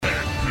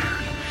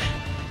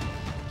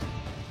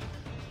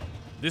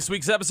This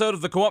week's episode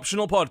of the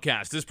Co-optional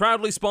Podcast is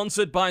proudly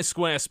sponsored by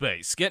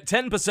Squarespace. Get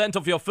 10%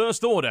 off your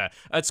first order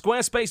at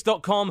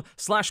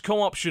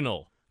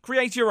squarespace.com/cooptional.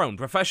 Create your own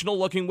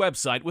professional-looking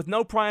website with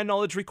no prior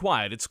knowledge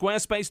required at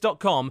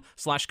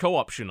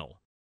squarespace.com/cooptional.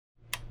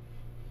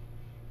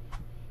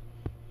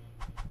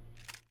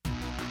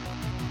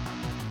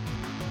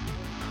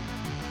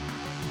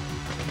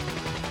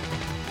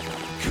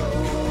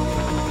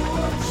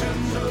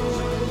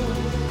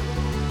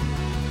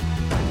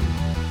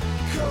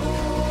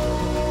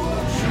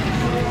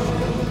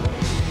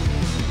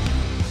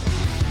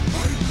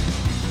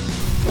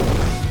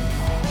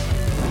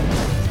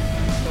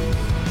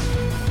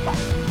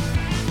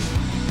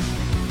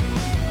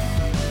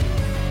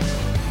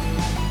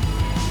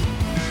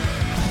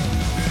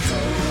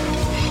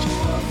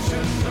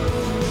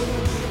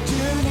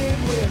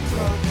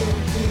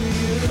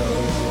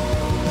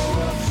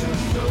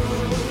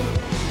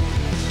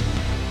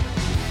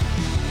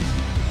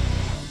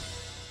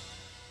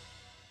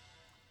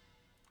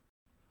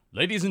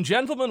 Ladies and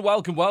gentlemen,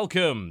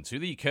 welcome to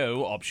the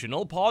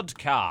Co-optional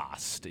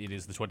Podcast. It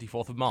is the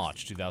 24th of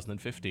March,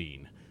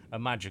 2015. A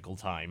magical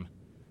time.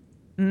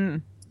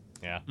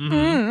 Yeah.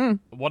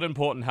 What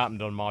important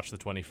happened on March the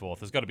 24th?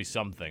 There's got to be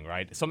something,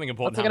 right? Something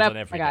important happens on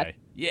every day.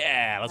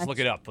 Yeah, let's look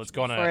it up. Let's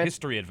go on a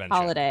history adventure.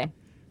 Holiday.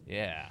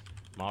 Yeah,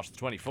 March the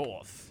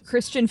 24th.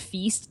 Christian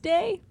Feast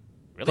Day?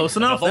 Really? Close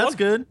enough, that's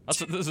good.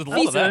 There's a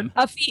lot of them.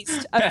 A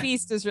feast. A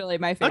feast is really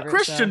my favorite. A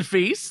Christian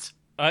feast?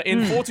 In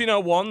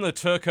 1401, the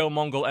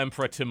Turco-Mongol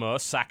Emperor Timur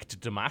sacked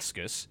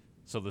Damascus,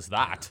 so there's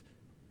that.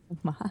 Oh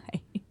my.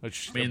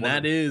 Which, I mean,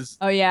 that is...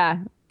 Oh yeah,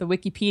 the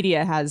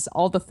Wikipedia has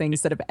all the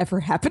things that have ever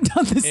happened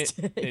on this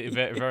day. It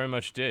very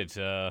much did.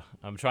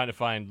 I'm trying to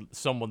find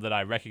someone that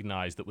I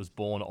recognize that was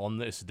born on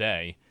this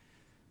day.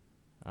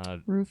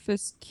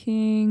 Rufus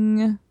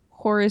King,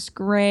 Horace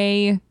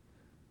Gray.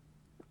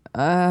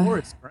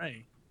 Horace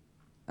Gray?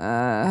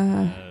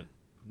 Not...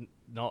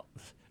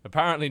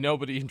 Apparently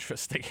nobody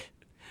interesting.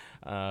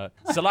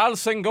 Salal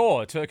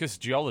Senghor, Turkish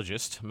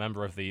geologist,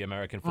 member of the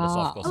American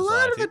Philosophical Society. A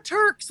lot of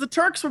the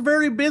Turks were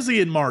very busy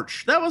in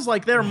March. That was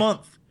like their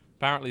month.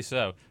 Apparently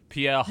so.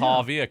 Pierre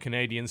Harvey, a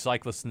Canadian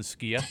cyclist and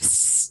skier.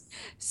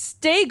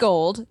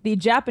 Staygold, the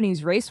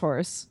Japanese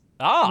racehorse,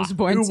 was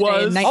born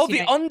today in 1994. Oh,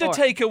 the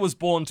Undertaker was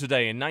born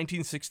today in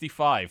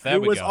 1965. There we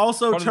go. He was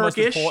also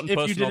Turkish,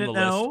 if you didn't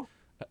know.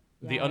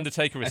 The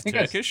Undertaker is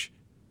Turkish?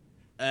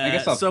 I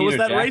guess so was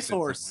that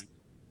racehorse.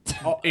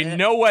 In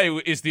no way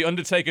is the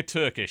Undertaker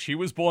Turkish. He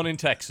was born in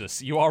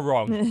Texas. You are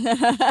wrong.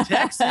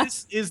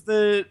 Texas is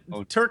the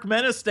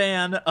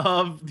Turkmenistan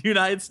of the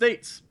United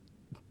States.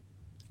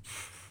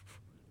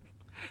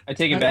 I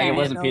take it back. It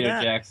wasn't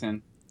Peter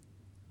Jackson.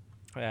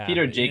 Yeah.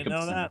 Peter You Jacobson.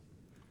 know that?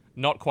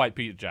 Not quite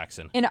Peter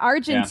Jackson. In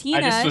Argentina,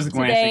 I just was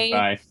glancing today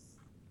by.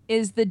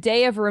 is the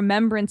Day of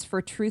Remembrance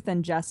for Truth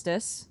and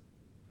Justice.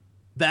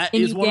 That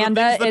In is Uganda, one of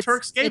the things the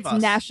Turks gave it's us.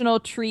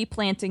 National Tree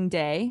Planting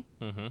Day.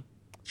 Mm-hmm.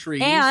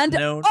 Trees And,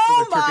 known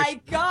oh for the my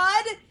Turkish...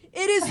 God,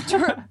 it is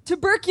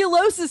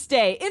Tuberculosis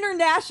Day,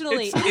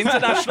 internationally. It's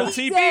International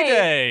TB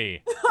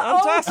Day.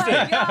 Fantastic. Oh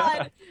my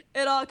God,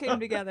 it all came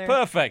together.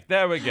 Perfect.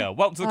 There we go.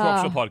 Welcome to the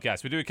Co-optional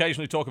Podcast. We do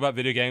occasionally talk about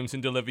video games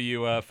and deliver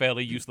you a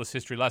fairly useless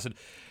history lesson.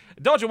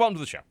 Dodger, welcome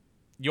to the show.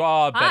 You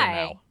are better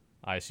now,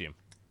 I assume.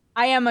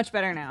 I am much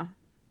better now.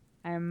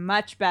 I am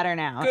much better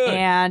now. Good.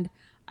 And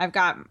I've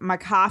got my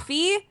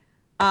coffee.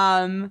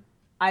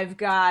 I've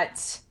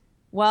got,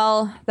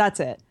 well, that's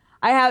it.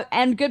 I have,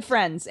 and good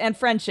friends and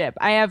friendship.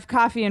 I have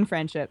coffee and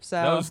friendship.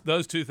 So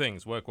Those two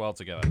things work well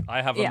together.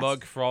 I have a Yes.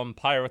 mug from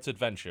Pirate's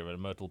Adventure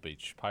in Myrtle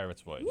Beach.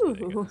 Pirate's Voyage. Ooh.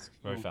 There you go.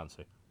 Very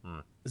fancy.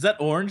 Is that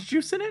orange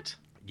juice in it?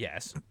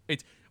 Yes.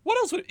 What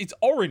else would it's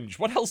orange.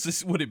 What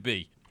else would it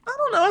be? I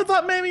don't know. I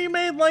thought maybe you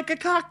made like a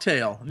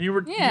cocktail. And you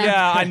were... Yeah.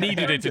 Yeah, I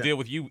needed it to deal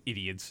with you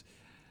idiots.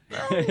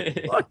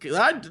 Look,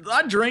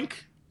 I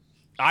drink.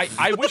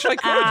 I wish I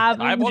could.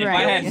 I've been If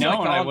I had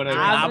known, I would have.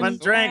 I've been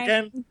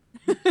drinking.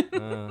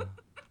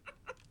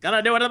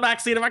 Gotta do it in the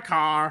backseat of a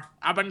car.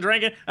 I've been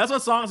drinking. That's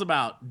what song's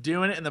about.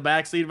 Doing it in the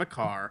backseat of a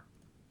car.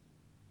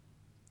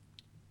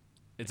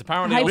 It's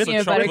apparently Hi, also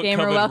Peanutbuttergamer.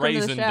 chocolate-covered Welcome to the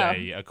raisin show.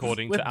 day,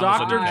 according With to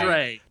Amazon. Dr.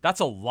 Dre. That's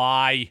a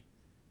lie.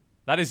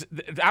 That is...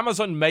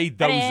 Amazon made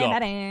those up.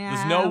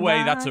 There's no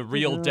way that's a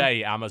real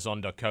day,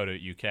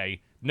 Amazon.co.uk.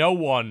 No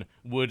one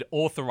would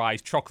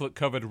authorize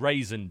chocolate-covered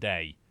raisin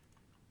day.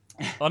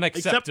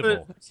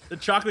 Unacceptable. Except the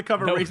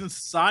chocolate-covered raisin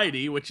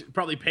society, which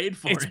probably paid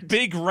for It's it.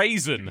 Big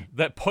Raisin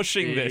that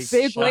pushing this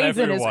Big on Raisin is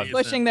everyone.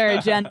 pushing their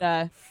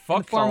agenda in the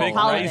Fuck form Big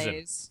of Raisin.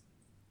 holidays.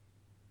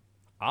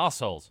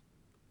 Arseholes.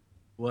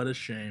 What a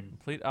shame.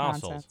 Complete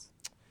arseholes. Nonsense.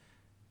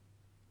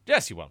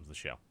 Jesse, welcome to the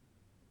show.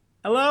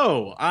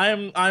 Hello.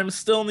 I'm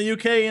still in the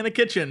UK in a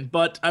kitchen,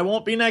 but I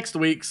won't be next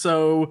week,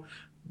 so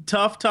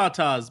tough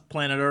tatas,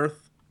 planet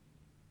Earth.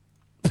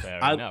 Fair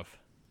enough.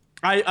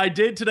 I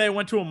did today. I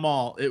went to a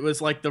mall. It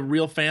was like the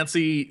real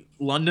fancy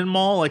London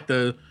mall, like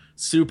the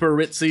super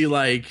ritzy,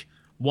 like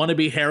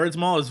Wannabe Harrods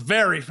Mall is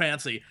very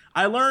fancy.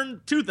 I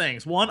learned 2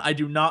 things. 1, I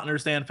do not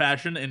understand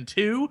fashion, and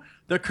 2,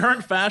 the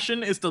current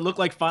fashion is to look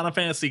like Final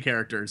Fantasy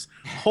characters.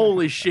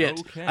 Holy shit.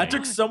 Okay. I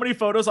took so many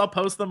photos, I'll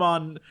post them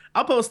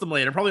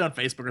later, probably on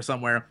Facebook or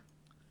somewhere.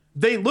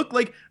 They look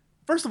like,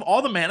 first of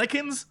all, the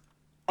mannequins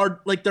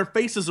are like, their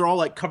faces are all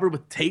like covered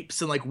with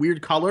tapes and like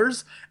weird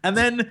colors, and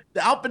then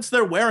the outfits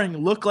they're wearing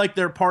look like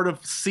they're part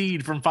of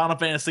Seed from Final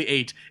Fantasy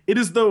VIII. It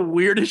is the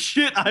weirdest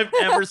shit I've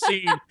ever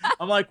seen.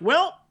 I'm like,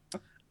 well,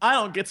 I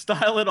don't get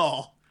style at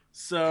all.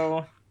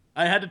 So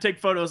I had to take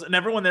photos, and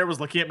everyone there was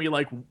looking at me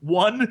like,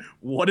 1,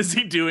 what is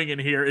he doing in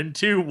here? And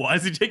 2, why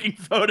is he taking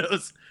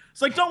photos?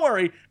 It's like, don't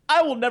worry,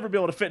 I will never be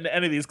able to fit into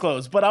any of these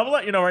clothes, but I'm gonna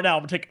let you know right now,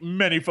 I'm gonna take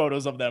many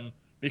photos of them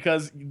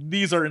because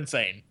these are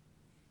insane.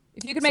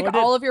 If you could make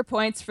all of your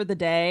points for the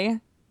day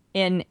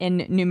in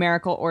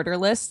numerical order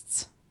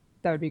lists,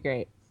 that would be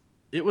great.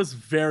 It was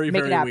very,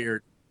 very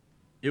weird.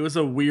 It was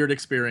a weird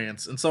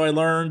experience. And so I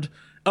learned,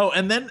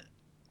 and then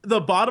the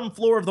bottom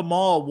floor of the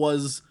mall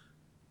was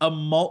a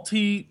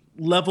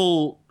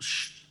multi-level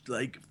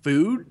like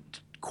food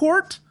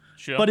court,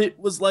 Sure. but it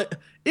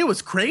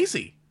was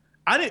crazy.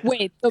 I didn't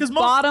wait. The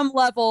bottom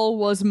level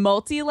was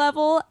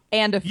multi-level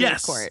and a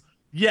food court.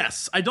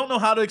 Yes, I don't know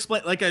how to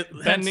explain.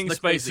 Bending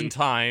space and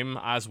time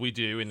as we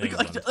do in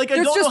England. I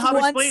don't know how to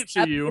explain it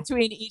to you.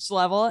 Between each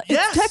level,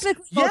 yes, it's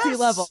technically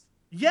multi-level.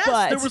 Yes,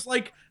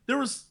 but there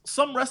was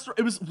some restaurant.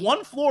 It was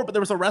one floor, but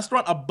there was a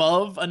restaurant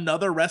above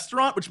another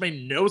restaurant, which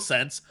made no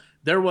sense.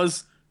 There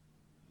was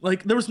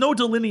no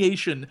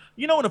delineation.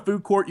 You know, in a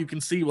food court, you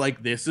can see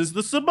like, this is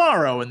the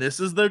Sbarro, and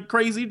this is the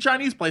crazy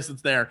Chinese place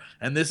that's there,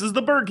 and this is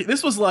the Burger King.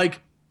 This was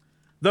like,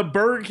 the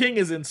Burger King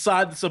is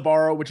inside the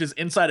Sbarro, which is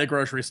inside a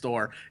grocery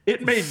store.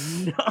 It made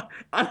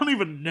I don't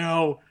even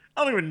know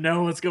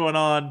what's going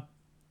on.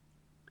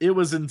 It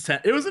was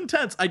intense. It was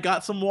intense. I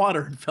got some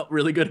water and felt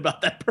really good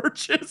about that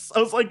purchase. I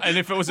was like, and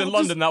if it was in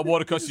London, that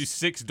water cost you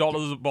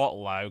 $6 a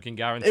bottle. I can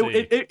guarantee.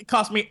 It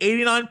cost me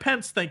 89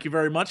 pence. Thank you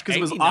very much, because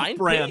it was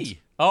off-brand.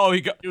 Oh,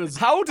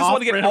 how does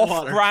one get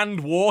off-brand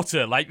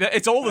water? Like,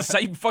 it's all the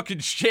same fucking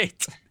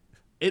shit.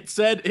 It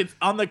said,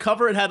 on the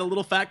cover, it had a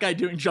little fat guy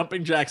doing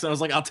jumping jacks, and I was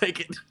like, I'll take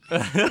it.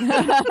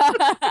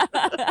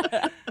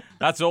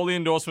 That's all the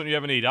endorsement you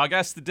ever need. Our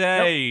guest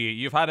today,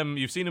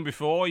 you've seen him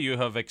before, you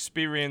have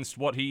experienced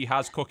what he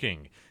has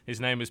cooking. His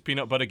name is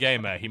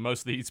Peanutbuttergamer. He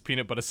mostly eats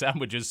peanut butter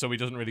sandwiches, so he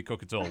doesn't really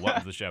cook at all.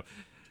 Welcome to the show.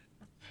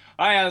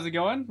 Hi, how's it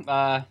going?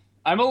 I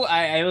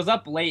was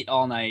up late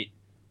all night,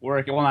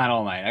 working. Well, not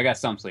all night. I got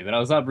some sleep, but I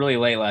was up really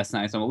late last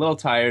night, so I'm a little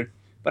tired.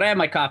 But I had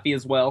my coffee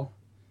as well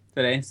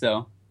today,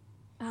 so...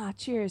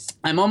 cheers.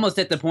 I'm almost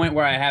at the point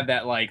where I have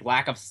that like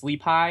lack of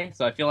sleep high,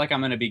 so I feel like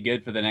I'm gonna be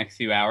good for the next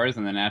few hours,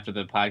 and then after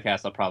the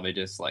podcast, I'll probably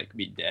just like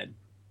be dead.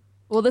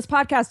 Well, this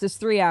podcast is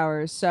 3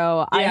 hours,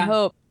 so I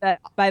hope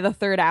that by the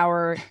 3rd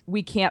hour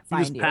we can't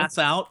find you. Just pass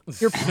out.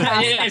 You're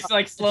It's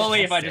like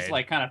slowly, if I just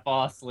like kind of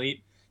fall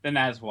asleep, then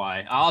that's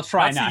why. I'll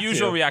try not to. That's the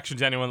usual reaction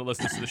to anyone that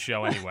listens to the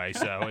show anyway,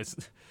 so it's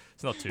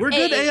not too. We're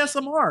good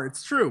ASMR.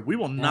 It's true. We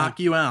will knock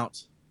you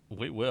out.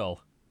 We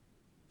will.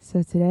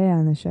 So today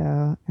on the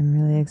show, I'm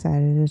really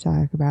excited to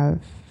talk about...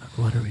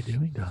 What are we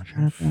doing, Dodger?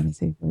 Final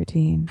Fantasy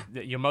 14.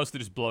 You're mostly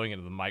just blowing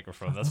into the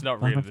microphone. That's not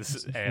really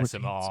this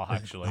ASMR,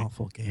 actually. An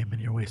awful game,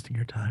 and you're wasting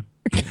your time.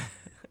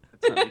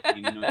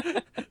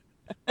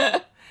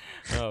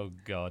 Oh,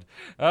 God.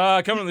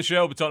 Coming on the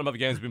show, we're talking about the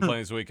games we've been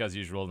playing this week, as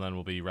usual, and then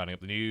we'll be rounding up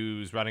the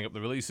news, rounding up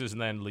the releases,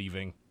 and then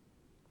leaving.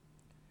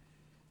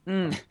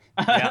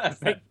 Yeah,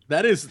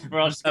 that is a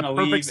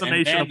perfect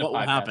summation of what will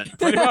happen.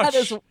 Pretty much.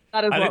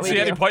 That is I what didn't see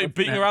any point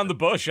beating around the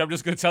bush. I'm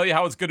just going to tell you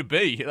how it's going to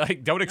be.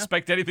 Like, don't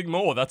expect anything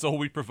more. That's all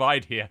we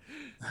provide here.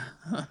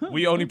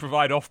 We only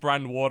provide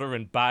off-brand water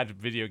and bad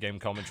video game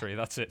commentary.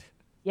 That's it.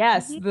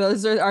 Yes,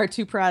 those are our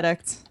 2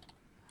 products.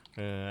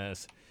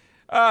 Yes.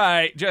 All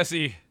right,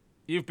 Jesse,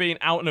 you've been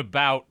out and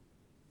about.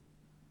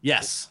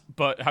 Yes.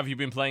 But have you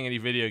been playing any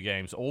video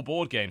games or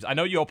board games? I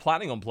know you're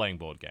planning on playing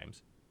board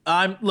games.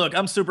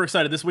 I'm super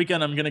excited. This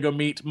weekend, I'm going to go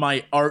meet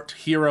my art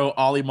hero,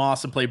 Ollie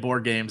Moss, and play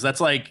board games.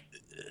 That's like,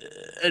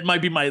 it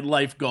might be my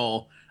life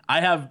goal. I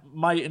have,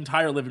 my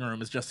entire living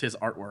room is just his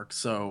artwork,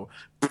 so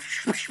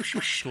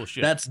cool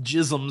shit. That's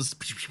jisms.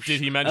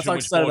 Did he mention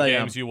which board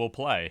games you will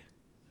play?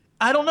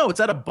 I don't know. It's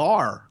at a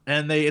bar,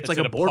 and it's like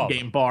a board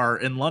game bar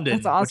in London,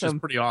 That's awesome. which is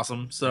pretty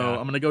awesome. So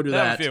I'm going to go do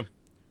that.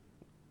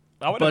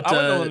 I went to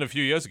London a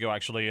few years ago,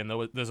 actually, and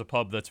there's a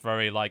pub that's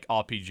very, like,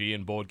 RPG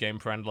and board game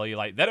friendly.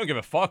 Like, they don't give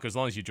a fuck as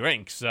long as you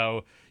drink.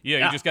 So, you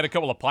just get a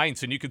couple of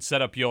pints, and you could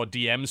set up your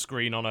DM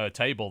screen on a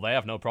table. They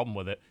have no problem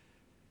with it.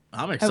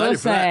 I'm excited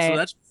for that, so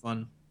that's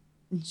fun.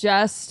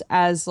 Just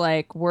as,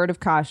 like, word of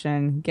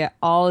caution, get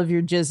all of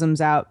your jisms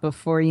out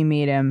before you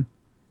meet him.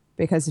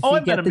 Because if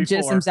you get the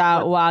jisms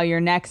out while you're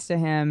next to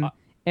him,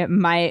 it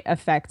might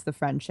affect the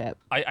friendship.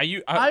 Are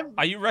you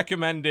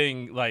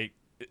recommending, like,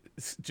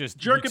 just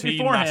jerk it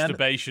beforehand,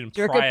 masturbation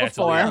prior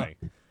to leaving?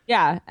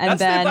 Yeah, and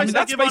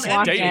that's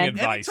basically dating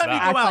advice.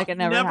 Anytime you go out, you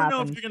never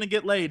know if you're gonna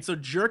get laid. So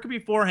jerk it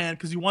beforehand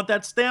because you want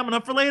that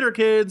stamina for later,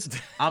 kids.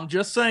 I'm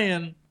just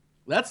saying.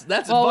 That's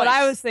advice. What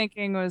I was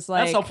thinking was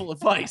like that's helpful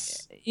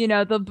advice.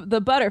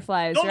 The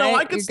butterflies, No, right?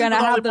 I could You're sleep gonna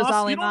with have those Ollie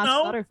Moss. You don't Moss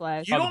know.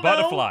 butterflies. You Oh, the don't know.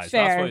 butterflies.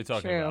 Fair, That's what you're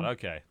talking true. about.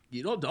 Okay.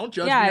 You don't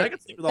judge me. Yeah, I can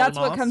sleep with Ollie that's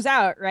what Moss. comes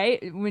out,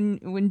 right? When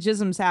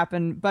jisms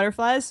happen,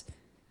 butterflies.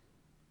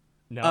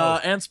 No.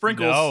 And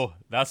sprinkles. No,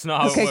 that's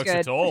not how Okay, it works good.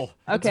 at all.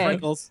 And Okay.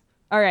 sprinkles.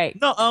 All right.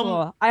 No,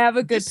 cool. I have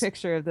a good this-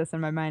 picture of this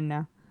in my mind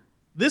now.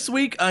 This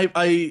week,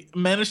 I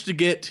managed to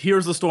get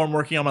Here's the Storm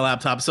working on my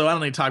laptop, so I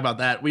don't need to talk about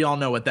that. We all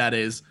know what that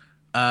is.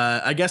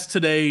 I guess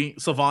today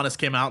Sylvanas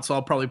came out, so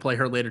I'll probably play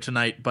her later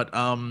tonight. But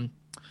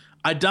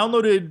I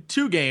downloaded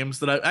 2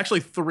 games actually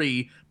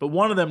 3, but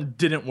one of them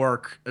didn't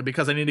work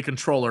because I need a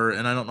controller,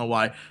 and I don't know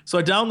why. So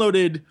I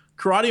downloaded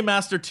Karate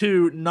Master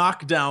 2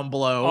 Knockdown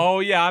Blow. Oh,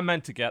 yeah, I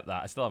meant to get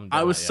that. I still haven't done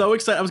I was that yet. so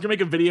excited. I was going to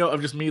make a video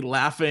of just me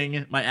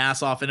laughing my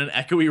ass off in an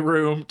echoey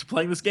room to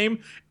playing this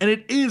game, and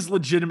it is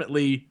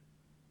legitimately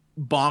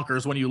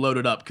bonkers when you load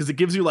it up because it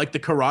gives you like the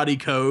karate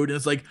code, and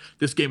it's like,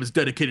 this game is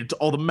dedicated to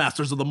all the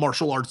masters of the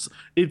martial arts.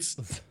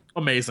 It's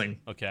amazing.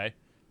 Okay.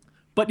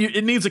 But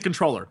it needs a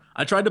controller.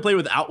 I tried to play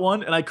without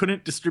one, and I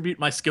couldn't distribute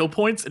my skill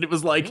points, and it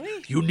was like,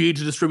 Really? you need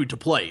to distribute to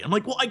play. I'm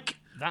like, well,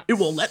 it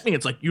won't let me.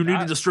 It's like, you need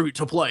to distribute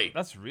to play.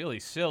 That's really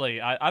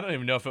silly. I don't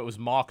even know if it was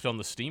marked on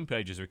the Steam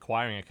pages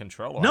requiring a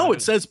controller. No,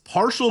 it says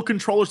partial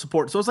controller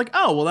support. So I was like,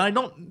 oh, well, then I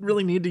don't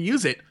really need to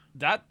use it.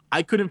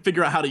 I couldn't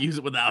figure out how to use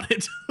it without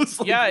it. It's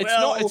like, yeah,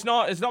 it's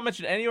not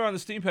mentioned anywhere on the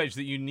Steam page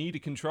that you need a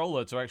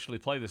controller to actually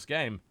play this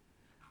game.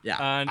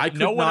 Yeah, and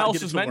no one else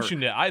has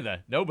mentioned it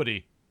either.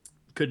 Nobody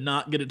could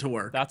not get it to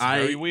work. That's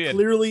very weird.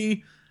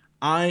 Clearly,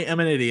 I am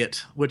an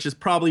idiot, which has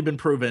probably been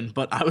proven.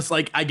 But I was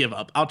like, I give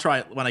up. I'll try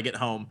it when I get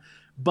home.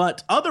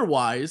 But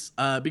otherwise,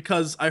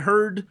 because I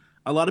heard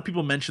a lot of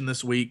people mention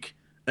this week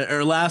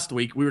or last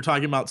week, we were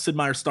talking about Sid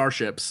Meier's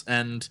Starships,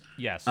 and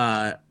yes,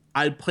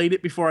 I played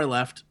it before I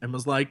left and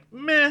was like,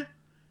 meh.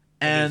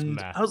 And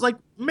I was like,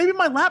 maybe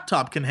my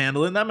laptop can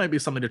handle it. That might be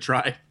something to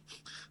try.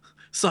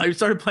 So I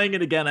started playing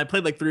it again. I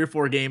played like 3 or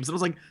 4 games, and I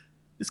was like,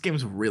 this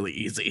game's really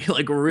easy,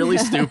 like really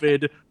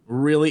stupid,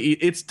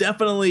 it's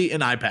definitely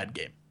an iPad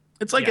game.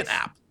 It's like an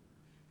app.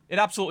 It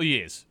absolutely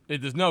is.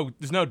 There's no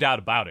doubt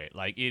about it.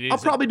 Like it is. I'll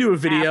probably do a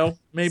video,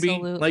 maybe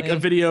Absolutely. like a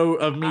video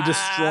of me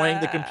destroying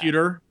the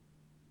computer.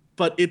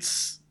 But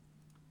it's,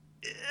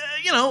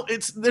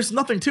 there's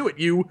nothing to it.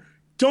 You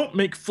don't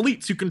make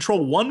fleets. You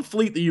control one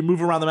fleet that you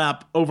move around the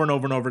map over and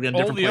over and over again.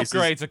 All the places.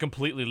 upgrades are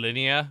completely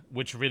linear,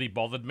 which really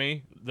bothered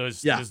me.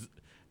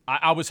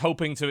 I was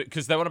hoping to,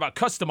 because they were about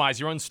customize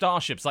your own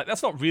starships. Like,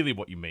 that's not really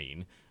what you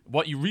mean.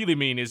 What you really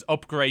mean is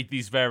upgrade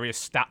these various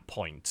stat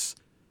points.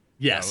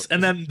 Yes,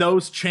 and then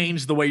those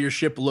change the way your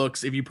ship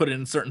looks if you put it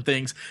in certain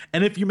things.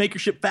 And if you make your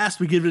ship fast,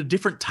 we give it a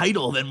different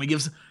title. Then we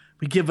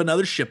give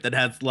another ship that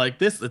has like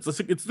this.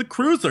 It's the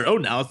cruiser. Oh,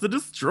 now it's the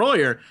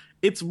destroyer.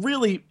 It's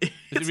really,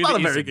 it's really not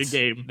a very good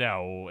game.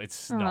 No,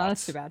 it's not.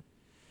 That's too bad.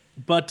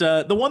 But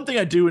the one thing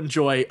I do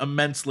enjoy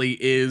immensely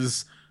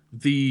is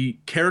the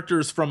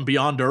characters from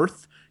Beyond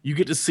Earth. You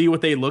get to see what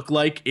they look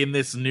like in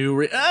this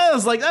new. I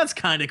was like, that's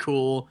kind of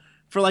cool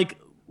for like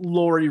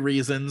lore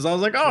reasons. I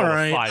was like, all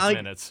right, 5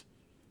 minutes.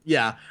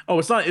 Yeah. Oh,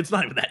 it's not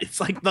even that. It's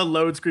like the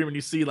load screen when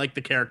you see like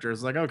the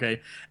characters. Like,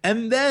 okay.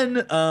 And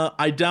then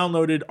I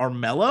downloaded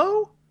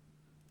Armello.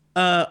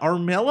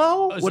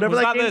 Whatever was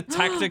that game. The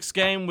tactics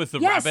game with the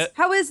yes. rabbit?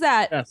 How is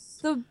that?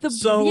 Yes.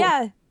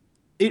 Yeah.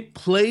 It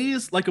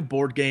plays like a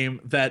board game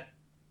that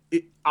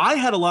I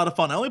had a lot of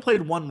fun. I only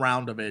played 1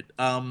 round of it.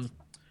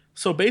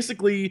 So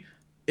basically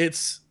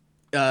it's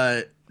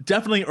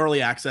definitely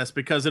early access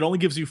because it only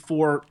gives you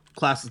 4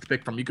 classes to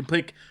pick from. You can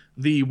pick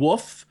the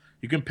wolf,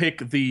 you can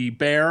pick the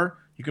bear,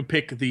 you can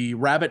pick the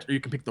rabbit, or you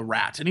can pick the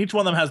rat. And each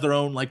one of them has their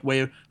own like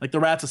way of, like the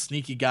rat's a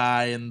sneaky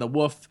guy, and the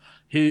wolf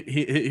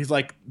he's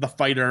like the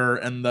fighter,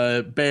 and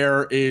the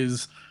bear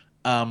is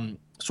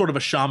sort of a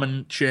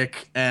shaman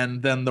chick,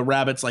 and then the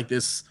rabbit's like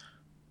this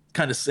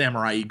kind of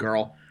samurai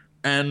girl.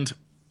 And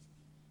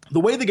the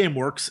way the game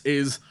works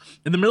is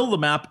in the middle of the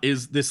map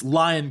is this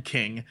Lion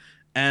King,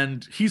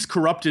 and he's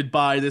corrupted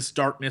by this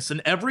darkness,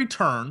 and every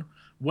turn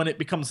when it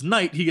becomes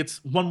night, he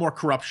gets 1 more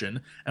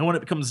corruption, and when it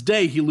becomes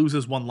day, he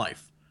loses 1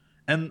 life.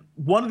 And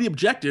one of the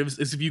objectives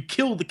is if you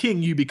kill the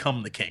king, you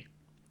become the king,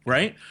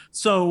 right?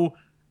 So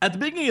at the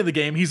beginning of the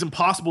game, he's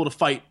impossible to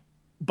fight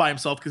by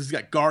himself because he's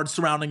got guards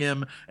surrounding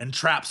him and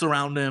traps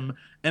around him,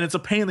 and it's a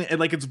pain.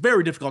 Like, it's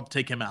very difficult to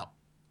take him out.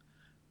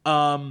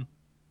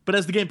 But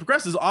as the game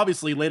progresses,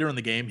 obviously later in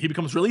the game, he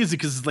becomes really easy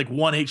because it's like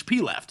 1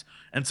 HP left.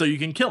 And so you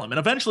can kill him. And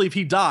eventually, if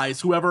he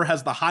dies, whoever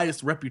has the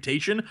highest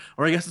reputation,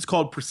 or I guess it's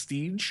called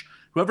prestige,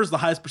 whoever's the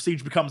highest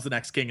prestige becomes the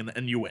next king,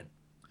 and you win.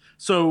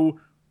 So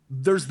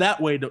there's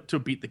that way to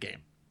beat the game.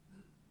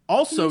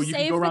 Also, you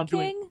can go around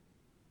doing.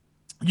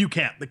 You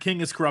can't. The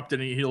king is corrupted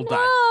and he'll die.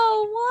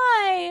 No,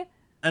 why?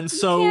 And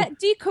so you can't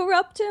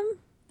decorrupt him.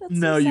 That's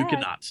no, so you sad.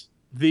 cannot.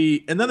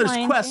 And then there's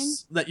Lion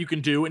quests that you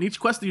can do, and each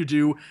quest that you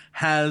do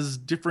has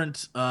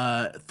different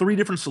 3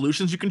 different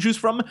solutions you can choose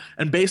from,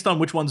 and based on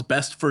which one's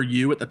best for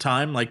you at the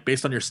time, like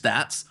based on your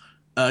stats,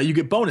 you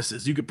get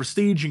bonuses. You get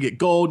prestige, you get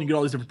gold, you get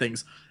all these different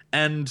things.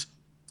 And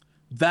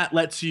that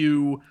lets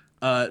you.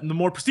 The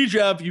more prestige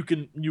you have,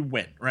 you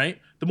win, right?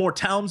 The more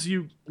towns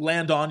you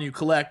land on, you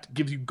collect,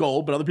 gives you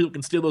gold, but other people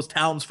can steal those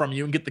towns from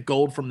you and get the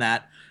gold from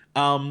that.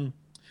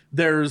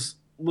 There's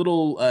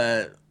little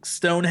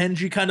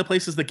Stonehenge kind of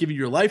places that give you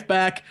your life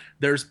back.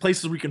 There's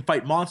places where you can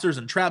fight monsters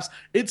and traps.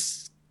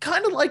 It's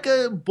kind of like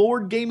a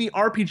board gamey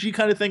RPG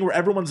kind of thing where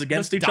everyone's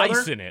against each other.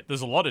 There's dice in it.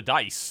 There's a lot of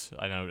dice,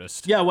 I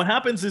noticed. Yeah, what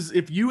happens is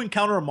if you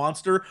encounter a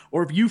monster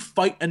or if you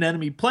fight an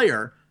enemy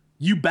player,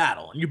 you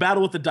battle, and you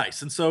battle with the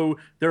dice. And so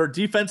there are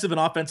defensive and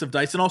offensive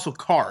dice and also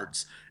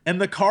cards. And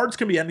the cards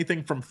can be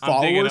anything from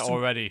followers. I'm digging it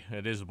already.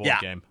 It is a board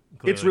game.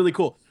 Clearly. It's really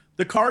cool.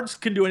 The cards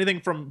can do anything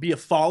from be a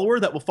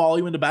follower that will follow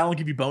you into battle and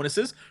give you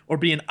bonuses, or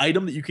be an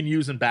item that you can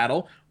use in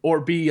battle,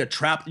 or be a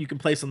trap that you can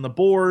place on the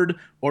board,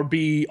 or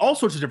be all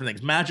sorts of different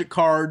things. Magic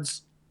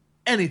cards,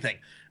 anything.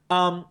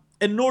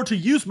 In order to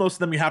use most of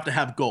them, you have to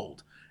have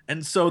gold.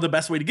 And so the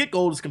best way to get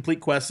gold is complete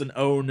quests and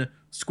own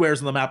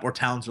squares on the map where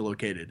towns are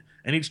located.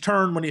 And each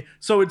turn,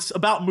 so it's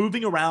about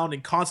moving around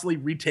and constantly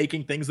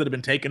retaking things that have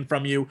been taken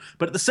from you,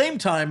 but at the same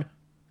time,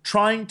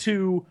 trying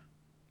to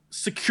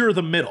secure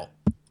the middle.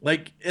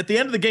 Like, at the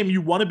end of the game,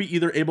 you want to be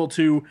either able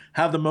to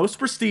have the most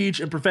prestige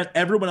and prevent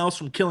everyone else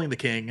from killing the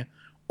king,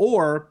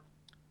 or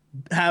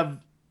have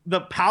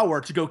the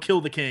power to go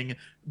kill the king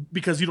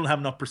because you don't have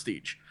enough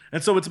prestige.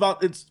 And so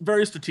it's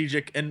very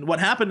strategic. And what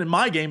happened in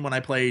my game when I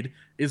played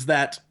is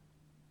that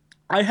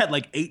I had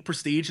like 8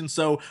 prestige. And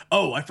so,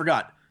 I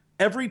forgot.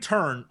 Every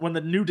turn when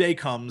the new day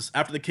comes,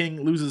 after the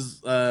king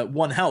loses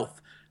 1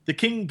 health, the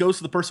king goes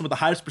to the person with the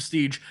highest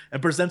prestige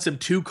and presents him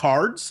 2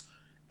 cards.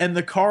 And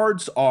the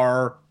cards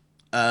are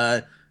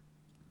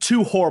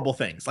 2 horrible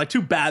things, like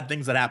 2 bad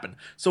things that happen.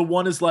 So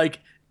one is like,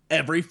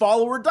 every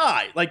follower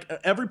die. Like,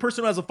 every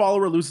person who has a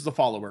follower loses a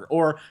follower.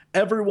 Or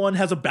everyone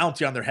has a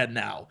bounty on their head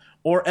now.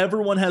 Or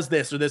everyone has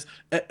this or this.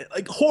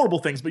 Like, horrible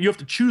things, but you have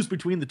to choose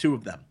between the 2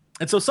 of them.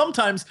 And so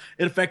sometimes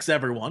it affects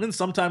everyone, and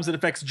sometimes it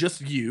affects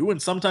just you,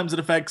 and sometimes it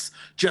affects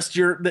just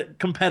the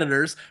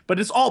competitors, but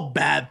it's all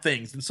bad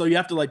things. And so you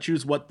have to, like,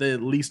 choose what the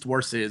least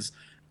worst is.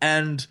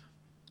 And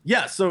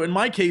yeah, so in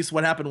my case,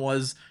 what happened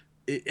was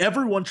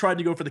everyone tried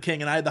to go for the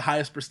king, and I had the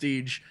highest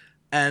prestige.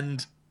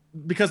 And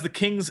because the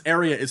king's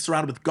area is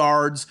surrounded with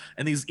guards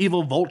and these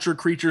evil vulture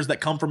creatures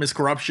that come from his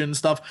corruption and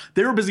stuff,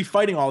 they were busy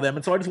fighting all of them.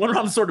 And so I just went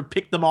around and sort of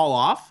picked them all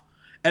off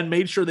and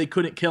made sure they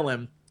couldn't kill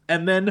him.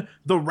 And then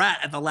the rat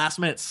at the last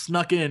minute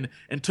snuck in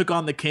and took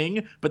on the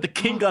king, but the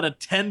king got a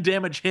 10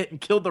 damage hit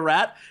and killed the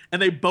rat, and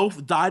they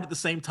both died at the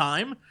same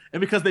time.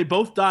 And because they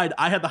both died,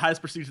 I had the highest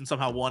prestige and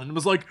somehow won. And it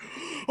was like,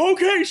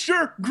 okay,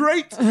 sure,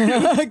 great.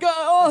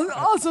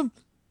 Awesome.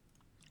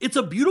 It's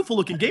a beautiful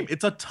looking game.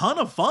 It's a ton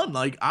of fun.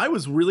 Like, I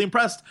was really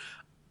impressed.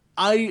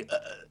 I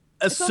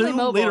assume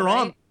later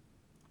on.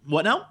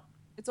 What now?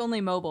 It's only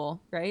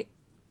mobile, right?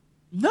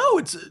 No,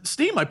 it's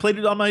Steam. I played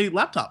it on my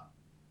laptop.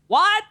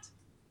 What?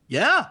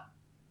 Yeah.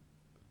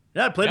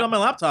 Yeah, I played it on my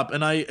laptop,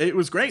 and it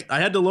was great. I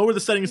had to lower the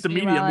settings to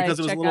medium because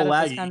it was a little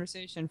laggy. This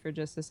conversation for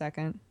just a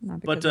second, not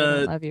because I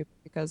don't love you,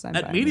 because I'm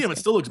at medium. It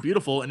still looks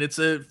beautiful, and it's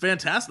a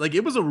fantastic. Like,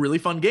 it was a really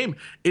fun game.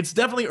 It's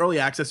definitely early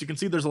access. You can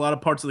see there's a lot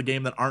of parts of the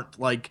game that aren't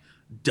like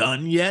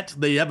done yet.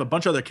 They have a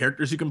bunch of other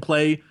characters you can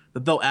play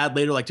that they'll add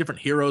later, like different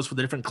heroes for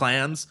the different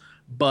clans.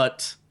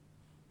 But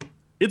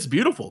it's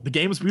beautiful. The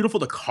game is beautiful.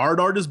 The card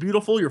art is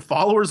beautiful. Your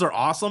followers are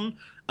awesome.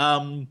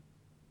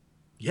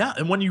 Yeah,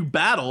 and when you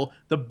battle,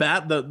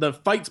 the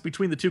fights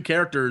between the 2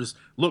 characters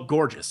look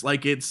gorgeous.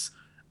 Like,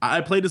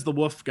 I played as the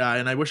wolf guy,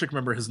 and I wish I could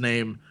remember his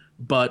name,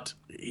 but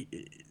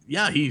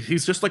yeah,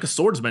 he's just like a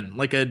swordsman,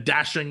 like a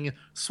dashing,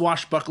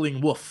 swashbuckling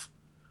wolf,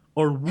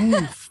 or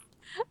woof.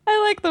 I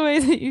like the way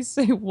that you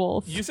say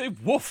wolf. You say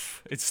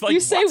woof. It's like, you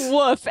say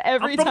woof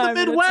every time. I'm from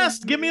the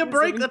Midwest. Give me a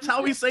break. That's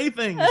how we say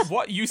things.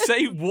 What? You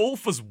say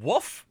wolf as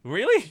woof?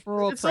 Really?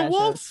 It's a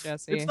wolf.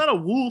 Jesse. It's not a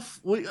wolf.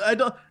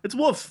 It's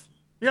wolf.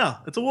 Yeah,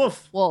 it's a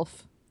wolf.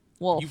 Wolf.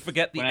 You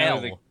forget the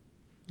L.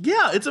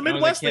 Yeah, it's a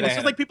Midwest thing. It's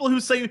just like people who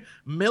say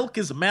milk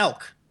is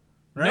milk.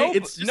 Right?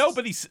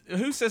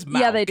 Who says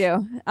milk? Yeah, they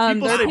do. There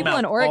are people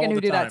in Oregon who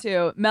do time. that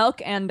too.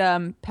 Milk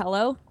and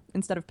pillow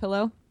instead of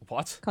pillow.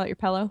 What? Call it your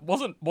pillow.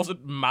 Wasn't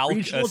milk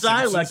Regional a Simpsons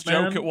dialect,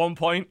 joke man. at one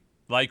point?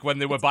 Like when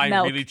they were buying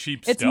milk. really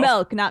cheap It's stuff?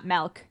 milk, not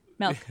milk.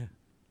 Milk.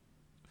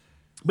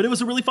 But it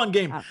was a really fun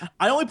game.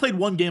 I only played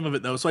 1 game of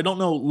it, though, so I don't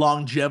know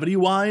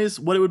longevity-wise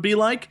what it would be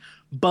like.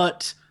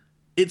 But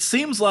it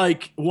seems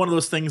like one of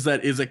those things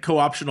that is a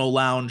co-optional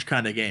lounge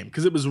kind of game.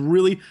 Because it was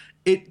really...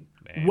 It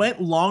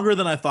went longer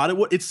than I thought it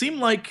would. It seemed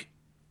like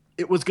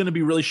it was going to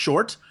be really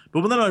short.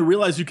 But then I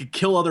realized you could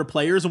kill other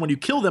players. And when you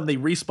kill them, they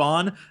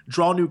respawn,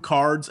 draw new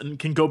cards, and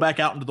can go back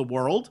out into the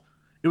world.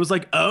 It was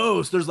like,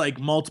 so there's like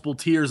multiple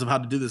tiers of how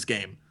to do this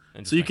game.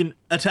 So you can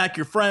attack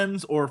your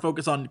friends or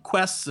focus on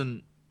quests,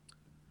 and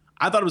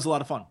I thought it was a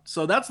lot of fun.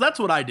 So that's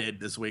what I did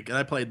this week, and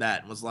I played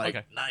that and was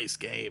like, nice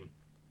game.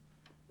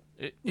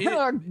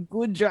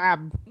 Good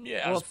job.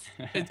 Yeah, Woof.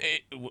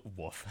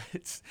 woof.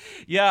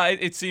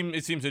 It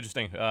seems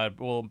interesting.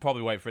 We'll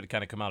probably wait for it to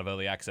kind of come out of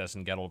early access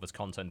and get all of its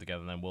content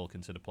together, and then we'll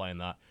consider playing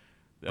that.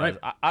 Right.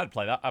 I'd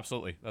play that,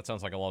 absolutely. That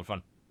sounds like a lot of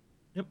fun.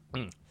 Yep.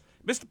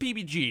 Mr.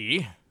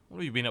 PBG, what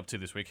have you been up to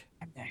this week?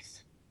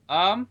 Nice.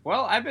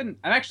 Well, I'm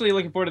actually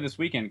looking forward to this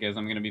weekend because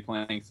I'm going to be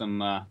playing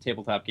some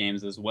tabletop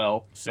games as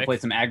well. Sick. I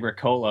played some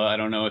Agricola. I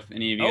don't know if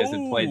any of you guys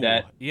have played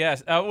that.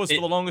 Yes, it was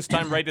for the longest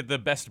time rated the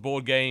best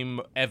board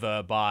game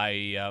ever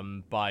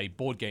by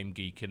Board Game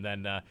Geek, and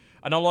then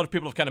I know a lot of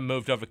people have kind of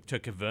moved over to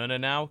Caverna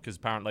now because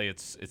apparently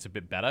it's a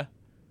bit better.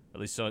 At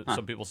least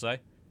some people say.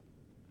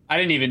 I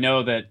didn't even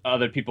know that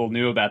other people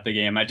knew about the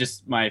game.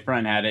 My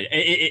friend had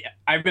it.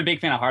 I've been a big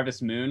fan of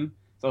Harvest Moon.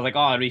 So I was like,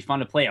 oh, it'd be fun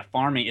to play a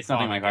farming. It's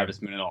nothing like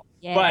Harvest Moon at all.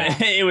 Yeah.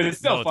 But it was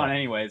still fun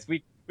anyways.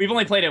 We've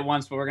only played it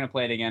once, but we're going to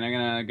play it again. I'm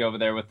going to go over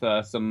there with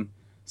some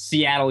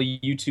Seattle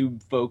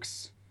YouTube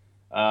folks,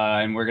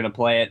 and we're going to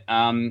play it.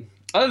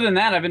 Other than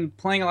that, I've been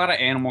playing a lot of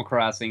Animal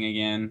Crossing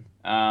again.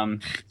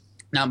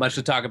 Not much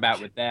to talk about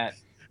with that.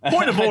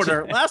 Point of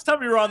order. Last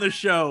time you were on this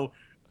show,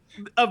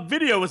 a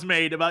video was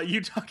made about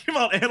you talking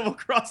about Animal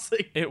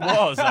Crossing. It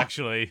was,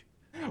 actually.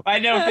 I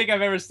don't think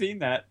I've ever seen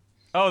that.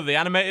 Oh, the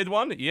animated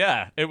one?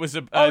 Yeah, it was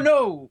a. Oh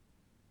no!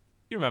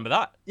 You remember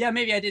that? Yeah,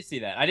 maybe I did see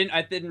that. I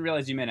didn't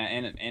realize you meant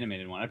an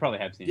animated one. I probably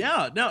have seen it.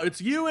 Yeah, no,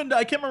 it's you and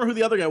I can't remember who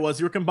the other guy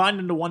was. You were combined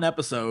into one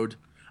episode.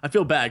 I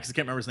feel bad because I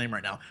can't remember his name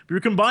right now. But you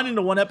were combined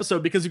into one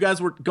episode because you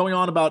guys were going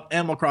on about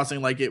Animal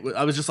Crossing. Like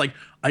I was just like,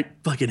 I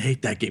fucking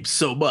hate that game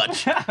so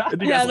much.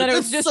 And yeah, then it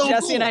was just so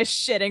Jesse and I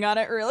shitting on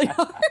it really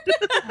hard.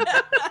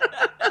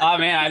 Oh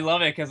man, I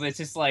love it because it's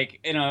just like,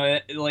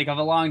 like of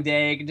a long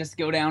day, I can just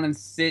go down and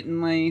sit in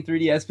my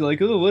 3DS, be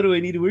like, oh, what do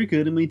I need to work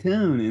on in my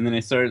town? And then I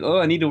start,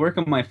 I need to work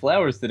on my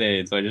flowers today.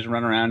 And so I just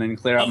run around and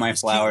clear out my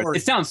flowers.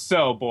 It sounds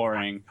so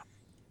boring.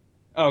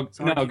 Oh,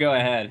 sorry. No, go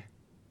ahead.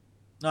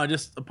 No,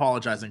 just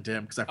apologizing to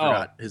him because I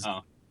forgot his.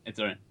 Oh, it's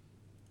alright.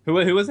 Who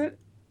was it?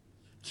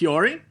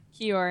 Kiori?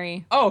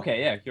 Kiori. Oh,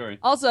 okay, yeah, Kiori.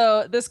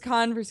 Also, this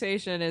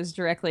conversation is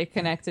directly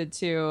connected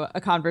to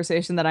a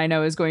conversation that I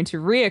know is going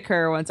to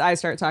reoccur once I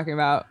start talking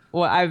about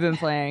what I've been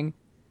playing.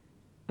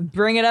 I'll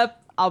bring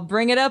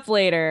it up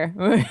later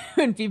when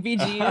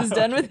PPG is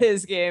done with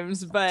his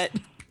games, but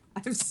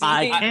I'm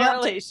seeing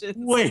correlations.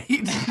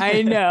 Wait.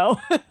 I know.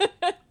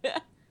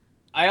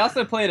 I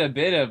also played a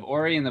bit of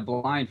Ori and the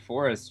Blind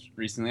Forest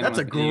recently. That's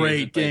a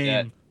great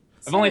game.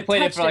 I've only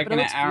played it for like an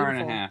hour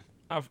and a half.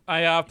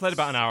 I've played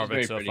about an hour of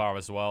it so pretty. far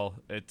as well.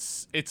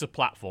 It's a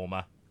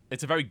platformer.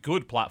 It's a very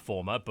good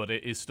platformer, but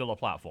it is still a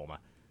platformer.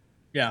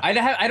 Yeah,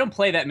 I don't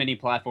play that many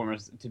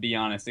platformers, to be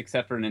honest,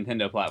 except for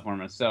Nintendo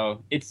platformers.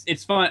 So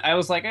it's fun. I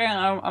was like,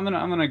 I'm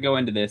gonna go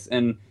into this,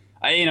 and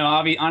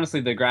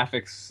honestly, the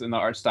graphics and the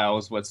art style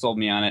is what sold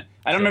me on it.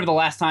 I don't remember the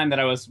last time that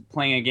I was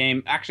playing a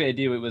game. Actually, I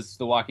do. It was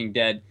The Walking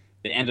Dead,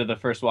 the end of the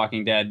first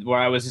Walking Dead, where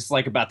I was just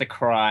like about to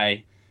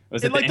cry. It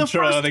was at the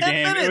intro of the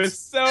game. Minutes. It was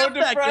so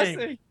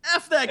depressing.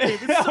 F that game.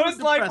 It's so I was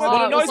like,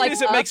 what annoys me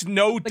is it makes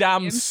no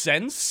damn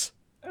sense.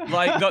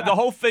 Like the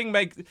whole thing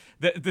makes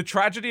the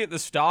tragedy at the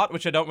start,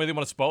 which I don't really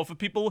want to spoil for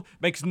people,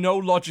 makes no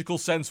logical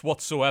sense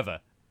whatsoever.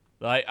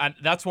 Like, and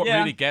that's what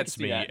really gets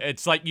me.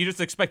 It's like you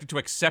just expected to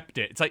accept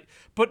it. It's like,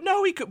 but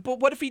no, he could. But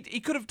what if he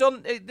could have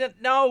done?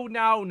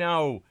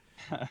 No.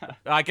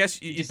 I guess,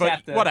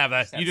 but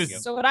whatever. You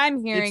just. So what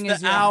I'm hearing is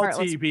the owl,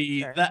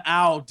 TB. The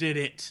owl did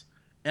it.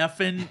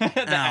 Effing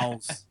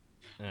owls.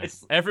 Yeah.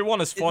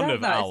 Everyone is fond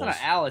of owls. It's not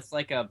an owl. It's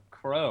like a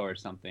crow or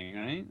something,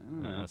 right?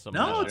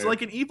 No, it's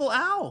like an evil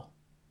owl.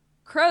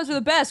 Crows are the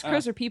best.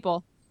 Crows are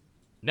people.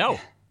 No.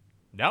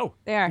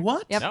 They are.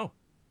 What? Yep. No.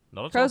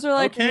 Not at Crows all. are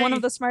like one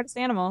of the smartest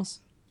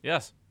animals.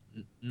 Yes.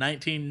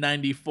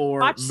 1994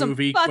 Watch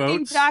movie some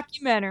fucking quotes.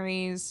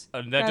 documentaries.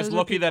 And they're just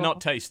lucky they're not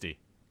tasty.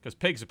 Because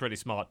pigs are pretty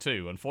smart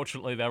too.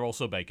 Unfortunately, they're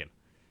also bacon.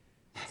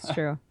 It's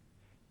true.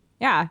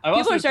 Yeah.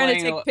 People are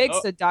starting to take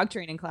pigs to dog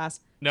training class.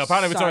 No,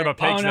 apparently we're talking about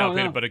pigs now,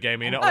 Peanut Butter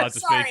Gamer. You're not allowed to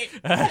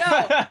speak.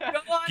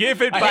 No,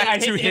 Give it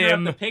back to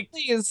him.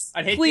 Please,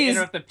 I'd hate to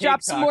interrupt the pig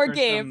drop some more talk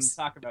games.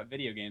 Talk about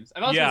video games.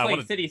 I've also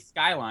played City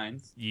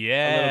Skylines.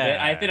 Yeah. A little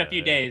bit. It's been a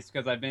few days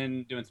because I've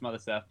been doing some other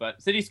stuff. But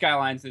City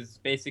Skylines is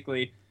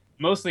basically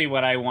mostly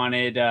what I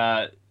wanted,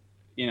 the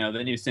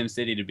new Sim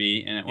City to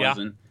be, and it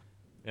wasn't.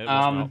 It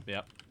was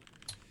yeah.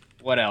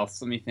 What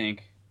else? Let me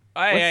think.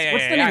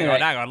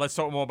 Hang on. Let's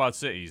talk more about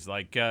cities.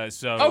 Okay,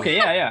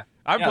 yeah.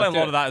 I'm playing a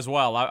lot of that as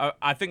well.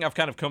 I think I've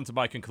kind of come to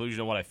my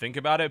conclusion on what I think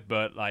about it,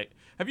 but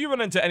have you run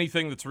into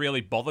anything that's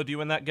really bothered you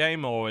in that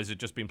game, or has it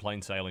just been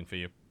plain sailing for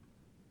you?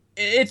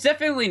 It's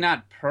definitely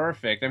not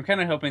perfect. I'm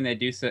kind of hoping they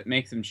do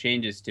make some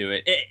changes to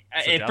it.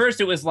 At first,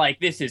 it was like,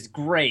 this is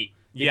great.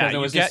 Because it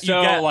was this is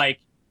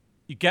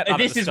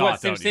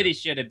what SimCity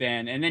should have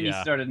been, and then you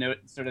sort of know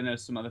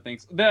some other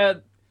things.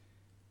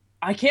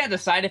 I can't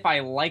decide if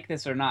I like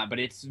this or not, but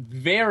it's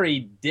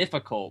very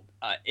difficult.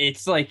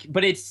 It's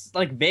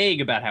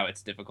vague about how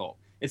it's difficult.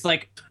 It's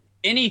like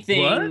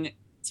anything,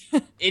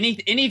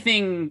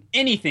 anything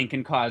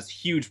can cause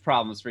huge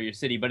problems for your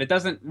city, but it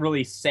doesn't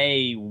really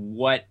say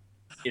what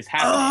is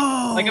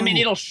happening. Oh.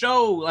 It'll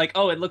show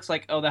it looks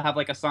like they'll have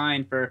a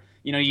sign for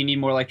you need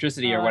more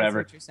electricity or whatever.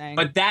 That's what you're saying.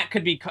 But that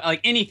could be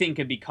anything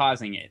could be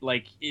causing it.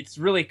 It's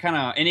really kind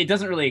of, and it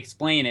doesn't really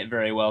explain it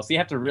very well. So you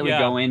have to really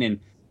go in and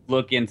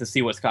look in to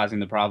see what's causing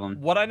the problem.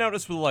 What I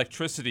noticed with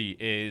electricity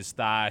is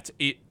that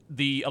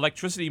the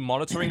electricity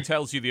monitoring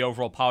tells you the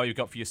overall power you've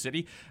got for your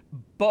city,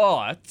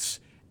 but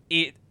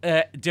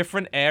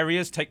different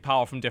areas take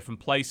power from different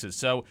places.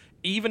 So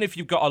even if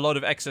you've got a load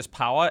of excess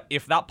power,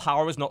 if that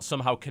power is not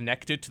somehow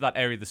connected to that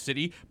area of the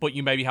city, but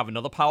you maybe have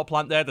another power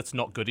plant there that's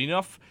not good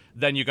enough,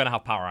 then you're going to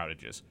have power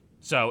outages.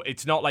 So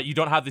it's not like you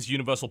don't have this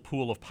universal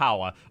pool of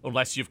power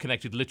unless you've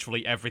connected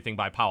literally everything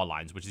by power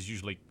lines, which is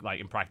usually like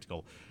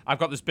impractical. I've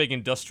got this big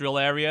industrial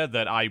area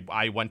that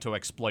I went to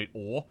exploit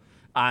ore,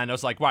 and I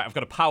was like, right, I've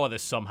got to power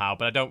this somehow,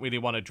 but I don't really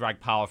want to drag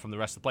power from the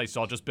rest of the place,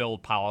 so I'll just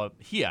build power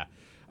here.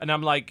 And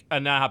I'm like,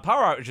 and I have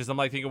power outages. I'm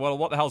like thinking, well,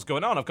 what the hell's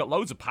going on? I've got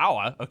loads of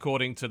power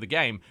according to the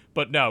game,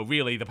 but no,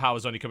 really, the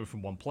power's only coming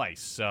from one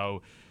place.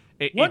 So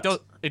it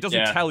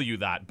doesn't tell you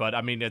that, but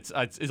I mean, it's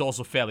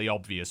also fairly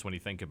obvious when you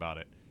think about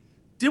it.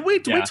 Did we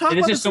talk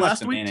about this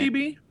last week,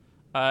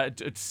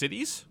 TB?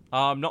 Cities?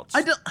 I don't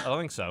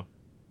think so.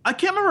 I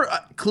can't remember.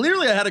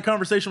 Clearly, I had a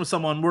conversation with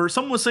someone where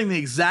someone was saying the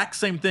exact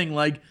same thing.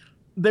 Like,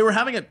 they were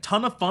having a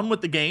ton of fun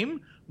with the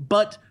game,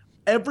 but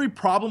every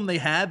problem they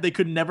had, they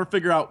could never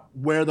figure out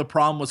where the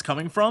problem was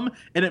coming from,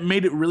 and it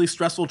made it really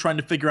stressful trying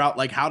to figure out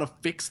like how to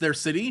fix their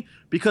city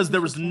because there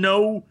was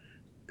no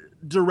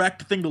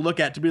direct thing to look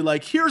at to be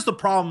like, here's the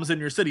problems in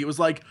your city. It was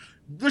like,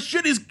 the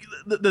city's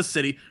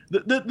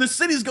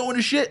going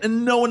to shit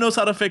and no one knows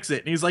how to fix it.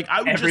 And he's like,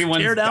 I would just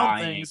tear down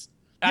things.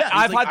 Yeah,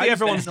 I've had the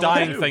everyone's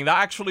dying thing. That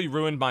actually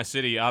ruined my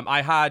city.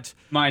 I had...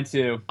 Mine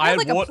too. I had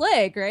like a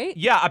plague, right?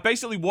 Yeah,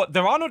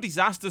 there are no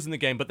disasters in the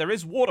game, but there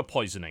is water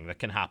poisoning that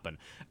can happen.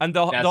 And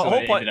the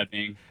whole point...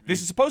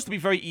 This is supposed to be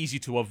very easy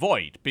to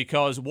avoid,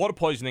 because water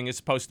poisoning is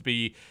supposed to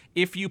be,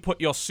 if you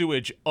put your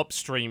sewage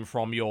upstream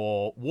from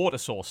your water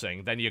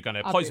sourcing, then you're going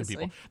to poison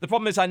people. The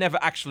problem is I never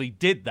actually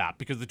did that,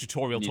 because the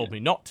tutorial told me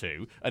not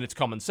to, and it's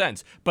common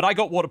sense. But I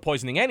got water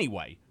poisoning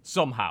anyway,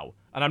 somehow.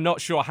 And I'm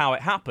not sure how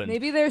it happened.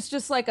 Maybe there's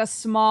just like a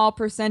small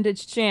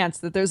percentage chance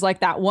that there's like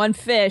that one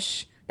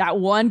fish, that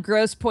one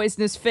gross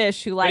poisonous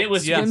fish who like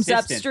swims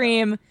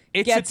upstream,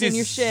 gets in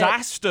your shit. It's a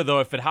disaster though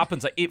if it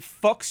happens. Like, it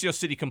fucks your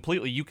city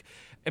completely.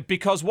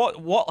 Because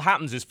what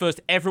happens is first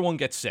everyone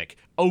gets sick,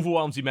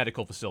 overwhelms your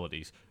medical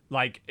facilities.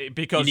 Like,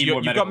 because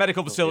you've got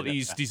medical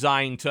facilities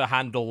designed to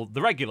handle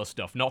the regular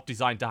stuff, not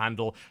designed to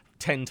handle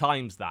 10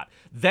 times that.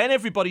 Then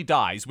everybody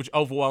dies, which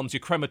overwhelms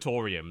your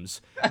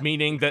crematoriums,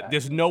 meaning that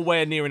there's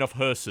nowhere near enough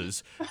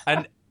hearses.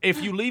 And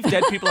if you leave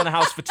dead people in a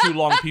house for too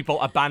long, people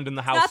abandon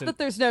the house. It's not that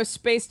there's no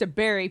space to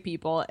bury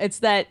people. It's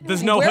that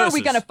there's no where hearses. Are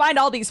we going to find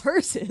all these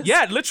hearses?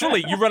 Yeah,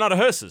 literally, you run out of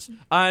hearses.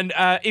 And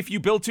if you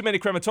build too many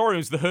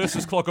crematoriums, the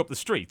hearses clog up the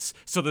streets.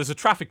 So there's a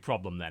traffic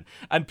problem then.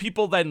 And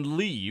people then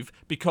leave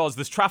because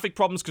there's traffic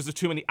problems because there's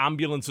too many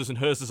ambulances and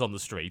hearses on the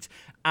street.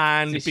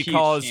 And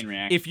because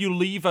if you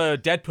leave a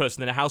dead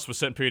person in a house for a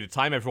certain period of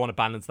time, everyone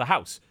abandons the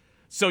house.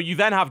 So you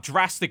then have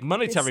drastic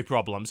monetary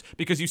problems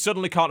because you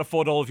suddenly can't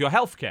afford all of your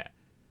health care.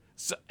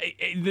 So,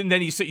 and then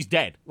he's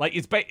dead. Like,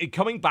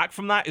 coming back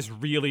from that is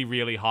really,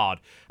 really hard.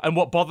 And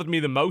what bothered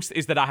me the most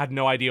is that I had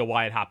no idea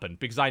why it happened,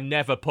 because I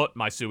never put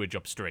my sewage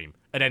upstream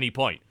at any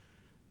point.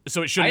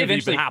 So it shouldn't have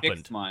even happened.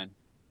 Fixed mine.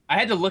 I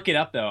had to look it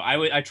up, though.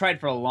 I tried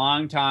for a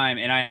long time,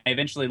 and I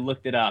eventually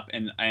looked it up,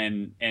 and I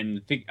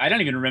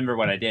don't even remember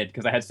what I did,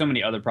 because I had so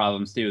many other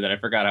problems, too, that I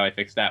forgot how I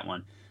fixed that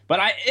one. But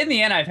in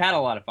the end, I've had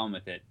a lot of fun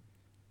with it.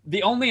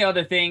 The only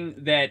other thing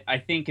that I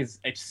think it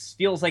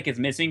feels like is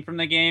missing from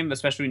the game,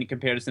 especially when you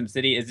compare to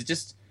SimCity, is it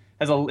just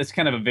has it's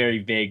kind of a very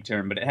vague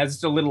term, but it has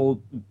just a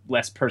little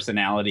less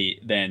personality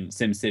than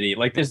SimCity.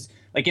 Like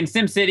in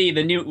SimCity,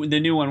 the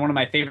new one of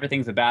my favorite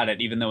things about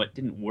it, even though it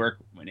didn't work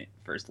when it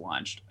first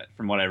launched,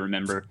 from what I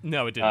remember.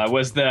 No, it didn't.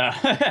 Was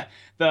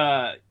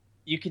the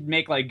you could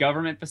make like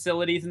government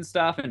facilities and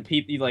stuff, and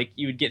people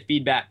you would get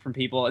feedback from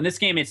people. In this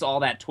game, it's all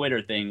that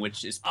Twitter thing,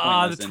 which is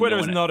pointless. The Twitter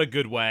is not a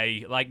good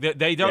way. Like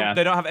they don't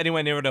have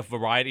anywhere near enough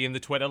variety in the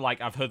Twitter.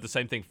 Like, I've heard the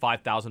same thing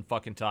 5,000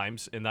 fucking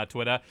times in that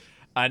Twitter,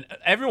 and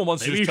everyone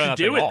wants to just turn that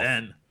thing off.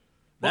 Then.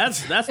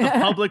 That's the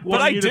public one.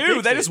 But I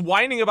do. They're just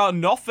whining about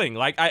nothing.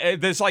 Like,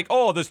 there's like,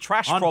 there's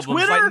trash on problems.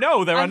 Twitter? Like,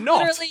 no, there are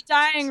not. I'm literally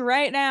dying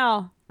right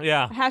now.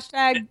 Yeah.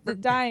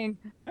 Hashtag dying.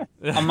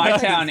 On my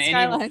town,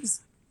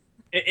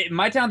 in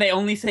my town, they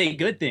only say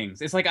good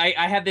things. It's like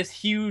I have this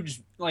huge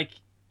like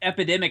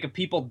epidemic of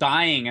people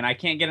dying, and I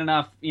can't get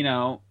enough,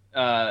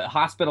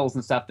 hospitals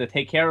and stuff to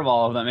take care of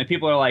all of them. And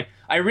people are like,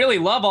 I really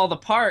love all the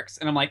parks,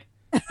 and I'm like,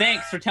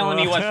 thanks for telling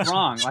me what's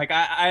wrong. Like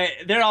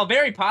they're all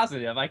very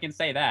positive. I can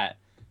say that.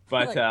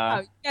 But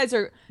you guys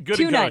are good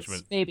too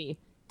nice, maybe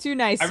too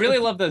nice. I really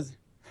love those.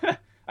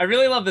 I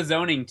really love the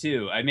zoning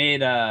too. I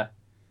made I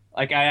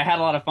had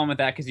a lot of fun with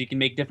that because you can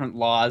make different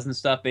laws and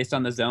stuff based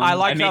on the zone. I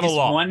like that a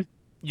lot.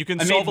 You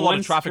can solve a lot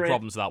of traffic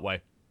problems that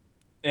way.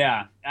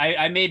 Yeah,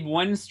 I made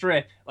one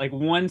strip, like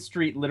one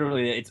street,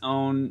 literally its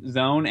own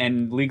zone,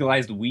 and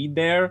legalized weed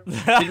there.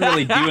 Didn't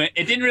really do it.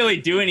 It didn't really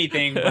do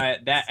anything,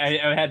 but that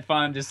I had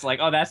fun. Just like,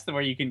 that's the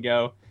where you can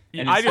go.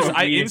 And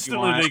I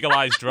instantly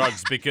legalized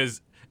drugs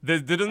because there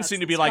doesn't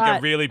seem to be like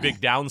a really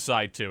big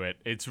downside to it.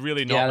 It's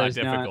really not that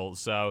difficult.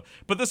 So,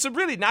 but there's some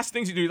really nasty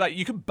things you do. Like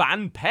you can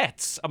ban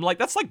pets. I'm like,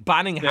 that's like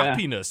banning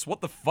happiness.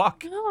 What the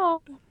fuck?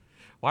 No.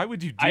 Why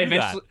would you do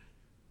that?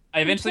 I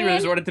eventually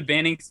resorted to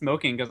banning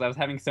smoking because I was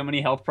having so many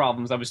health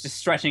problems. I was just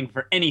stretching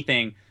for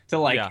anything to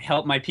like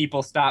help my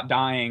people stop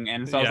dying.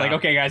 And so I was like,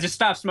 okay, guys, just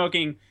stop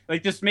smoking.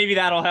 Like, just maybe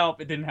that'll help.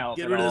 It didn't help.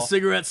 Get rid of the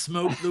cigarette,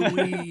 smoke the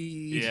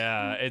weed.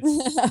 Yeah,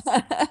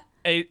 it's.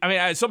 I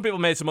mean, some people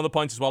made some other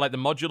points as well. Like the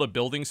modular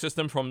building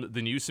system from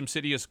the new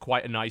SimCity is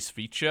quite a nice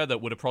feature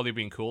that would have probably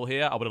been cool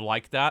here. I would have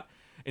liked that.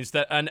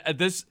 Instead, and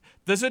there's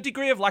a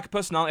degree of lack of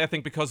personality, I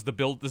think, because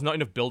there's not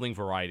enough building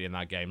variety in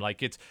that game.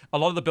 Like it's a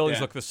lot of the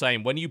buildings look the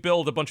same. When you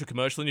build a bunch of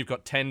commercial and you've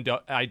got 10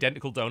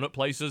 identical donut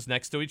places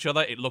next to each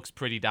other, it looks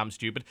pretty damn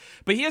stupid.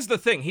 But here's the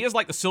thing: here's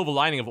like the silver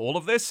lining of all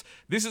of this.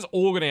 This is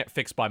all gonna get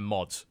fixed by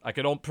mods. I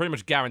can pretty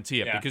much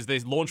guarantee it because they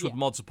launched with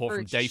mod support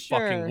from day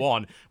fucking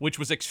one, which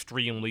was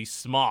extremely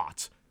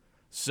smart.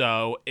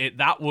 So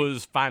that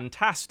was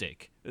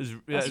fantastic.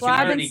 That's what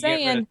I've been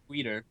saying.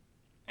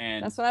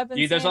 And that's what I've been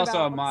saying. There's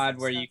also a mod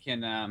where you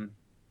can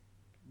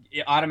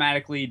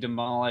automatically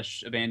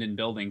demolish abandoned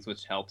buildings,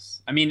 which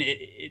helps. I mean,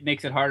 it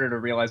makes it harder to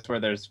realize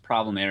where there's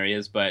problem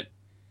areas, but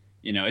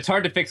you know, it's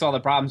hard to fix all the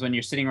problems when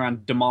you're sitting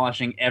around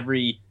demolishing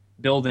every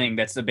building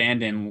that's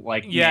abandoned.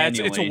 Like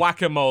manually. It's a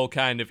whack-a-mole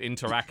kind of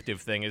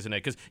interactive thing, isn't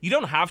it? Because you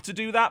don't have to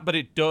do that, but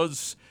it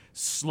does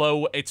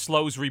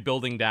slows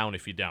rebuilding down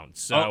if you don't.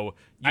 So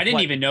I didn't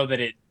even know that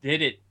it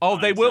did it. Oh,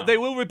 they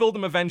will rebuild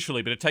them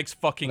eventually, but it takes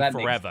fucking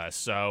forever.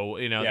 So,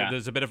 you know,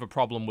 there's a bit of a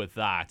problem with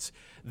that.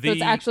 So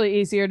it's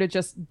actually easier to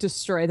just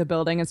destroy the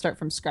building and start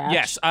from scratch.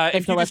 Yes,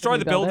 if you destroy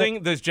the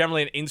building, there's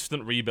generally an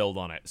instant rebuild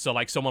on it. So,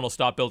 like, someone will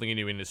start building a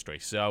new industry.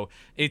 So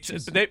it's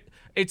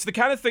the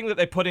kind of thing that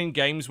they put in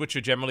games which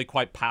are generally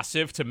quite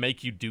passive to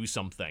make you do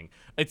something.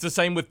 It's the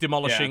same with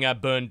demolishing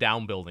burned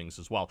down buildings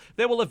as well.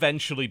 They will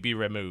eventually be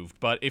removed,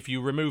 but if you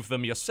remove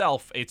them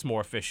yourself, it's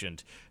more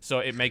efficient. So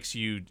it makes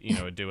you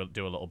do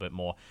a little bit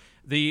more.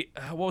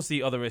 What was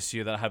the other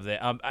issue that I have there?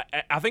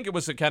 I think it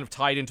was kind of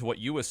tied into what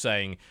you were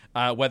saying,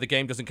 where the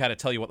game doesn't kind of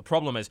tell you what the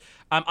problem is.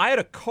 I had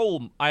a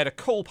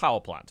coal power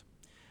plant,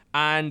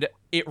 and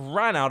it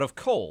ran out of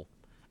coal,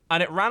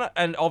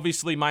 and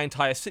obviously my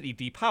entire city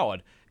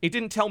depowered. It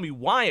didn't tell me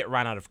why it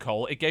ran out of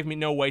coal. It gave me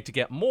no way to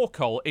get more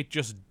coal. It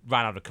just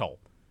ran out of coal.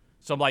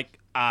 So I'm like,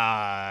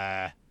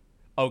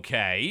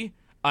 okay.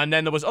 And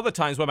then there was other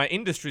times where my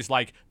industry's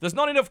like, there's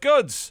not enough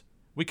goods.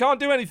 We can't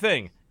do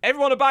anything.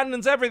 Everyone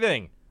abandons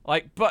everything.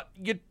 Like, but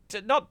you're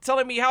not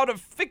telling me how to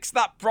fix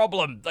that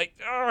problem. Like,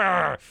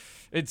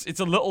 it's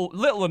a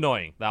little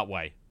annoying that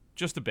way.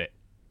 Just a bit.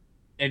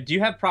 Do you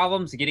have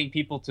problems getting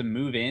people to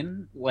move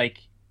in? Like,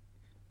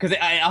 because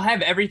I'll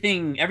have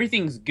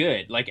everything's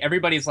good. Like,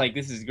 everybody's like,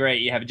 this is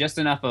great. You have just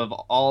enough of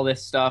all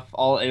this stuff.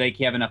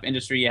 You have enough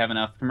industry, you have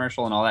enough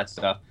commercial and all that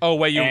stuff. Oh,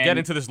 where you get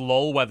into this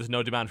lull where there's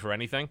no demand for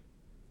anything?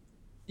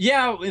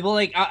 Yeah, well,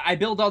 like, I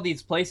build all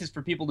these places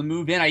for people to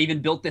move in. I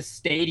even built this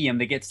stadium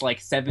that gets,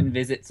 like, 7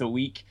 visits a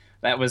week.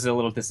 That was a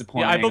little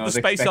disappointing. Yeah, I built the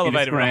space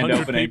elevator and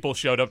 100 people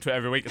showed up to it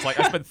every week. It's like,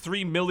 I spent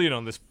 $3 million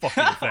on this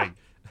fucking thing.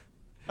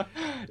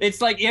 It's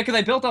like, because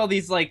I built all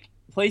these, like,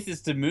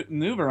 places to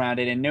move around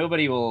it, and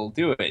nobody will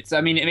do it. So,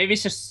 I mean, maybe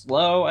it's just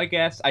slow, I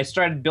guess. I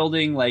started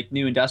building, like,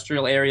 new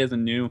industrial areas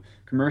and new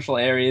commercial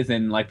areas,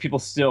 and, like, people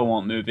still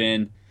won't move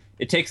in.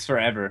 It takes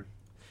forever.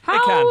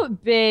 How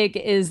big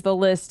is the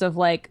list of,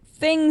 like,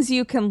 things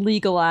you can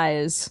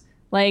legalize?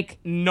 Like,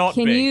 not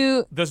can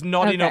big. There's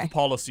not enough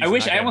policies.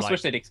 I almost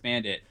wish they'd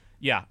expand it.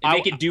 Yeah, and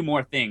make it do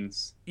more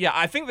things. Yeah,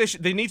 I think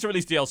they need to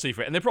release DLC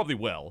for it, and they probably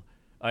will.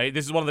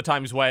 This is one of the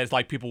times where it's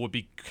like people would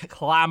be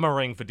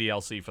clamoring for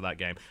DLC for that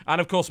game, and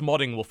of course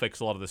modding will fix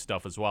a lot of this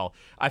stuff as well.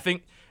 I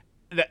think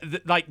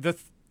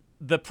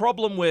the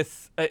problem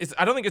with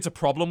I don't think it's a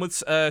problem with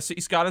City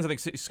Skylines. I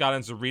think City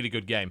Skylines is a really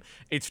good game.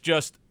 It's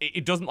just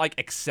it doesn't like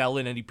excel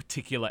in any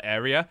particular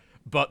area,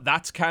 but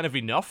that's kind of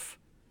enough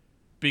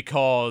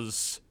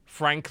because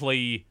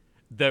frankly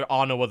there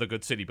are no other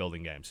good city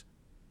building games.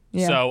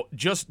 Yeah. So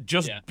just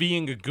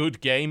being a good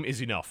game is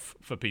enough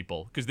for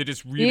people because they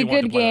just really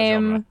want to play that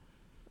genre.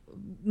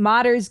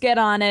 Modders get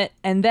on it,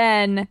 and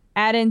then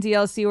add in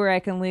DLC where I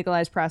can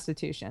legalize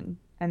prostitution,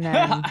 and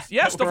then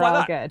stuff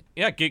like that. Good.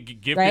 Yeah,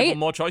 give people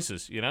more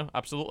choices. You know,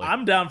 absolutely.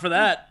 I'm down for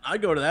that. I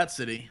go to that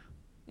city.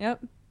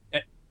 Yep.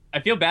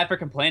 I feel bad for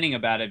complaining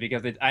about it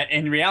because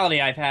in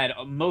reality I've had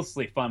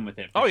mostly fun with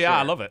it. Oh yeah,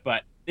 I love it.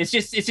 But it's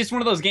just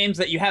one of those games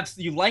that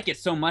you like it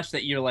so much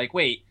that you're like,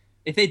 wait.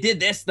 If they did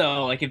this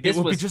though, like if this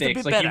was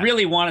fixed, like you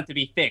really want it to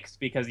be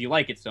fixed because you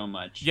like it so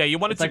much. Yeah, you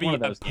want it to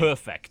be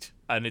perfect,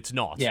 and it's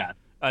not. Yeah.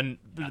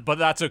 But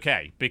that's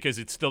okay because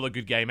it's still a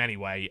good game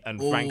anyway. And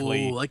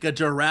frankly, like a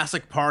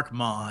Jurassic Park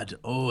mod.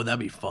 Oh, that'd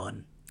be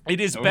fun. It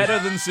is better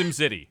than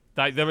SimCity.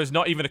 Like, there is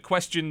not even a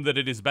question that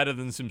it is better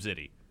than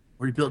SimCity.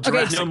 Where you build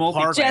Jurassic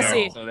Park.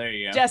 Jesse, so there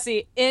you go.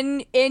 Jesse,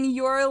 in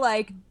your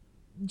like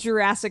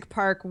Jurassic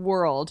Park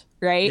world,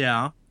 right?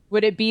 Yeah.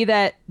 Would it be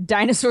that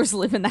dinosaurs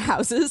live in the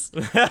houses,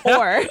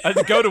 or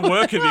and go to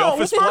work in the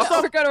office?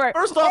 or go to work,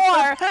 First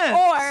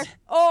off,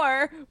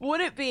 or would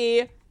it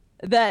be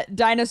that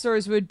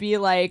dinosaurs would be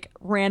like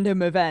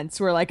random events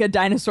where like a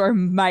dinosaur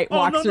might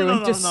walk through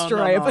and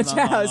destroy a bunch of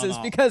houses?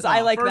 Because I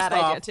like that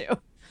idea too.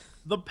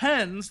 The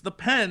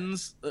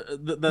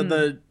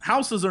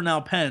houses are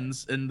now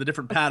pens in the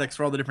different paddocks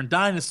for all the different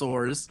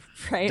dinosaurs.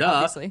 Right,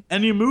 obviously.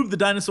 And you move the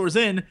dinosaurs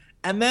in,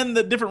 and then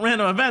the different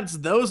random events,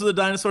 those are the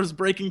dinosaurs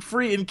breaking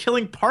free and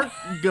killing park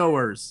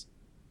goers.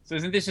 So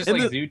isn't this just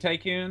like Zoo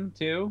Tycoon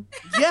too?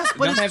 Yes,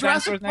 but it's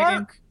Jurassic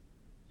Park.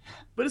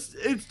 But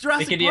it's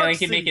Jurassic Park. They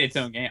can make it its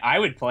own game. I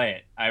would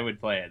play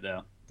it.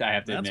 Though. I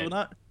have to admit.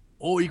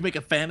 You can make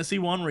a fantasy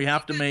one where you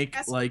have to make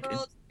like.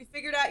 We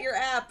figured out your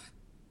app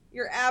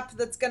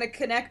that's gonna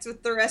connect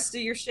with the rest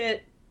of your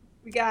shit.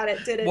 We got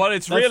it. Did it? What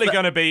it's really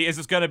going to be is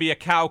it's going to be a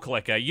cow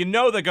clicker. You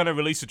know they're going to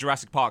release a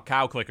Jurassic Park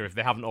cow clicker if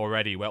they haven't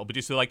already. Well, it'll be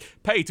just like,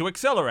 pay to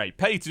accelerate,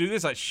 pay to do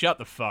this. Like, shut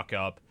the fuck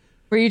up.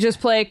 Where you just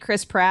play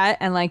Chris Pratt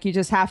and like you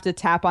just have to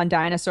tap on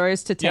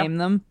dinosaurs to tame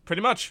them.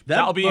 Pretty much.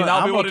 That'll be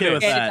what it is.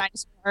 With that.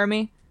 Dinosaur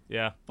army.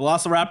 Yeah.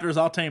 Velociraptors,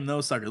 I'll tame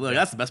those suckers. Look,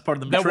 that's the best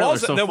part of the trailer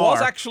so far. There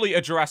was actually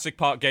a Jurassic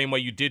Park game where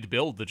you did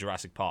build the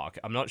Jurassic Park.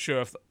 I'm not sure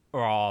if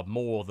there are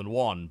more than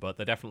one, but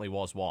there definitely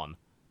was one.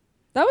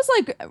 That was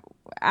like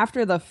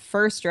after the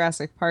first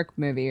Jurassic Park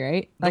movie,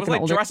 right? There was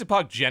like Jurassic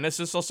Park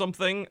Genesis or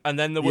something, and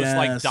then there was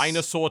like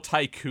Dinosaur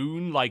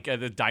Tycoon, like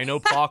the Dino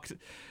Park.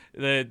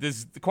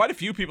 There's quite a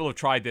few people have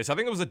tried this. I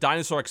think there was a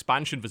dinosaur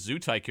expansion for Zoo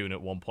Tycoon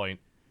at one point,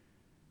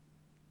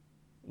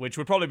 which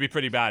would probably be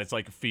pretty bad. It's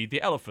like feed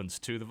the elephants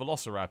to the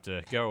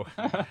Velociraptor. Go.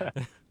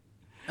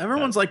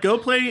 Everyone's like, go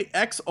play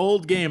X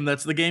old game.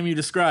 That's the game you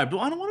described.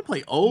 Well, I don't want to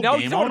play old game. No,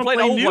 you don't want to play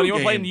an old one. You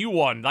want to play a new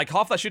one. Like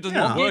half that shit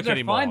doesn't work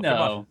anymore. Fine,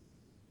 though.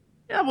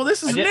 Yeah, well,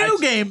 this is a new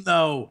game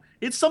though.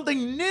 It's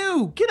something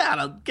new. Get out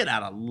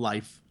of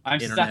life. I'm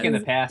stuck in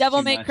the past.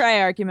 Devil May Cry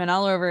argument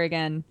all over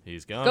again.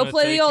 He's going. Go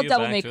play the old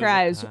Devil May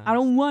Cries. I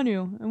don't want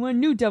to. I want a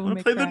new Devil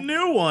May Cry. Play the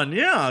new one.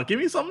 Yeah, give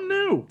me something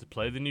new. To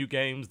play the new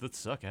games that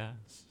suck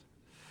ass.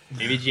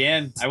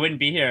 AVGN. I wouldn't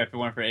be here if it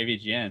weren't for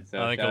AVGN.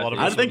 So I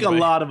think a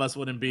lot of us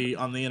wouldn't be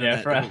on the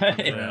internet. Yeah,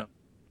 right. Yeah.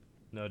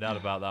 No doubt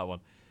about that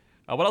one.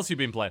 What else have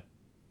you been playing?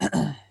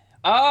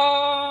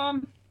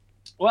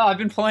 Well, I've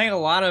been playing a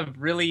lot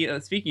of really,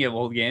 speaking of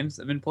old games,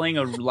 I've been playing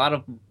a lot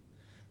of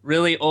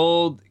really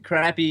old,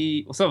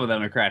 crappy, well, some of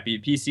them are crappy,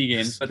 PC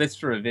games, but that's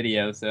for a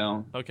video,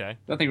 so. Okay.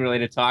 Nothing really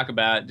to talk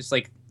about, just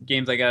like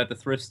games I got at the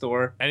thrift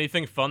store.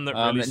 Anything fun that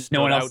really stood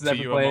no one else out has to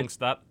ever you played. amongst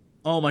that?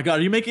 Oh my god,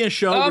 are you making a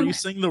show where you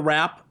sing the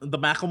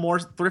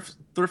Macklemore's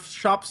thrift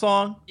shop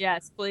song?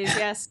 Yes, please,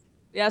 yes.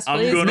 Yes,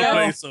 please. I'm gonna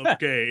play some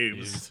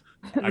games.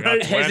 I got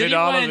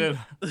 $20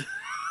 in.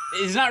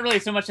 It's not really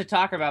so much to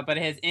talk about, but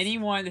has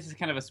anyone, this is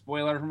kind of a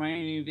spoiler for my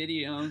new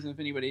videos, if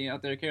anybody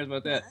out there cares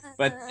about that,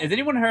 but has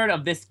anyone heard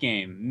of this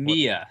game,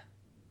 Mia?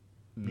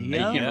 You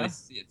can't really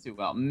see it too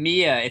well.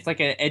 Mia, it's like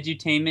an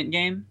edutainment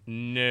game.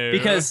 No.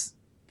 Because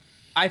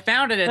I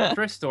found it at the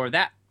thrift store.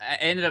 I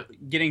ended up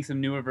getting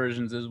some newer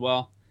versions as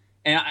well.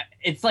 And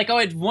it's like,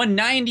 it won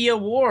 90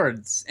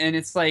 awards. And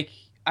it's like,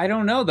 I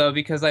don't know, though,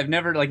 because I've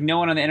never, like, no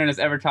one on the internet has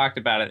ever talked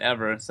about it,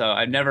 ever. So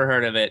I've never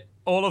heard of it.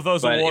 All of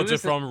those awards are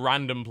from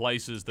random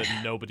places that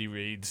nobody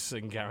reads,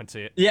 and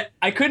guarantee it. Yeah,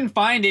 I couldn't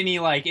find any,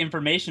 like,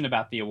 information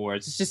about the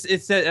awards. It's just,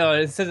 it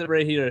says it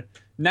right here.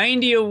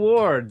 90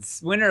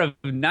 awards. Winner of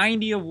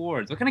 90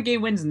 awards. What kind of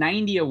game wins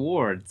 90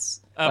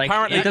 awards?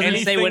 Apparently, it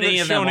doesn't say what any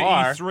of them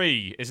are.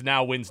 E3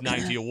 now wins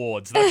 90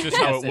 awards. That's just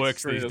how it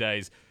works these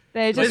days.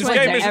 They just this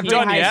game isn't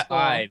done yet.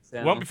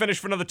 So. Won't be finished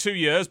for another 2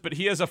 years, but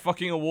here's a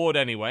fucking award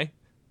anyway.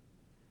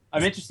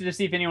 I'm interested to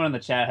see if anyone in the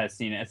chat has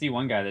seen it. I see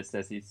one guy that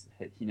says he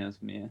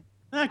knows me.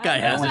 That guy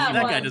hasn't.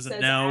 That guy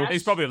doesn't know.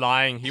 He's probably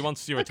lying. He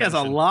wants your attention. That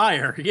guy's a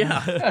liar.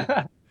 Yeah.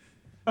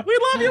 We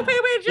love you,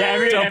 PBJ.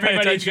 Yeah,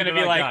 everybody's gonna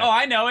be like, "Oh,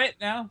 I know it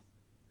now."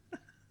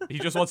 He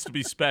just wants to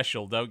be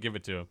special. Don't give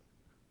it to him.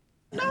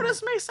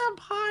 Notice me,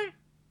 senpai.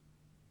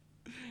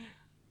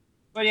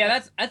 But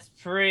yeah, that's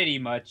pretty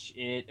much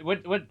it.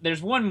 What?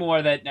 There's one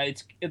more that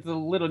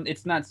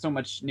it's not so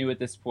much new at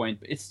this point.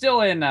 But it's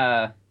still in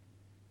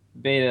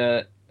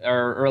beta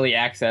or early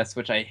access,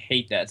 which I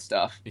hate that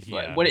stuff.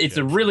 Yeah, it's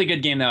a really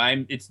good game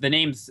though. The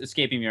name's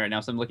escaping me right now,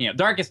 so I'm looking up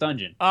Darkest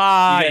Dungeon.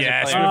 Ah,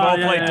 yes, we've all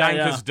played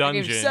Darkest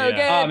Dungeon. So good.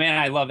 Oh man,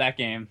 I love that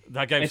game.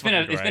 That game's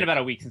it's been about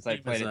a week since I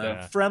played it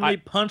though. Friendly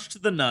punch to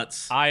the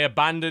nuts. I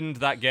abandoned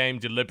that game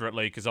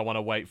deliberately because I want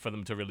to wait for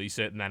them to release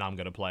it, and then I'm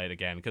gonna play it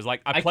again. Because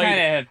like I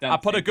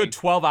put a good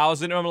 12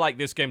 hours into it. I'm like,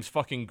 this game's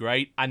fucking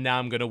great, and now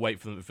I'm gonna wait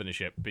for them to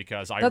finish it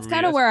because that's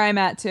kind of where I'm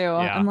at too.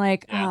 Yeah. I'm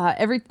like,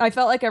 I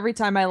felt like every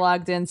time I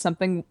logged in,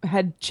 something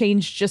had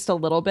changed just a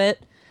little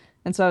bit,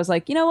 and so I was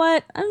like, you know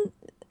what?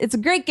 It's a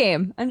great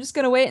game. I'm just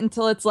gonna wait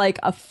until it's like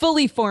a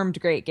fully formed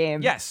great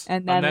game. Yes,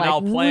 and then like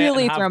I'll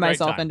really throw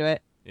myself into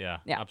it. Yeah,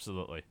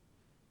 absolutely.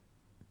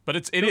 But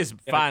it is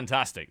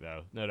fantastic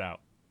though, no doubt.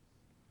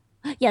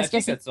 Yes, I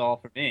think that's all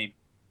for me.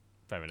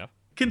 Fair enough.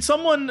 Can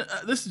someone?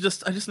 I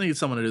just need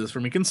someone to do this for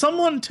me. Can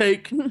someone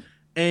take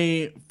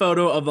a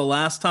photo of the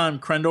last time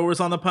Krendor was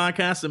on the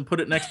podcast and put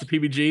it next to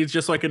PBG's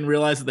just so I can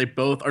realize that they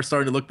both are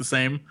starting to look the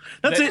same.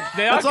 That's it.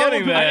 They That's are all getting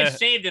we'll do. I there. haven't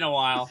shaved in a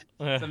while,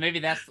 so maybe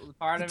that's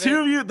part of Two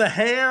it. of you, the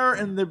hair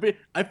and the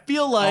I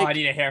feel Oh, like I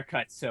need a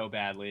haircut so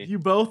badly. you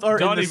both are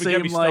Don't in the even same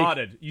get me like.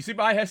 started. You see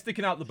my hair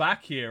sticking out the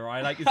back here,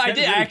 right? Like, it's I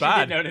getting did. I really actually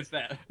bad. did notice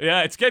that.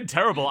 Yeah, it's getting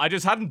terrible. I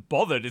just hadn't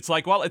bothered. It's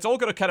like, well, it's all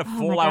going to kind of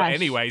fall out gosh.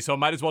 anyway, so I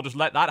might as well just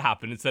let that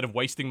happen instead of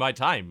wasting my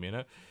time, you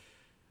know?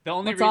 The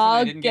only Let's reason all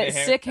I didn't get a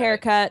haircut, sick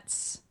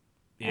haircuts.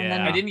 And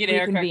then Yeah. I didn't get a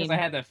haircut because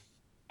reconvene.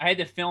 I had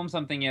to film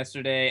something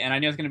yesterday, and I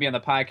knew I was going to be on the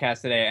podcast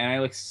today, and I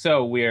look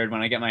so weird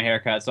when I get my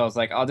haircut. So I was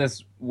like, I'll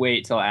just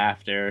wait till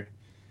after.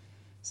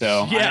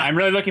 So Yeah. I'm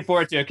really looking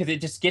forward to it because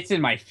it just gets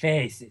in my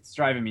face. It's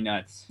driving me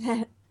nuts.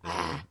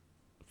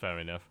 Fair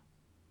enough.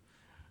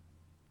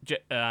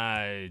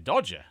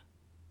 Dodger.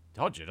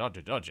 What Yeah,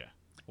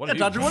 have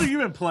Dodger, you, what have you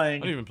been playing?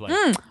 what have you been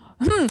playing?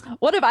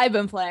 What have I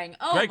been playing?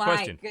 Oh Great my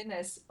question.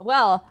 goodness.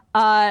 Well,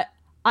 I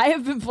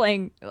have been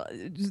playing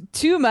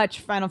too much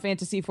Final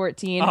Fantasy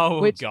 14,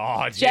 Oh, which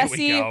God, here we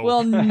Jesse go.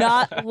 will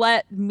not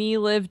let me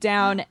live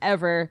down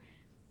ever.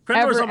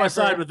 Krendor's ever, on my ever.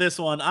 side with this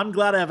one. I'm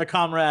glad I have a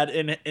comrade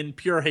in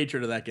pure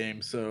hatred of that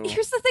game. So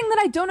Here's the thing that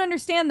I don't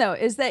understand, though,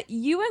 is that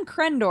you and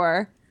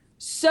Krendor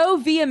so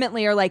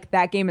vehemently are like,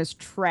 that game is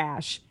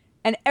trash.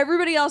 And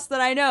everybody else that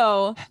I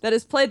know that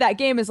has played that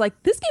game is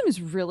like, this game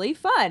is really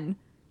fun.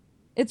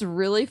 It's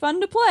really fun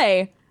to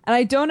play. And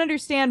I don't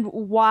understand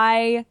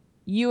why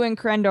you and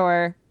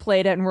Krendor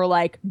played it and were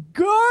like,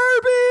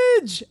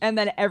 garbage! And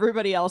then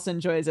everybody else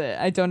enjoys it.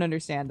 I don't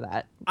understand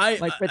that.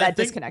 Where that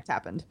disconnect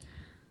happened.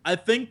 I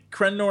think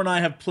Krendor and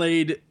I have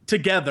played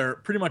together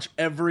pretty much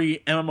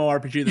every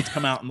MMORPG that's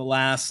come out in the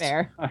last.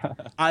 Fair.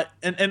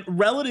 And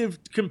relative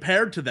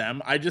compared to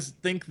them, I just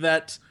think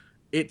that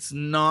it's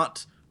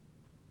not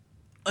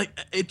like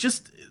it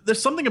just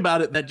there's something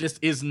about it that just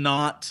is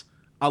not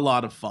a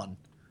lot of fun.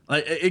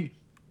 Like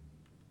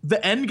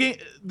the end game,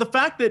 the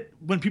fact that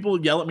when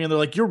people yell at me and they're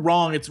like, "You're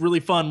wrong, it's really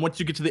fun once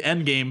you get to the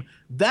end game,"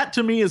 that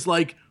to me is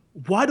like,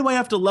 why do I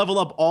have to level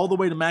up all the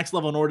way to max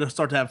level in order to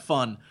start to have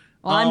fun?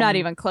 Well, I'm not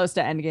even close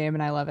to endgame,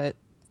 and I love it.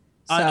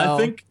 So.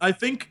 I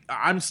think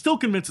I'm still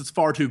convinced it's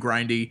far too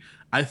grindy.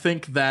 I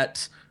think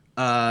that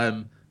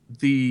all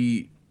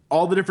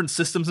the different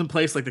systems in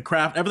place, like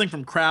everything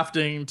from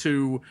crafting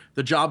to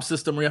the job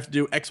system where you have to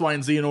do X, Y,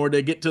 and Z in order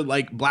to get to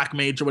like Black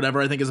Mage or whatever,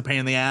 I think is a pain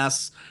in the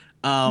ass.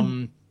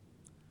 It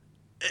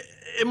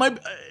might.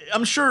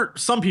 I'm sure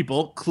some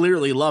people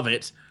clearly love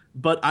it,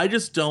 but I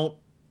just don't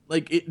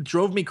like. It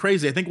drove me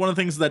crazy. I think one of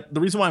the things that the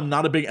reason why I'm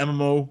not a big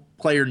MMO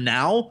player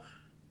now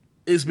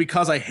is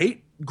because I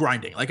hate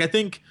grinding. Like I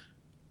think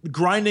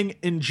grinding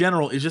in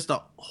general is just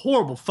a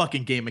horrible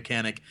fucking game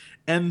mechanic.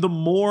 And the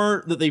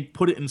more that they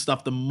put it in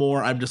stuff, the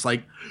more I'm just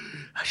like,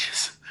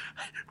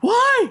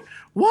 why?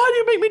 Why do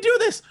you make me do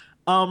this?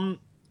 And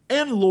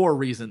lore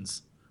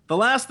reasons. The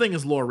last thing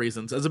is lore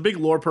reasons. As a big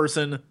lore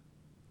person,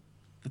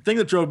 the thing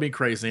that drove me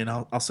crazy, and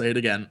I'll say it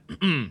again.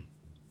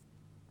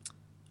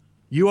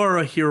 You are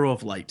a hero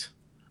of light,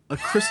 a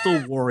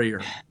crystal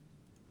warrior.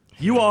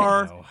 You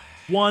are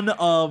one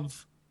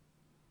of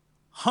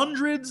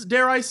hundreds,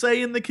 dare I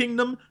say, in the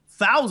kingdom,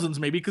 thousands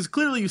maybe, because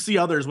clearly you see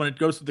others when it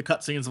goes through the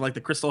cutscenes of like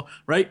the crystal,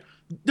 right?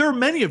 There are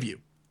many of you,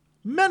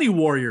 many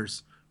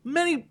warriors,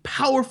 many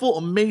powerful,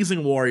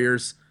 amazing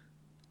warriors,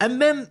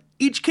 and then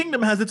each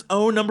kingdom has its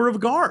own number of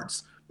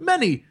guards,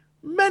 many,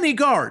 many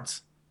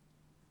guards.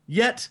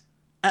 Yet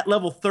at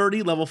level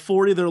 30, level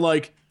 40, they're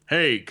like,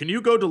 hey, can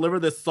you go deliver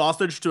this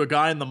sausage to a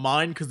guy in the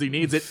mine because he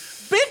needs it?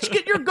 Bitch,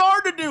 get your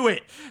guard to do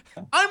it.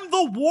 I'm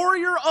the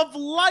warrior of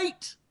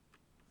light.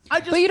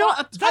 But you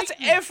don't. That's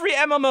every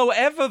MMO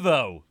ever,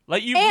 though.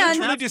 Like, you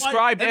literally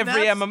described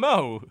every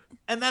MMO.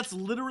 And that's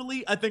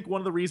literally, I think,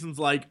 one of the reasons,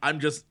 like, I'm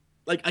just,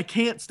 like, I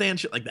can't stand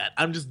shit like that.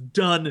 I'm just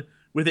done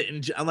with it.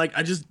 And I'm like,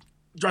 I just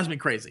drives me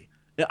crazy.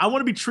 I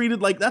want to be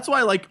treated like, that's why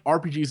I like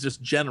RPGs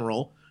just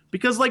general.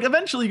 Because, like,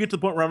 eventually you get to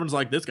the point where everyone's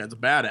like, this guy's a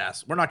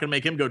badass. We're not going to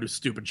make him go do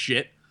stupid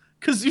shit.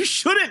 Because you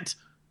shouldn't.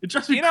 It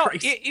drives me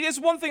crazy. It is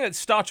one thing that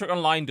Star Trek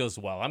Online does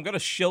well. I'm going to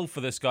shill for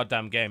this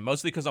goddamn game,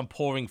 mostly because I'm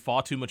pouring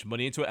far too much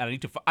money into it,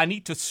 and I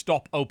need to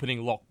stop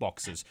opening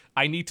lockboxes.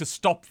 I need to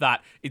stop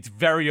that. It's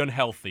very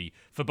unhealthy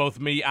for both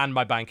me and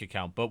my bank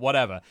account, but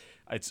whatever.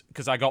 It's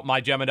because I got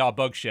my Gemidar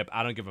bug ship.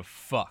 I don't give a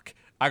fuck.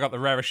 I got the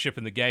rarest ship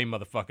in the game,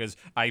 motherfuckers.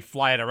 I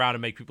fly it around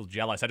and make people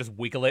jealous. I just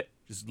wiggle it,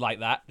 just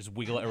like that. Just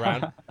wiggle it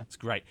around. It's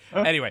great.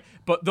 Anyway,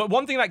 but the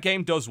one thing that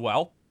game does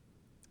well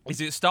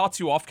is it starts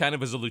you off kind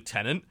of as a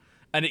lieutenant,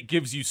 and it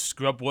gives you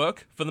scrub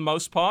work for the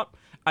most part.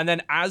 And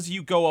then as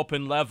you go up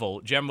in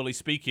level, generally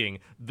speaking,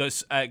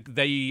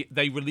 they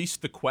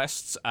released the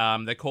quests.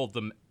 They called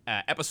them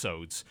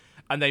episodes,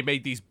 and they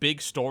made these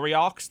big story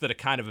arcs that are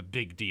kind of a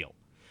big deal.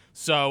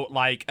 So,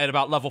 like, at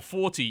about level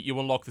 40, you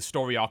unlock the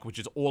story arc, which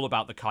is all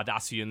about the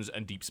Cardassians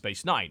and Deep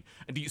Space Nine.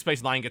 And Deep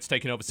Space Nine gets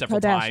taken over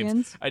several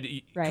times.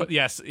 Right.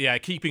 Yes, yeah,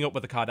 keeping up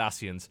with the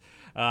Cardassians.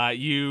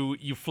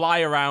 You fly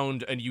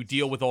around and you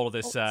deal with all of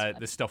this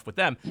this stuff with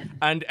them.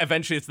 And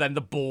eventually it's then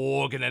the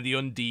Borg and then the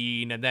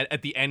Undine. And then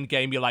at the end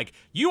game, you're like,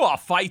 you are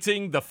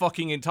fighting the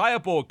fucking entire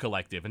Borg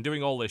collective and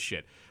doing all this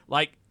shit.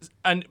 Like,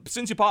 and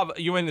since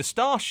you're in the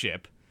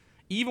starship,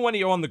 even when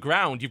you're on the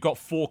ground, you've got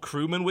 4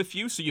 crewmen with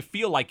you, so you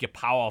feel like you're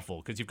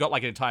powerful, because you've got,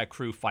 like, an entire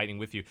crew fighting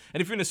with you.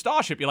 And if you're in a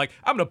starship, you're like,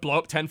 I'm gonna blow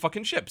up 10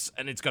 fucking ships,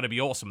 and it's gonna be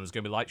awesome, there's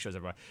gonna be light shows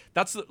everywhere.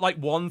 That's, like,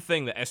 one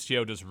thing that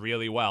STO does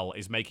really well,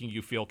 is making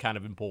you feel kind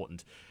of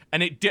important.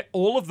 And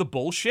all of the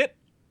bullshit,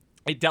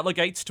 it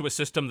delegates to a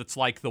system that's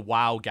like the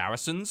WoW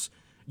garrisons.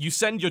 You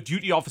send your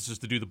duty officers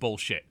to do the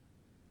bullshit.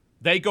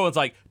 They go and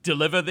like,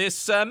 deliver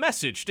this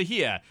message to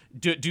here,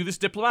 do this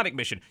diplomatic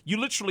mission. You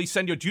literally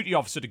send your duty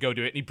officer to go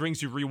do it, and he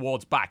brings you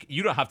rewards back.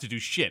 You don't have to do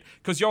shit.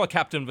 Because you're a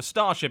captain of a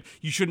starship,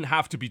 you shouldn't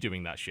have to be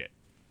doing that shit.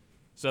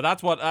 So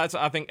that's what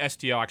I think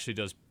STO actually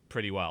does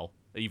pretty well,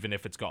 even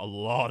if it's got a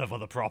lot of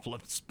other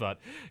problems. But,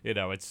 you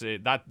know,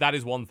 that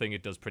is one thing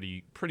it does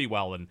pretty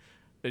well, and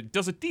it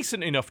does a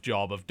decent enough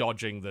job of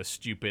dodging the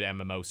stupid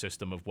MMO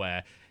system of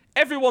where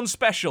everyone's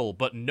special,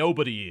 but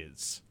nobody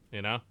is,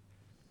 you know?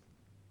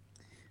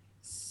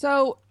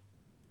 So,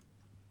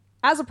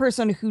 as a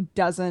person who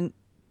doesn't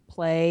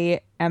play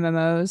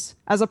MMOs,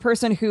 as a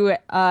person who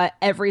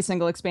every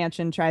single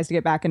expansion tries to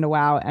get back into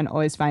WoW and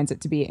always finds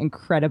it to be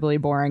incredibly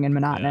boring and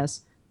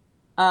monotonous,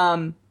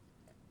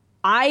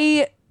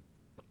 I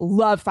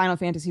love Final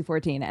Fantasy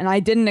XIV, and I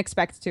didn't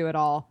expect to at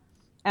all.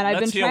 And I've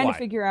been trying to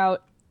figure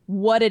out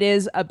what it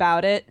is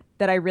about it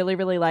that I really,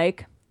 really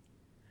like.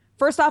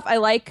 First off, I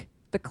like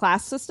the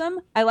class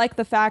system. I like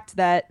the fact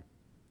that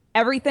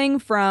everything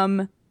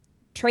from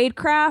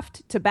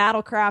tradecraft to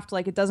battlecraft,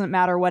 like, it doesn't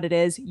matter what it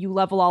is, you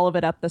level all of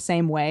it up the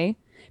same way,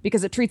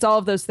 because it treats all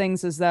of those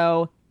things as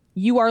though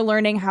you are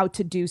learning how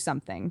to do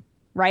something,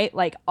 right?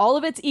 Like, all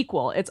of it's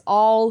equal. It's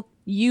all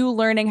you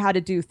learning how to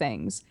do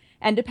things.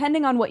 And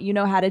depending on what you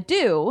know how to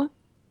do,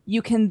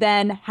 you can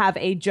then have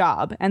a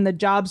job. And the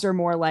jobs are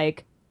more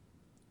like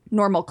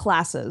normal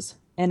classes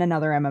in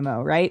another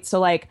MMO, right? So,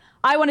 like,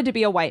 I wanted to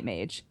be a white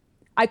mage.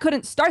 I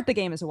couldn't start the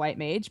game as a white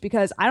mage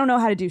because I don't know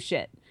how to do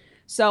shit.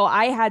 So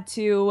I had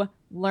to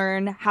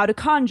learn how to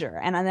conjure,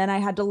 and then I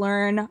had to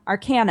learn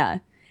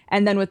arcana.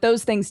 And then with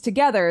those things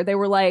together, they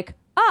were like,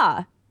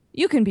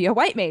 you can be a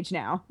white mage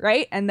now,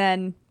 right? And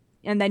then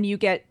you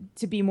get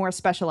to be more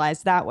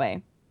specialized that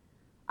way.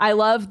 I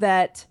love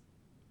that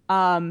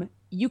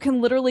you can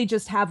literally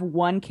just have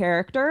one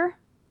character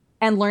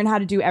and learn how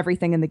to do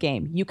everything in the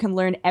game. You can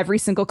learn every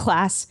single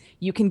class.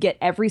 You can get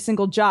every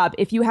single job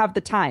if you have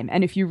the time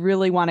and if you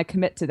really want to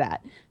commit to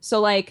that.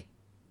 So, like,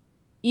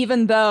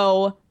 even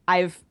though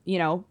I've,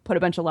 put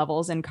a bunch of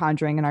levels in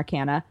Conjuring and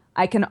Arcana,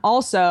 I can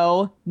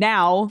also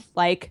now,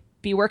 like,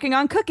 be working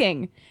on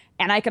cooking.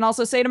 And I can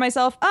also say to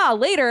myself,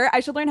 later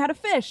I should learn how to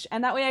fish.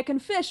 And that way I can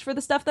fish for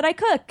the stuff that I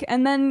cook.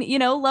 And then,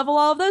 level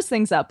all of those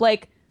things up.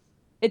 Like,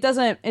 it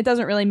doesn't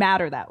really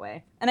matter that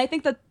way. And I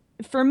think that,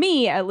 for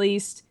me, at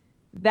least,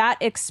 that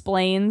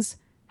explains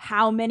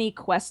how many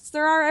quests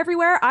there are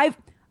everywhere. I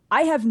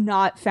have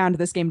not found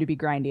this game to be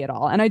grindy at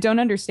all. And I don't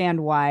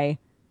understand why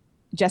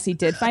Jesse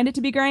did find it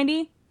to be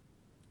grindy.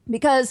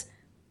 Because,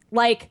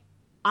 like,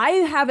 I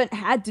haven't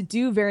had to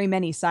do very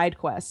many side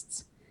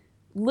quests.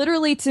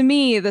 Literally, to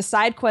me, the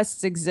side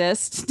quests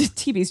exist.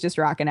 TV's just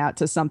rocking out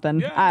to something.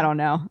 Yeah. I don't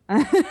know.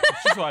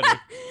 That's what I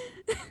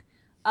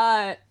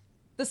do.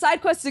 The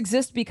side quests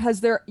exist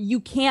because you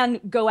can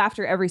go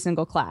after every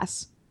single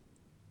class,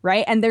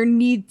 right? And there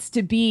needs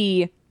to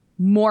be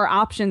more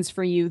options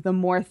for you the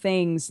more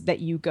things that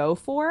you go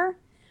for.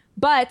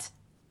 But,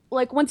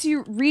 like, once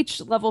you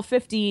reach level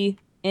 50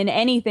 in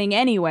anything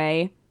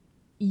anyway,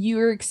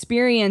 your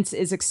experience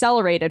is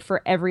accelerated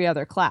for every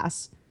other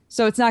class.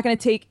 So it's not going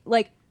to take,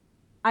 like,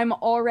 I'm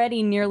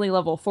already nearly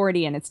level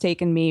 40 and it's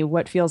taken me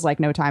what feels like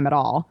no time at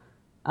all.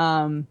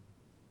 And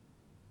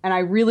I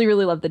really,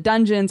 really love the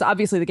dungeons.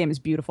 Obviously, the game is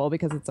beautiful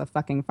because it's a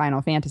fucking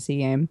Final Fantasy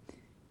game.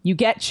 You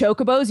get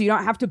chocobos. You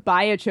don't have to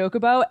buy a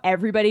chocobo.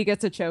 Everybody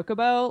gets a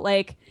chocobo.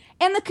 Like,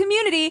 and the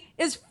community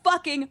is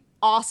fucking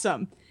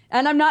awesome.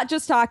 And I'm not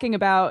just talking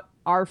about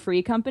our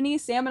free company.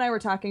 Sam and I were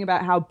talking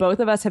about how both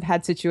of us have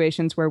had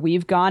situations where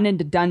we've gone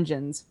into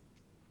dungeons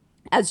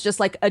as just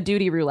like a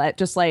duty roulette,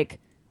 just like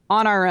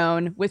on our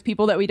own with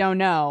people that we don't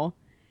know.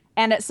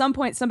 And at some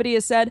point somebody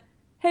has said,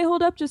 hey,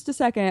 hold up just a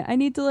second. I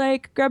need to,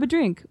 like, grab a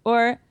drink.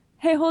 Or,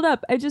 hey, hold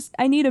up.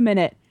 I need a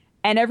minute.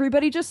 And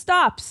everybody just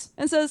stops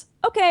and says,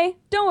 okay,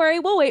 don't worry.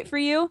 We'll wait for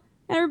you.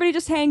 And everybody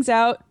just hangs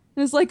out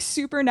and is, like,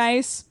 super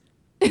nice.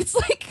 It's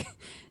like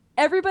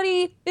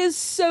everybody is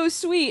so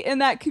sweet in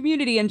that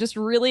community and just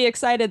really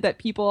excited that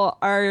people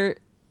are,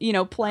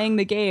 playing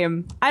the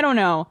game. I don't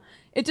know.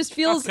 It just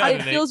feels,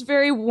 feels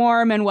very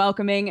warm and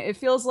welcoming. It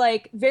feels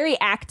like very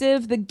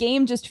active. The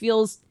game just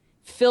feels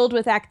filled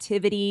with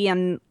activity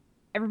and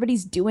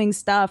everybody's doing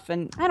stuff.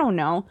 And I don't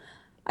know.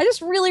 I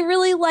just really,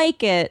 really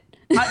like it.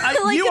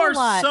 like you it a are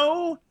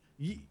lot.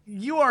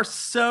 you are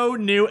so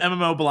new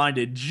MMO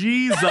blinded.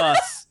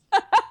 Jesus.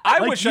 I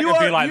wish I could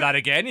be like that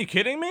again. Are you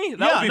kidding me?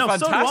 That would be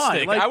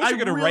fantastic. So I wish I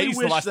could erase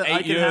the last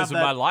 8 years of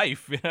my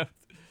life.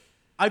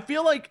 I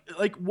feel like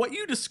what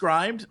you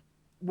described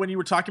when you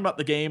were talking about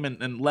the game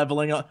and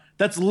leveling up,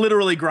 that's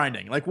literally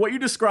grinding. Like what you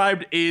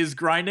described is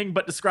grinding,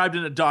 but described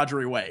in a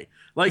dodgery way.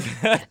 Like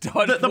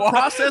the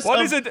process. What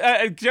is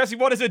it, Jesse?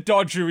 What is a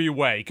dodgery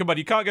way? Come on,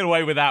 you can't get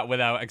away with that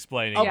without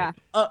explaining. Yeah.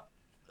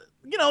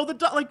 You know,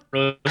 like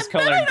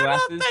rose-colored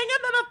glasses. And then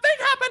a thing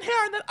happened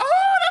here, and then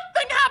that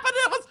thing happened.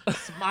 And it was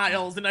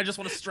smiles, and I just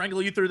want to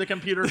strangle you through the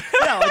computer.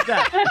 Yeah, like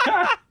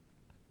that.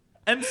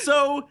 And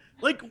so,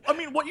 like, I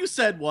mean, what you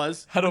said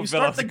was, when you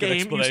start the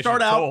game, you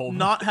start out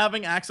not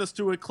having access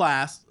to a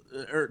class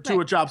or to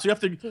a job. So you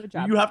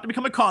have to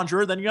become a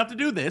conjurer, then you have to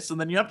do this,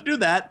 and then you have to do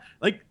that.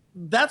 Like,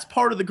 that's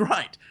part of the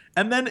grind.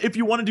 And then if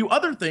you want to do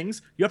other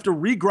things, you have to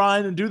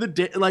regrind and do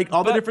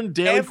all the different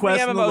daily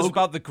quests. Every MMO is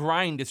about the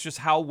grind. It's just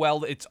how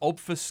well it's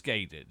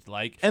obfuscated.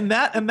 Like, and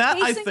that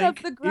I think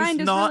of the grind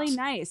is not really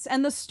nice,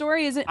 and the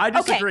story isn't. I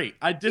disagree. Okay,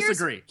 I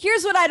disagree.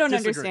 Here's what I don't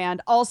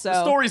understand. Also,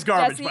 the story's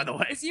garbage, Jesse, by the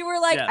way. because you were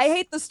like, I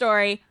hate the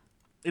story.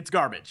 It's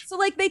garbage. So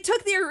like, they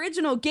took the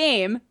original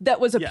game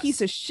that was a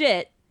piece of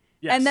shit,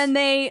 and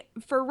then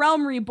for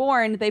Realm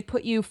Reborn, they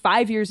put you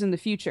 5 years in the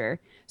future.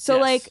 So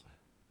like,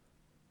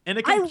 and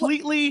it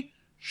completely.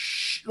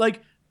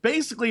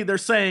 Basically they're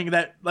saying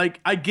that, like,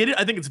 I get it.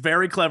 I think it's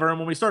very clever. And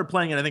when we started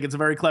playing it, I think it's a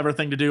very clever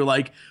thing to do.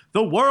 Like,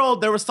 the world,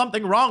 there was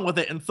something wrong with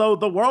it. And so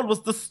the world was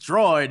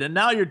destroyed. And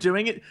now you're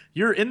doing it.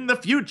 You're in the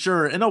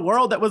future in a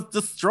world that was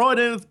destroyed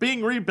and it's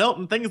being rebuilt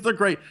and things are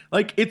great.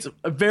 Like, it's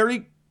a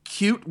very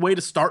cute way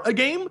to start a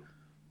game.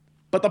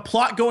 But the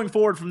plot going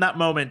forward from that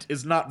moment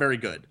is not very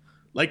good.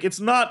 Like, it's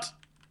not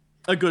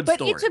a good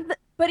story.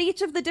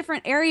 Each of the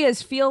different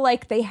areas feel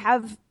like they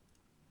have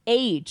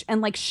age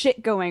and like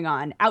shit going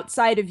on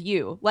outside of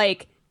you.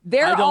 Like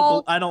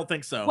I don't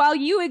think so. While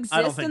you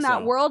exist in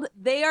that world,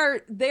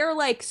 they're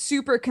like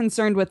super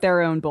concerned with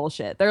their own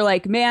bullshit. They're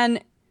like,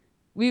 man,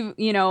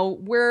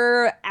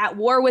 we're at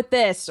war with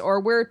this, or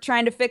we're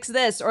trying to fix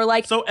this, or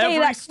like, so hey,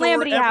 that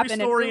calamity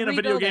happened. Every story in a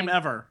video game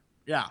ever.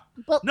 Yeah.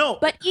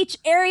 But each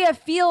area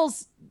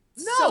feels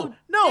so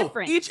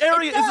different. Each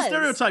area is a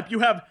stereotype.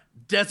 You have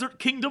Desert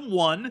Kingdom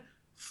 1,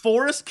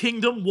 Forest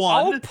Kingdom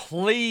 1. Oh,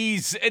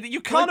 please.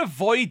 You can't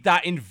avoid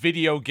that in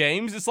video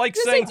games. It's like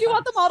saying... Do you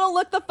want them all to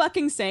look the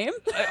fucking same?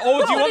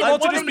 Or do you want them all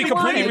to just be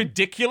completely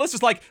ridiculous?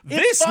 It's like,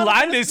 this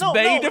land is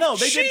made of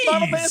cheese. They did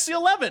Final Fantasy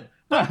 11.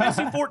 Final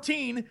Fantasy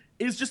 14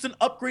 is just an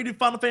upgraded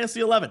Final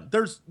Fantasy 11.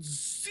 There's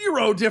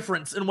zero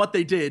difference in what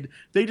they did.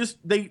 They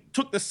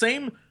took the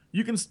same...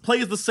 You can play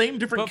as the same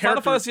different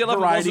character Final Fantasy 11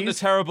 varieties. wasn't a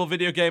terrible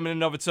video game in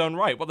and of its own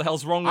right. What the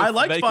hell's wrong with I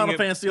liked making Final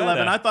Fantasy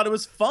 11. I thought it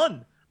was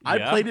fun. I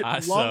played it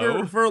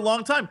for a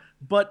long time,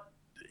 but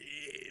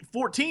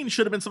 14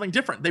 should have been something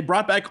different. They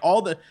brought back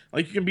all the,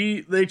 like,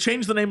 they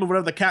changed the name of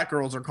whatever the cat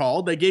girls are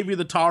called. They gave you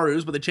the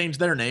Tarus, but they changed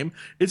their name.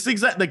 It's the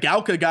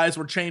Galka guys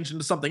were changed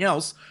into something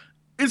else.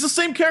 It's the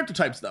same character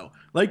types though.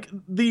 Like,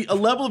 the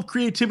level of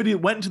creativity that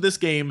went into this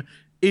game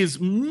is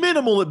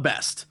minimal at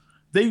best.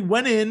 They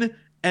went in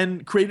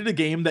and created a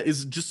game that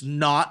is just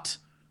not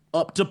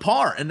up to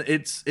par, and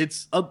it's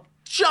a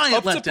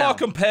giant letdown. Up to par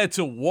compared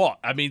to what?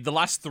 I mean, the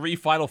last 3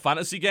 Final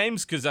Fantasy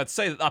games? Because I'd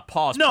say that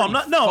par's No,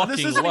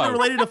 this isn't even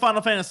related to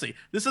Final Fantasy.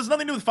 This has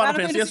nothing to do with Final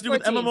Fantasy. It has to do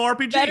with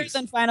MMORPGs. Better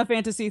than Final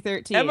Fantasy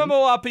 13.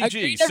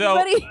 MMORPG.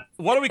 So,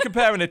 what are we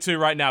comparing it to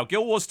right now?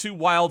 Guild Wars 2,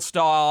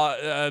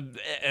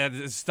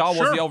 WildStar, Star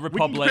Wars: The Old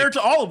Republic. We can compare it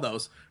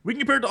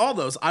to all of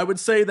those. I would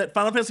say that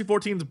Final Fantasy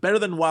 14 is better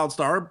than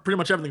WildStar. Pretty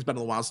much everything's better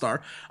than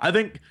WildStar. I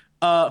think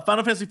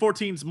Final Fantasy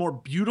 14 is more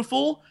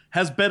beautiful,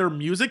 has better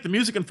music. The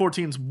music in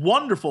 14 is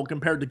wonderful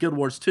compared to Guild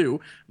Wars 2,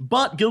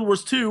 but Guild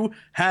Wars 2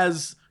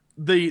 has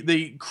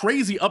the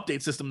crazy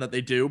update system that they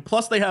do,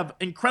 plus they have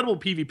incredible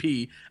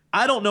PvP.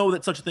 I don't know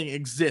that such a thing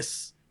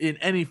exists in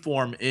any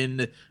form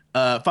in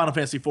Final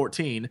Fantasy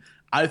 14.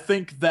 I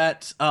think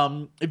that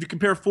if you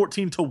compare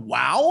 14 to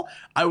WoW,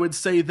 I would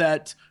say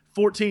that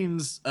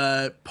 14's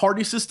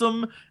party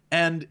system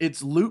and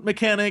its loot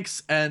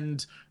mechanics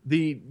and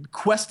the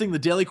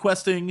daily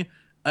questing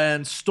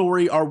and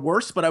story are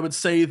worse, but I would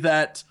say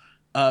that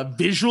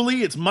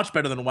visually it's much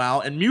better than WoW,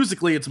 and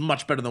musically it's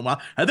much better than WoW.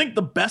 I think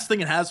the best thing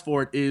it has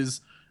for it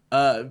is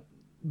the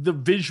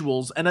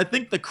visuals, and I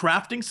think the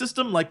crafting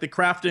system, like the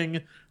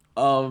crafting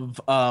of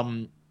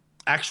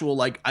actual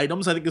like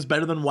items, I think is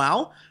better than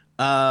WoW.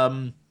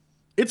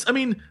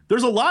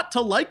 There's a lot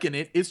to like in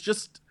it. It's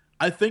just,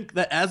 I think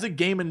that as a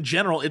game in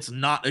general, it's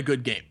not a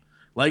good game.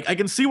 Like, I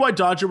can see why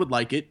Dodger would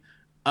like it.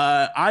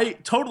 I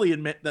totally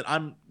admit that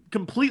I'm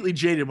completely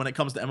jaded when it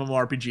comes to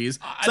MMORPGs.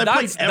 I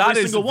played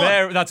every single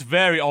one. That's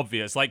very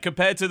obvious. Like,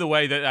 compared to the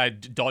way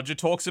that Dodger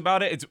talks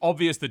about it, it's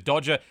obvious that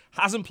Dodger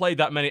hasn't played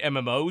that many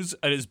MMOs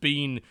and has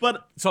been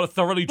sort of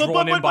thoroughly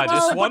drawn in by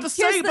this one. But to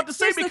say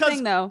because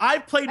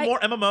I've played more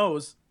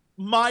MMOs,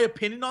 my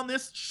opinion on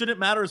this shouldn't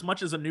matter as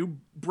much as a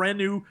brand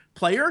new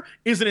player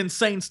is an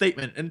insane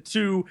statement. And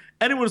to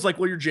anyone who's like,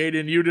 well, you're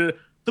jaded,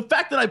 the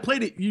fact that I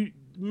played it,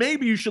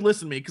 maybe you should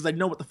listen to me because I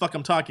know what the fuck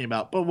I'm talking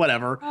about. But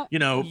whatever,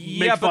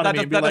 make fun of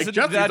me and be like,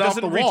 Jesse's off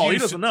the wall. He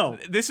doesn't know.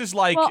 This is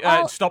like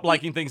stop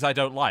liking things I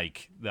don't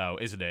like, though,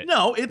 isn't it?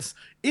 No,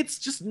 it's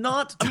just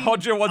not.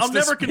 Dodger wants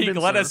to speak.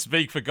 Let her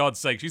speak, for God's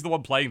sake. She's the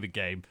one playing the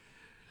game.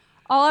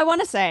 All I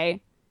want to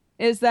say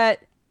is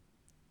that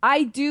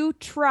I do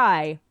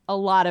try a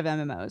lot of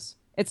MMOs.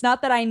 It's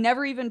not that I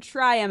never even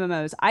try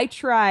MMOs. I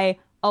try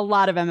a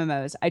lot of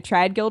MMOs. I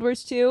tried Guild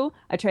Wars 2.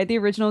 I tried the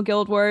original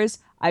Guild Wars.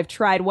 I've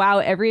tried WoW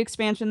every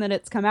expansion that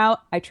it's come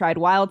out. I tried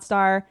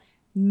WildStar.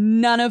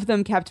 None of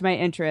them kept my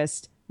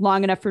interest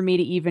long enough for me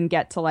to even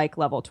get to like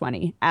level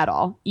 20 at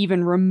all,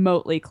 even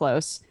remotely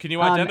close. Can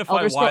you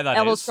identify why that is?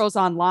 Elder Scrolls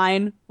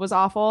Online was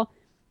awful.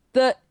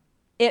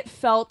 It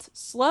felt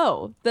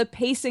slow. The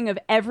pacing of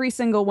every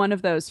single one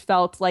of those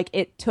felt like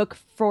it took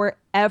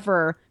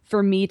forever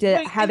for me to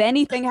have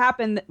anything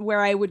happen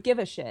where I would give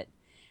a shit.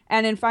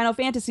 And in Final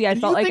Fantasy, I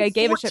felt like I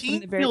gave a shit from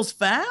the very... feels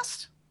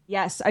fast?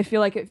 Yes, I feel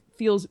like it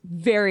feels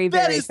very,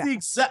 very fast. That is the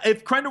exact...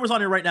 If Krender was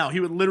on here right now, he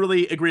would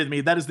literally agree with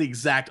me. That is the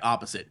exact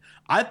opposite.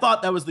 I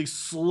thought that was the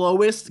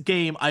slowest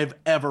game I've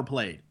ever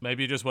played.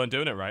 Maybe you just weren't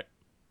doing it right.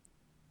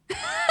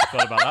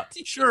 Thought about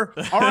that? Sure.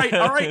 All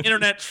right,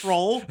 internet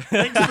troll.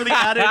 Thanks for the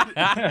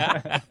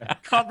added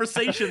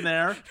conversation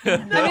there. No. I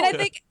mean, I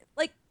think,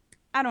 like,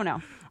 I don't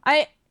know.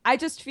 I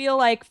just feel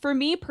like, for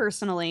me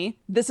personally,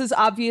 this is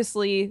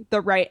obviously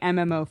the right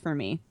MMO for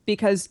me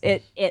because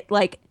it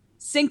like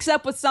syncs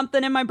up with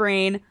something in my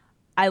brain.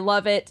 I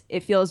love it.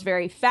 It feels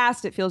very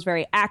fast. It feels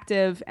very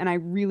active, and I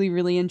really,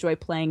 really enjoy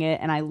playing it.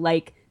 And I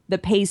like the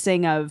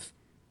pacing of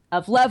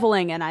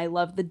leveling, and I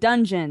love the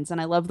dungeons, and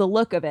I love the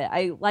look of it.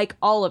 I like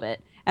all of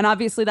it. And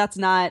obviously, that's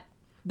not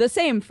the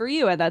same for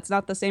you, and that's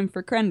not the same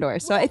for Krendor.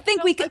 So I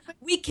think we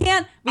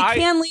can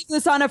leave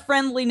this on a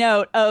friendly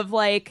note of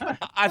like.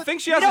 I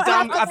think she has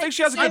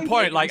a good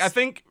point. Like, I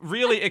think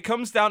really it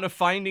comes down to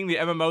finding the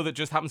MMO that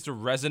just happens to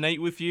resonate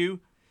with you,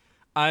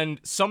 and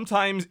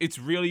sometimes it's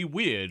really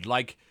weird.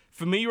 Like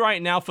for me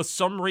right now, for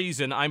some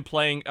reason, I'm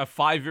playing a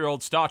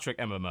 5-year-old Star Trek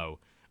MMO,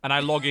 and I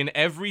log in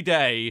every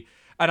day.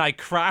 And I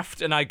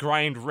craft, and I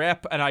grind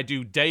rep, and I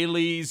do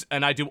dailies,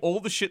 and I do all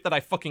the shit that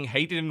I fucking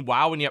hated in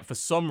WoW, and yet for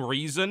some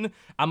reason,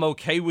 I'm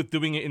okay with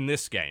doing it in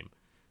this game.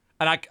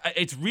 And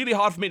it's really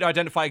hard for me to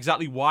identify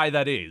exactly why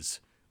that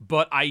is,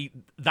 but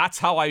that's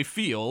how I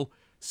feel,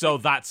 so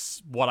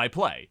that's what I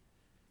play.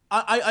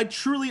 I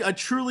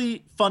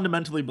truly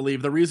fundamentally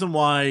believe the reason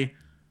why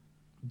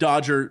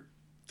Dodger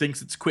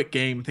thinks it's a quick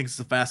game, thinks it's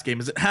a fast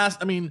game, is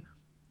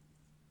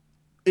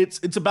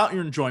it's about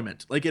your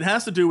enjoyment. Like, it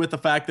has to do with the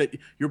fact that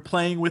you're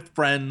playing with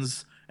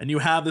friends and you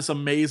have this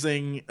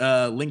amazing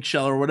link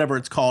shell or whatever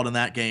it's called in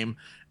that game,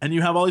 and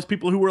you have all these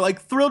people who are like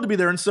thrilled to be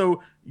there, and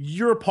so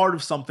you're a part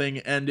of something,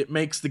 and it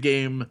makes the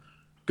game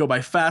go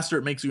by faster.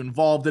 It makes you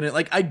involved in it.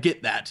 Like, I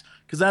get that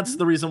because that's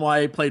the reason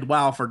why I played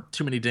WoW for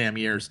too many damn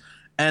years.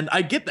 And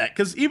I get that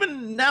because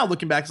even now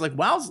looking back, it's like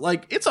WoW's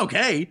like, it's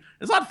okay.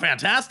 It's not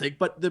fantastic,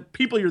 but the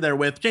people you're there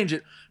with change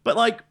it. But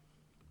like,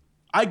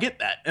 I get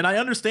that, and I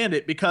understand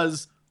it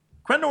because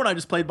Krendor and I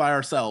just played by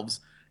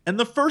ourselves, and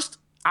the first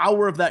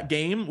hour of that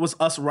game was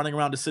us running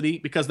around a city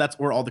because that's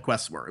where all the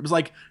quests were. It was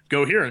like,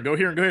 go here and go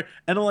here and go here,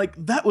 and I'm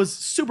like, that was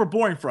super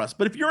boring for us.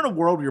 But if you're in a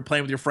world where you're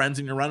playing with your friends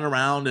and you're running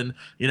around and,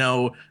 you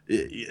know,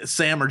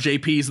 Sam or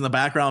JP's in the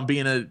background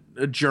being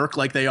a jerk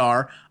like they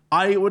are,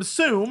 I would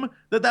assume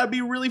that that'd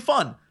be really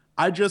fun.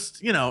 I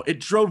just, you know, it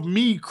drove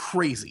me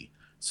crazy.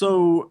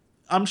 So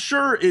I'm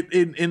sure at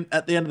the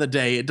end of the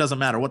day, it doesn't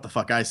matter what the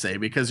fuck I say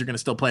because you're going to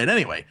still play it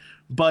anyway.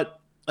 But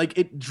like,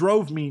 it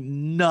drove me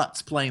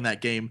nuts playing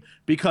that game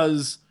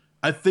because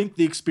I think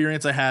the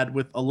experience I had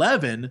with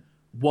 11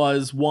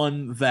 was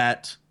one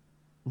that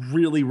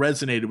really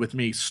resonated with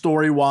me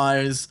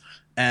story-wise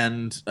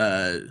and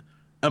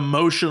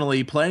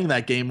emotionally playing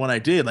that game when I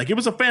did. Like, it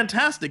was a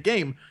fantastic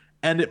game,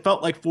 and it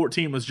felt like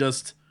 14 was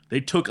just,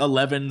 they took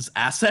 11's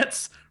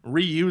assets,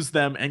 reused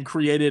them, and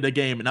created a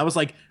game. And I was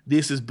like,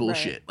 this is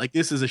bullshit. Right. Like,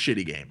 this is a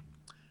shitty game.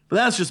 But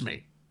that's just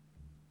me.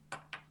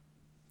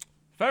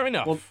 Fair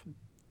enough. Well,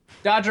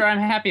 Dodger, I'm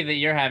happy that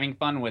you're having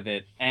fun with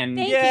it. And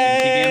Thank you. I'm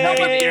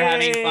happy that you're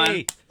having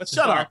fun with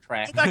Shut Star up.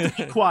 Trek. Go back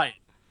to be quiet.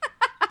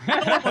 No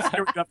one wants to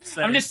hear what you have to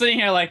say. I'm just sitting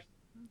here like,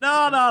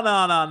 No.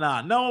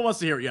 No one wants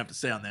to hear what you have to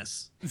say on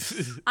this.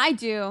 I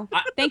do.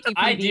 Thank you,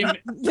 I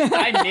PB. do.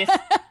 I miss.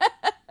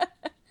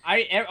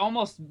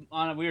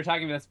 We were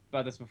talking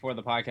about this before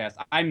the podcast.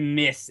 I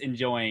miss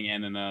enjoying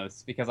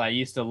MMOs because I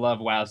used to love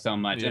WoW so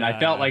much, and I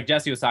felt like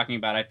Jesse was talking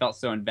about. I felt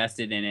so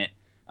invested in it.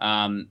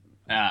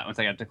 Once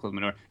I got to close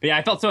my door, but yeah,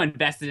 I felt so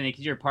invested in it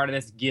because you're part of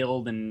this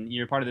guild and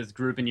you're part of this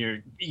group and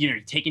you're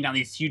taking down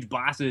these huge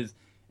bosses,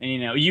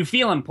 and you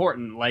feel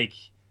important. Like,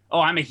 oh,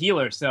 I'm a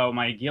healer, so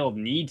my guild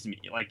needs me.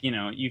 Like,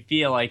 you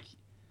feel like.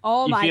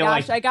 Oh my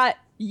gosh, I got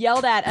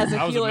yelled at as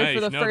a healer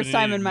for the Nobody first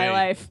time in my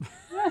life.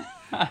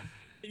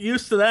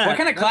 Used to that. What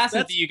kind of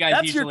classes do you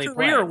guys usually play? That's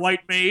your career,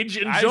 white mage.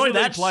 Enjoy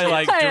that play shit.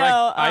 like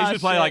I usually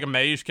play like a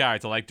mage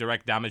character, like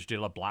direct damage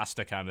dealer,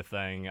 blaster kind of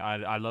thing.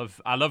 I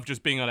love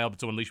just being able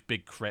to unleash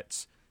big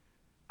crits.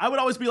 I would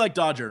always be like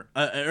Dodger,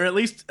 or at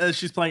least as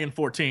she's playing in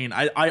 14.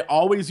 I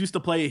always used to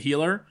play a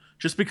healer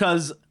just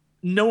because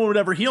no one would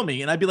ever heal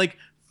me, and I'd be like,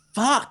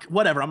 "Fuck,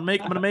 whatever. I'm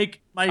gonna make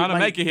my. I'm gonna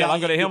make a heal.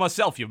 I'm gonna heal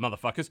myself, you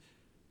motherfuckers."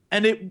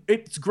 And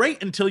it's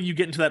great until you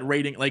get into that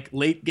rating, like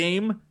late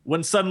game,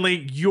 when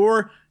suddenly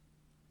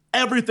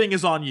everything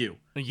is on you.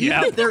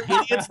 Yeah, they're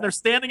idiots. And they're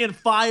standing in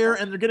fire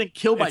and they're getting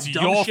killed by dumb shit.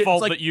 It's your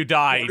fault like, that you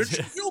died. Why did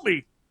you kill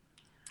me?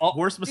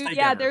 Worst mistake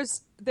Yeah, ever.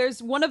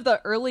 there's one of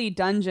the early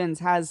dungeons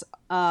has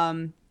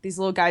these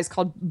little guys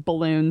called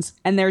balloons,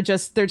 and they're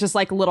just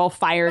like little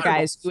fire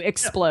guys who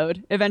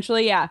explode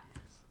eventually. Yeah,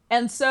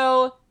 and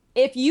so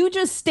if you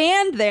just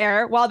stand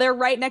there while they're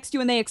right next to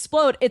you and they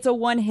explode, it's a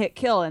one-hit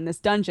kill in this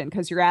dungeon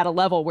because you're at a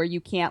level where you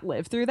can't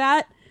live through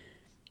that.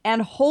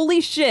 And holy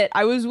shit,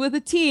 I was with a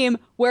team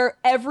where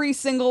every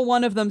single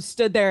one of them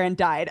stood there and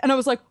died, and I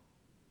was like,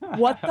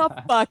 "What the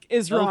fuck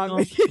is wrong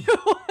with you?"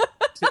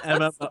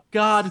 MMO.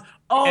 God.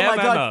 Oh MMOs. my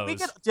God. Can we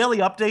get daily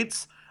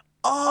updates?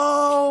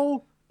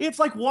 Oh, it's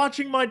like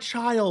watching my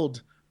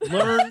child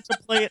learn to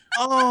play it.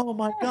 Oh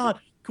my God.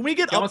 Can we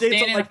get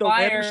updates on like the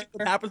random shit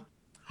that happens?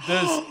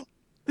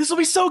 This will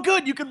be so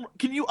good.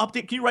 Can you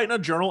write in a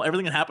journal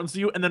everything that happens to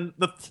you, and then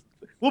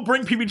we'll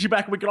bring PvG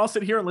back and we can all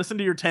sit here and listen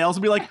to your tales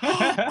and be like,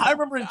 I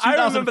remember in 2005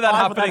 I remember that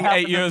happening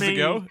 8 years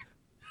ago.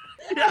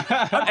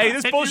 Yeah. Hey,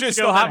 this bullshit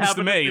still happens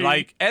to me.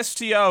 Like,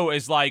 STO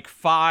is like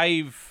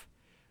 5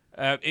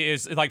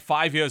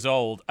 years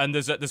old, and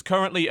there's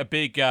currently a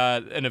big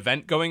an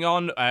event going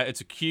on.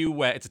 It's a queue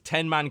where it's a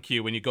 10-man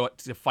queue when you go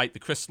to fight the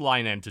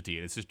crystalline entity.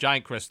 It's this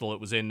giant crystal. It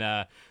was in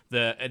the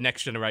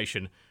Next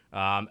Generation.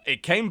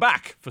 It came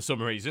back for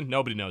some reason.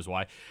 Nobody knows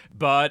why,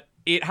 but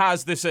it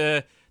has this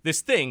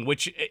thing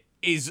which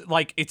is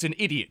like it's an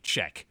idiot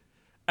check,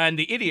 and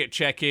the idiot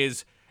check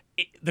is.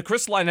 The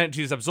crystalline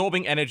entity is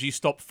absorbing energy.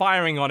 Stop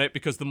firing on it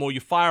because the more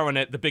you fire on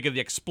it, the bigger the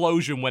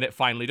explosion when it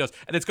finally does.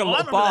 And it's got a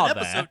little bar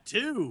there. Episode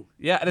 2.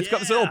 Yeah, and it's got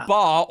this little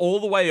bar all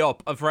the way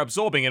up for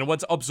absorbing. And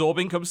once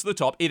absorbing comes to the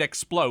top, it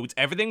explodes.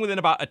 Everything within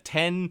about a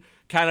 10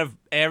 kind of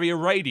area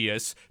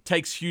radius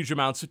takes huge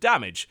amounts of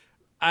damage.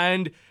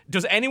 And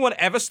does anyone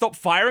ever stop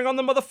firing on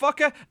the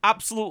motherfucker?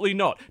 Absolutely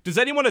not. Does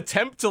anyone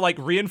attempt to, like,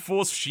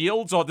 reinforce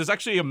shields? Or there's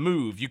actually a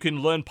move you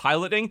can learn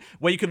piloting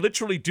where you can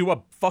literally do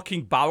a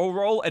fucking barrel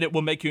roll and it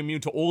will make you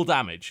immune to all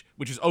damage,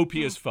 which is OP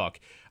as fuck.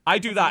 I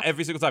do that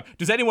every single time.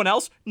 Does anyone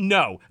else?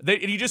 No.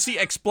 You just see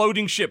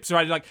exploding ships,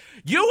 right? Like,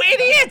 you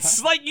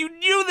idiots! Like, you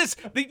knew this.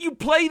 You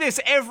play this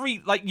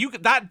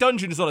that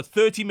dungeon is on a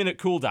 30-minute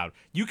cooldown.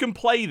 You can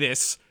play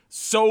this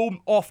so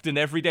often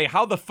every day.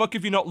 How the fuck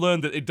have you not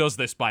learned that it does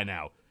this by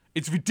now?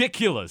 It's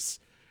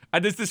ridiculous.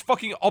 And there's this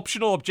fucking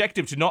optional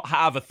objective to not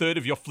have a third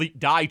of your fleet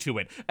die to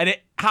it. And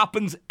it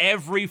happens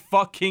every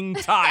fucking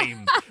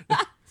time.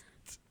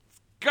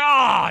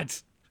 God!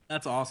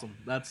 That's awesome.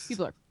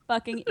 People are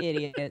fucking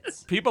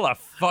idiots. People are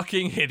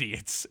fucking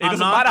idiots. It doesn't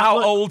matter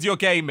how old your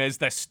game is,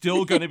 they're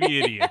still gonna be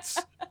idiots.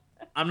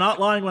 I'm not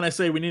lying when I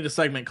say we need a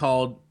segment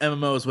called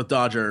MMOs with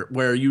Dodger,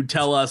 where you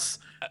tell us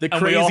the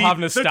we all have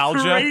nostalgia.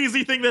 the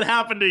crazy thing that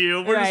happened to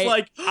you. We're just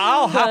like,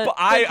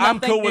 I'm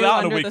cool with that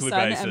on a weekly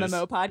basis.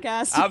 MMO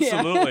podcast.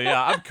 Absolutely,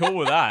 yeah, I'm cool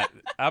with that.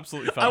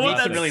 Absolutely fine. I want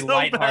that really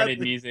lighthearted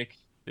music.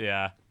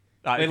 Yeah.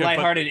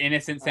 Lighthearted,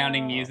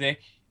 innocent-sounding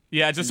music.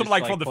 Yeah, just something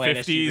like from the play it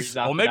as she 50s, reads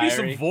off or the maybe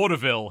some diary.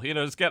 vaudeville.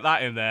 Just get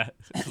that in there.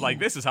 It's like,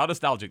 this is how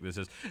nostalgic this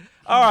is.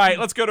 All right,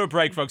 let's go to a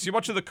break, folks. You're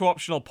watching the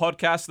Co-Optional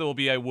Podcast. There will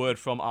be a word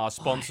from our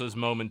sponsors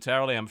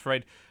momentarily. I'm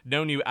afraid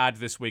no new ad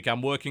this week.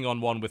 I'm working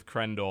on one with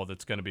Krendor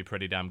that's going to be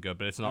pretty damn good,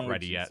 but it's not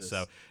ready yet.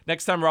 So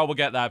next time around, we'll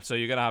get that. So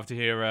you're going to have to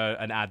hear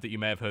an ad that you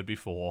may have heard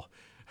before.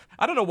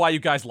 I don't know why you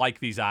guys like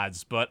these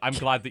ads, but I'm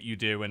glad that you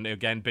do. And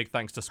again, big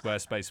thanks to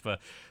Squarespace for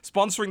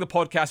sponsoring the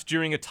podcast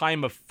during a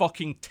time of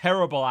fucking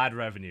terrible ad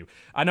revenue.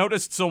 I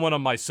noticed someone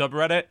on my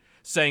subreddit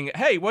saying,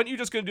 hey, weren't you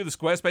just going to do the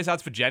Squarespace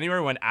ads for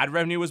January when ad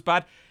revenue was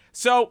bad?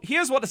 So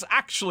here's what has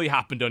actually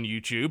happened on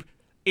YouTube.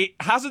 It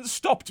hasn't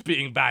stopped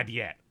being bad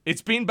yet.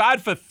 It's been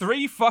bad for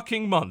 3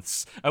 fucking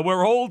months, and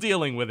we're all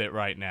dealing with it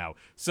right now.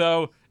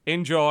 So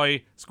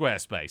enjoy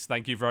Squarespace.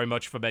 Thank you very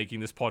much for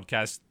making this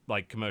podcast,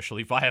 like,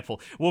 commercially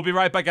viable. We'll be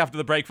right back after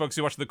the break, folks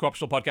who watch the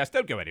Co-Optional Podcast.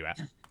 Don't go anywhere.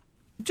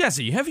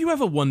 Jesse, have you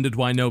ever wondered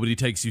why nobody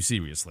takes you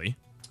seriously?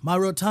 My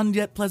rotund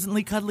yet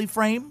pleasantly cuddly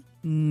frame?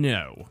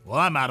 No. Well,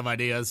 I'm out of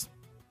ideas.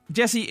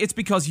 Jesse, it's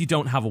because you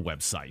don't have a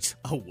website.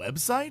 A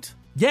website?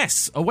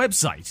 Yes, a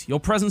website. Your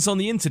presence on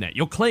the internet,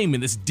 your claim in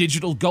this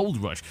digital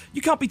gold rush.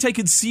 You can't be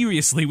taken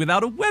seriously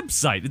without a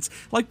website. It's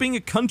like being a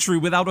country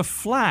without a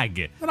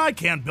flag. And I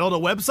can't build a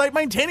website.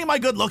 Maintaining my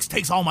good looks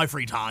takes all my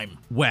free time.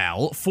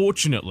 Well,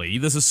 fortunately,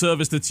 there's a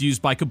service that's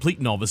used by complete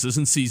novices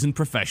and seasoned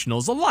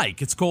professionals alike.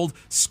 It's called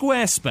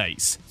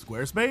Squarespace.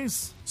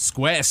 Squarespace?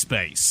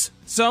 Squarespace.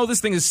 So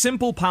this thing is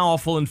simple,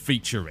 powerful, and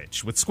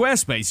feature-rich. With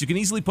Squarespace, you can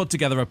easily put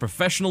together a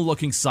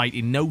professional-looking site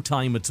in no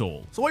time at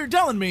all. So what you're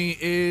telling me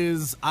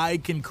is I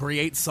can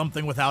create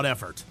something without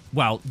effort.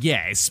 Well,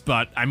 yes,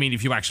 but, I mean,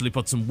 if you actually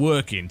put some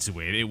work into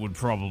it, it would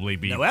probably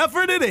be... No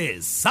effort it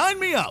is. Sign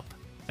me up.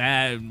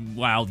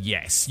 Well,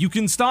 yes. You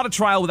can start a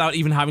trial without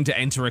even having to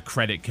enter a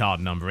credit card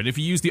number, and if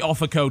you use the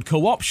offer code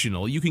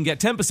COOPTIONAL, you can get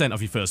 10%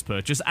 off your first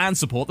purchase and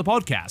support the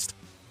podcast.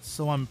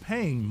 So I'm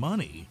paying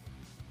money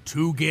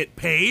to get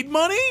paid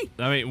money?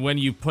 I mean, when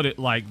you put it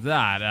like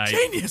that,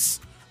 Genius!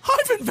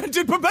 I've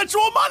invented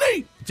perpetual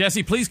money!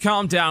 Jesse, please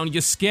calm down.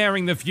 You're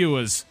scaring the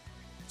viewers.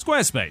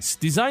 Squarespace.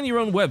 Design your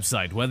own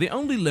website where the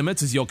only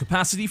limit is your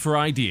capacity for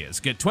ideas.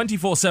 Get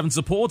 24/7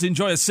 support,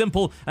 enjoy a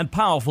simple and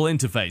powerful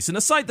interface, and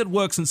a site that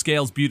works and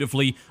scales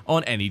beautifully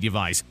on any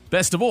device.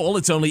 Best of all,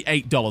 it's only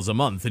 $8 a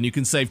month, and you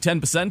can save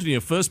 10% on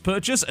your first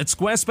purchase at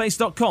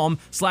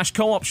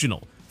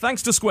squarespace.com/cooptional.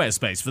 Thanks to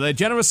Squarespace for their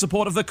generous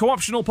support of the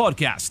Co-optional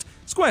podcast.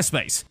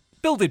 Squarespace.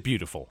 Build it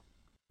beautiful.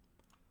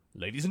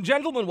 Ladies and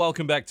gentlemen,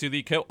 welcome back to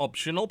the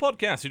Co-optional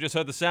podcast. You just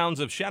heard the sounds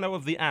of Shadow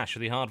of the Ash,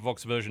 the hard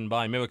vox version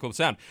by Miracle of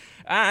Sound.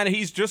 And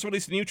he's just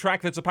released a new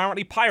track that's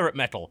apparently pirate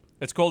metal.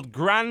 It's called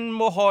Gran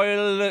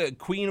Mohoil,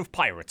 Queen of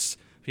Pirates.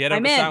 If you head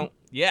over to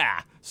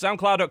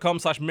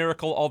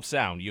soundcloud.com/Miracle of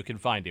Sound, you can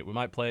find it. We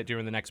might play it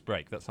during the next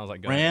break. That sounds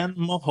like good. Gran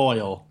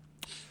Mohoil.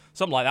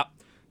 Something like that.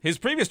 His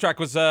previous track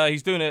was he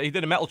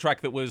did a metal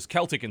track that was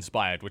Celtic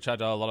inspired, which had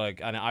a lot of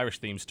Irish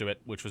themes to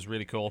it, which was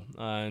really cool.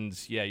 And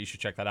yeah, you should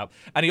check that out.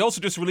 And he also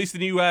just released a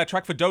new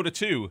track for Dota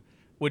 2,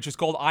 which is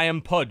called I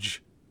Am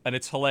Pudge, and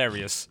it's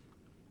hilarious.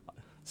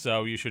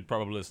 So you should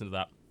probably listen to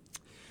that.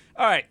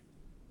 All right,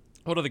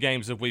 what other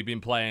games have we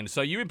been playing?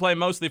 So you've been playing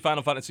mostly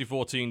Final Fantasy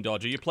XIV,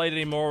 Dodger. You played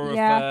any more of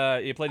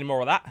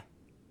that?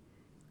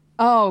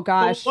 Oh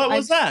gosh, What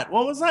was that?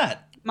 What was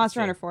that?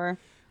 Monster Hunter 4.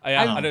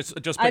 Yeah, I just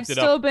picked it up. I've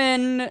still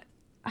been.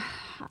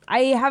 I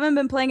haven't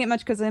been playing it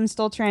much because I'm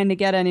still trying to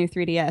get a new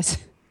 3DS.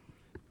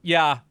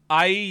 Yeah,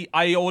 they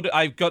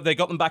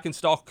got them back in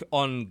stock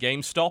on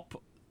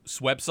GameStop's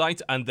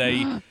website, and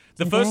the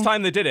first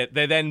time they did it,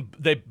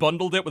 they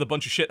bundled it with a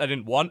bunch of shit I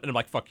didn't want, and I'm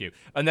like, fuck you.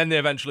 And then they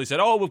eventually said,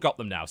 oh, we've got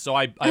them now. So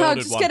I ordered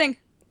just one. kidding.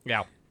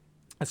 Yeah.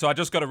 So I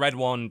just got a red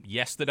one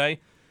yesterday,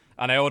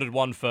 and I ordered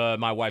one for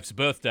my wife's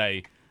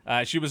birthday.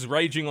 She was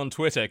raging on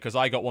Twitter because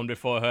I got one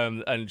before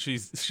her, and she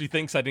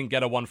thinks I didn't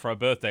get her one for her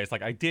birthday. It's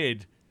like, I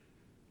did.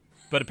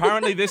 But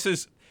apparently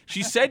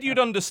she said you'd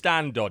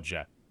understand,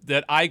 Dodger,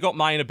 that I got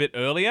mine a bit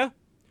earlier.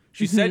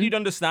 She said you'd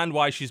understand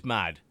why she's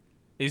mad.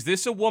 Is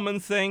this a woman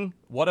thing?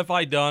 What have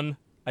I done?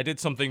 I did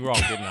something wrong,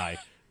 didn't I?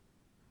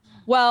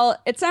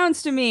 Well, it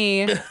sounds to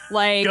me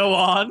like... Go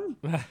on.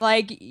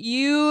 Like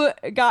you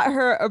got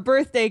her a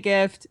birthday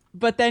gift,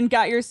 but then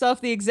got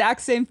yourself the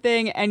exact same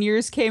thing, and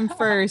yours came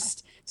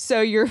first.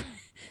 So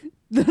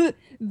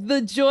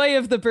the joy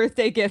of the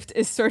birthday gift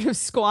is sort of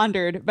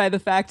squandered by the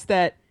fact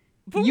that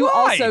you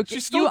also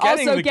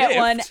get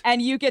one,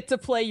 and you get to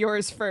play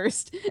yours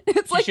first.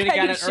 It's like should have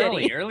got it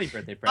shitty. early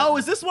birthday present. Oh,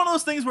 is this one of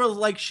those things where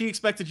like she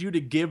expected you to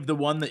give the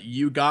one that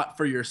you got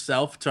for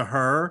yourself to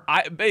her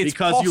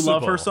because you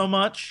love her so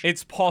much?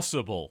 It's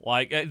possible.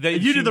 Like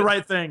you did the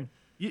right thing.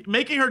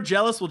 Making her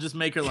jealous will just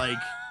make her like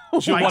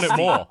she'll want it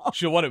more.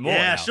 She'll want it more.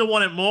 Yeah, now. she'll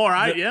want it more.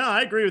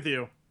 I agree with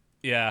you.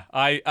 Yeah,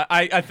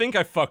 I think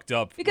I fucked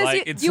up. Because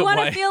like, you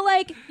want to feel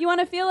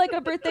like a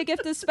birthday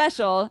gift is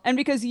special, and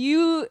because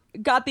you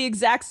got the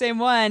exact same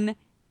one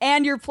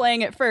and you're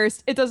playing it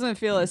first, it doesn't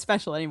feel as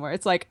special anymore.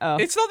 It's like, oh,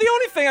 it's not the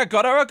only thing I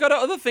got her. I got her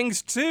other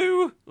things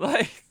too.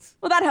 Like,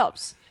 well, that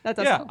helps. That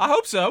does help. I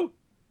hope so.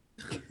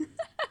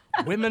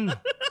 Women,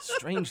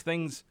 strange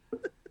things.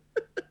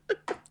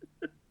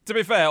 To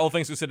be fair, all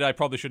things considered, I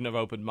probably shouldn't have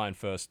opened mine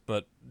first,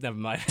 but never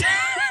mind.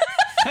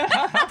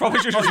 Probably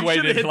should have just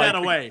waited. Hid that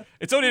away.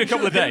 It's only a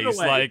couple of days.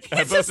 Like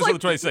her birthday's on the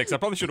 26th. I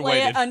probably should have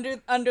waited.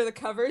 It under the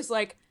covers,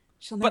 like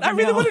she'll never But I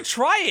really know. want to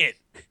try it.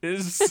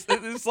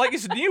 It's like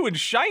it's new and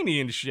shiny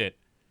and shit.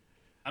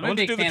 I want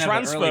to do the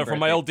transfer from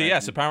my old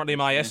DS. Apparently,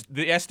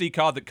 the SD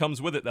card that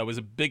comes with it though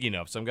isn't big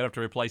enough, so I'm gonna have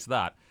to replace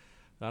that.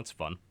 That's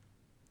fun.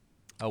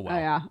 Oh well. Oh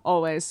yeah,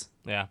 always.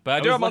 Yeah, but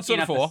I do have Monster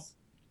Hunter 4.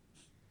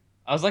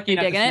 I was lucky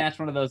enough to snatch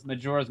one of those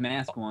Majora's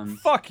Mask ones.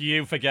 Fuck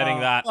you for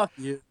getting that. Fuck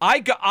you.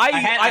 I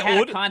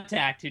had a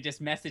contact who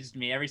just messaged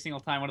me every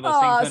single time one of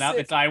those things went up.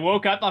 And so I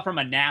woke up from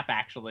a nap,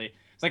 actually.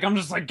 It's like, I'm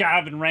just like,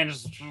 got up and ran,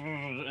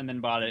 and then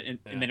bought it,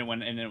 and then it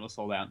went, and then it was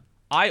sold out.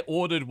 I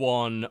ordered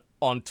one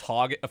on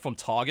from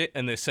Target,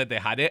 and they said they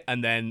had it,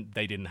 and then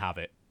they didn't have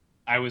it.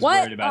 I was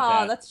worried about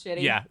that. Oh, that's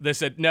shitty. Yeah, they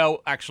said,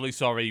 no, actually,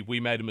 sorry, we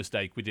made a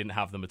mistake. We didn't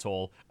have them at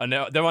all. And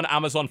they're on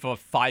Amazon for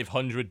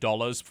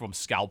 $500 from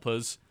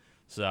scalpers.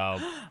 So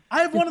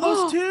I have one of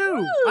those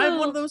too.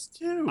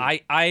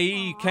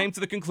 I came to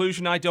the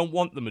conclusion I don't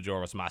want the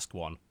Majora's Mask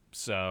one.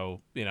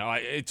 So,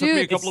 it took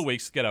me a couple of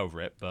weeks to get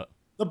over it, but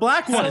the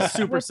black one is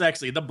super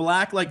sexy. The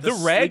black, like the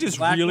red is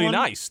really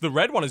nice. The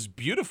red one is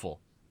beautiful.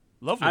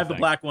 Lovely. I have the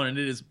black one, and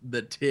it is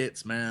the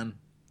tits, man.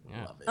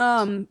 Yeah.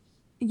 Love it.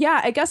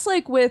 Yeah, I guess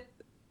like with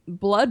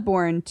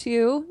Bloodborne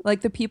too, like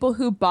the people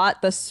who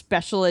bought the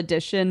special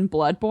edition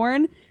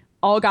Bloodborne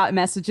all got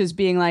messages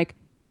being like,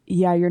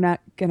 yeah, you're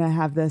not gonna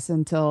have this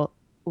until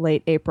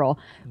late April,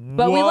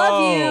 but we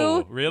love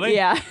you. Really?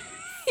 Yeah.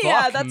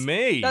 Yeah,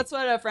 that's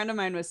what a friend of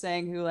mine was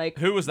saying who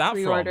who was that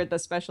pre-ordered from? the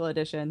special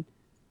edition.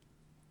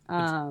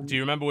 Do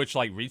you remember which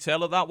like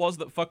retailer that was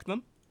that fucked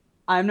them?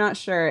 I'm not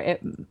sure.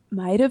 It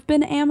might have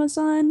been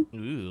Amazon.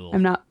 Ooh.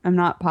 I'm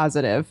not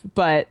positive,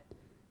 but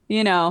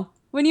you know,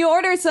 when you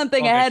order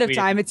something ahead of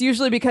time, it's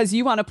usually because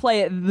you want to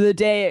play it the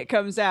day it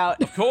comes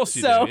out. Of course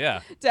you so do,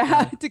 yeah.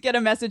 To get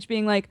a message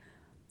being like,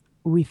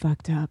 "We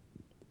fucked up,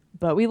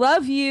 but we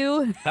love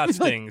you." That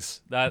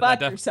stings.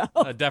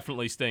 that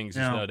definitely stings,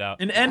 there's no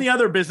doubt. In any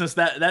other business,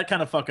 that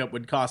kind of fuck up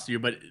would cost you,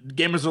 but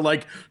gamers are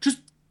like, just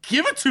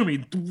give it to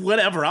me,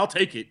 whatever, I'll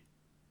take it.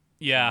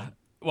 Yeah.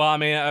 Well, I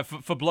mean,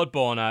 for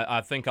Bloodborne,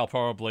 I think I'll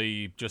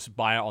probably just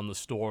buy it on the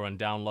store and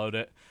download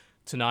it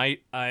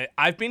tonight.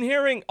 I've been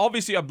hearing,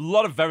 obviously, a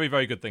lot of very,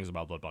 very good things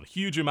about Bloodborne.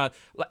 Huge amount.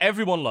 Like,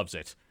 everyone loves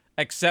it,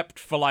 except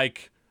for,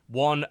 like,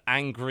 one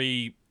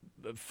angry,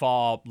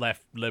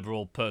 far-left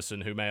liberal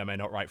person who may or may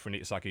not write for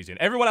Anita Sarkeesian.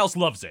 Everyone else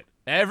loves it.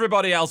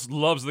 Everybody else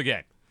loves the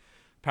game.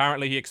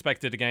 Apparently, he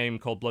expected a game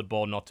called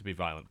Bloodborne not to be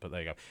violent, but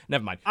there you go.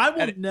 Never mind. I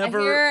will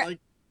never...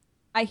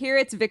 I hear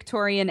it's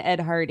Victorian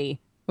Ed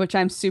Hardy, which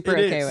I'm super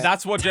okay with.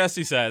 That's what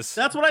Jesse says.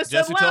 That's what I said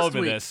Jesse last told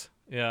me week. this.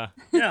 Yeah.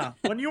 Yeah.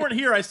 When you weren't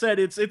here, I said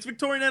it's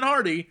Victorian Ed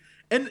Hardy,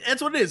 and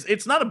that's what it is.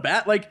 It's not a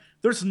bad, like,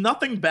 there's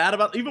nothing bad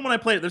about, even when I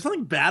play it, there's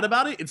nothing bad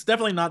about it. It's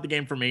definitely not the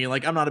game for me.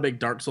 Like, I'm not a big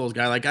Dark Souls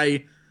guy. Like,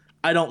 I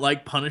don't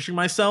like punishing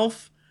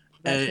myself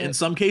in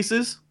some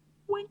cases.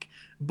 Wink.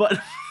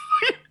 But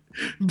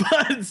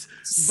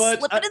slip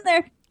it in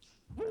there.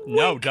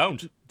 No,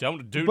 don't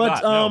do but,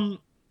 that. No.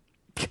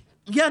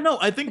 Yeah, no,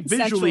 I think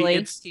visually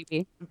it's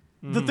the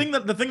thing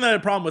that I had a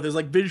problem with is,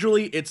 like,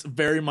 visually it's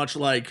very much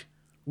like,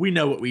 we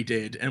know what we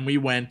did and we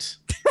went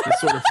this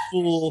sort of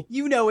full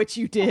You know what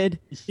you did.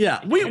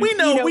 Yeah, we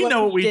know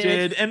what we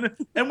did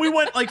and we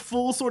went like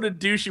full sort of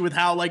douchey with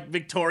how like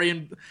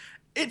Victorian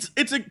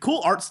it's a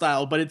cool art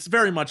style, but it's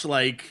very much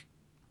like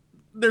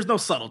there's no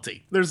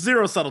subtlety. There's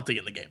zero subtlety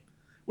in the game,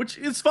 which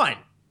is fine.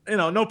 You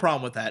know, no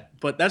problem with that,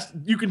 but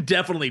you can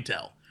definitely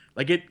tell.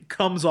 Like, it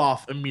comes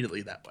off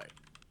immediately that way.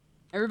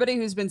 Everybody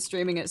who's been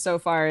streaming it so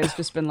far has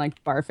just been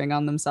like barfing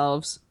on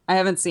themselves. I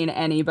haven't seen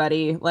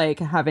anybody like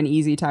have an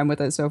easy time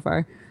with it so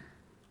far.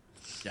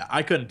 Yeah,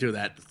 I couldn't do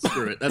that.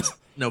 Screw it. That's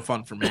no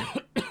fun for me.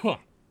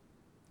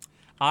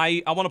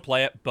 I want to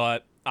play it,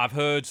 but I've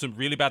heard some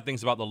really bad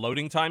things about the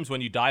loading times.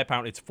 When you die,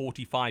 apparently it's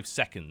 45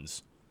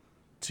 seconds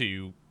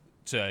to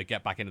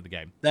get back into the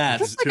game.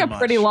 That's like a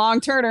pretty long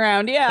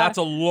turnaround, yeah. That's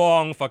a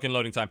long fucking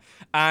loading time.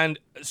 And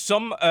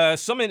some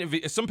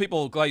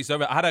people glazed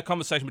over. I had a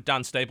conversation with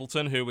Dan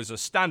Stapleton, who is a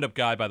stand-up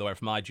guy, by the way,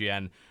 from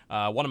IGN.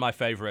 One of my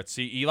favorites.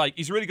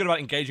 He's really good about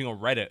engaging on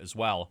Reddit as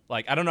well.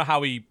 Like, I don't know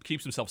how he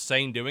keeps himself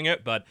sane doing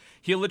it, but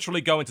he'll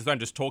literally go into there and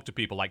just talk to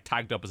people, like,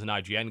 tagged up as an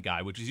IGN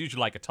guy, which is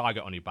usually like a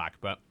target on your back.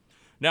 But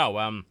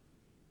no,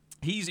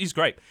 he's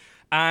great.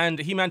 And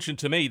he mentioned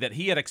to me that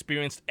he had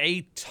experienced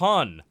a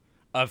ton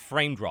of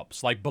frame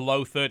drops, like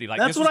below 30. Like,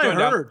 that's this was what I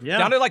going heard.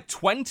 down to like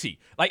 20.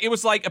 Like, it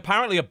was like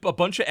apparently a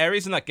bunch of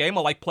areas in that game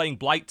are like playing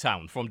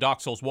Blighttown from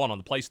Dark Souls 1 on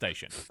the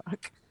PlayStation.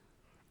 Fuck.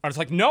 And it's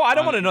like, no, I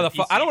don't want another.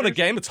 I don't want a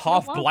game that's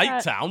half want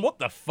Blighttown. What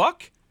the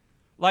fuck?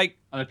 Like,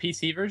 on the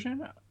PC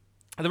version?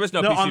 There is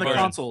no PC PC on the version.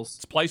 consoles.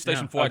 It's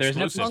PlayStation 4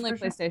 exclusive. Only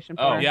PlayStation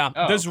 4. Oh. Yeah,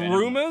 Oh, there's okay.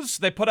 rumors.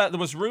 There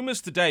was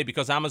rumors today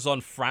because Amazon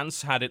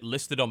France had it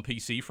listed on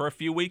PC for a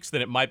few weeks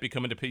that it might be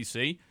coming to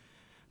PC.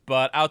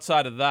 But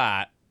outside of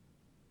that,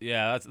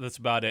 yeah, that's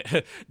about it.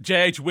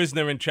 JH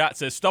Wisner in chat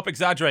says, stop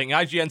exaggerating.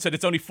 IGN said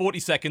it's only 40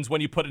 seconds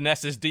when you put an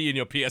SSD in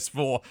your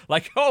PS4.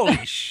 Like,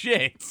 holy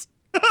shit.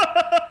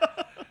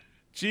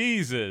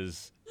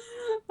 Jesus.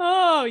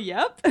 Oh,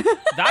 yep.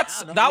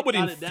 That would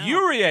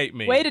infuriate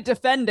me. Way to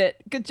defend it.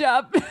 Good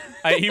job.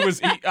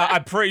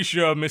 I'm pretty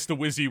sure Mr.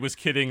 Wizzy was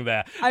kidding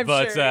there. I'm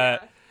sure,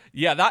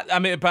 yeah, I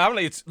mean,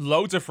 apparently it's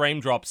loads of frame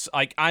drops.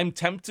 Like, I'm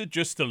tempted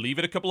just to leave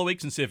it a couple of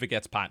weeks and see if it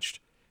gets patched.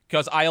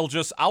 Because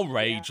I'll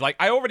rage. Yeah. Like,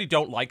 I already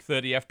don't like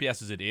 30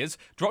 FPS as it is.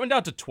 Dropping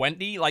down to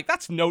 20, like,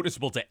 that's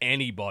noticeable to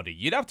anybody.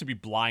 You'd have to be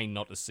blind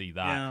not to see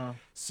that. Yeah.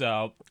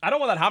 So, I don't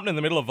want that happening in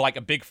the middle of, like,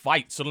 a big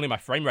fight. Suddenly my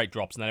frame rate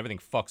drops and then everything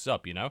fucks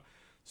up, you know?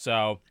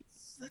 So,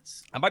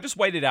 I might just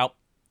wait it out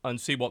and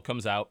see what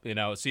comes out, you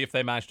know, see if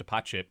they manage to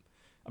patch it.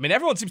 I mean,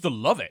 everyone seems to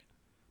love it.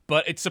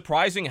 But it's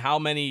surprising how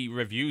many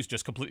reviews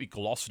just completely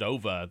glossed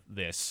over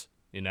this,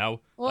 you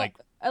know? Well, like,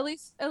 at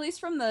least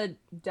from the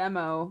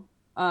demo,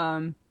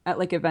 at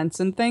like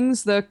events and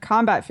things, the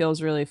combat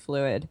feels really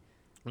fluid.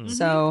 Mm-hmm.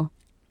 So,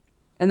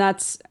 and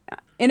that's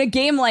in a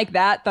game like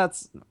that,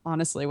 that's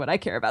honestly what I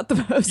care about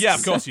the most. Yeah,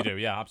 of course you do.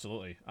 Yeah,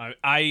 absolutely.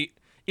 I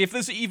if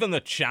there's even the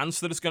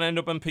chance that it's going to end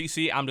up on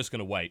PC, I'm just going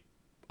to wait.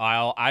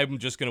 I'm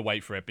just going to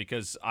wait for it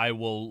because I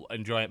will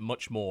enjoy it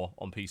much more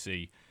on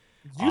PC.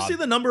 Do you see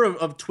the number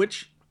of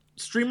Twitch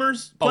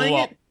streamers playing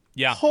it?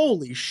 Yeah.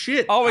 Holy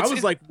shit. Oh, I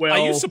was like, well...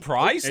 Are you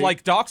surprised? Okay.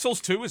 Like, Dark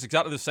Souls 2 is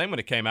exactly the same when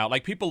it came out.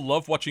 Like, people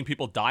love watching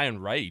people die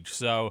and rage.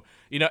 So,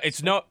 you know,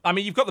 it's not... I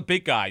mean, you've got the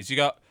big guys. You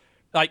got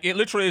Like, it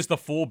literally is the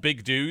 4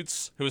 big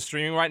dudes who are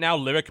streaming right now,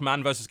 Lyric,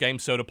 Man vs. Game,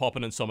 Soda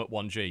Poppin', and Summit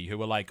 1G, who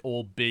are, like,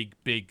 all big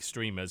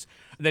streamers.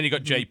 And then you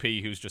got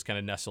JP, who's just kind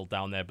of nestled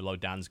down there below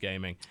Dan's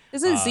Gaming.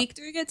 Isn't Zeke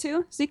doing it,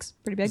 too? Zeke's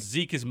pretty big.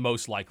 Zeke is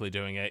most likely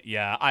doing it,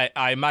 yeah.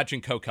 I imagine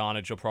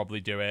Co-Carnage will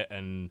probably do it,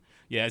 and,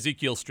 yeah,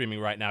 Ezekiel's streaming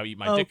right now, Eat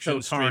My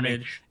Diction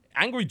streaming.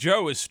 Angry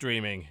Joe is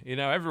streaming. You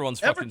know, everyone's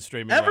fucking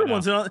streaming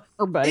everyone's right now.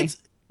 Everybody.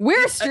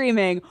 We're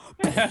streaming!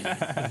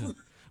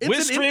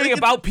 We're streaming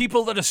about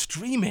people that are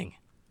streaming.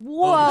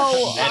 Whoa!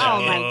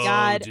 Oh my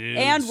god! Dudes.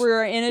 And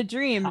we're in a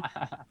dream.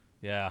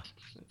 Yeah,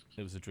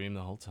 it was a dream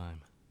the whole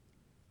time.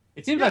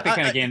 It seems like the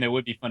kind of game that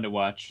would be fun to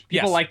watch.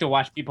 People like to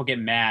watch people get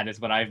mad, is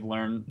what I've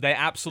learned. They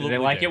absolutely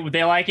do.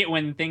 They like it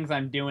when things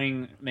I'm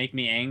doing make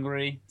me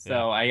angry.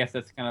 So I guess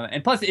that's kind of...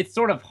 And plus, it's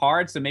sort of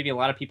hard, so maybe a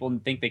lot of people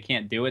think they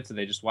can't do it, so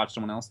they just watch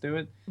someone else do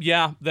it.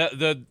 Yeah,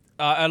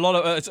 a lot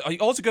of... it's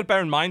also got to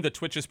bear in mind that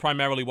Twitch is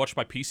primarily watched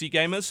by PC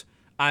gamers.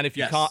 And if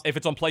you if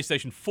it's on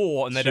PlayStation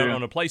 4 and they don't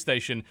own a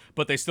PlayStation,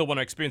 but they still want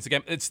to experience the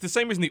game, it's the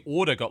same reason The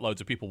Order got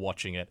loads of people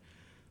watching it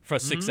for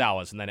 6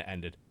 hours and then it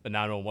ended. And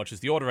now no one watches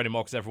The Order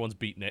anymore because everyone's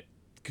beaten it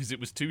because it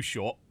was too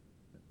short.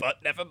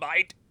 But never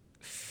mind.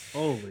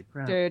 Holy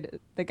crap. Dude,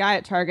 the guy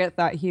at Target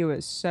thought he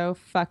was so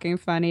fucking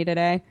funny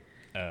today.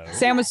 Oh.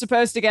 Sam was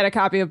supposed to get a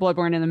copy of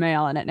Bloodborne in the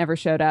mail and it never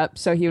showed up.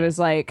 So he was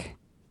like,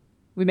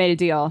 we made a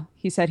deal.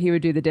 He said he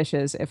would do the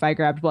dishes if I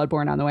grabbed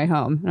Bloodborne on the way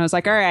home. And I was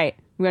like, all right,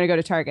 I'm going to go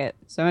to Target.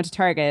 So I went to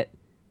Target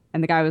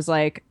and the guy was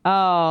like,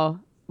 oh,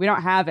 we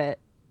don't have it.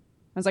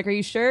 I was like, are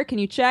you sure? Can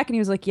you check? And he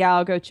was like, yeah,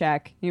 I'll go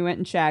check. And he went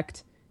and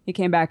checked. He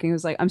came back and he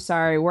was like, I'm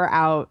sorry, we're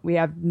out. We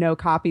have no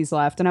copies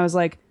left. And I was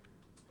like,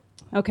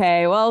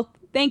 okay, well,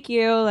 thank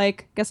you.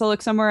 Like, guess I'll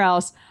look somewhere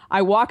else.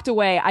 I walked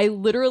away. I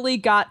literally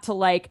got to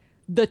like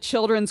the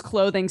children's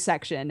clothing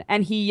section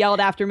and he yelled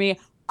after me,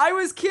 I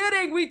was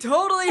kidding. We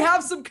totally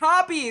have some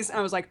copies. And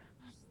I was like,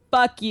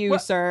 fuck you,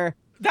 sir.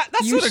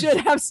 You should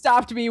have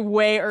stopped me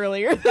way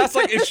earlier. That's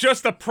like, it's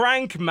just a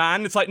prank,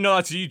 man. It's like, no,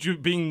 that's you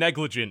being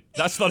negligent.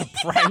 That's not a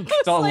prank.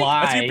 It's a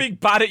lie. That's you being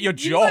bad at your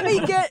job. You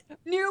let me get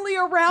nearly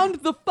around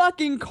the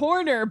fucking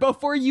corner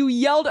before you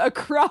yelled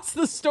across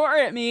the store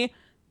at me.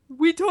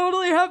 We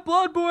totally have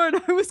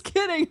Bloodborne. I was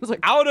kidding. I was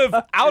like, out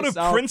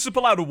of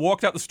principle, I would have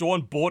walked out the store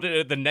and bought it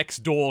at the next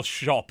door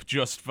shop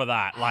just for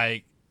that.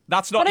 Like,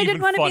 that's not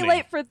even funny. But I didn't want to be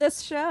late for this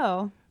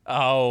show.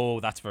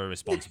 Oh, that's very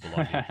responsible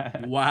of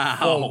you. Wow.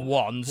 For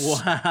once.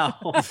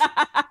 Wow.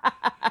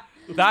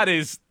 That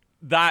is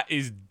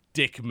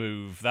dick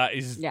move. That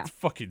is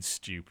fucking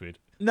stupid.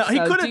 No, he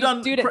could have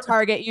done... Dude at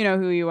Target, you know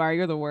who you are.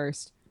 You're the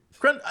worst.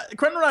 Kren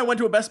and I went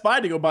to a Best Buy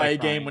to go buy a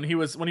game when he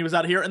was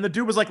out here, and the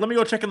dude was like, let me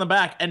go check in the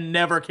back, and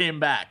never came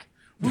back.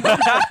 We went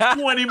for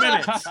 20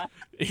 minutes.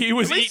 He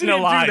was eaten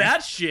alive. alive. Do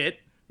that shit.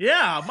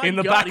 Yeah, my in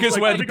the God. back is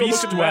like, where the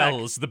beast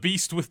dwells. The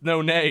beast with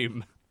no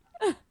name.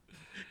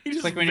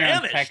 It's like when you're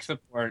on tech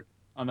support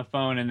on the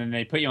phone and then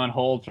they put you on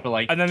hold for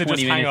like 20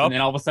 minutes and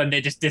then all of a sudden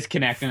they just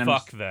disconnect. And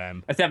fuck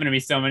them. That's happened to me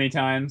so many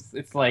times.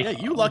 It's like, yeah,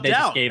 you lucked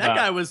out. That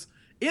guy was,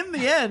 in the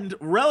end,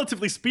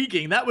 relatively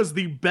speaking, that was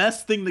the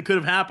best thing that could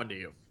have happened to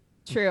you.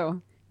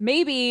 True.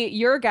 Maybe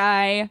your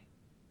guy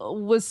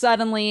was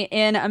suddenly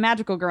in a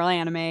Magical Girl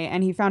anime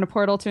and he found a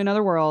portal to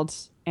another world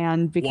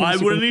and became Why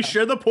wouldn't he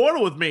share the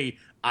portal with me?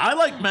 I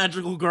like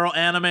Magical Girl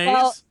animes.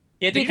 Well,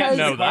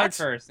 because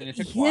first, and it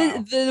took a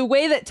while. The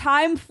way that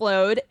time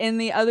flowed in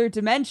the other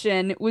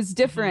dimension was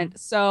different.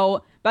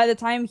 So by the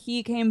time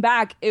he came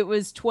back, it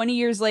was 20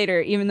 years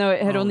later, even though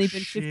it had only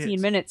been 15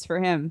 minutes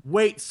for him.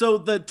 Wait, so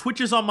the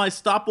Twitches on my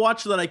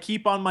stopwatch that I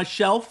keep on my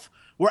shelf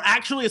were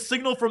actually a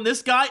signal from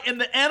this guy in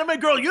the Anime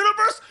Girl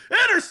universe?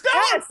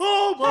 Interstellar! Yes!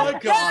 Oh my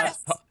God.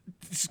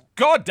 Yes!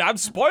 Goddamn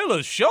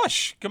spoilers.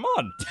 Shush. Come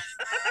on.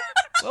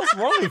 What's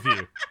wrong with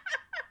you?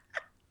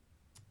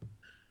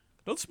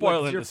 Don't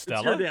spoil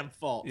Interstellar. It's your damn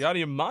fault. You're out of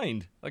your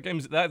mind.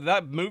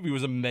 That movie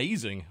was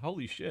amazing.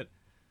 Holy shit.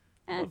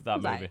 Love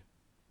that movie.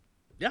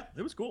 Yeah,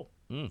 it was cool.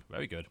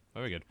 Very good.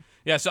 Very good.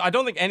 Yeah, so I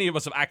don't think any of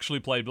us have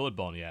actually played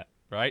Bloodborne yet,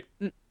 right?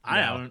 I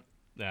haven't.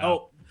 No.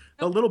 Oh,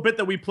 the little bit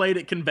that we played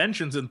at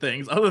conventions and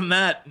things. Other than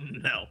that,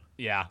 no.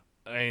 Yeah.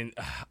 I mean,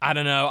 I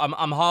don't know.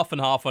 I'm half and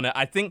half on it.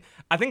 I think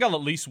I'll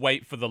at least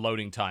wait for the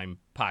loading time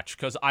patch,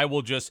 because I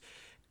will just...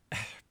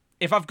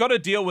 If I've got to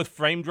deal with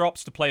frame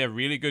drops to play a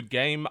really good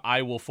game,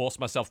 I will force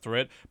myself through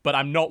it, but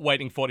I'm not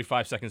waiting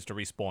 45 seconds to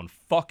respawn.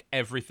 Fuck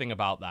everything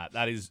about that.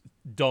 That is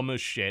dumb as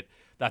shit.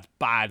 That's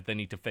bad. They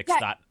need to fix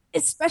that.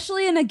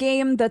 Especially in a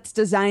game that's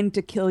designed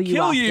to kill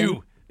you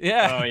often.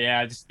 Yeah. Oh,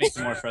 yeah. It just makes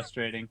it more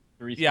frustrating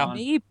to respawn. Yeah.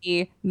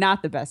 Maybe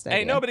not the best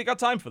idea. Ain't nobody got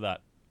time for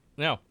that.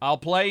 No. I'll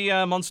play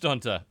Monster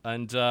Hunter,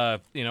 and,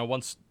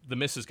 once the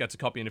missus gets a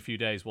copy in a few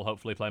days, we'll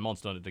hopefully play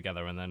Monster Hunter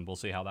together, and then we'll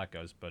see how that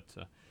goes, but...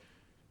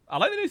 I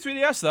like the new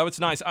 3DS, though.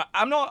 It's nice.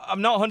 I'm not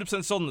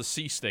 100% sold on the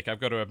C-Stick, I've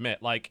got to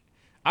admit. Like,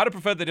 I'd have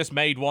preferred they just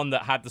made one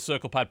that had the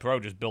Circle Pad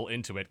Pro just built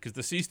into it, because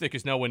the C-Stick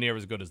is nowhere near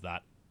as good as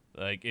that.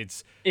 Like it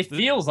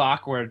feels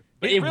awkward,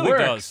 but it really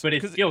works. Does, but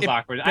it feels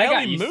awkward. I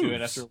got used to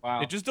it after a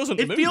while. It just doesn't.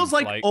 It move. feels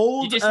like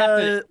old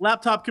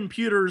laptop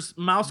computers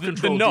mouse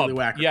controls. The nub, really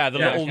whack. yeah, the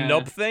little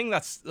nub thing.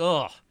 That's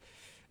ugh.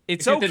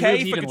 It's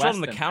okay for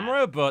controlling the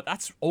camera, but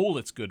that's all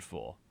it's good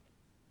for.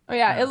 Oh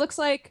yeah, it looks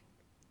like.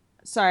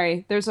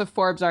 Sorry, there's a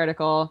Forbes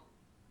article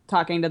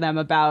talking to them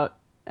about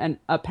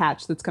a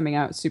patch that's coming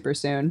out super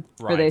soon.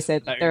 Where they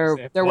said that they're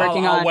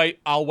working on.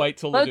 I'll wait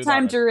till load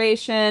time,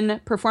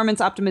 duration, performance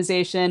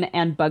optimization,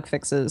 and bug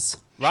fixes.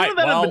 Right, should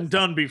that have been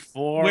done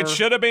before? Which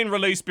should have been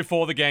released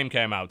before the game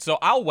came out. So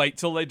I'll wait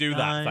till they do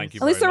that. Thank you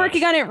very much. At least they're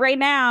working on it right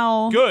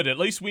now. Good. At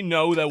least we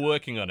know they're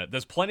working on it.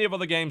 There's plenty of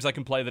other games I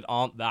can play that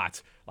aren't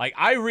that. Like,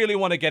 I really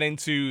want to get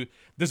into...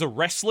 There's a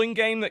wrestling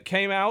game that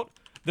came out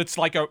that's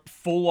like a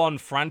full-on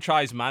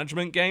franchise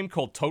management game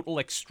called Total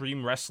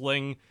Extreme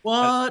Wrestling.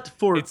 What?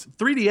 It's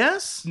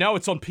 3DS? No,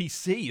 it's on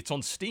PC. It's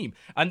on Steam.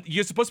 And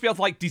you're supposed to be able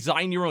to, like,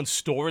 design your own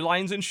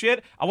storylines and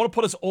shit. I want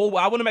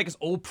to make us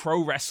all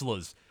pro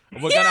wrestlers.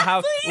 We're gonna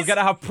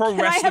have pro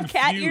wrestling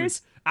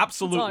feuds.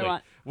 Absolutely.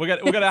 We're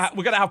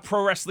gonna have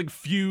pro wrestling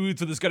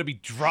feuds, and there's gonna be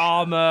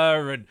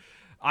drama, and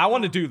I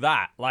want to do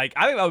that. Like,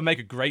 I think that would make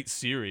a great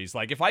series.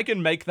 Like, if I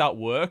can make that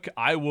work,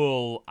 I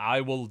will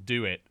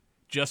do it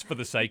just for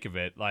the sake of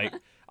it. Like,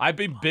 I've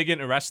been big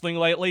into wrestling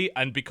lately,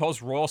 and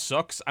because Raw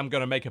sucks, I'm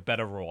gonna make a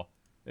better Raw.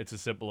 It's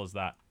as simple as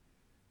that.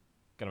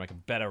 Gonna make a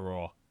better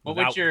Raw. What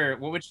would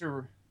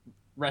your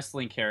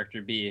wrestling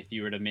character be if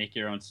you were to make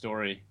your own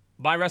story?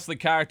 My wrestling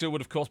character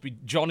would, of course, be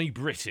Johnny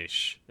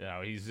British. You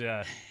know, he's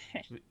a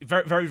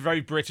very, very, very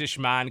British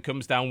man,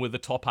 comes down with a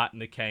top hat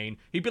and a cane.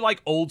 He'd be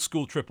like old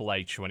school Triple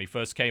H when he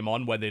first came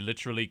on, where they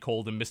literally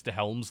called him Mr.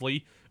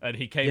 Helmsley, and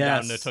he came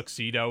down in a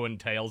tuxedo and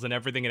tails and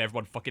everything, and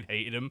everyone fucking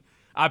hated him.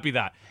 I'd be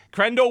that.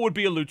 Krendor would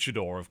be a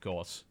luchador, of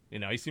course. You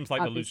know, he seems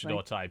like the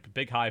luchador type.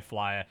 Big high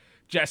flyer.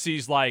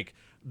 Jesse's like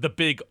the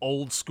big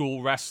old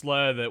school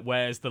wrestler that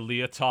wears the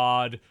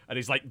leotard, and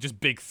he's like just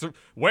big,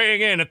 weighing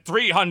in at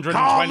 320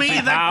 Call me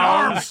pounds. the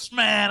garbage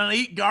man and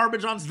eat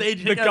garbage on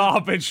stage. The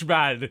garbage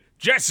man.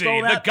 Jesse,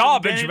 the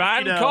garbage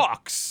man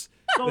Cox.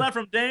 Stole that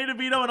from Danny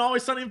DeVito and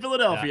Always Sunny in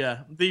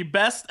Philadelphia. Yeah. The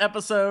best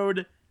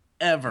episode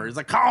ever. He's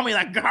like, call me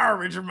the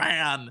garbage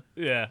man.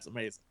 Yeah. It's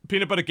amazing.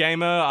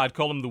 Peanutbuttergamer, I'd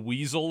call him the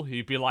Weasel.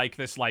 He'd be like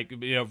this, like,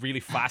 you know, really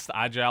fast,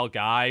 agile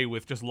guy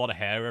with just a lot of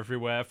hair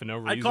everywhere for no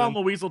reason. I'd call him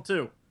a Weasel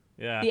too.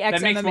 Yeah.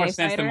 That makes more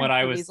sense than what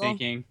I was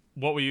thinking.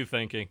 What were you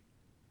thinking?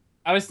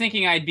 I was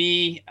thinking I'd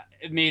be,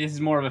 maybe this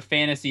is more of a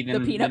fantasy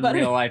than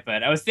real life,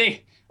 but I was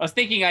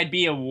thinking I'd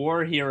be a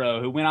war hero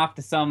who went off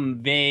to some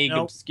vague,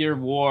 obscure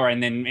war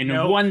and then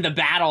won the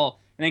battle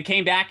and then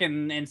came back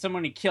and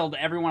someone had killed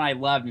everyone I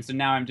loved, and so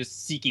now I'm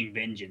just seeking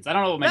vengeance. I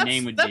don't know what my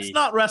name would be. That's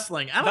not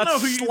wrestling. I don't know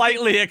who you...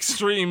 slightly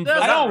extreme.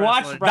 I don't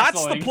watch wrestling.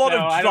 That's the plot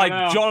of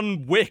like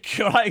John Wick.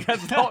 Like,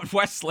 that's not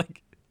wrestling.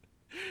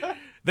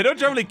 They don't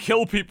generally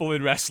kill people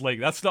in wrestling.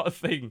 That's not a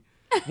thing.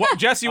 What,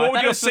 Jesse, what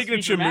would your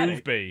signature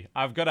move be?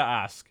 I've got to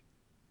ask.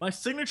 My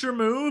signature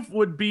move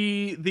would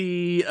be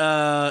the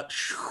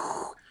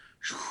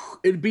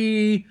it'd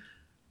be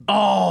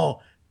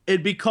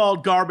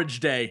called Garbage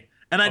Day.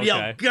 And I'd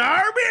yell,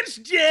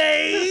 Garbage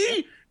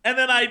Day! And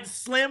then I'd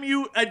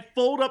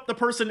fold up the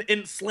person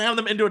and slam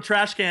them into a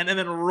trash can and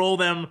then roll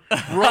them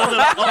up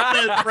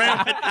the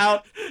ramp and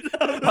out.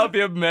 That'd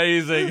be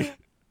amazing.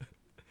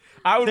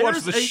 I would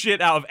watch the shit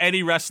out of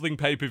any wrestling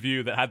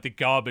pay-per-view that had the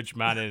garbage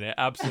man in it.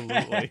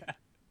 Absolutely.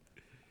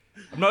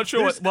 I'm not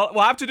sure. We'll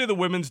have to do the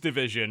women's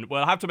division.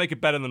 We'll have to make it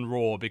better than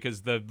Raw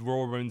because the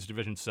Raw women's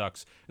division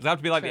sucks. It'll have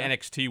to be like the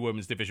NXT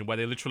women's division where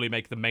they literally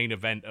make the main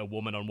event a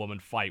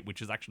woman-on-woman fight,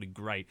 which is actually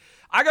great.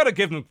 I gotta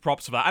give them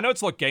props for that. I know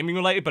it's not gaming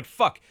related, but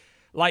fuck.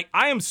 Like,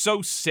 I am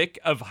so sick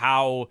of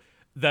how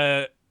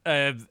the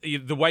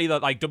way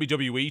that like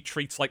WWE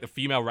treats like the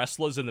female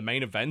wrestlers in the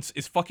main events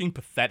is fucking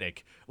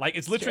pathetic. Like,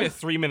 it's literally a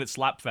 3-minute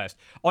slapfest.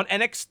 On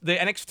the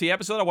NXT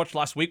episode I watched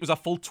last week was a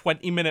full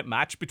 20-minute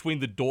match between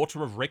the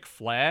daughter of Ric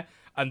Flair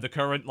and the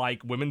current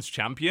like women's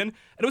champion, and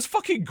it was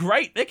fucking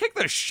great. They kicked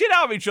the shit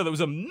out of each other. It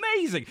was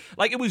amazing.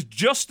 Like, it was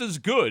just as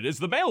good as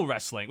the male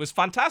wrestling. It was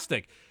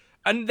fantastic.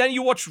 And then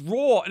you watch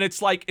Raw, and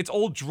it's like, it's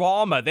all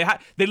drama.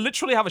 They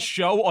literally have a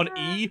show on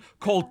E!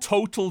 Called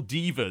Total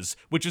Divas,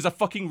 which is a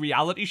fucking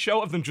reality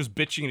show of them just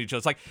bitching at each other.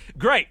 It's like,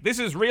 great, this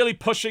is really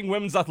pushing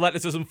women's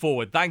athleticism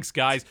forward. Thanks,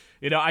 guys.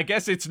 You know, I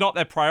guess it's not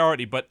their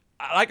priority, but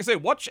like I say,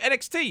 watch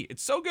NXT.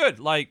 It's so good.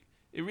 Like,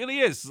 it really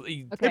is.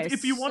 Okay,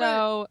 if you want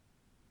to...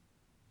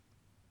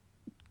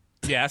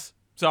 Yes.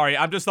 Sorry,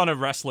 I'm just on a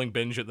wrestling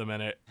binge at the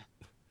minute.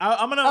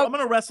 I'm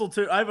gonna wrestle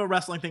too. I have a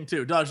wrestling thing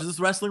too. Dodge, is this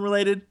wrestling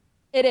related?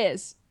 It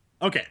is.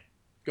 Okay,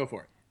 go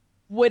for it.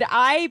 Would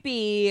I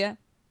be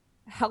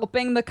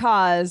helping the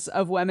cause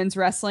of women's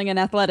wrestling and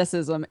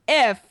athleticism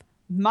if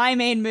my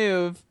main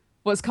move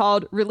was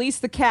called Release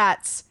the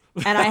Cats,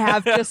 and I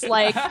have just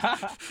like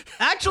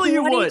actually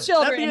you would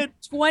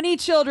 20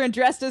 children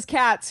dressed as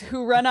cats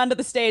who run onto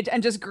the stage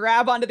and just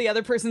grab onto the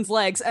other person's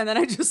legs, and then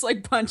I just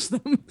like punch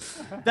them.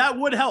 That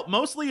would help.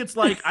 Mostly it's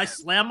like I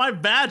slam my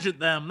badge at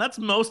them. That's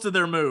most of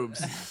their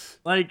moves.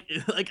 Like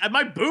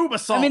my boob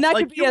assault. I mean, that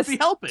like, could be a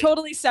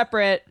totally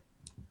separate.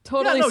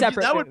 Totally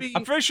separate. That would be.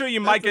 I'm pretty sure you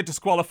might get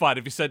disqualified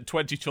if you sent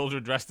 20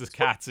 children dressed as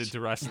cats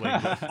into wrestling.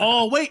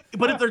 Oh wait,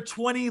 but if they're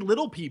 20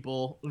 little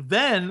people,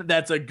 then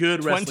that's a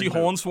good 20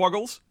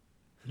 hornswoggles?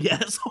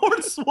 Yes,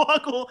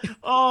 Hornswoggle.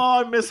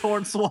 Oh, I miss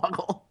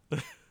Hornswoggle.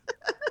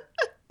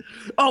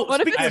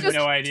 What if it's I have just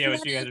no idea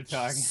what you guys are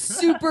talking.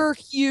 Super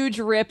huge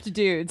ripped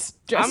dudes.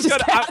 I'm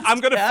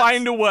gonna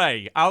find a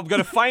way. I'm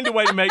gonna find a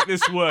way to make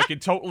this work in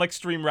Total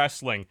Extreme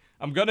Wrestling.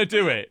 I'm gonna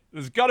do it.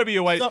 There's gotta be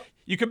a way.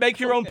 You can make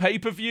your own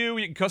pay-per-view.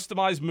 You can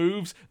customize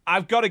moves.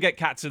 I've got to get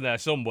cats in there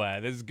somewhere.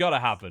 There's gotta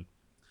happen.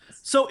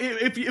 So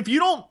if you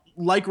don't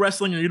like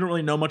wrestling or you don't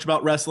really know much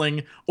about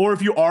wrestling, or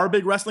if you are a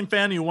big wrestling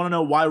fan and you want to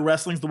know why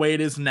wrestling's the way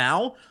it is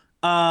now,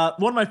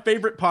 one of my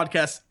favorite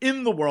podcasts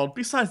in the world,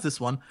 besides this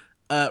one,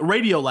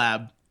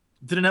 Radiolab,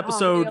 did an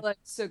episode. Oh,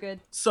 so good.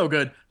 So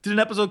good. Did an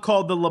episode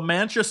called The La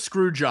Mancha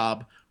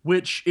Screwjob,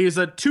 which is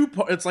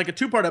it's like a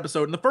two-part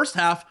episode. In the first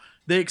half,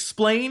 they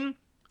explain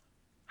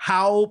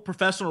how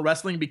professional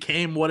wrestling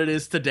became what it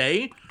is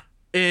today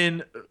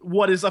in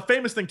what is a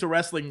famous thing to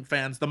wrestling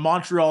fans, the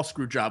Montreal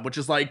Screwjob, which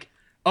is like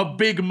a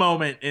big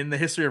moment in the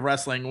history of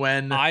wrestling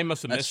when... I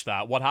must have missed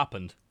that. What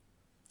happened?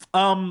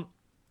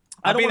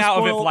 I've been out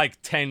of it for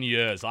like 10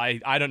 years. I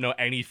don't know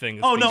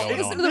anything.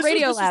 Listen to the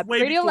Radiolab.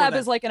 Radiolab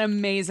is like an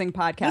amazing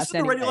podcast.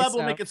 Listen to Radiolab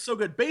will make it so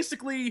good.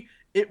 Basically,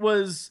 it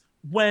was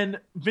when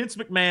Vince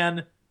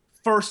McMahon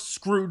first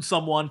screwed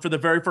someone for the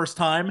very first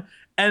time,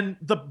 and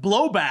the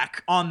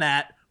blowback on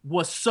that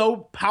was so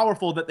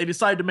powerful that they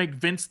decided to make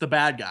Vince the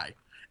bad guy.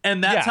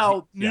 And that's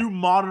how new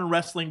modern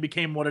wrestling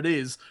became what it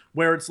is,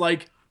 where it's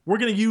like, we're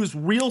going to use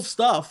real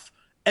stuff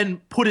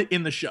and put it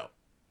in the show.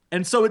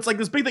 And so it's like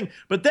this big thing.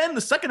 But then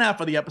the second half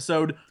of the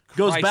episode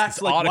goes back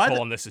to like,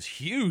 article on this is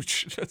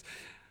huge.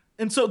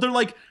 And so they're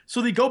like,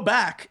 so they go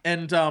back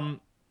and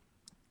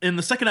in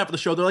the second half of the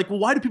show, they're like, well,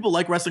 why do people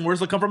like wrestling? Where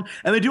does it come from?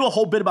 And they do a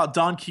whole bit about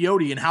Don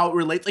Quixote and how it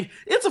relates. Like,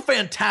 it's a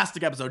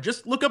fantastic episode.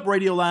 Just look up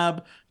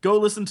Radiolab, go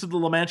listen to the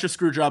La Mancha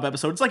Screwjob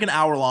episode. It's like an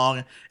hour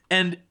long,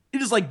 and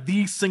it is like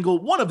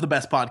one of the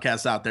best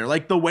podcasts out there.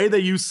 Like, the way they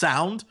use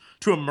sound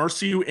to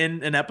immerse you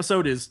in an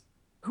episode is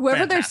whoever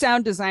fantastic. Their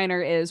sound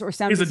designer is, or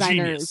sound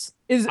designers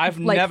is. I've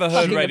like, never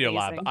heard fucking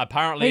Radiolab. amazing.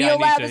 Apparently,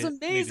 Radiolab is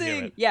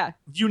amazing. Yeah,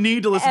 you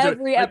need to listen to it.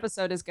 Every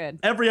episode is good.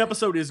 Every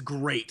episode is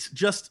great.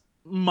 Just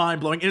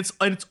mind-blowing.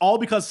 And it's all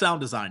because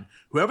sound design.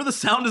 Whoever the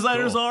sound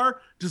designers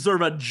are deserve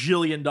 $1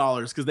 jillion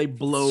because they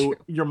blow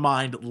your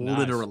mind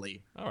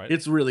literally. All right.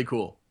 It's really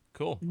cool.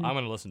 Cool. I'm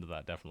going to listen to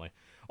that, definitely.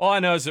 All I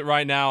know is that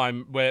right now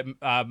I'm with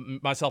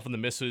myself and the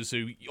missus,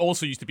 who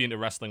also used to be into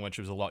wrestling when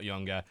she was a lot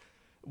younger.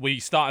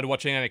 We started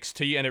watching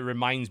NXT, and it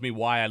reminds me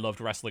why I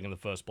loved wrestling in the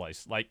first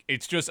place. Like,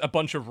 it's just a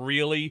bunch of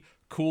really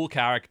cool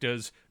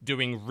characters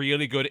doing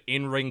really good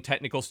in-ring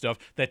technical stuff.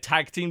 Their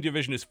tag team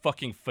division is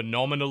fucking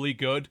phenomenally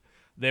good.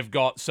 They've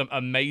got some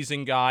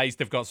amazing guys.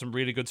 They've got some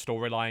really good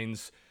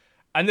storylines.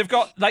 And they've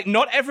got, like,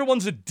 not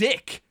everyone's a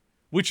dick,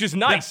 which is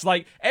nice. Yeah.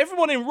 Like,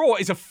 everyone in Raw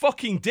is a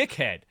fucking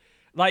dickhead.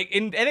 Like,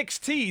 in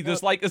NXT,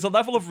 there's a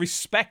level of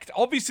respect.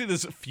 Obviously,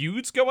 there's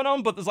feuds going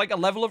on, but there's, like, a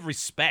level of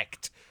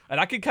respect. And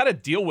I can kind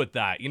of deal with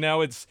that, you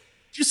know? Did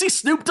you see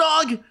Snoop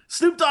Dogg?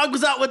 Snoop Dogg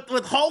was out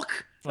with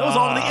Hulk. That was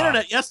on the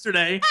internet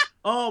yesterday.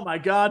 Oh, my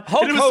God.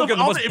 Hulk Hogan,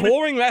 the most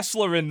boring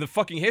wrestler in the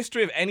fucking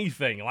history of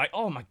anything. Like,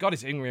 oh, my God,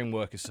 his in-ring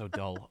work is so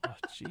dull. Oh,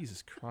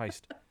 Jesus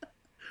Christ.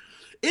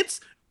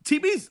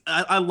 TB's,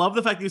 I love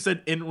the fact that you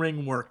said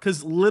in-ring work,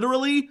 because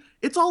literally,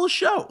 it's all a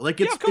show. Like,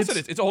 of course it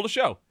is. It's all a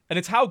show. And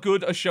it's how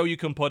good a show you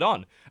can put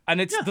on. And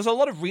there's a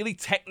lot of really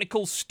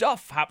technical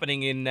stuff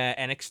happening in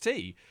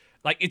NXT.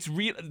 Like, it's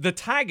the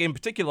tag in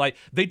particular, like,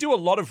 they do a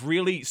lot of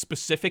really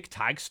specific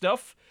tag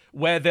stuff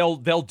where they'll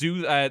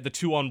do the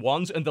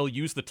 2-on-1s and they'll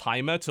use the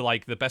timer to,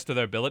 like, the best of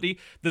their ability.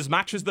 There's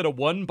matches that are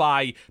won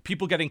by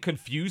people getting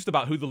confused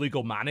about who the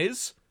legal man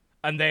is,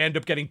 and they end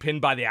up getting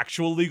pinned by the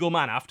actual legal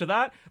man after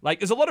that. Like,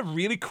 there's a lot of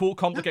really cool,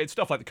 complicated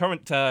stuff. Like, the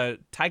current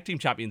tag team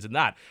champions in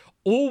that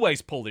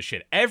always pull this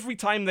shit. Every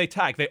time they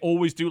tag, they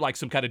always do, like,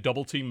 some kind of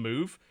double team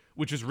move,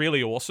 which is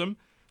really awesome.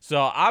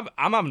 So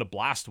I'm having a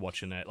blast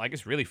watching it. Like,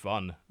 it's really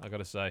fun, I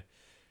gotta say.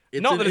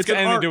 Not that it's got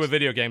anything to do with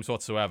video games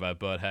whatsoever,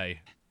 but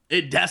hey.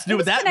 It has to do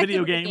with that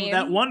video game,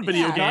 that one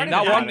video game.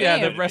 That one,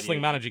 the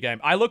Wrestling Manager game.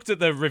 I looked at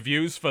the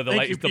reviews for the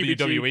latest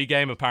WWE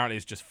game. Apparently,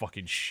 it's just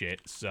fucking shit.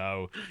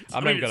 So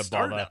I'm not going to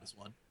bother.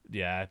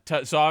 Yeah,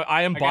 so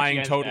I am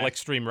buying Total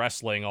Extreme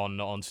Wrestling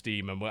on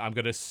Steam, and I'm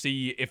going to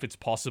see if it's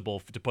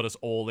possible to put us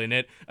all in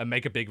it and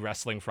make a big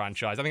wrestling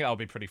franchise. I think that would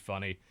be pretty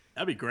funny.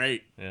 That'd be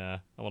great. Yeah,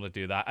 I want to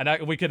do that.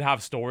 And we could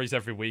have stories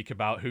every week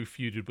about who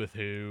feuded with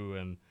who,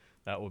 and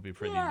that would be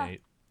pretty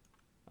neat.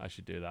 I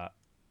should do that.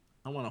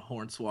 I want a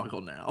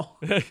Hornswoggle now.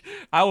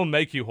 I will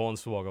make you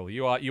Hornswoggle.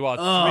 You are 3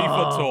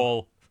 foot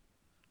tall.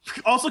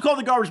 Also called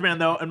the Garbage Man,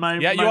 though.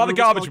 And you are the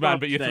Garbage Man,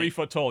 but you're 3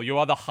 foot tall. You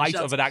are the height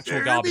of an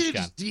actual garbage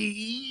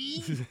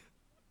can.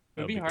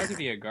 It would be hard to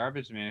be a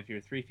garbage man if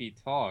you're 3 feet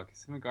tall, because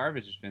some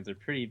garbage bins are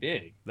pretty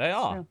big. They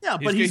are. Yeah,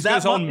 but he's got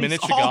his own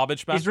miniature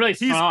garbage man. He's really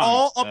strong. He's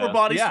all so. upper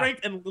body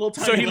strength and little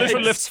tiny So he literally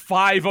legs. lifts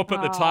 5 up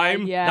at the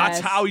time. Yes. That's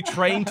how he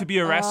trained to be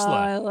a wrestler.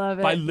 I love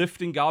it. By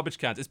lifting garbage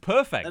cans. It's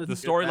perfect. That is The a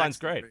good storyline's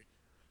backstory. great.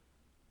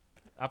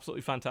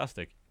 Absolutely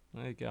fantastic.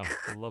 There you go.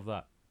 I love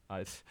that.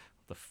 What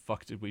the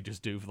fuck did we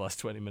just do for the last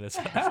 20 minutes?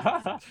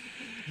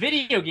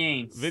 Video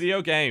games.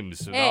 Video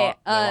games. Hey,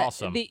 they're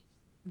awesome.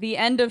 The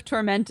end of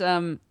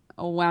Tormentum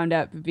wound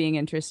up being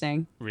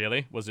interesting.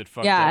 Really? Was it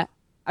fucked Yeah, up?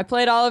 I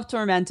played all of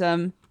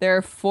Tormentum. There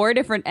are 4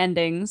 different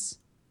endings,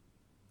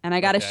 and I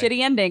got a shitty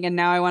ending, and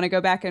now I want to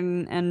go back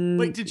and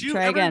Wait, did you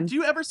try ever? again. Do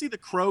you ever see the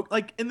crow?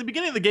 Like in the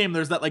beginning of the game,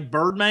 there's that like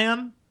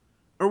Birdman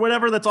or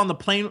whatever that's on the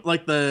plane,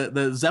 like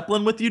the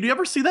Zeppelin with you. Do you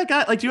ever see that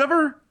guy? Like, do you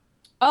ever?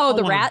 Oh,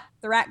 the wanna-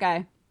 rat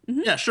guy.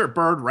 Yeah, sure.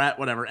 Bird, rat,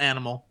 whatever,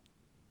 animal.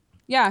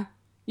 Yeah,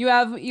 you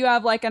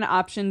have like an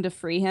option to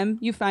free him.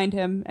 You find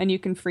him, and you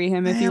can free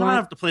him if Man, you I want.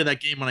 have to play that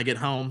game when I get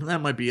home.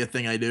 That might be a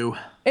thing I do.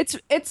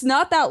 It's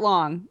not that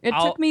long. It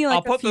took me like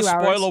I'll put a few the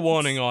hours. spoiler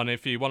warning on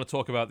if you want to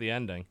talk about the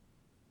ending.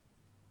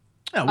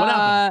 Yeah, what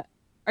happened?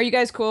 Are you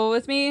guys cool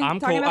with me? I'm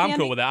talking cool. about the I'm cool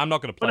ending? with that. I'm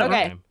not going to play the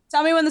Okay, game.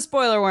 tell me when the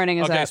spoiler warning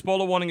is Okay, up.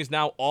 spoiler warning is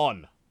now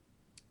on.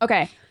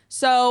 Okay,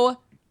 so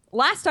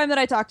last time that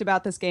I talked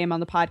about this game on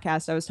the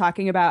podcast, I was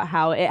talking about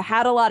how it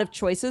had a lot of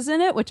choices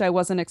in it, which I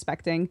wasn't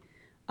expecting.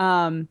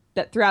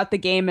 That throughout the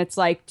game, it's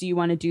like, do you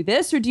want to do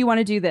this or do you want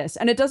to do this?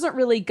 And it doesn't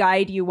really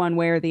guide you one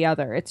way or the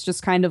other. It's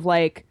just kind of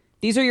like,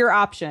 these are your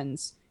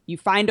options. You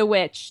find a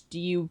witch. Do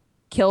you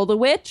kill the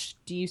witch?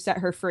 Do you set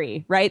her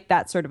free? Right?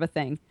 That sort of a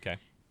thing. Okay.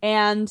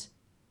 And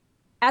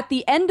at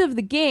the end of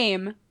the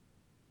game,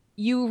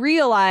 you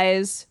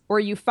realize, or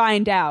you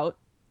find out,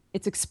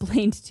 it's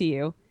explained to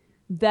you,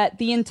 that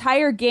the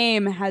entire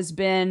game has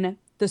been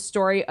the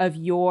story of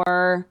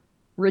your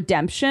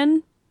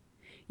redemption.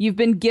 You've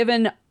been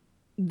given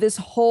this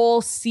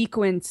whole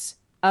sequence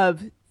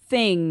of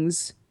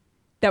things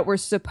that were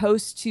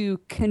supposed to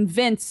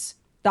convince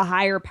the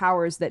higher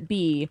powers that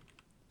be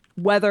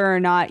whether or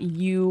not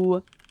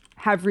you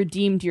have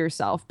redeemed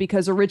yourself,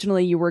 because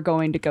originally you were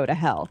going to go to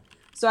hell.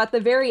 So at the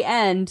very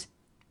end,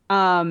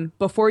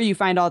 before you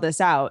find all this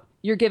out,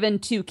 you're given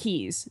 2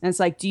 keys. And it's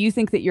like, do you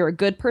think that you're a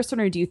good person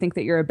or do you think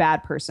that you're a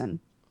bad person?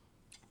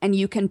 And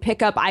you can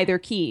pick up either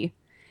key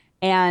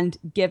and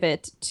give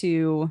it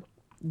to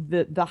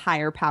the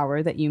higher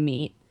power that you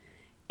meet.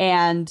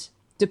 And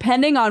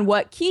depending on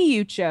what key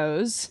you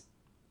chose,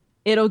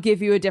 it'll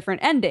give you a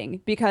different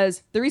ending.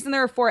 Because the reason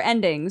there are 4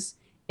 endings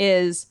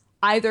is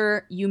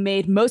either you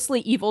made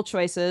mostly evil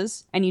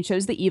choices and you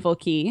chose the evil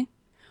key,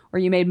 or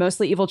you made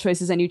mostly evil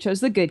choices and you chose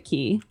the good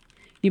key.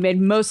 You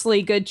made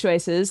mostly good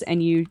choices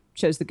and you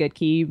chose the good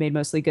key. You made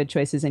mostly good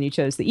choices and you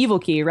chose the evil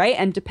key, right?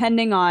 And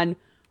depending on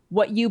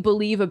what you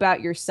believe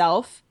about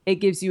yourself, it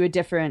gives you a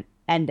different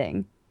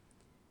ending.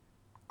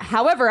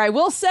 However, I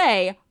will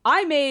say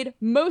I made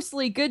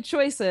mostly good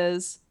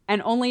choices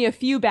and only a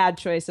few bad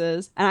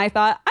choices. And I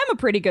thought, I'm a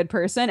pretty good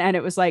person. And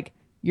it was like,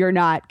 you're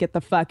not. Get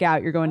the fuck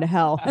out. You're going to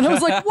hell. And I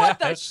was like, what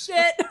the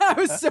shit? I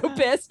was so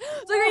pissed. I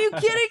was like, are you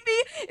kidding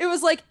me? It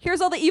was like,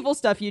 here's all the evil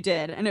stuff you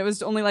did. And it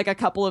was only like a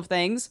couple of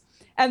things.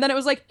 And then it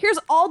was like, here's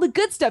all the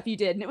good stuff you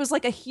did. And it was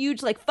like a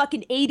huge, like,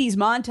 fucking 80s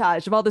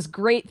montage of all this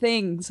great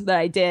things that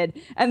I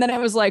did. And then it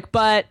was like,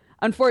 but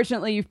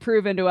unfortunately, you've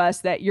proven to us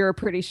that you're a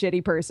pretty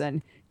shitty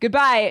person.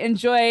 Goodbye.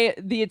 Enjoy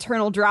the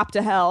eternal drop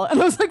to hell. And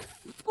I was like,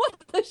 what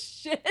the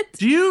shit?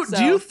 Do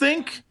you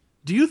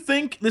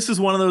think this is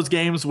one of those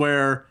games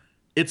where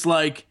it's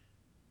like,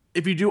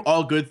 if you do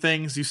all good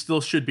things, you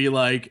still should be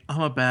like,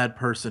 I'm a bad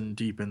person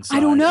deep inside? I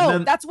don't know. And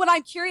then, That's what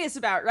I'm curious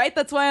about, right?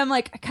 That's why I'm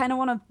like, I kind of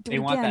want to do They it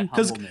want again.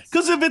 that humbleness.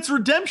 because if it's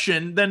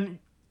redemption, then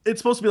it's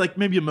supposed to be like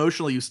maybe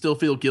emotionally you still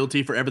feel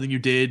guilty for everything you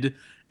did,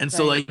 and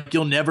so Right. like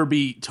you'll never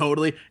be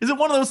totally. Is it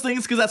one of those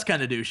things? Because that's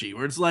kind of douchey,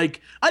 where it's like,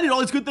 I did all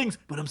these good things,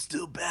 but I'm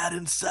still bad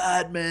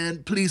inside,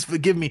 man. Please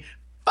forgive me.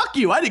 Fuck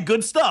you. I did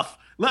good stuff.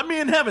 Let me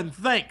in heaven.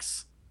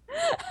 Thanks.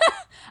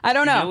 I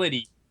don't know.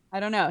 Humility. I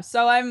don't know.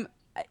 So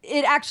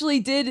it actually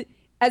did,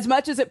 as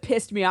much as it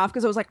pissed me off,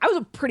 because I was like, I was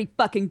a pretty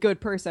fucking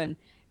good person.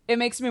 It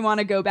makes me want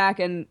to go back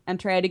and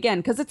try it again,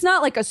 because it's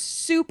not like a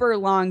super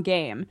long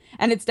game,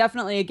 and it's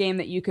definitely a game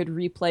that you could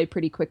replay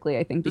pretty quickly,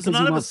 I think. Does Because it not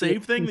you have a won't be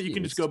save thing that you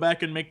can just confused. go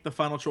back and make the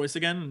final choice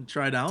again and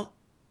try it out?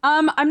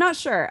 I'm not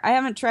sure. I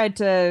haven't tried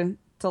to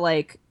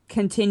like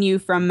continue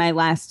from my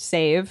last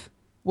save,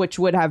 which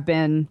would have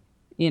been,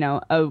 you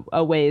know,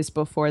 a ways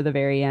before the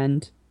very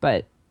end.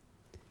 But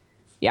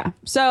yeah.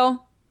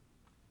 So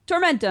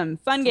Tormentum,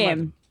 fun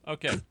game.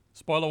 Okay.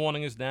 Spoiler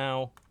warning is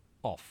now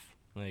off.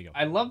 There you go.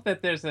 I love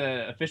that there's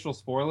a official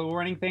spoiler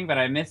warning thing, but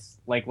I missed,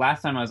 like,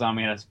 last time I was on,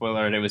 we had a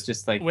spoiler, and it was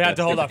just like We had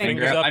to hold our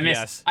finger fingers up, I missed,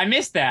 yes. I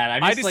missed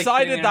that. I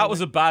decided that was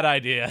a bad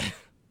idea.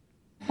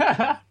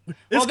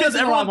 It's because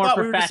everyone thought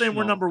we were just saying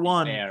we're number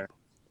one. Yeah.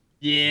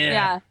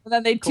 Yeah. And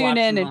then they tune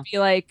in and be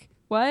like,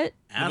 what?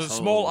 There's a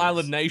small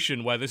island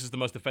nation where this is the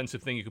most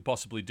offensive thing you could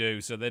possibly do,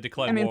 so they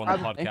declared I mean, war on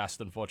the probably. podcast,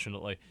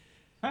 unfortunately.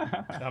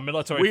 Our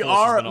military We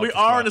forces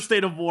are in a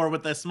state of war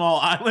with a small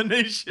island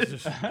nation.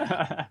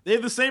 They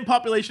have the same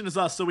population as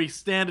us, so we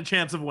stand a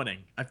chance of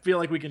winning. I feel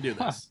like we can do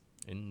this.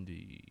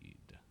 Indeed.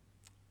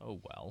 Oh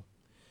well.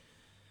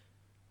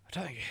 I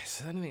don't think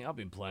there's anything I've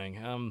been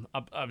playing.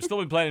 I've still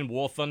been playing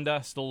War Thunder,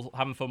 still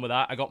having fun with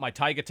that. I got my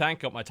Tiger tank,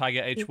 got my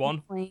Tiger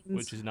H1,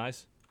 which is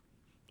nice.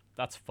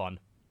 That's fun.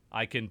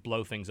 I can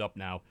blow things up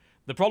now.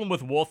 The problem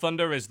with War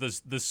Thunder is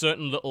there's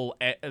certain little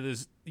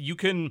you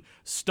can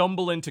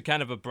stumble into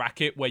kind of a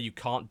bracket where you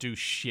can't do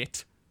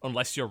shit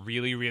unless you're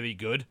really, really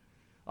good.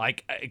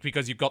 Like,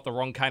 because you've got the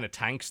wrong kind of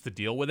tanks to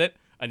deal with it,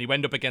 and you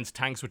end up against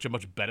tanks which are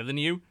much better than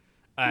you.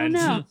 And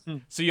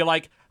so you're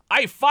like,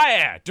 I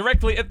fire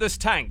directly at this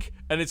tank,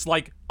 and it's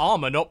like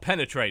armor not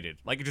penetrated.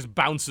 Like, it just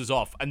bounces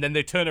off, and then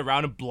they turn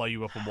around and blow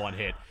you up in one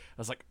hit. I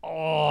was like,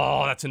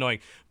 oh, that's annoying.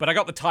 But I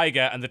got the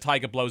Tiger, and the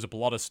Tiger blows up a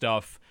lot of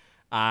stuff.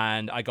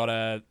 And I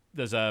got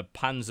there's a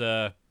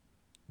Panzer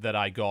that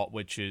I got,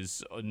 which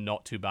is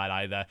not too bad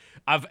either.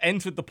 I've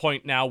entered the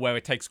point now where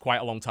it takes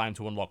quite a long time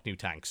to unlock new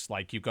tanks.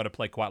 Like, you've got to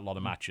play quite a lot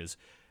of matches.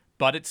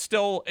 But it's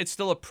still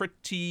a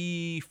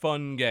pretty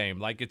fun game.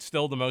 Like, it's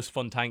still the most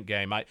fun tank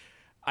game.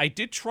 I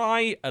did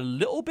try a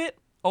little bit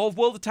of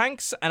World of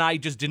Tanks, and I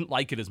just didn't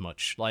like it as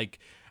much. Like,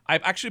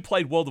 I've actually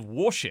played World of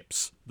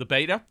Warships, the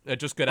beta. It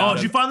just got out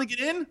did you finally get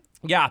in?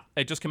 Yeah,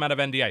 it just came out of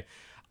NDA.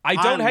 I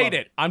don't hate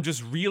it. I'm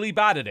just really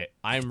bad at it.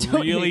 I'm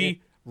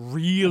really,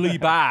 really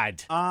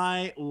bad.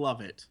 I love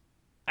it.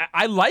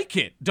 I like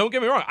it. Don't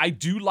get me wrong. I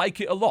do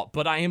like it a lot,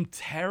 but I am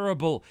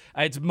terrible.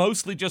 It's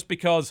mostly just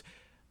because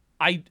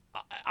I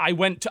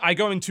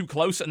go in too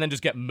close and then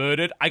just get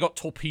murdered. I got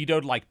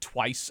torpedoed like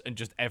twice and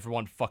just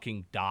everyone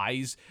fucking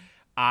dies.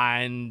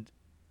 And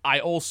I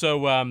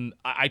also,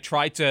 I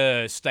tried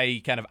to stay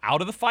kind of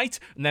out of the fight,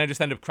 and then I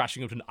just ended up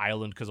crashing into an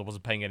island because I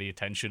wasn't paying any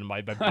attention, and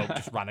my boat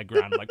just ran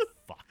aground. Like,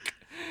 fuck.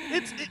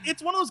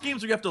 It's one of those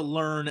games where you have to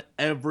learn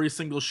every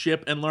single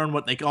ship and learn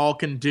what they all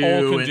can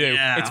do.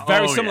 Yeah. It's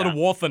very similar to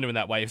War Thunder in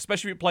that way,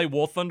 especially if you play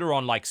War Thunder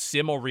on like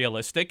sim or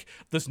realistic.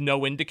 There's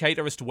no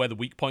indicator as to where the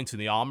weak points in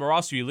the armor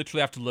are, so you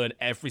literally have to learn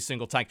every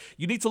single tank.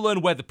 You need to learn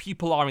where the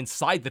people are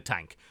inside the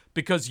tank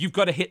because you've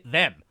got to hit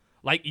them.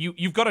 Like,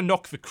 you've got to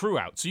knock the crew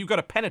out, so you've got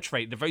to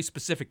penetrate at a very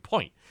specific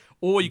point.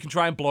 Or you can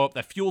try and blow up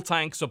their fuel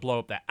tanks or blow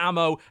up their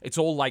ammo. It's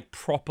all, like,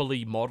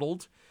 properly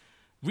modeled.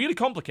 Really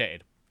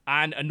complicated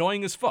and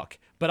annoying as fuck.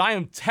 But I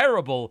am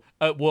terrible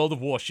at World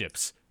of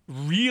Warships.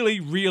 Really,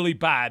 really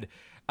bad.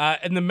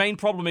 And the main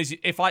problem is,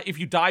 if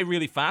you die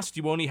really fast,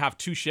 you only have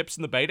 2 ships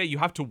in the beta. You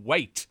have to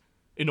wait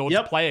in order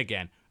to play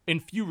again.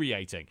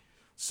 Infuriating.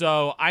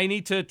 So I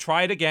need to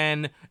try it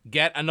again,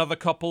 get another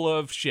couple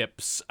of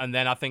ships, and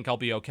then I think I'll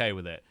be okay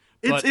with it.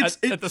 But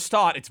at the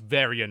start, it's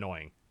very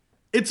annoying.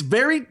 It's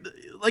very,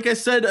 like I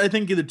said, I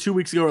think either 2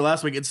 weeks ago or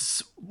last week,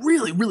 it's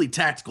really, really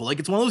tactical.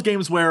 Like, it's one of those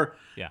games where,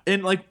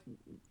 in, like,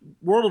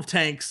 World of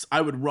Tanks,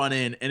 I would run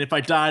in, and if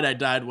I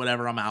died,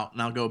 whatever, I'm out,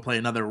 and I'll go play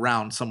another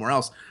round somewhere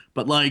else.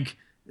 But, like,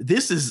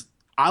 this is,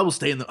 I will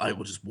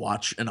just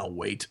watch, and I'll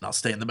wait, and I'll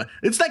stay in the...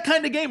 It's that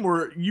kind of game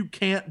where you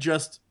can't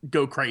just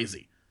go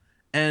crazy.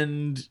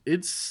 And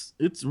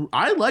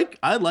I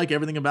like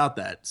everything about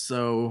that,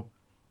 so...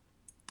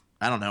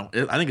 I don't know.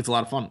 I think it's a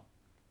lot of fun.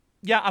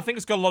 Yeah, I think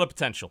it's got a lot of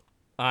potential.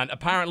 And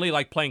apparently,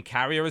 like, playing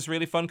Carrier is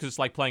really fun because it's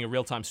like playing a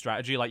real-time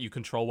strategy. Like, you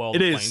control where all the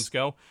planes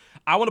go.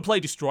 I want to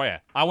play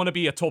Destroyer. I want to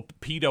be a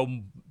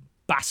torpedo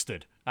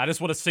bastard. I just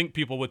want to sink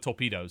people with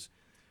torpedoes.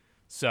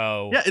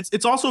 So... Yeah,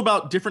 it's also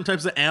about different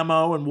types of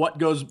ammo and what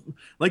goes...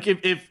 Like,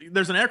 if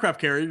there's an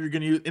aircraft carrier, you're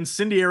going to use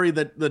incendiary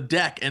the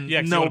deck, and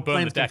no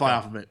planes can fly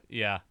off of it.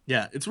 Yeah.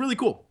 Yeah, it's really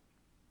cool.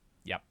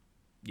 Yep.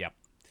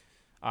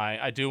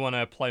 I do want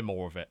to play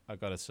more of it, I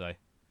gotta say.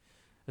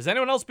 Has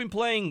anyone else been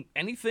playing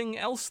anything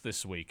else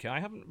this week? I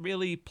haven't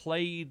really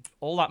played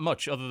all that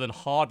much other than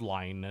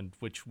Hardline, and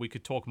which we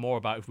could talk more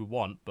about if we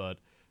want, but...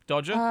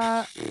 Dodger?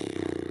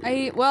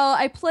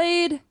 I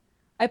played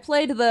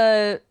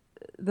the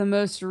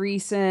most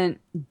recent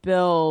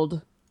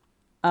build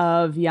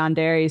of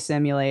Yandere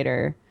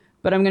Simulator,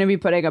 but I'm going to be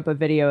putting up a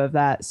video of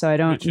that, so I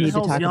don't need to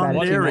talk about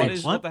it too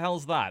much. What the hell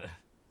is that?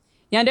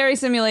 Yandere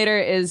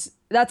Simulator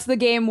that's the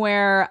game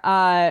where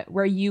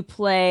you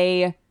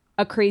play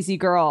a crazy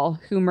girl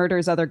who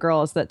murders other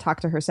girls that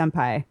talk to her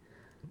senpai.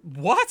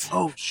 What?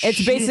 Oh, shit.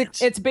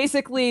 It's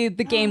basically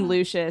the game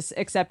Lucius,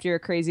 except you're a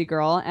crazy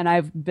girl, and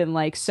I've been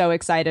like so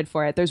excited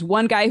for it. There's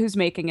one guy who's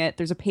making it.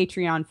 There's a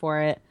Patreon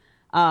for it.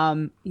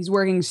 He's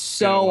working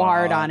so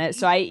hard on it.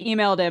 So I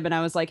emailed him and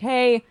I was like,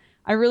 hey,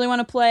 I really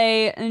want to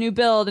play a new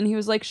build. And he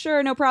was like,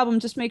 sure, no problem.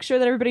 Just make sure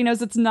that everybody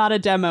knows it's not a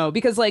demo.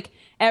 Because like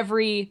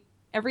every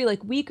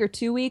like week or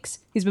 2 weeks,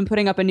 he's been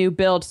putting up a new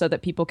build so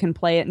that people can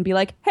play it and be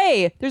like,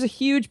 hey, there's a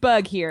huge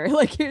bug here.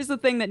 Like, here's the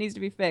thing that needs to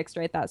be fixed,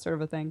 right? That sort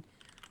of a thing.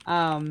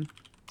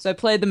 So I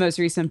played the most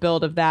recent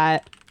build of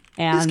that.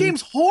 And this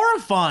game's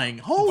horrifying.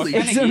 Holy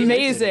it's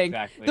amazing.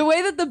 Exactly. The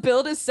way that the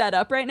build is set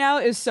up right now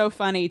is so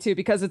funny too,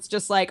 because it's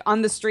just like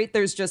on the street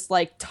there's just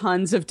like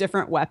tons of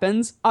different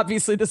weapons.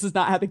 Obviously this is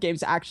not how the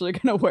game's actually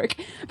gonna work,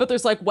 but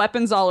there's like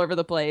weapons all over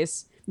the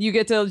place. you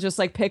get to just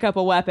like pick up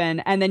a weapon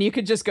and then you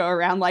could just go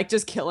around like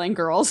just killing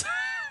girls.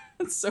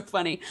 It's so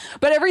funny.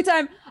 But every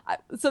time,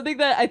 something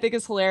that I think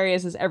is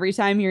hilarious is every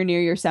time you're near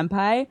your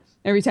senpai,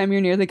 every time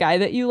you're near the guy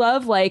that you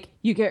love, like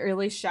you get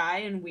really shy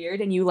and weird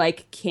and you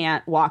like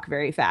can't walk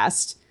very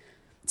fast.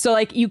 So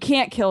like you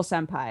can't kill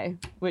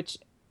senpai, which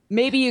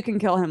maybe you can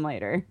kill him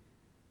later.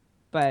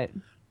 But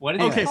what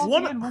is it?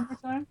 One more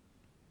time?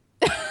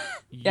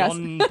 Yes.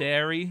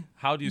 Yandere?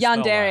 How do you spell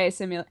Yandere that?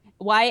 simulator.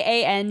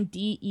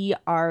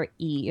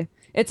 Yandere.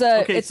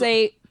 It's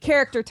a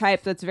character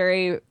type that's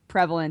very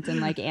prevalent in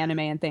like anime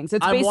and things.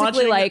 It's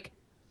basically like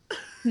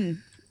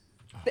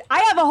I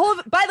have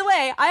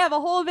a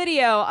whole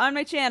video on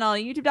my channel,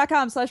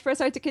 youtube.com/press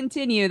start to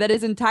continue, that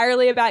is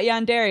entirely about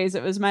yanderes.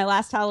 It was my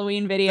last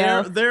Halloween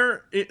video.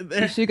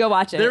 You should go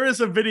watch it. There is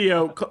a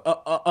video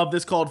of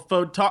this called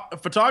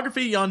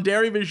Photography,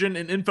 Yandere Vision,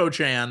 and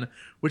InfoChan,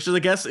 which I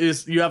guess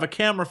is you have a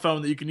camera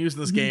phone that you can use in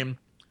this game.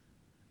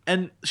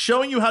 And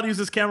showing you how to use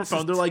this camera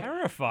phone, they're like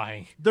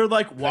terrifying. They're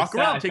like, walk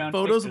around, take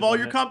photos of all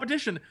your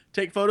competition,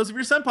 take photos of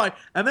your senpai,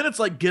 and then it's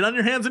like, get on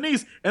your hands and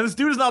knees. And this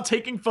dude is now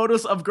taking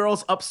photos of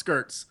girls up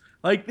skirts.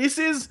 Like, this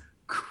is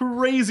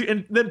crazy.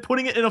 And then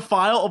putting it in a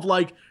file of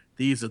like,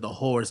 these are the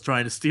whores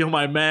trying to steal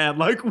my man.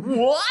 Like,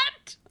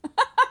 what?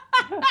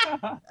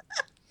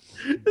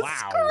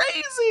 It's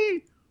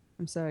crazy.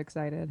 I'm so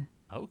excited.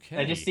 Okay.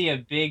 I just see a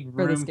big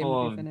room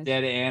full of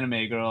dead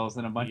anime girls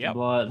and a bunch of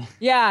blood.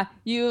 Yeah,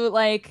 you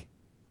like.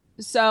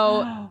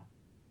 So I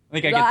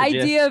think the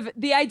idea of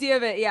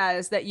it,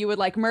 is that you would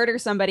like murder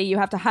somebody. You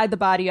have to hide the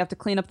body. You have to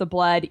clean up the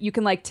blood. You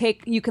can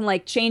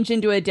change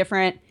into a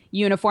different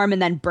uniform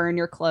and then burn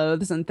your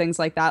clothes and things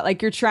like that.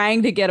 Like you're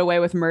trying to get away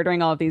with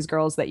murdering all of these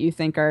girls that you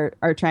think are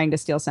trying to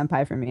steal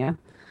senpai from you.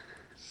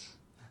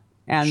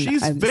 And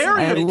she's I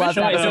efficient. love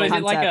that So is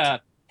it like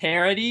concept. a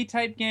parody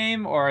type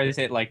game, or is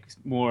it like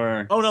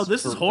more? Oh no,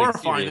 this is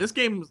horrifying. This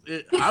game,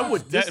 this is pretty no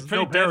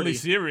parody. deadly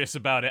serious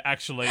about it,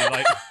 actually.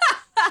 Like.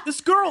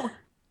 This girl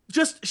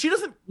she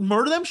doesn't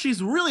murder them.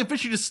 She's really efficient.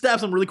 She just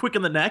stabs them really quick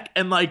in the neck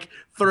and like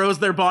throws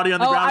their body on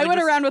the ground. I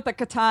went around with the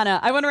katana.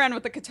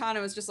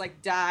 It was just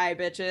like, die,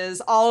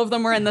 bitches. All of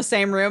them were in the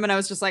same room, and I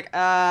was just like,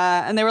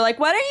 and they were like,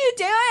 what are you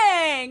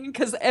doing?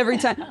 Because every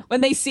time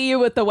when they see you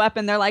with the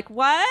weapon, they're like,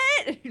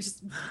 what? You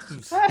just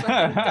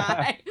fucking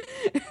die.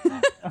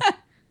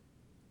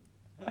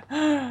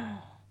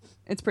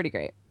 It's pretty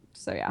great.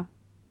 So yeah.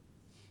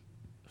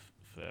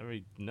 Fair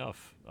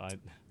enough.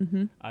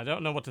 I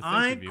don't know what to think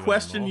of you. I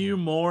question you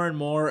more and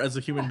more as a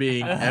human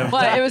being.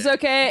 But it was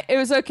okay. It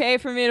was okay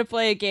for me to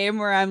play a game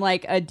where I'm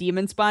like a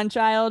demon spawn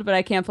child, but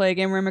I can't play a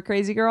game where I'm a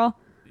crazy girl.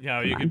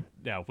 No, you could.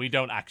 No, we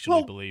don't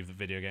actually believe that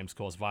video games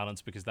cause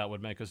violence because that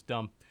would make us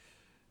dumb.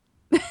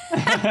 But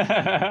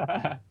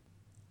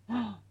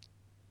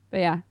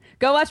yeah,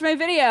 go watch my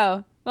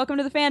video. Welcome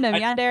to the fandom,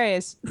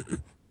 Yanderes.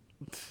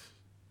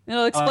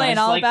 It'll explain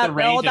all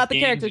about the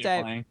character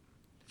type.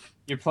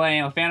 You're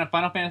playing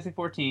Final Fantasy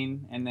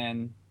 14 and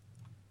then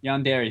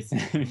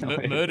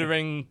Yandere.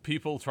 Murdering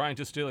people trying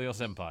to steal your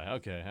senpai.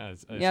 Okay, I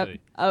see.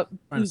 The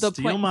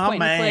point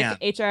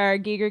and click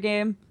HR Giger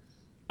game.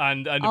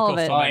 And of all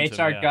course, of it.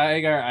 HR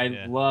Geiger.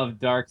 I love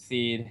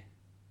Darkseid.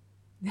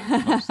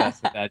 I'm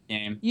obsessed with that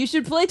game. You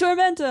should play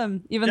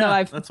Tormentum, even though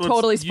I've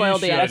totally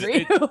spoiled the end for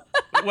you.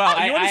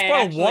 Well, you only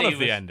spoiled one of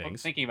the was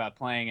endings. Thinking about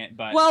playing it,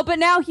 but but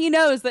now he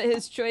knows that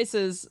his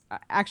choices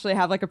actually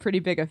have like a pretty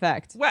big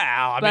effect. Well,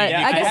 I mean, but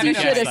I guess you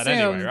should that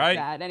assume anyway, right?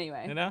 that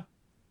anyway. You know?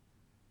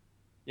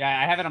 Yeah,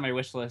 I have it on my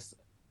wish list.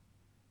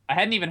 I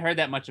hadn't even heard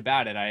that much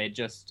about it. I had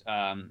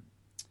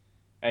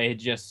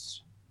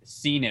just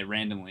seen it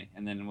randomly,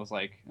 and then was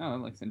like, "Oh,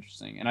 that looks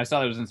interesting." And I saw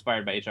that it was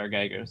inspired by HR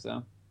Geiger,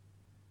 so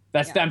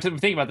I'm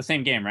thinking about the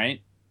same game,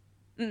 right?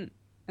 I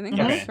think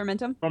that's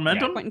Tormentum.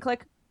 Tormentum? Point and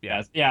click.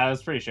 Yeah, I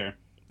was pretty sure. I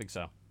think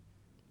so.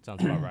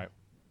 Sounds about right.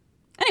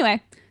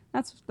 Anyway,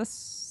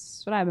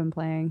 that's what I've been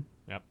playing.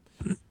 Yep.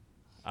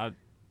 I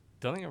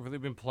don't think I've really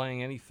been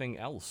playing anything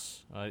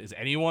else. Has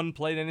anyone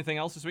played anything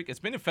else this week? It's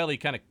been a fairly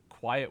kind of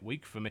quiet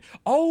week for me.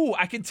 Oh,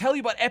 I can tell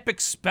you about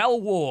Epic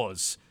Spell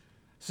Wars.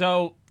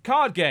 So,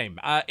 card game.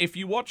 If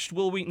you watched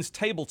Will Wheaton's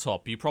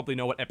Tabletop, you probably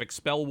know what Epic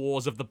Spell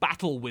Wars of the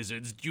Battle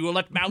Wizards Duel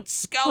at Mount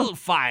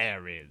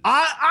Skullfire is.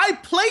 I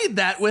played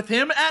that with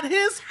him at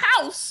his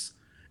house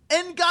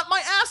and got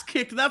my ass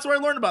kicked. That's where I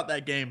learned about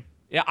that game.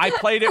 Yeah, I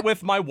played it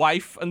with my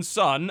wife and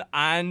son,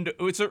 and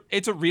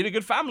it's a really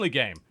good family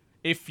game.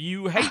 If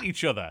you hate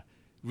each other,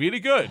 really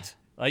good.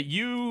 Like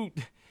you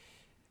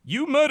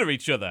murder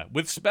each other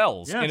with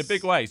spells in a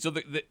big way. So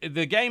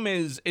the game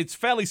it's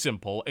fairly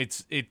simple.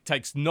 It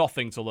takes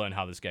nothing to learn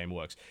how this game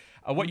works.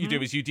 What you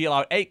do is you deal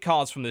out 8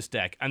 cards from this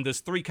deck, and there's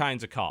 3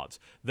 kinds of cards.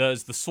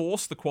 There's the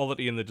source, the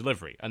quality, and the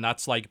delivery, and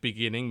that's like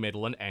beginning,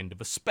 middle, and end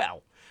of a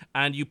spell.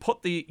 And you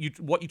put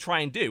what you try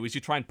and do is you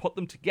try and put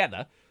them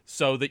together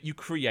so that you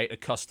create a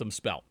custom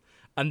spell.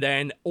 And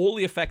then all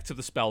the effects of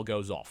the spell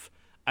goes off.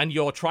 And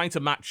you're trying to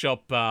match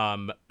up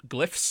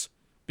glyphs,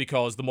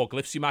 because the more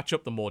glyphs you match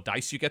up, the more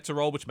dice you get to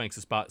roll, which makes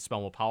the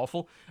spell more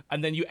powerful.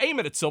 And then you aim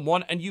it at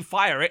someone, and you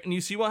fire it, and you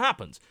see what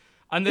happens.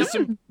 And there's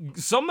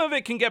some of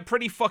it can get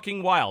pretty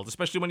fucking wild,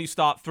 especially when you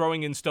start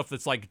throwing in stuff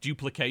that's like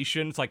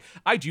duplication. It's like,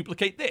 I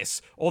duplicate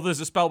this. Or there's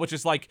a spell which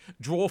is like,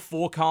 draw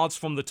 4 cards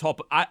from the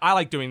top. I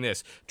like doing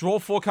this. Draw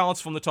 4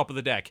 cards from the top of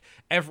the deck.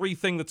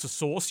 Everything that's a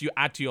source, you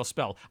add to your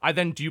spell. I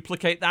then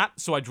duplicate that,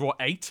 so I draw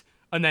 8,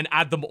 and then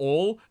add them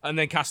all, and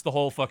then cast the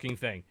whole fucking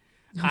thing.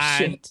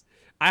 Shit.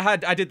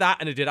 I did that,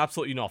 and it did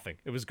absolutely nothing.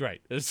 It was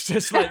great. It's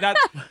just like that.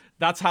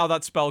 That's how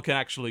that spell can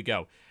actually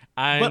go.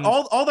 And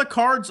but all the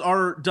cards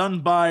are done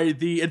by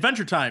the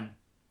Adventure Time.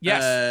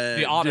 Yes,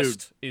 the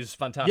artist is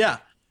fantastic. Yeah,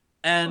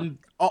 and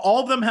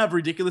all of them have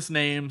ridiculous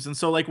names, and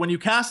so like when you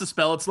cast a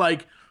spell, it's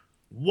like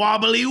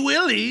Wobbly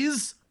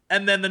Willies,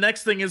 and then the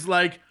next thing is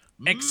like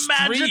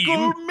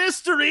Magical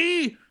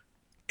Mystery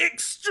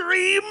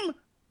Extreme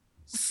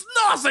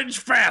Sausage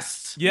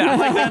Fest. Yeah,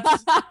 like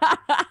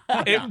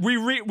that's.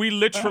 We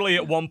literally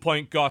at one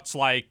point got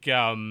like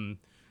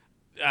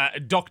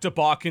Dr.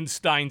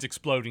 Barkenstein's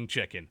Exploding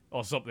Chicken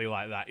or something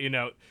like that. You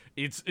know,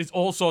 it's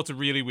all sorts of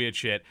really weird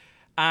shit.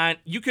 And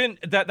you can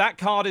that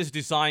card is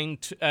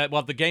designed.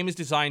 The game is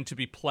designed to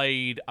be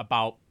played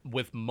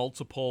with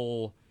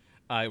multiple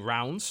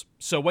rounds.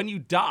 So when you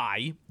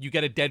die, you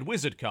get a Dead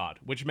Wizard card,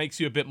 which makes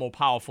you a bit more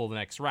powerful the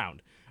next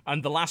round.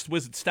 And the last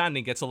wizard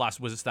standing gets a last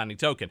wizard standing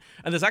token.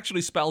 And there's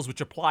actually spells which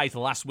apply to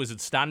last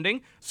wizard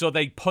standing, so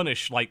they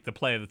punish like the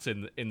player that's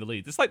in the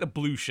lead. It's like the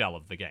blue shell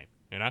of the game,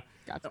 you know?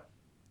 Gotcha.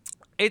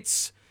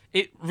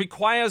 It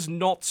requires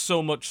not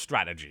so much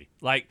strategy.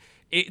 Like,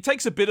 it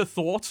takes a bit of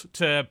thought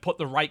to put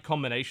the right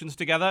combinations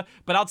together,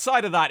 but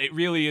outside of that, it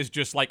really is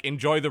just like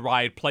enjoy the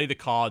ride, play the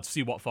cards,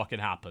 see what fucking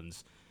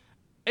happens.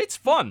 It's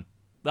fun.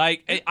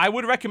 Like, I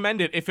would recommend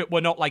it if it were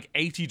not like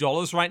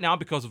 $80 right now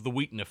because of the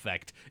Wheaton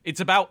effect. It's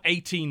about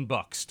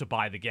 $18 to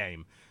buy the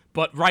game.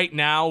 But right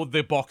now,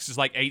 the box is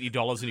like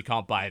 $80 and you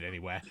can't buy it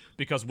anywhere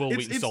because Will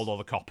Wheaton sold all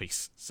the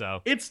copies.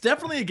 So it's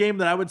definitely a game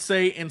that I would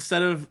say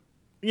instead of,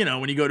 you know,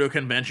 when you go to a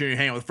convention, you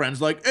hang out with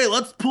friends, like, hey,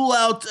 let's pull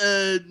out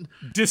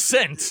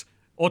Descent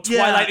or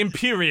Twilight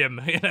Imperium.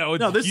 You know,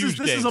 no, this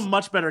is a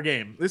much better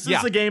game. This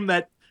is a game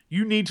that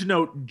you need to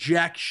know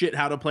jack shit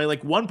how to play.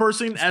 Like one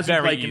person as you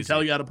play can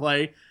tell you how to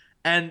play,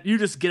 and you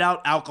just get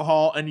out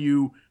alcohol and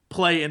you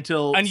play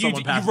until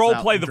someone passes you role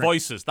out play and the drink.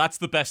 voices. That's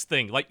the best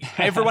thing. Like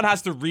everyone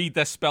has to read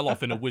their spell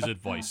off in a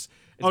wizard voice.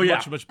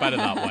 It's much better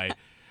that way.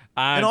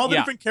 And all the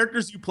different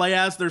characters you play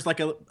as, there's like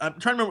I'm trying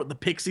to remember what the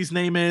pixie's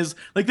name is.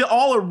 Like they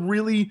all are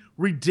really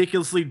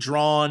ridiculously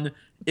drawn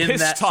in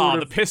Piss that Tar,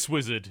 sort of the piss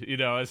wizard, you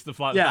know, as the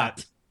fun. Yeah,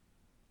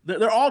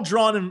 they're all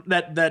drawn in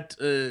that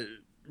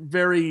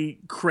very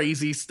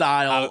crazy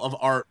style of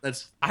art.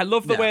 I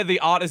love the way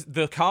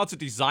the cards are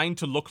designed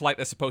to look like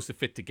they're supposed to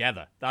fit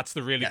together. That's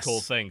the really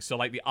cool thing. So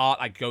like the art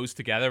like goes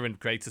together and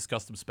creates this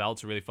custom spell.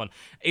 It's really fun.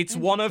 It's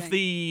one of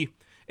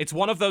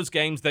those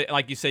games that,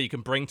 like you say, you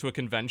can bring to a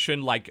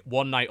convention, like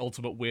One Night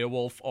Ultimate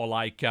Werewolf or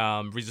like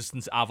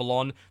Resistance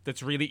Avalon.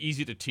 That's really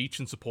easy to teach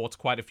and supports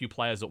quite a few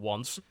players at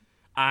once,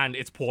 and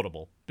it's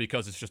portable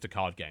because it's just a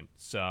card game.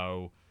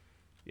 So,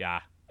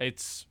 yeah,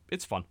 it's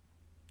fun.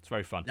 It's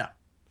very fun. Yeah.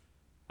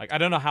 Like, I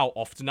don't know how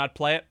often I'd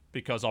play it,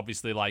 because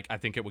obviously, like, I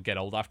think it would get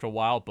old after a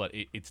while, but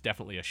it's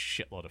definitely a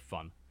shitload of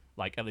fun.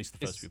 Like, at least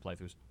the first few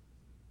playthroughs.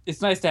 It's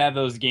nice to have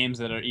those games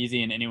that are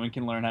easy and anyone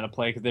can learn how to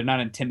play, because they're not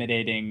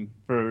intimidating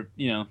for,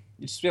 you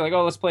just feel like,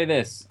 oh, let's play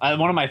this.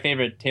 One of my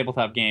favorite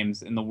tabletop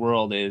games in the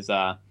world is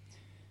Race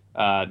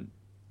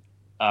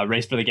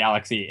for the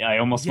Galaxy. I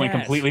almost went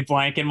completely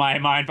blank in my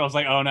mind, but I was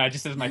like, oh, no, it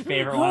just is my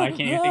favorite one. I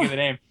can't even think of the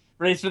name.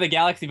 Race for the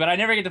Galaxy, but I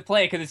never get to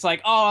play it because it's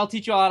like, oh, I'll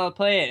teach you all how to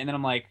play it. And then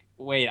I'm like,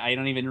 wait, I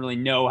don't even really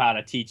know how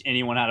to teach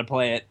anyone how to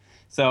play it.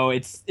 So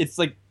it's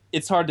like,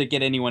 it's hard to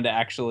get anyone to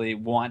actually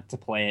want to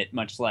play it,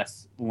 much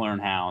less learn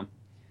how.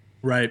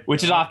 Right.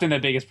 Which is often the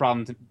biggest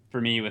problem for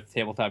me with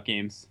tabletop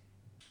games.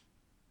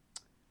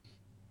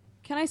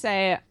 Can I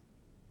say,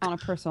 on a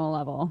personal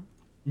level?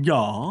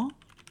 Yeah.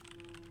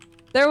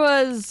 There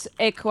was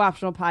a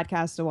co-optional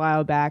podcast a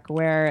while back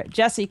where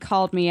Jesse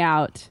called me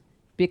out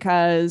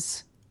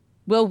because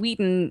Will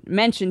Wheaton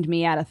mentioned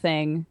me at a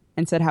thing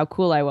and said how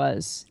cool I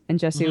was. And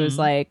Jesse was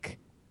like,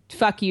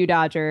 fuck you,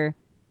 Dodger.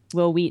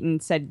 Will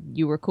Wheaton said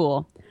you were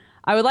cool.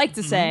 I would like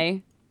to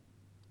say,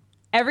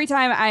 every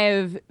time I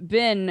have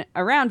been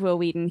around Will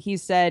Wheaton, he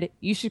said,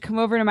 you should come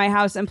over to my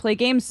house and play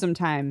games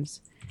sometimes.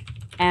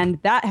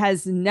 And that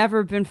has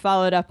never been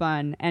followed up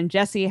on. And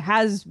Jesse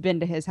has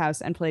been to his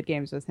house and played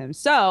games with him.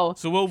 So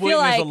Will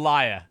Wheaton is a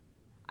liar.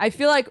 I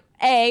feel like,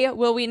 A,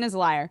 Will Wheaton is a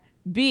liar.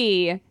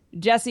 B,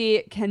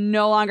 Jesse can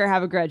no longer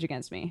have a grudge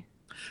against me.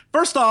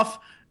 First off,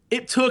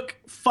 it took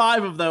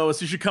 5 of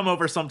those. You should come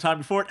over sometime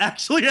before it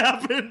actually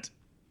happened.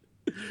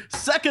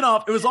 Second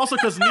off, it was also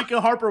because Nika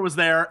Harper was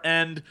there,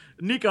 and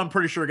Nika, I'm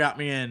pretty sure, got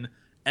me in.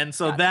 And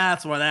so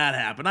that's why that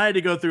happened. I had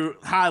to go through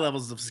high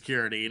levels of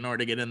security in order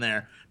to get in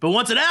there. But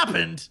once it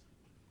happened,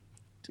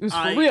 it was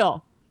for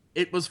real.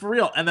 It was for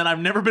real. And then I've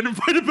never been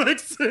invited back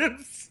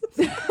since.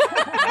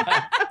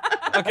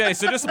 Okay,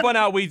 so just to point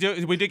out, we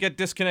did get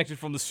disconnected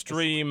from the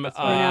stream,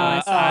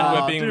 and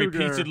we're being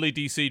repeatedly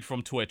DC'd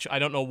from Twitch. I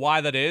don't know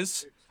why that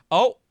is.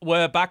 Oh,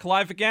 we're back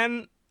live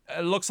again.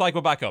 Looks like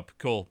we're back up.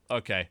 Cool.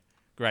 Okay.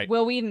 Great.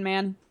 Will Wheaton,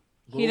 man.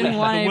 He didn't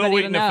want anybody Will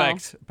Wheaton to know.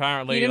 effect,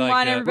 apparently. He didn't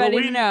want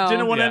everybody to know.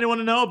 Didn't want anyone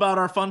to know about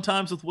our fun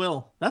times with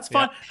Will. That's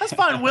fine. Yeah. That's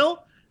fine,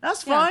 Will.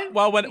 That's fine.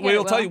 Well,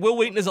 we'll tell you, Will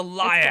Wheaton is a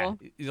liar. Cool.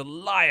 He's a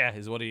liar,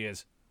 is what he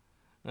is.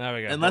 There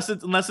we go. Unless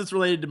it's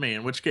related to me,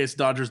 in which case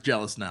Dodger's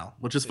jealous now,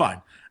 which is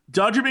fine.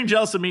 Dodger being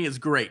jealous of me is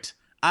great.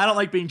 I don't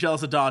like being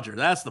jealous of Dodger.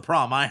 That's the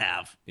problem I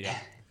have. Yeah.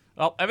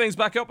 Well, everything's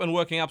back up and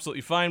working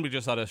absolutely fine. We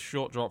just had a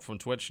short drop from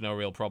Twitch. No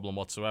real problem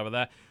whatsoever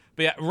there.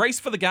 But yeah, Race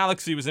for the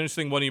Galaxy was an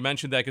interesting one you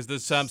mentioned there, because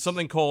there's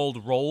something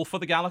called Roll for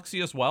the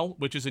Galaxy as well,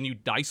 which is a new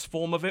dice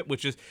form of it,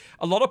 which is...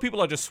 A lot of people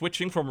are just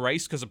switching from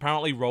Race, because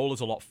apparently Roll is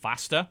a lot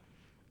faster.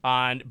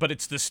 But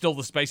it's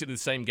basically the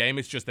same game.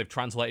 It's just they've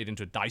translated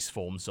into dice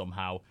form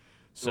somehow.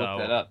 So Look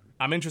that up.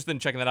 I'm interested in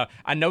checking that out.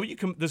 I know you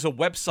can... There's a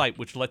website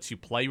which lets you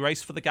play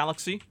Race for the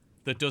Galaxy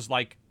that does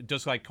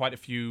quite a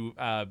few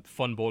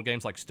fun board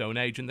games like Stone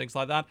Age and things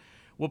like that.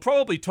 We'll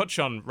probably touch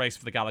on Race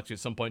for the Galaxy at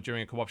some point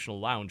during a co-optional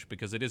lounge,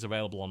 because it is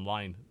available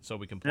online, so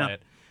we can play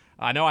it.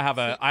 I know I have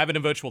it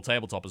in virtual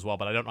tabletop as well,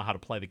 but I don't know how to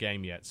play the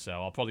game yet, so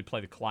I'll probably play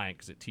the client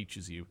because it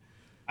teaches you.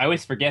 I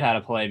always forget how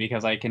to play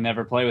because I can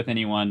never play with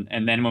anyone,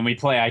 and then when we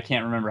play, I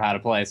can't remember how to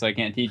play, so I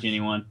can't teach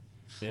anyone.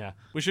 Yeah,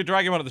 we should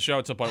drag him onto the show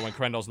at some point when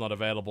Krendor's not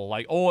available.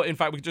 Or in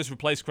fact, we could just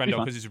replace Krendor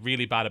because he's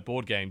really bad at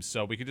board games.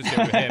 So we could just get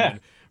rid of him and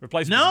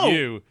replace him with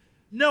you.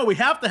 No, we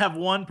have to have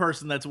one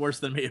person that's worse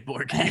than me at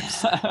board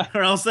games,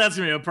 or else that's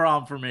gonna be a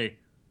problem for me.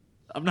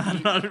 I'm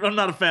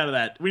not a fan of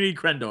that. We need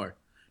Krendor.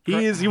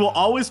 He will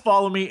always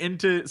follow me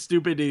into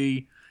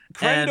stupidity.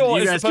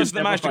 Krendor is the person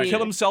that managed to kill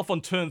himself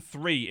on turn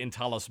 3 in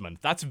Talisman.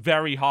 That's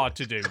very hard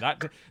to do.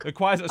 That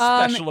requires a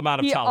special amount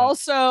of he talent.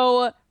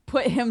 also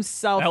put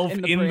himself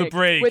in the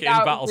brig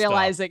without in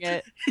realizing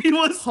it. He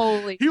was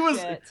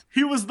shit.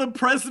 He was the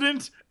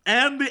president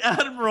and the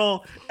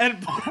admiral and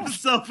put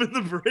himself in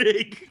the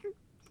brig.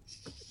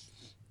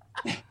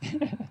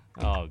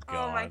 Oh god!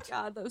 Oh my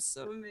god, that was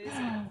so amazing.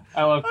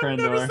 I love I've Krendor.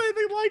 never seen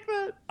anything like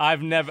that.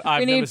 I've never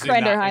We need seen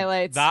Krendor that,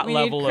 highlights. That we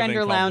level need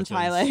Krendor of Lounge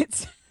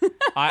incompetence.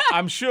 highlights.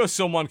 I'm sure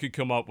someone could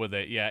come up with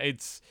it. Yeah,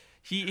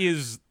 he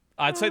is.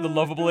 I'd say the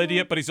lovable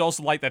idiot, but he's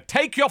also like the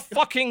take your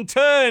fucking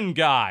turn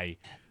guy,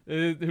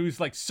 who's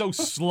like so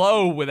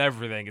slow with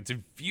everything. It's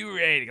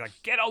infuriating. Like,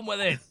 get on with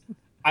it.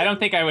 I don't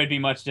think I would be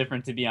much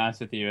different, to be honest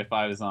with you, if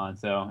I was on.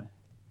 So,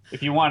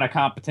 if you want a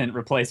competent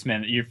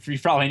replacement, you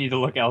probably need to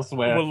look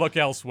elsewhere. We'll look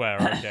elsewhere.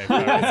 Okay. Who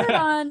was it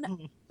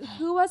on?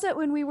 Who was it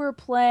when we were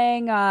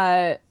playing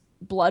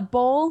Blood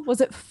Bowl?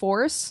 Was it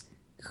Force?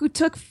 Who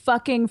took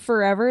fucking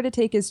forever to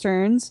take his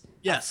turns?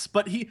 Yes,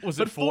 but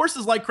Force? Force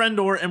is like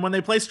Krendor, and when they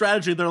play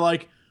strategy, they're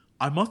like,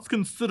 I must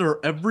consider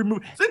every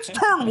move. It's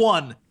turn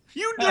 1.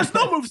 There's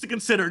no moves to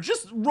consider.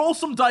 Just roll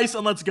some dice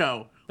and let's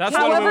go. That's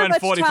why we went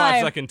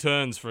 45-second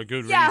turns for a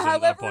good reason. Yeah, at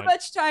that however point.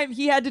 much time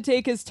he had to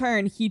take his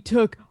turn, he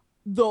took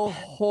the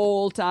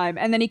whole time.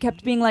 And then he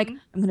kept being like, I'm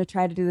going to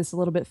try to do this a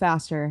little bit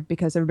faster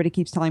because everybody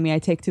keeps telling me I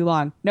take too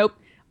long. Nope.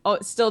 Oh,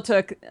 it still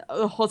took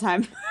the whole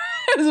time.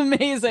 It was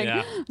amazing.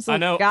 Yeah. So, I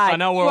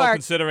know we're all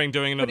considering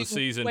doing another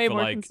season way for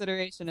more like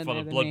consideration in for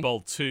the there Blood than me.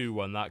 Bowl 2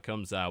 when that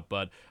comes out,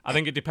 but I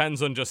think it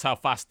depends on just how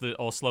fast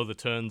or slow the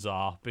turns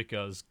are,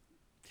 because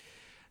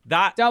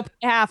that Don't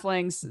play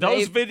halflings.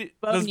 those They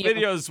bone you.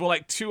 videos were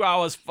like 2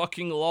 hours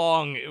fucking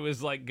long. It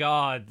was like,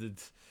 God,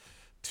 it's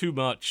too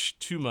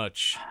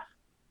much.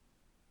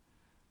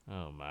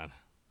 Oh man.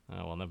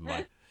 Oh well, never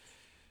mind.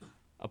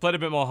 I played a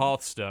bit more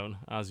Hearthstone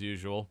as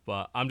usual,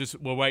 but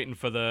we're waiting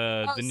for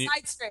the new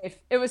Side Strafe.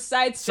 It was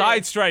Side Strafe.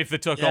 Side Strafe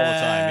that took all the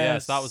time. Yes,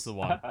 Yes. that was the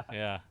one.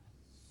 Yeah.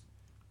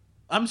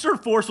 I'm sure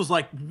Force was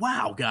like,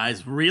 wow,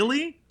 guys,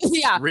 really?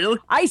 Yeah. Really?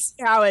 I see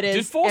how it is.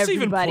 Did Force even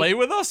everybody. play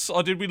with us,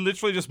 or did we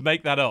literally just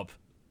make that up?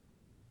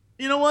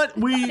 You know what?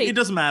 It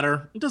doesn't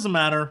matter. It doesn't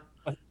matter.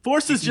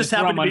 Force is just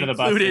throw happy him to be under the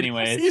bus included.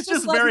 anyways. He's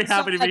just Like very it so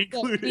happy to be much that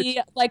included.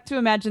 We like to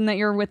imagine that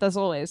you're with us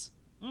always.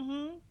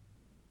 Mm-hmm.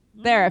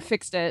 There, I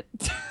fixed it.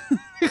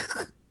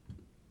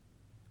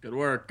 Good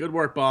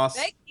work, boss.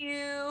 Thank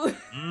you.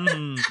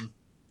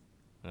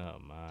 Oh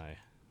my.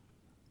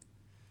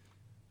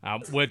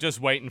 We're just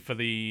waiting for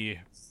the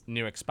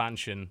new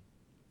expansion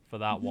for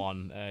that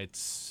one.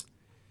 Is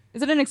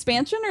it an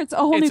expansion or it's a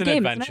whole new It's an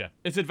game? adventure.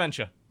 It's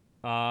adventure.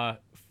 Blood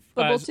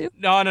Bowl 2?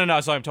 No.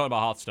 Sorry, I'm talking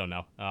about Hearthstone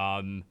now.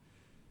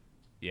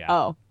 Yeah.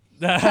 Oh.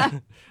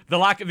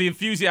 The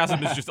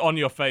enthusiasm is just on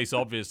your face,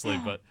 obviously,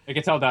 but I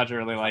can tell Dodger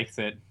really likes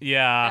it.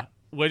 yeah.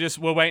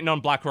 We're waiting on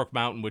Blackrock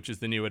Mountain, which is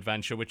the new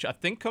adventure, which I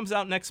think comes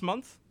out next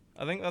month.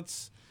 I think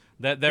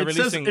they're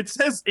releasing. It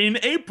says in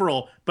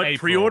April, but April.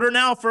 pre-order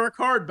now for a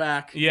card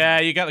back.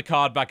 Yeah, you get the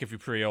card back if you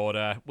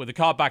pre-order. Well, the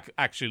card back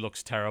actually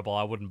looks terrible.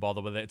 I wouldn't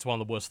bother with it. It's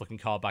one of the worst looking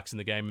card backs in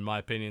the game, in my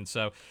opinion.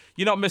 So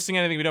you're not missing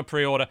anything if you don't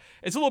pre-order.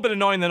 It's a little bit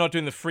annoying they're not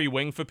doing the free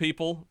wing for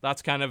people.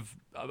 That's kind of...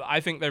 I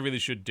think they really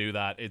should do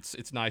that.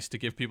 It's nice to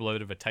give people a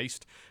bit of a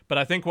taste. But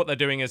I think what they're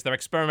doing is they're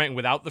experimenting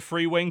without the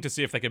free wing to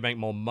see if they can make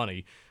more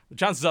money. The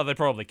chances are they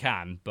probably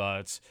can,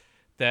 but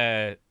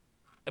they're...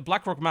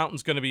 Blackrock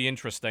Mountain's going to be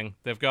interesting.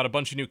 They've got a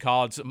bunch of new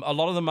cards. A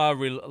lot of them are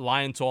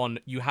reliant on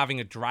you having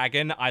a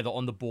dragon either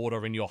on the board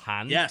or in your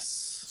hand.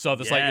 Yes. So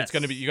there's like you're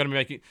going to be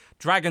making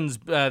dragons.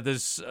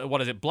 There's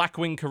what is it?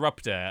 Blackwing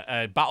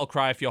Corruptor, Battle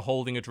Cry. If you're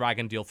holding a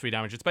dragon, deal 3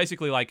 damage. It's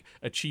basically like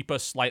a cheaper,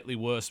 slightly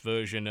worse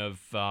version of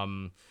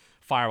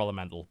Fire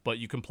Elemental, but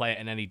you can play it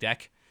in any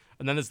deck.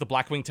 And then there's the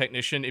Blackwing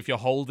Technician. If you're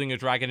holding a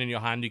dragon in your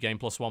hand, you gain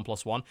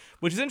 +1/+1,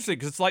 which is interesting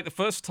because it's like the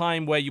first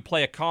time where you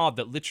play a card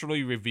that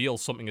literally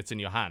reveals something that's in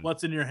your hand.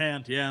 What's in your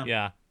hand? Yeah.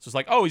 Yeah. So it's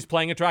like, oh, he's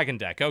playing a dragon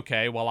deck.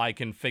 Okay, well I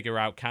can figure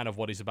out kind of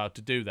what he's about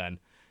to do then.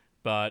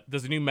 But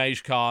there's a new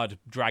mage card,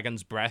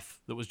 Dragon's Breath,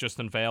 that was just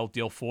unveiled.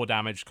 Deal 4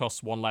 damage,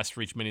 costs 1 less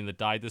for each minion that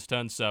died this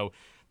turn. So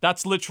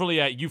that's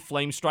literally you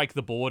flame strike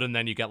the board and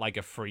then you get like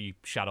a free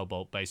Shadow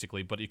Bolt,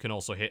 basically. But you can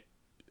also hit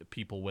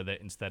people with it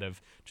instead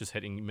of just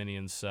hitting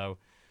minions. So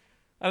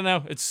I don't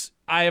know.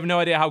 I have no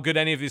idea how good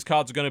any of these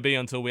cards are going to be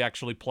until we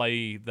actually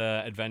play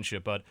the adventure.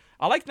 But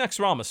I liked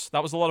Naxxramas.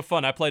 That was a lot of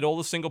fun. I played all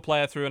the single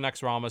player through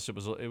Naxxramas.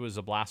 It was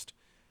a blast.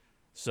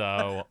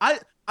 So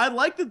I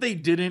like that they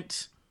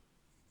didn't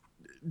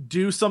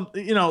do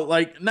something,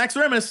 like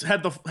Naxxramas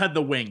had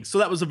the wing, so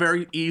that was a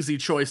very easy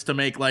choice to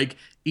make. Like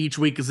each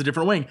week is a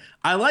different wing.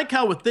 I like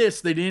how with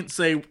this they didn't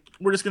say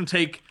we're just gonna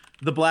take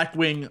the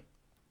Blackwing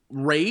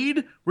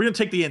raid. We're gonna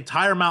take the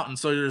entire mountain,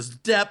 so there's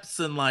depths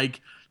and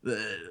like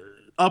the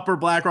upper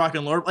Blackrock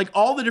and lower, like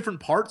all the different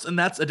parts, and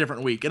that's a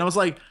different week. And I was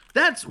like,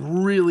 that's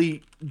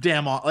really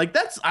damn like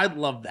I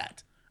love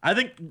that. I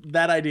think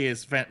that idea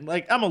is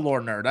like I'm a lore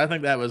nerd. I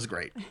think that was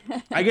great.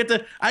 I get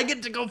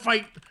to go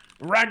fight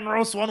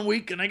Ragnaros one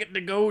week, and I get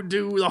to go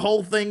do the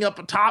whole thing up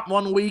atop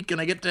one week,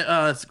 and I get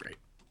to it's great.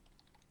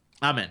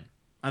 I'm in.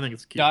 I think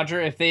it's cute.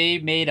 Dodger, if they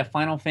made a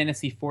Final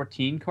Fantasy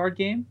 14 card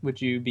game,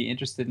 would you be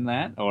interested in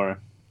that? Or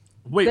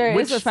wait, there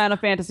is a Final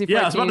Fantasy 14.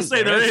 Yeah, I was about to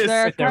say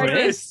there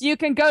is. You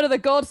can go to the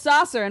Gold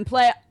Saucer and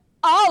play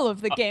all of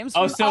the games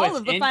from all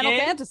of the Final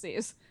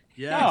Fantasies.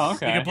 Yes. Oh,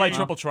 okay. You can play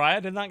Triple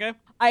Triad in that game?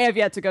 I have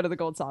yet to go to the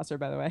Gold Saucer,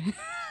 by the way.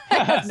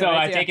 So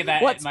I take it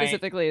that what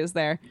specifically is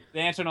there? The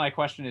answer to my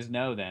question is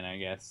no, then, I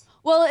guess.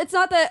 Well, it's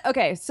not that.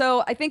 Okay,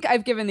 so I think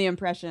I've given the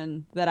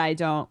impression that I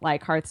don't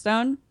like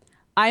Hearthstone.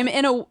 I'm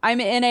in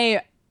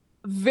a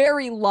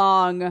very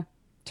long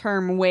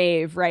term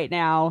wave right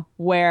now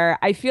where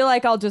I feel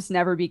like I'll just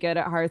never be good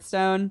at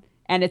Hearthstone,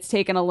 and it's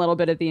taken a little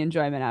bit of the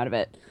enjoyment out of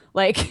it.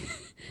 Like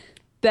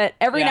that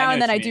every now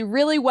and then I do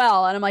really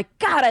well, and I'm like,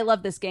 God, I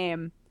love this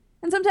game.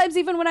 And sometimes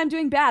even when I'm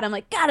doing bad, I'm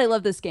like, God, I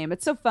love this game.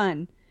 It's so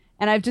fun.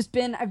 And I've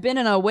been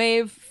in a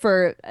wave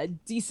for a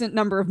decent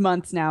number of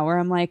months now where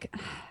I'm like,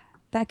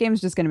 that game's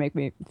just going to make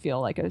me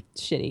feel like a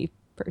shitty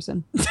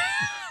person.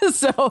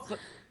 So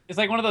it's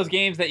like one of those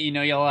games that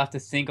you'll have to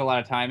sink a lot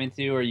of time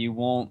into, or you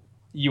won't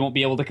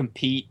be able to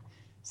compete.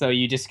 So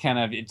you just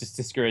it just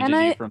discourages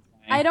you from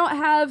playing. I don't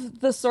have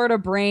the sort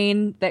of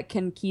brain that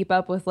can keep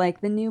up with like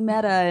the new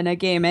meta in a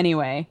game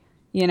anyway.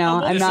 I'm this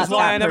not. This is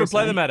why I never person.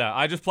 play the meta.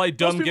 I just play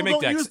dumb gimmick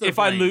decks. If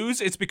I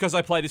lose, it's because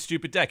I played a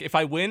stupid deck. If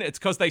I win, it's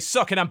because they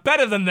suck and I'm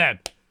better than them.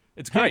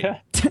 It's great.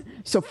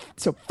 so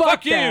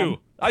fuck them. You.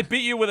 I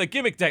beat you with a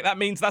gimmick deck. That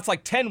means that's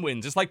like 10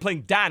 wins. It's like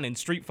playing Dan in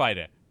Street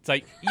Fighter. It's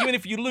like, even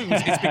if you lose,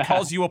 it's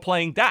because you were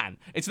playing Dan.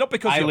 It's not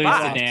because you're bad.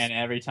 I lose to Dan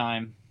every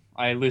time.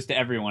 I lose to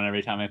everyone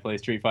every time I play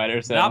Street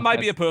Fighter. So that might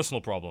be a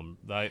personal problem.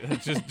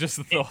 Just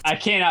the thought. I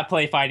cannot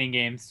play fighting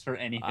games for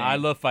anything. I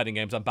love fighting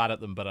games. I'm bad at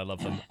them, but I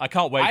love them. I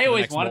can't wait for the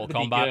next Mortal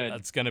Kombat.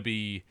 It's going to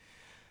be...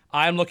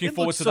 I'm looking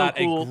forward to that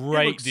cool. a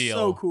great it looks deal.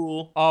 So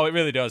cool. Oh, it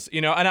really does.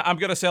 And I'm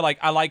going to say, like,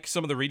 I like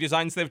some of the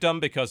redesigns they've done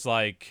because,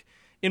 like,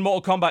 in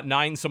Mortal Kombat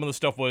 9, some of the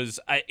stuff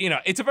was,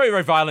 it's a very,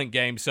 very violent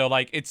game, so,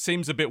 like, it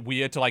seems a bit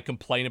weird to, like,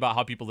 complain about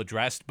how people are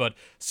dressed, but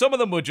some of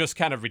them were just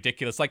kind of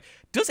ridiculous. Like,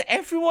 does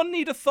everyone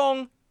need a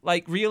thong?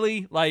 Like,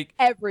 really? Like,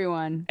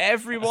 everyone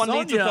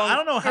needs a thong. I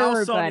don't know how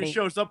Everybody. Sonya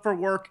shows up for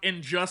work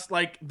in just,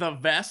 like, the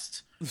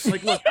vest.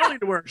 Like, look, I don't need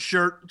to wear a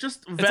shirt.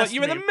 Just vest. It's like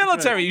you're in the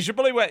military. You should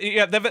probably wear.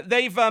 Yeah,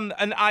 they've and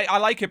I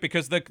like it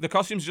because the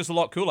costumes are just a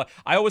lot cooler.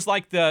 I always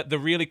like the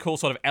really cool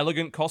sort of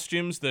elegant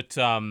costumes that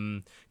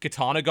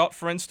Katana got,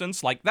 for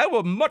instance. Like, they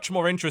were much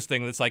more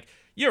interesting. It's like,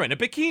 you're in a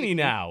bikini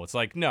now. It's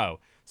like, no.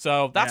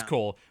 So that's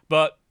cool.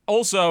 But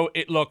also,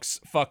 it looks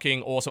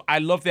fucking awesome. I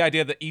love the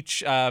idea that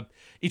each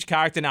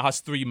character now has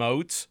 3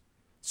 modes.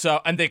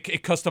 So, and it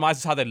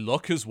customizes how they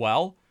look as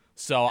well.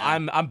 So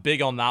I'm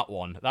big on that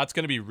one. That's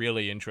going to be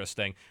really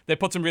interesting. They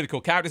put some really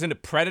cool characters in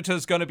it.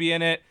 Predator's going to be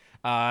in it.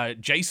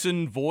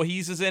 Jason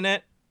Voorhees is in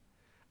it.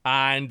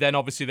 And then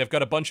obviously they've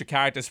got a bunch of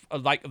characters,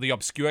 like the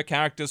obscure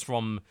characters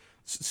from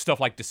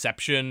stuff like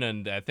Deception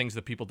and things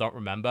that people don't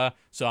remember.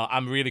 So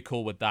I'm really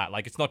cool with that.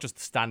 Like, it's not just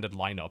the standard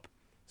lineup.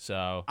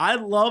 So I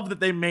love that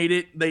they made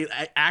it. They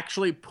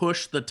actually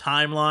pushed the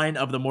timeline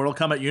of the Mortal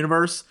Kombat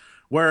universe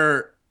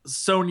where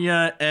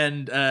Sonya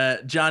and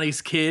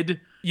Johnny's kid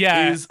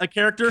is a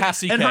character.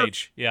 Cassie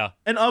Cage,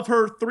 And of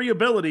her 3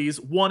 abilities,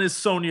 one is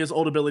Sonya's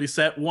old ability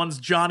set, one's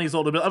Johnny's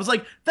old ability. I was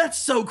like, that's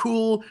so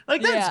cool.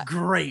 Like, that's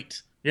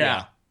great.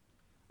 Yeah.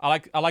 I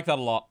like that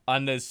a lot.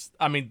 And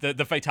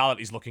the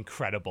fatalities look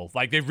incredible.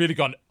 Like, they've really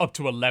gone up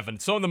to 11.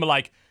 Some of them are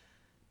like,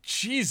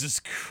 Jesus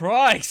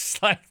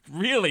Christ, like,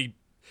 really?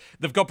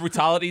 They've got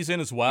brutalities in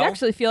as well. You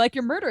actually feel like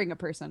you're murdering a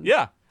person.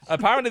 Yeah.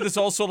 Apparently, there's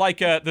also, like,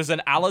 there's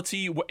an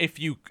ality if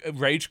you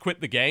rage quit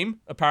the game.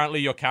 Apparently,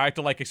 your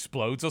character, like,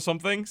 explodes or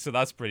something, so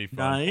that's pretty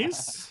fun.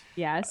 Nice.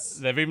 Yes.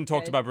 They've even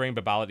talked about bringing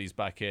babalities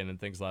back in and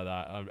things like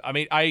that. I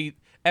mean,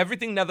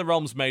 everything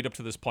NetherRealm's made up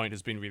to this point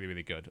has been really,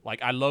 really good.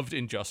 Like, I loved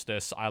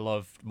Injustice. I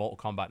loved Mortal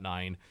Kombat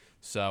 9.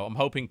 So I'm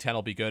hoping 10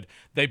 will be good.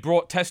 They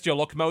brought Test Your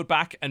Luck mode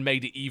back and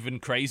made it even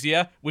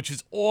crazier, which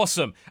is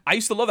awesome. I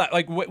used to love that.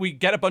 Like, we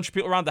get a bunch of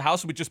people around the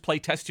house and we just play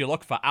Test Your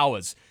Luck for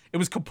hours. It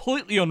was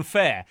completely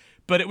unfair,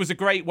 but it was a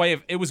great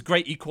it was a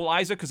great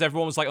equalizer because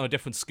everyone was, like, on a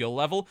different skill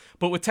level.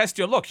 But with Test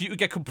Your Luck, you could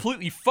get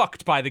completely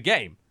fucked by the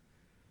game.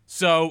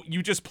 So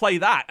you just play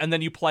that, and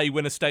then you play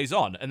Winner Stays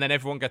On, and then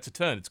everyone gets a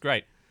turn. It's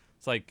great.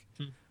 It's like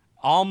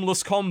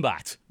armless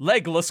combat,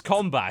 legless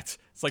combat.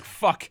 It's like,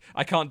 fuck,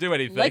 I can't do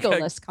anything.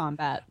 Legolas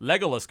combat.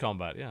 Legolas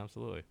combat, yeah,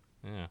 absolutely.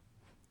 Yeah.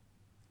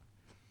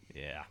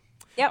 Yeah.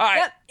 Yep, All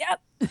right.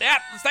 yep. Yeah,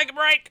 let's take a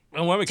break.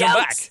 And when we come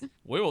Jokes. back,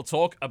 we will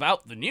talk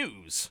about the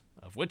news,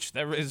 of which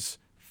there is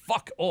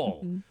fuck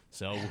all.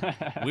 So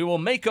we will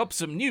make up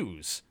some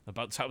news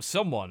about how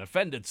someone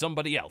offended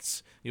somebody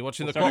else. You're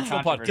watching the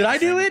Correctional Podcast. Did I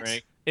do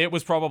it? It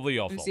was probably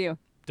your It was fault. you.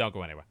 Don't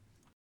go anywhere.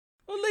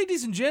 Well,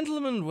 ladies and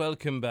gentlemen,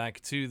 welcome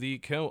back to the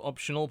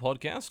Co-Optional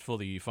Podcast for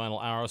the final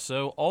hour or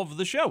so of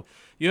the show.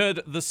 You heard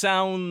the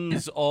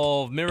sounds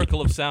of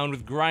Miracle of Sound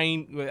with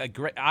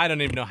I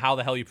don't even know how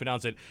the hell you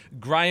pronounce it.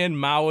 Brian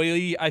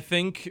Maui, I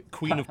think,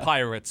 Queen of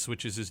Pirates,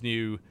 which is his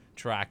new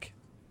track.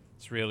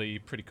 It's really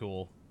pretty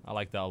cool. I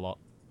like that a lot.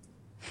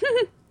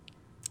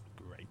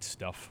 Great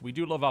stuff. We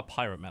do love our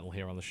pirate metal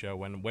here on the show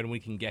when we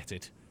can get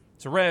it.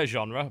 It's a rare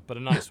genre, but a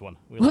nice one.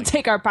 We'll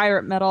take our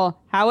pirate metal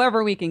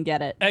however we can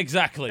get it.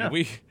 Exactly. Yeah.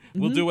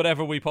 We'll do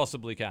whatever we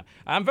possibly can.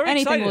 I'm very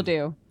excited. Anything we'll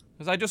do.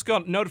 Because I just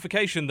got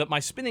notification that my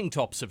spinning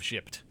tops have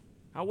shipped.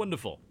 How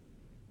wonderful.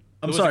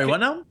 I'm sorry,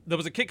 what now? There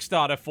was a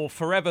Kickstarter for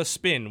Forever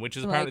Spin, which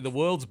is apparently the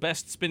world's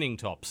best spinning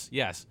tops.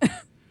 Yes.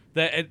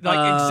 They're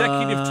like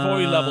executive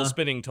toy level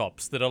spinning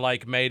tops that are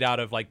like made out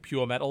of like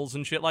pure metals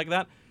and shit like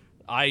that.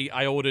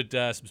 I ordered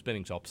some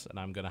spinning tops, and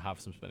I'm going to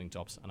have some spinning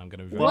tops, and I'm going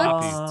to be very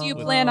happy. What do you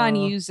plan on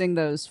using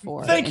those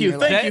for? Thank you.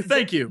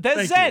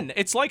 They're zen.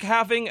 It's like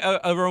having a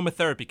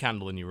aromatherapy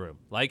candle in your room.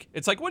 Like,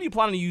 it's like, what are you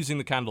planning on using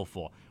the candle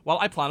for? Well,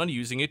 I plan on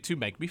using it to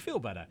make me feel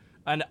better.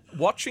 And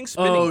watching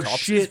spinning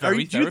tops is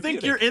very do you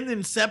think you're in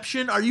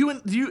Inception? Are you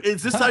in?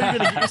 Is this how you're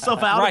going to get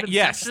yourself out of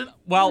Inception? Yes.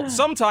 Well,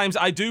 sometimes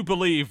I do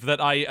believe that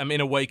I am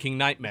in a waking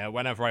nightmare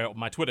whenever I open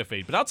my Twitter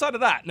feed. But outside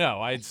of that,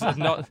 no. It's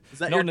not. Is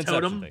that not your an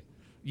Inception totem? thing.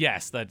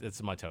 Yes,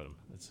 it's my totem.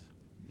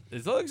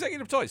 It's all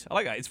executive toys. I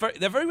like that.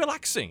 They're very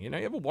relaxing. You know,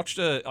 you ever watched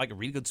a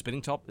really good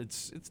spinning top?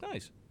 It's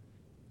nice.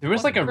 There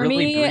was like a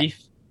really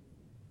brief.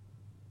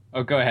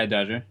 Oh, go ahead,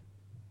 Dodger.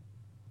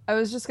 I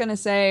was just gonna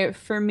say,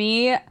 for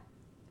me,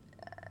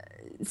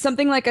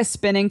 something like a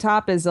spinning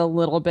top is a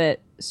little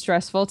bit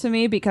stressful to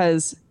me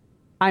because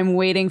I'm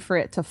waiting for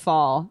it to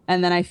fall,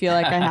 and then I feel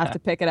like I have to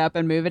pick it up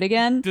and move it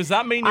again. Does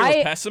that mean you're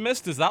a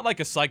pessimist? Is that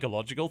like a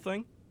psychological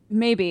thing?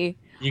 Maybe.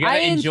 You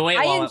gotta enjoy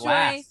it while it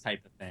lasts,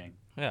 type of thing.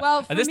 Yeah.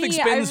 Well, and this thing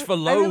spins for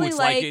loads,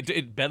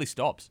 it barely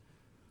stops.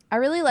 I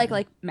really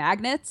like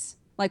magnets.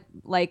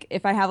 Like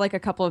if I have like a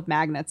couple of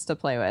magnets to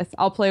play with,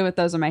 I'll play with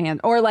those in my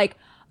hand. Or like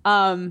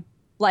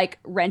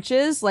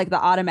wrenches, like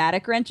the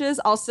automatic wrenches.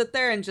 I'll sit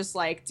there and just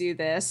like do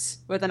this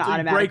with an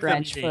automatic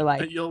wrench for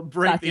like you'll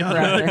break the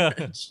automatic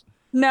wrench.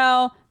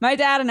 No, my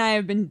dad and I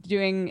have been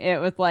doing it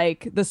with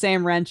like the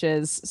same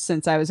wrenches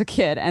since I was a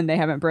kid, and they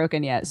haven't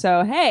broken yet.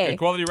 So hey, good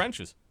quality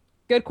wrenches.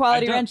 Good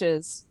quality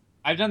wrenches.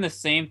 I've done the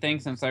same thing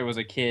since I was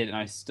a kid, and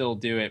I still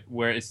do it,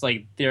 where it's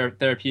like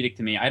therapeutic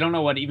to me. I don't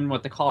know what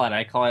to call it.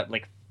 I call it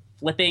like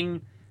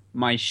flipping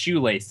my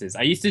shoelaces.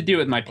 I used to do it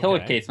with my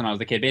pillowcase when I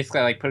was a kid. Basically,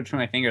 I like put it between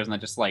my fingers and I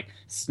just like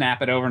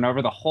snap it over and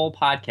over the whole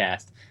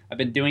podcast. I've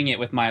been doing it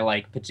with my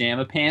like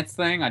pajama pants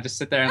thing. I just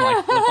sit there and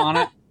like flip on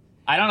it.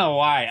 I don't know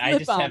why. I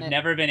just have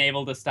never been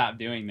able to stop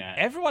doing that.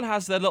 Everyone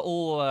has their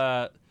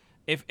little.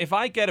 If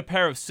I get a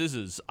pair of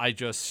scissors, I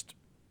just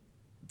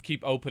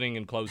keep opening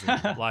and closing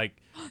them. Like,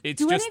 it's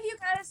do just any of you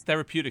guys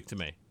therapeutic to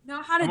me.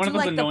 Know how to do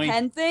like the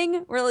pen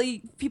thing where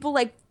like people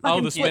like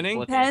fucking the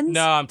spinning pens?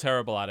 No, I'm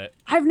terrible at it.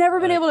 I've never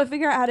been able to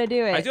figure out how to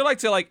do it. I do like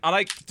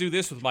to do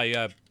this with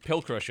my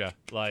pill crusher,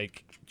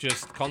 like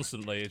just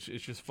constantly. It's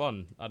just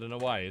fun. I don't know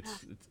why.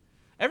 It's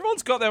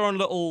everyone's got their own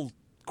little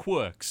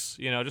quirks,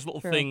 you know, just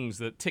little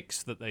things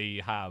ticks that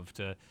they have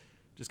to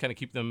just kind of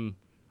keep them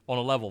on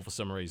a level for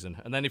some reason.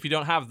 And then if you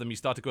don't have them, you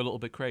start to go a little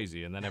bit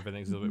crazy, and then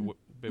everything's a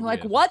bit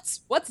like, weird.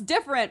 What's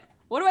different?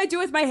 What do I do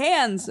with my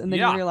hands? And then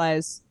you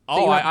realize.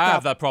 I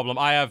have that problem.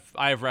 I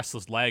have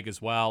restless leg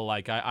as well.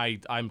 Like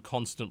I'm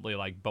constantly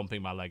like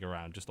bumping my leg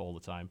around just all the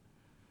time.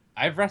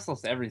 I have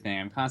restless everything.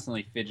 I'm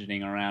constantly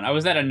fidgeting around. I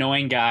was that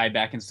annoying guy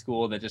back in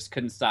school that just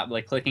couldn't stop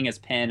like clicking his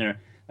pen or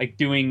like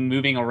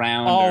moving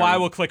around. I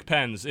will click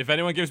pens. If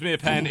anyone gives me a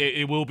pen,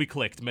 it will be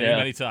clicked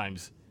many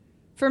times.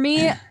 For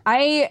me,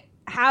 I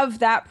have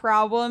that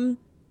problem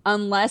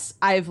unless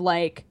I've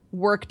like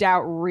worked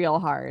out real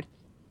hard.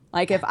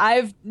 Like if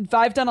I've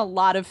done a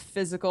lot of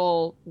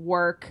physical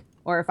work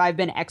or if I've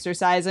been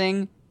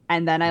exercising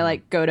and then I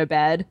like go to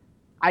bed,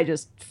 I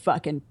just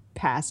fucking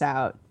pass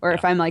out. Or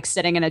if I'm like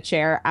sitting in a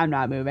chair, I'm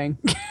not moving.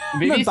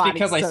 Maybe it's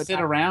because I sit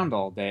around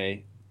all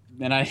day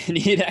and I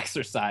need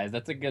exercise.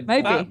 That's a good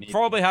Maybe. That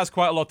probably has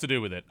quite a lot to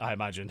do with it, I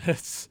imagine.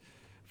 It's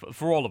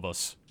for all of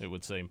us, it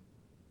would seem.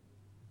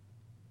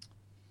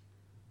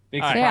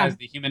 Big surprise,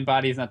 the human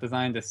body is not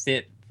designed to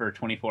sit for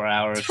 24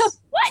 hours.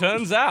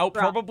 Turns out,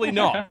 probably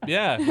not.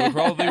 Yeah, we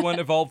probably weren't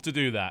evolved to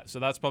do that, so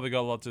that's probably got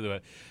a lot to do with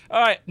it.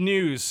 All right,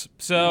 news.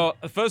 So,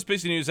 the first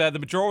piece of news the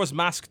Majora's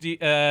Mask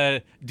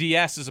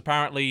DS is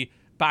apparently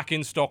back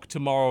in stock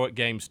tomorrow at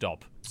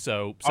GameStop.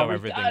 So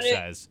everything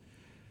says.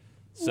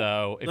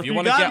 So, if you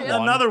want to get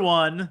another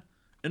one,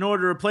 in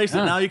order to replace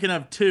it, now you can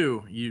have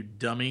two, you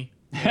dummy.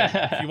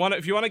 Yeah.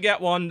 If you want to get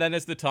one, then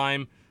it's the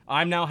time.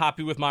 I'm now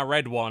happy with my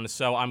red one,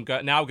 so I'm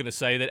now going to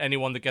say that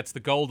anyone that gets the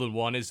golden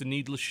one is a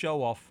needless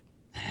show-off.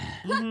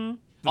 I'll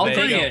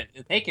take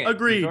it. Take it.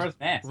 Agreed.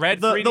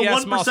 Red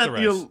 3DS Master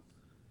Race.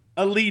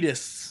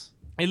 Elitists.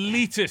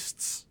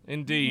 Elitists,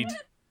 indeed.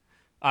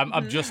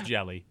 I'm just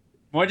jelly.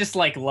 More just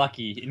like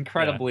lucky.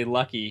 Incredibly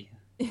lucky.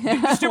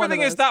 The stupid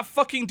thing is that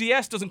fucking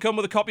DS doesn't come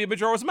with a copy of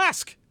Majora's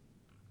Mask.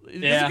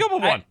 It doesn't come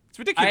with one. It's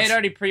ridiculous. I had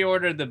already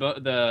pre-ordered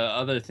the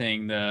other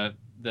thing,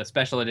 the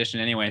special edition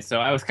anyway, so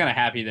I was kind of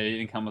happy that it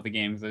didn't come with the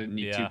game because I didn't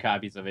need 2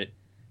 copies of it.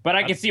 But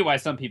I can see why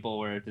some people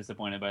were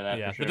disappointed by that.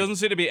 Yeah, for sure. There doesn't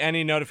seem to be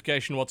any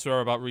notification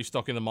whatsoever about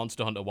restocking the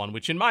Monster Hunter one,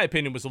 which in my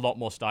opinion was a lot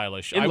more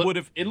stylish. I would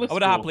have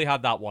happily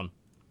had that one.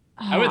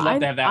 I would love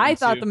to have that one I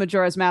thought too. the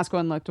Majora's Mask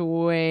one looked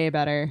way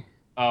better.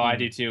 Oh, I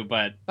do too,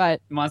 but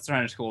Monster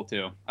Hunter's cool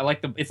too. I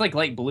like it's like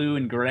light blue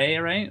and gray,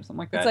 right? Something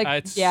like that. It's like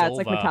it's it's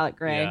like metallic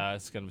gray. Yeah,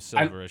 it's kind of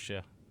silverish,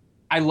 yeah.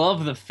 I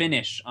love the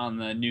finish on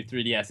the new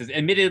 3DS.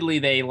 Admittedly,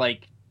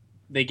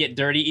 they get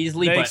dirty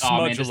easily, but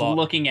just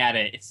looking at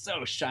it, it's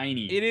so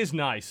shiny. It is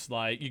nice.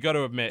 Like, you got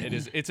to admit,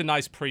 it's a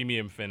nice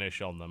premium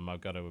finish on them, I've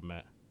got to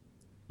admit.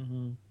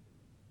 Mm-hmm.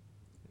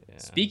 Yeah.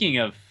 Speaking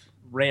of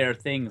rare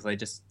things, I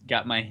just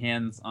got my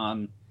hands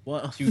on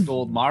 2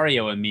 gold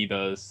Mario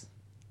amiibos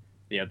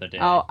the other day.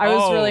 Oh, I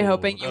was really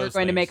hoping you were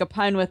going to make a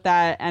pun with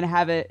that and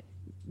have it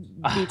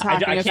be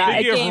talking about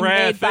a game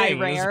made by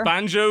Rare.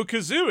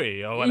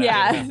 Banjo-Kazooie or whatever.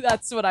 Yeah,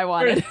 that's what I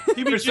wanted.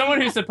 For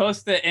someone who's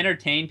supposed to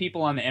entertain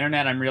people on the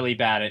internet, I'm really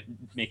bad at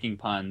making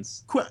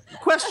puns.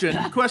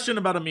 Question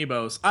about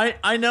amiibos.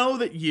 I know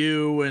that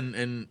you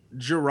and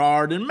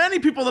Gerard and many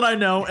people that I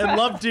know and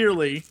love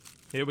dearly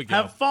Here we go.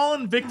 have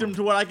fallen victim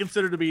to what I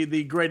consider to be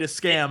the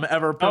greatest scam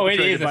ever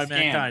perpetrated by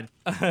mankind.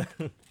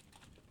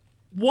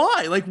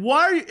 Why? Like,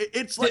 why?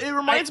 It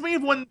reminds me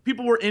of when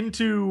people were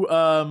into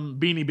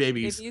Beanie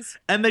Babies,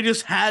 and they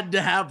just had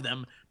to have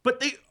them.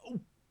 But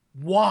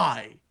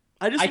why?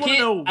 I just want to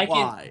know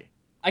why.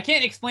 I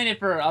can't explain it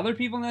for other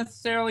people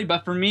necessarily,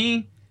 but for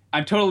me,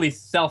 I'm totally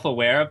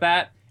self-aware of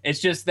that. It's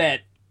just that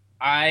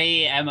I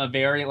am a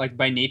very, like,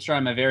 by nature,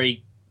 I'm a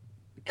very,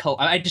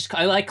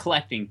 I like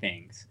collecting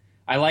things.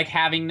 I like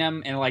having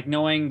them and like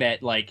knowing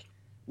that like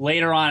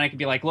later on I could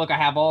be like, look, I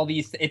have all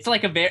these. It's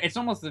like it's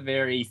almost a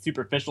very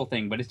superficial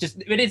thing, but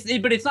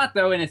it's not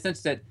though, in a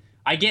sense that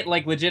I get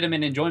like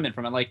legitimate enjoyment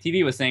from it. Like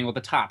TV was saying with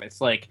the top,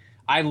 it's like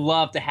I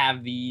love to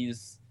have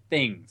these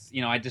things.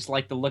 You know, I just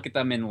like to look at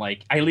them and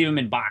like I leave them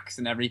in box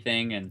and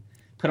everything and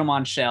put them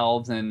on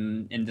shelves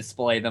and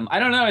display them. I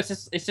don't know. It's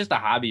just a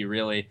hobby,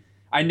 really.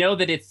 I know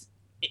that it's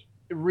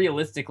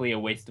realistically a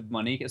waste of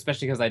money,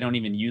 especially because I don't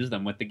even use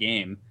them with the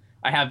game.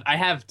 I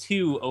have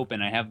 2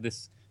 open. I have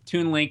this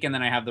Toon Link, and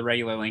then I have the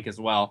regular Link as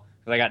well.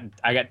 I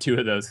got 2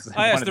 of those.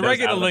 Yes, the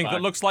regular Link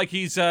that looks like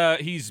he's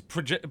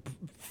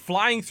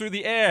flying through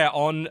the air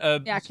on.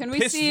 Can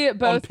we see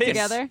both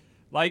together?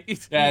 Like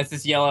it's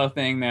this yellow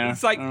thing there.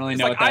 It's like I don't really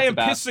know what I that's am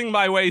about. pissing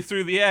my way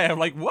through the air. I'm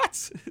like,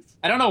 what?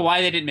 I don't know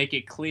why they didn't make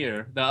it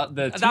clear. The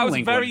that was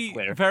Link very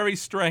clear. very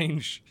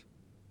strange.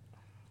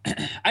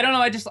 I don't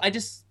know.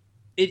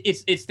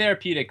 It's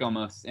therapeutic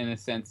almost in a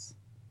sense.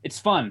 It's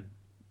fun.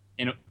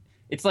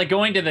 It's like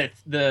going to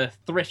the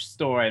thrift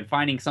store and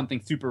finding something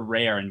super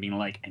rare and being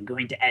like, I'm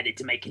going to add it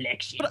to my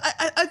collection. But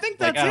I think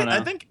that's it.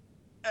 I think,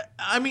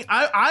 I mean,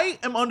 I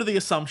am under the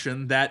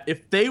assumption that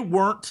if they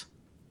weren't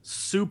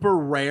super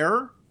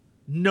rare,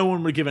 no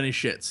one would give any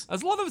shits.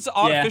 There's a lot of it's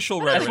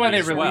artificial rarity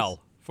as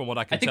well, from what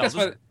I can tell. That's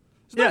why.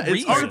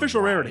 It's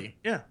artificial rarity.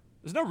 Yeah.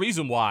 There's no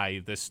reason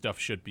why this stuff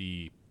should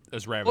be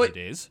as rare as it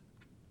is.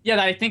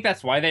 Yeah, I think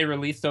that's why they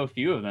release so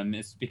few of them.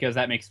 Is because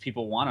that makes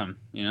people want them,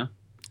 you know?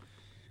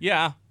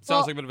 Yeah,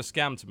 sounds like a bit of a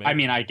scam to me. I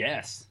mean, I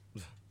guess.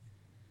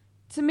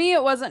 To me,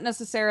 it wasn't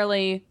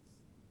necessarily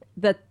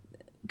that,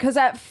 because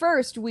at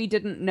first we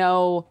didn't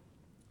know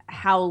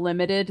how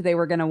limited they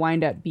were going to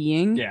wind up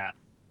being. Yeah.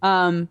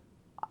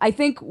 I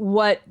think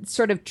what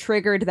sort of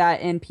triggered that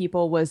in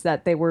people was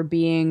that they were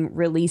being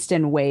released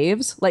in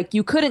waves. Like,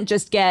 you couldn't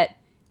just get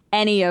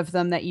any of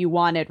them that you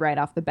wanted right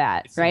off the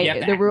bat, So you have right?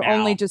 to There act were now,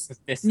 only 'cause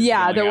just this is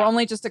there going were out.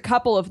 only just a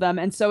couple of them,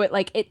 and so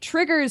it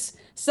triggers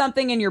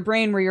something in your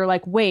brain where you're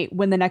like, wait,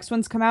 when the next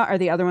ones come out, are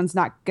the other ones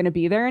not going to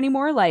be there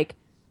anymore? Like,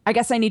 I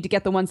guess I need to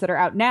get the ones that are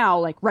out now,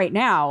 like right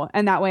now,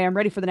 and that way I'm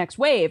ready for the next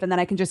wave, and then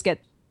I can just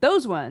get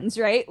those ones,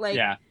 right? Like,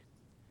 Yeah.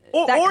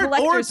 that Or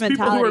collector's it's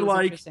people who mentality are is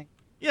like, interesting.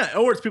 yeah,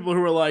 or it's people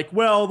who are like,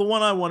 well, the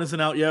one I want isn't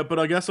out yet, but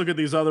I guess I'll get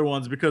these other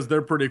ones because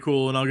they're pretty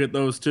cool, and I'll get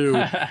those too.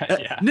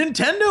 Yeah.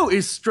 Nintendo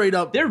is straight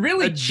up They're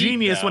really a cheap,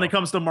 genius when though. it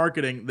comes to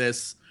marketing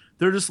this.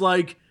 They're just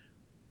like,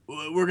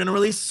 we're gonna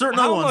release certain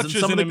How ones, much and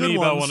is some an of the good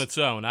amiibo ones. on its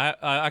own?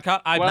 I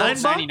can't. I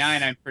 $9?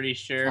 $12.99, I'm pretty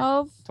sure.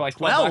 12? Like $12,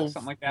 12?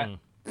 something like that.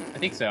 I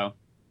think so.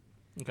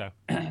 Okay.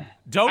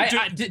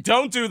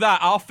 Don't do that.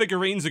 Our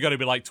figurines are going to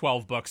be like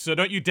 $12, so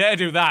don't you dare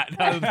do that.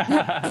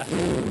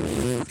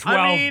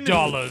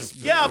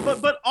 $12. Yeah,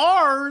 but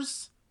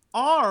ours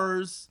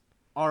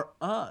are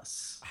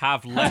us.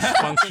 Have less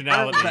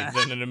functionality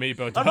than an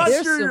amiibo I'm not does.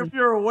 There's sure some if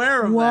you're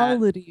aware of that,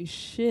 Quality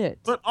shit.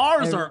 but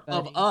ours are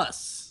of everybody.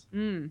 us.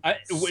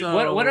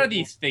 What are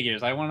these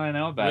figures? I want to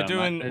know about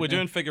them. We're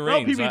doing No,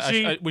 figurines.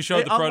 PBG, We showed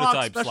they the unlock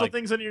prototypes. special Like,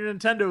 things on your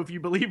Nintendo if you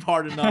believe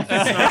hard enough.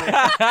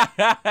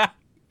 So,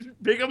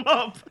 pick them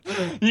up.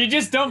 You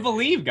just don't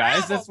believe,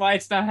 guys. That's why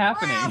it's not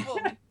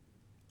happening.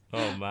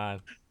 oh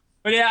man.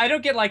 But yeah, I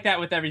don't get like that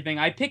with everything.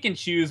 I pick and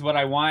choose what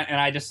I want, and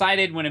I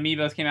decided when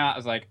Amiibos came out, I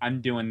was like, I'm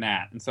doing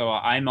that, and so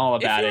I'm all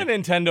If about you're it. a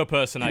Nintendo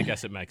person, I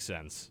guess it makes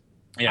sense.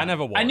 Yeah. I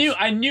never was.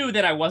 I knew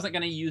that I wasn't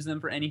gonna use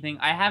them for anything.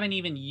 I haven't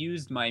even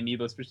used my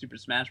Amiibos for Super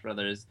Smash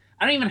Brothers.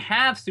 I don't even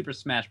have Super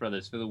Smash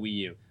Brothers for the Wii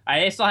U.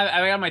 I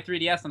got my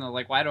 3DS, and I was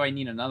like, why do I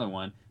need another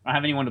one? I don't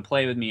have anyone to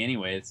play with me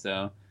anyways,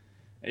 so.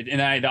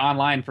 The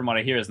online, from what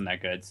I hear, isn't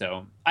that good.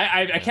 So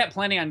I kept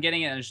planning on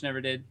getting it, and I just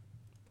never did.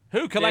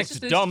 Who collects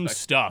just dumb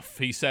disrespect. stuff?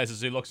 He says as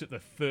he looks at the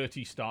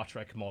 30 Star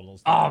Trek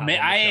models. that Oh they have man,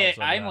 on the shelves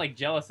over I'm there. like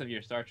jealous of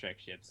your Star Trek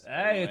ships.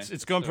 Hey,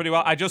 it's going pretty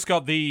well. I just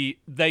got they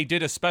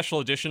did a special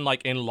edition,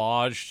 like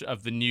enlarged,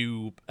 of the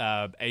new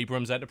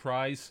Abrams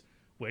Enterprise,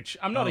 which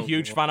I'm not a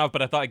huge fan of,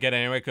 but I thought I'd get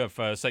anyway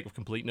for sake of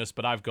completeness.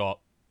 But I've got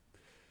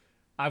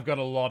a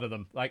lot of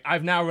them. Like,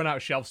 I've now run out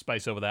of shelf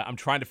space over there.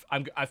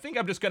 I think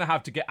I'm just gonna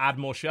have to add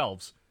more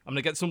shelves. I'm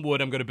gonna get some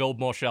wood. I'm gonna build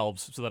more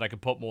shelves so that I can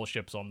put more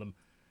ships on them.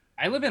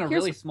 I live in a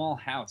really small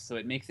house, so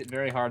it makes it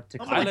very hard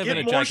to. I live in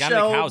a get more gigantic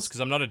shelves house because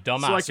I'm not a so I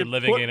dumbass can and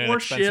living put in an more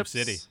expensive ships.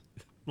 city.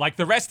 Like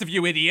the rest of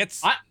you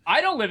idiots. I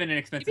don't live in an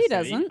expensive He city.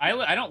 doesn't.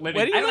 I don't live.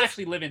 Where do you I don't live?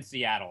 actually live in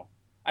Seattle.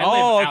 I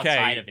live okay.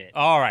 outside of it.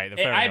 All right.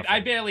 Fair enough. I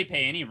barely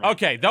pay any rent.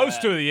 Okay, those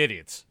two are the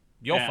idiots.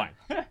 You're yeah.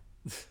 fine.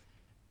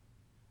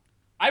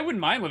 I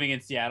wouldn't mind living in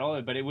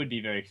Seattle, but it would be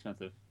very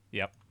expensive.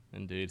 Yep,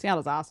 indeed.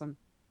 Seattle's awesome.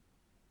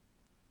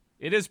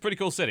 It is a pretty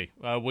cool city.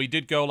 We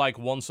did go like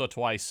once or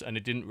twice, and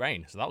it didn't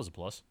rain, so that was a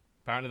plus.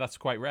 Apparently, that's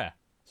quite rare,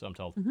 so I'm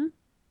told.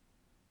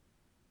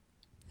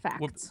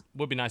 Facts.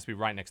 Would be nice to be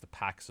right next to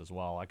PAX as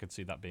well. I could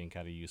see that being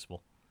kind of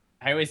useful.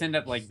 I always end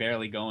up like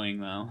barely going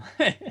though.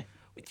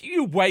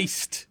 You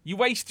waste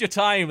your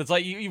time. It's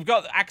like you've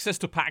got access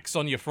to PAX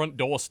on your front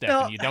doorstep,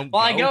 and you don't.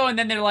 Well, I go, and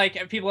then they're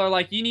like, people are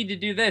like, you need to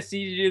do this, you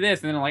need to do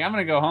this, and then I'm like, I'm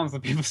gonna go home, so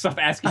people stop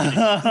asking me.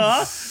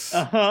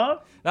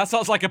 That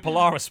sounds like a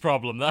Polaris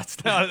problem. That's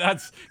got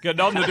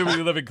nothing to do with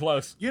you living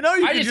close. You know,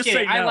 you I'm can just just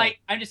say kidding. no.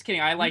 I'm just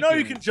kidding. I like. You know,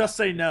 you doing can just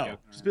say no. Joking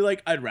Just be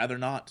like, I'd rather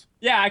not.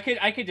 Yeah, I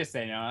could just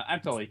say no.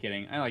 I'm totally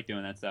kidding. I like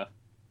doing that stuff.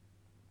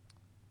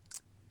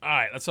 All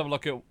right, let's have a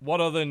look at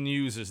what other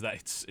news is that.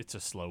 It's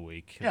a slow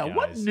week. Yeah, guys.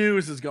 what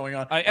news is going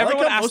on?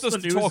 Everyone how asked most us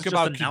of the to news talk is just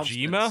about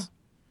Kojima, announcements.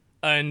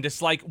 and it's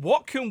like,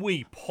 what can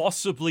we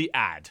possibly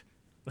add?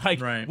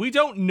 Like, Right. we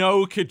don't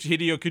know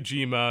Hideo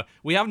Kojima.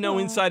 We have no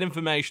inside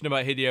information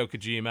about Hideo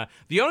Kojima.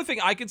 The only thing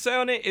I can say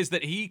on it is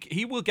that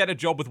he will get a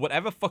job with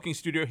whatever fucking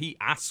studio he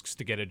asks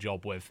to get a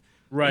job with.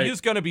 Right. He is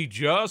going to be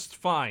just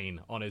fine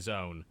on his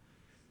own.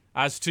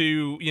 As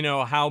to,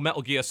 how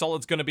Metal Gear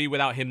Solid's going to be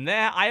without him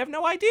there, I have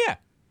no idea.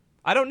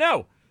 I don't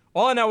know.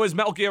 All I know is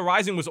Metal Gear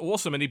Rising was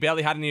awesome, and he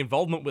barely had any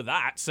involvement with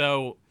that,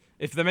 so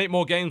if they make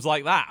more games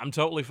like that, I'm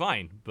totally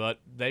fine.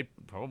 But they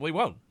probably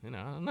won't.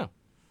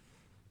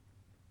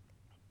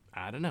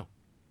 I don't know.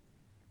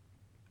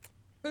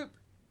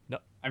 No,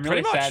 I'm pretty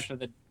really much. sad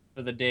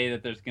for the day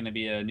that there's going to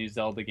be a new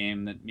Zelda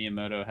game that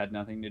Miyamoto had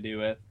nothing to do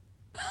with.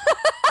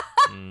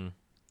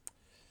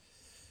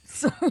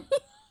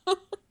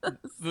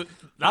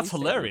 That's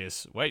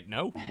hilarious. Wait,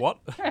 no? What?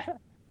 He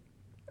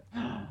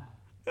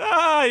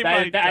That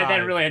might die.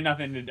 really had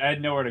nothing to. I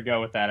had nowhere to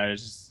go with that. I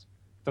was just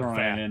throwing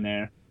Fair. it in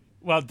there.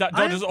 Well,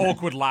 Dodger's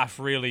awkward laugh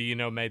really,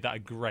 made that a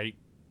great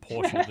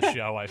portion of the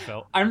show, I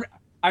felt.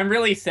 I'm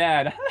really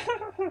sad.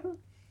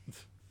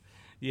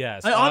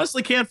 Yes. I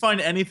honestly can't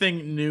find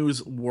anything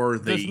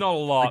newsworthy. There's not a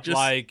lot.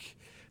 Like,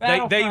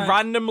 they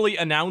randomly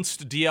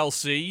announced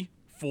DLC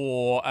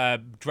for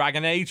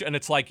Dragon Age, and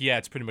it's like, yeah,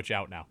 it's pretty much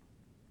out now.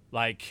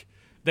 Like,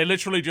 they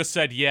literally just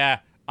said, yeah,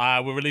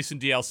 we're releasing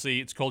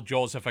DLC. It's called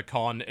Jaws of a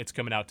Con. It's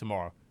coming out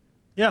tomorrow.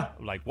 Yeah.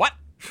 I'm like, what?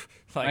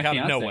 Like, My out of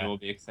fiance nowhere. will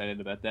be excited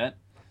about that.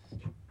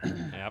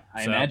 Yep.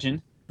 I So,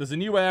 imagine. There's a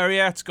new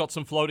area. It's got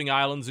some floating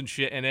islands and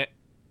shit in it.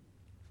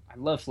 I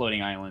love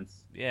floating islands.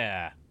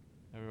 Yeah,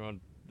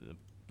 everyone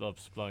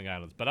loves floating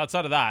islands. But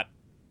outside of that,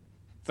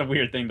 it's a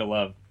weird thing to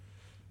love,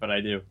 but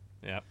I do.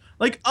 Yeah.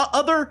 Like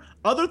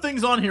other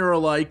things on here are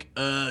like,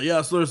 so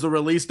there's the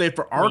release date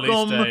for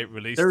Arkham.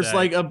 Release there's date.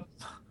 like a.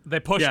 They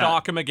pushed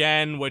Arkham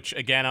again, which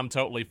again I'm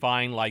totally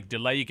fine. Like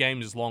delay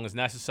games as long as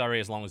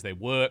necessary, as long as they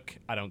work.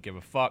 I don't give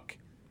a fuck.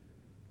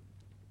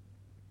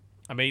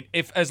 I mean,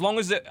 as long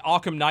as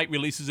Arkham Knight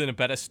releases in a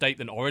better state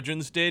than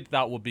Origins did,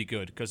 that would be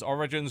good. Because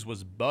Origins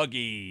was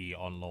buggy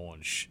on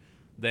launch.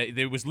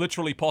 It was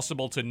literally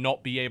possible to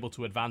not be able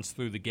to advance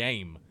through the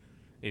game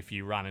if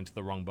you ran into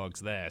the wrong bugs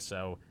there.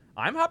 So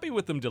I'm happy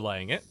with them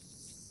delaying it,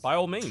 by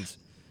all means.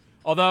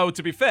 Although,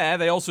 to be fair,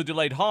 they also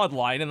delayed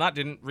Hardline, and that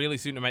didn't really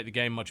seem to make the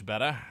game much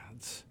better.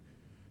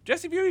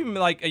 Jesse, if you even,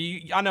 like,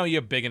 I know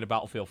you're big into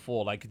Battlefield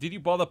 4. Like, did you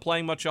bother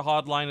playing much of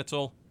Hardline at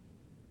all?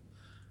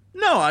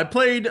 No, I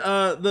played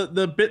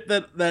the bit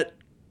that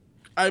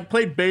I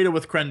played beta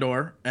with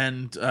Krendor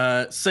and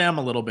Sam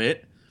a little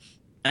bit,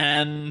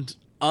 and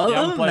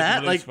other than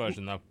that, like,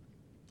 version, though.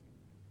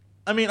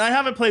 I mean, I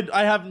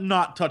have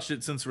not touched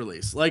it since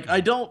release. Like,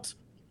 I don't,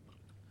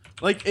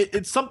 like,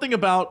 it's something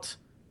about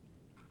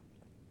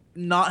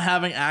not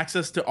having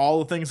access to all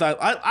the things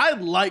I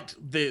liked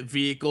the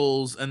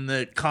vehicles and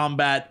the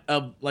combat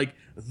of like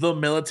the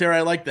military.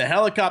 I liked the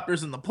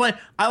helicopters and the plane.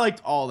 I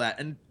liked all that,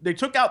 and they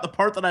took out the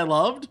part that I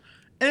loved,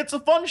 and it's a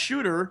fun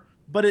shooter,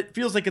 but it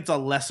feels like it's a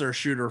lesser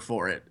shooter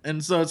for it.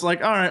 And so it's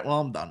like, all right,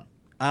 well, I'm done.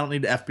 I don't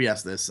need to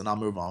FPS this, and I'll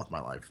move on with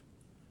my life.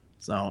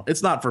 So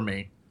it's not for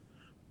me,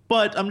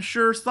 but I'm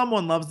sure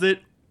someone loves it.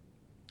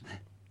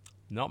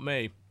 Not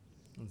me.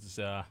 It's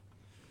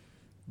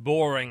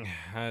boring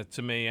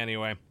to me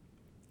anyway.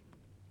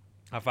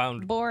 I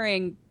found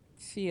boring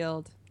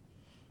field.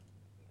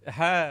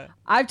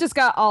 I've just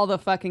got all the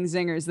fucking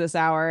zingers this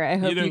hour. I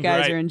hope you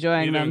guys are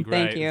enjoying them.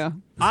 Thank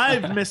you.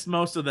 I've missed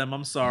most of them.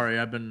 I'm sorry.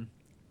 I've been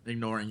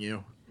ignoring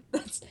you.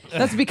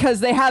 That's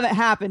because they haven't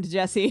happened,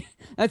 Jesse.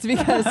 That's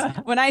because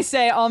when I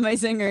say all my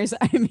zingers,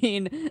 I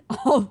mean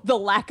all the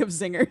lack of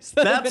zingers.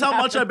 That's how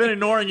much I've been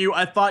ignoring you.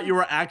 I thought you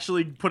were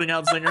actually putting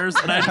out zingers,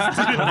 and I just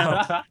didn't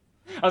know.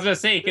 I was gonna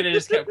say you could have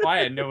just kept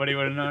quiet. Nobody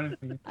would have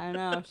known. I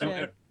know.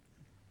 Shit.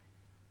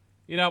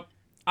 You know,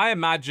 I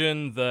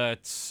imagine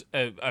that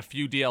a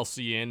few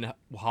DLC in,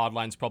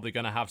 Hardline's probably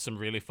going to have some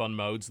really fun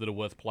modes that are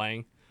worth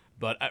playing.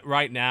 But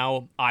right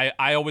now,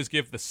 I always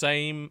give the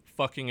same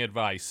fucking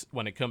advice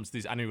when it comes to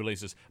these annual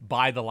releases.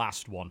 Buy the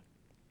last one.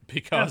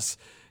 Because,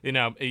 you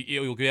know,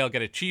 you'll be able to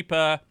get it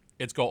cheaper.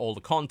 It's got all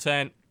the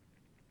content.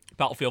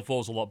 Battlefield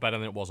 4 is a lot better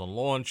than it was on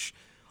launch.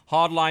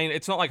 Hardline,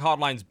 it's not like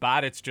Hardline's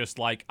bad. It's just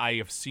like I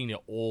have seen it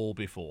all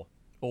before.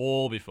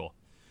 All before.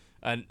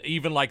 And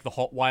even, like, the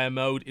Hotwire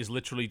mode is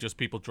literally just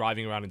people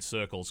driving around in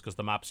circles because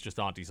the maps just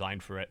aren't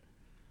designed for it.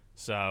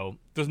 So,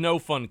 there's no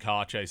fun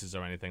car chases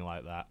or anything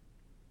like that.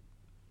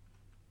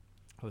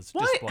 It's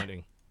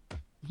disappointing.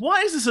 Why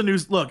is this a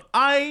news? Look,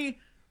 I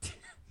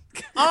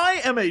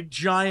am a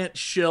giant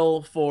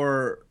shill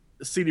for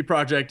CD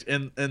Projekt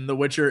and The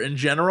Witcher in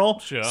general.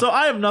 Sure. So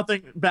I have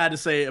nothing bad to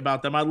say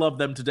about them. I love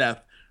them to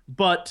death.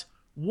 But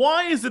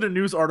why is it a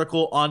news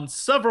article on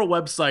several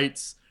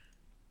websites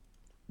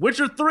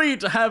Witcher 3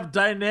 to have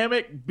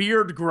dynamic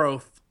beard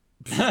growth?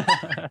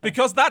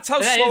 Because that's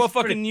how slow a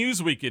fucking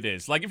news week it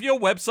is. Like, if your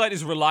website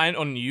is reliant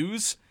on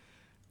news,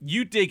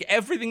 you dig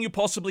everything you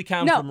possibly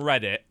can from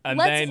Reddit, and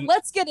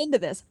let's get into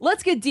this.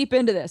 Let's get deep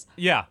into this.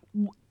 Yeah.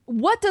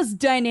 What does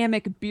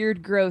dynamic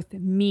beard growth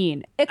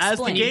mean? Explain.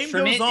 As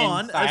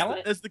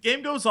the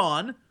game goes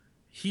on,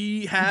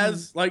 he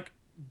has like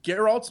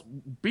Geralt's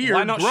beard.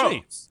 Why not grows.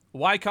 she?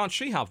 Why can't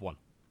she have one?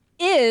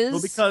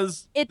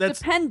 Because it's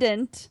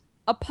dependent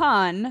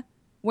upon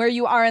where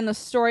you are in the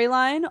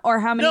storyline or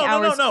how many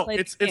hours you play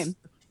the game.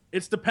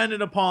 It's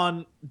dependent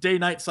upon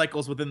day-night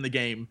cycles within the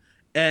game.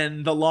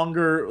 And the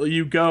longer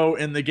you go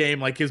in the game,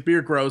 like, his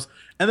beard grows.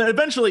 And then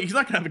eventually, he's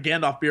not going to have a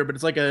Gandalf beard, but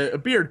it's like a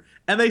beard.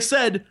 And they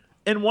said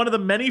in one of the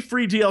many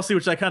free DLC,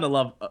 which I kind of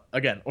love,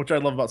 which I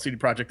love about CD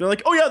Projekt, they're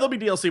like, oh yeah, there'll be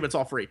DLC, but it's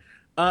all free.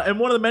 And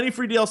one of the many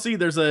free DLC,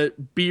 there's a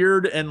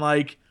beard and,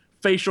 like,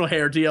 facial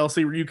hair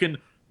DLC where you can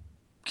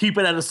keep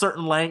it at a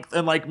certain length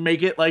and, like,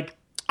 make it, like,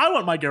 I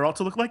want my Geralt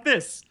to look like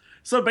this.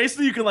 So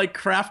basically, you can, like,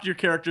 craft your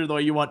character the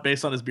way you want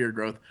based on his beard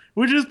growth,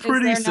 which is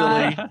pretty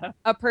silly.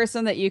 A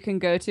person that you can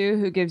go to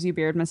who gives you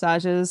beard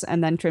massages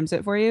and then trims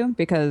it for you?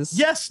 Because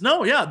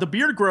the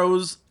beard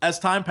grows as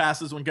time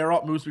passes when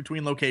Geralt moves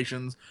between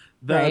locations.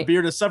 The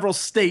beard has several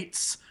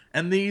states,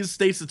 and these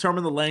states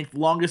determine the length.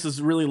 Longest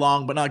is really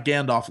long, but not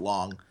Gandalf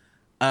long.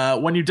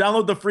 When you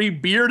download the free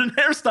beard and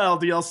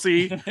hairstyle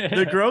DLC,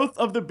 the growth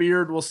of the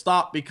beard will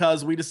stop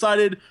because we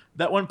decided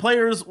that when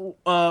players want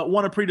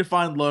a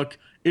predefined look,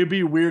 it'd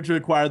be weird to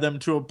require them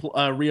to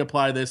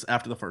reapply this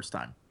after the first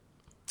time.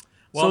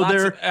 Well,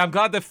 I'm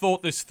glad they've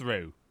thought this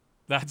through.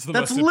 That's the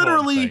most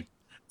important thing.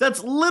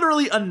 That's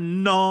literally a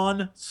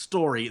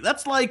non-story.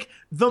 That's like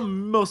the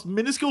most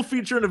minuscule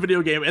feature in a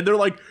video game, and they're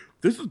like,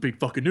 this is big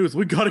fucking news.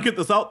 We gotta get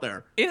this out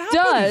there. It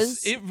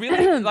happens. It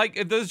really,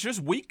 like, there's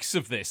just weeks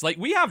of this. Like,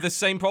 we have the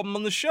same problem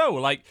on the show.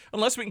 Like,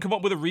 unless we can come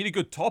up with a really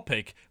good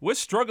topic, we're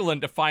struggling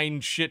to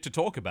find shit to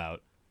talk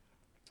about.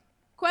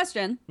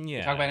 Question.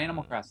 Yeah. Talk about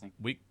Animal Crossing.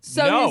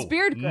 His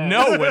beard grows.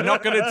 No, we're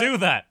not going to do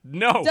that.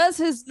 No. Does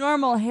his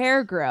normal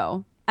hair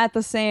grow at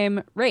the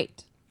same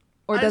rate?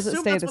 Or does it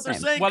stay the same?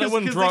 Saying, well, it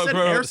wouldn't grow at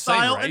the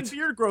same rate. And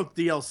beard growth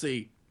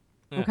DLC.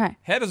 Yeah. Okay.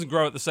 Hair doesn't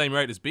grow at the same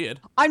rate as beard.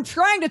 I'm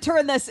trying to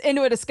turn this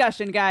into a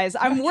discussion, guys.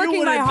 I'm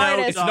working my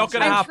hardest. It's not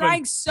going to happen. I'm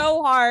trying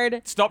so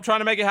hard. Stop trying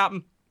to make it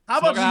happen. How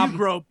about you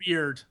grow a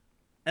beard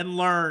and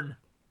learn?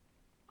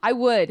 I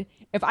would.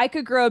 If I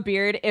could grow a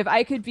beard, if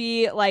I could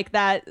be like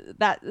that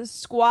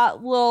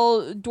squat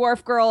little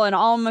dwarf girl in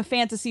all my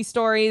fantasy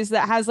stories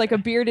that has like a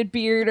bearded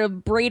beard, a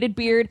braided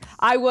beard,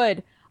 I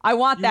would. I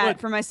want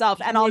that for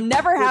myself, and I'll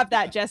never have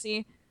that,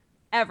 Jesse,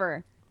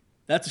 ever.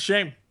 That's a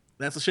shame.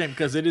 That's a shame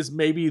because it is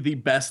maybe the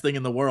best thing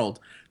in the world.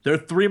 There are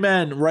 3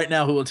 men right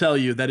now who will tell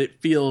you that it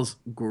feels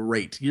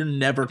great. You're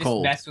never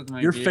cold.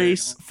 Your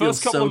face feels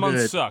first couple so of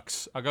months good.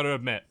 sucks, I got to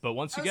admit, but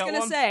once you get one, I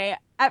was gonna say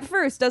at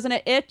first, doesn't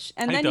it itch,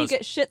 and then you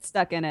get shit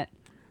stuck in it.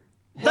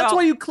 That's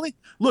why you clean.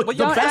 Look, well,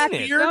 the best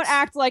beards. Don't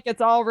act like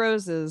it's all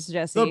roses,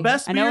 Jesse. The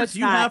best I know beards it's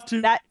you not. have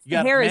to. That you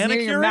hair is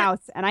near your it.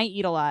 mouth, and I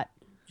eat a lot.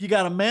 You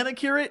gotta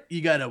manicure it.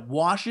 You gotta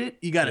wash it.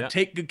 You gotta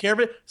take good care of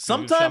it.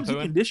 Sometimes you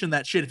condition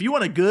that shit. If you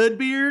want a good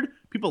beard,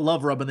 people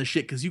love rubbing this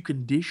shit because you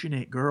condition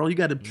it, girl. You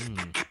gotta,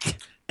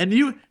 and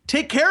you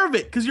take care of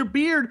it because your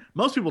beard.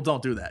 Most people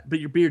don't do that, but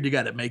your beard, you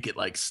gotta make it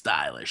like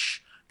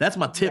stylish. That's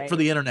my tip for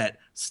the internet.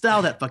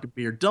 Style that fucking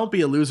beard. Don't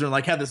be a loser and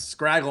like have this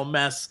scraggle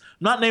mess.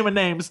 I'm not naming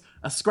names.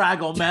 A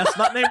scraggle mess.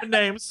 Not naming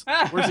names.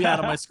 Where's he at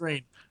on my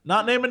screen?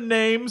 Not naming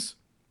names.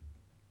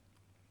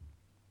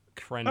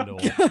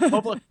 Crendel.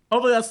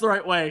 hopefully that's the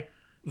right way.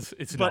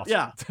 It's but not.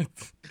 Yeah.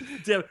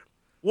 Damn it.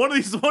 One of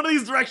these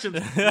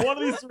directions. One of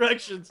these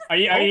directions. Are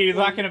you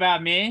talking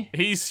about me?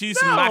 He's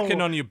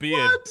smacking on your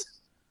beard. What?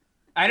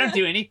 I don't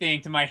do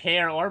anything to my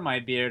hair or my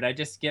beard. I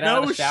just get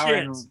out of the shower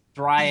and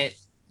dry it.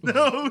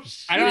 No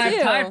shit. I don't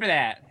have time for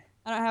that.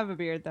 I don't have a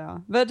beard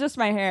though, but just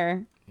my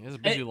hair. He has a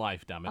busy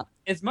life, damn it.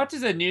 As much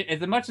as a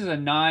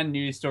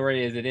non-news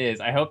story as it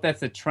is, I hope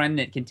that's a trend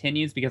that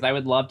continues because I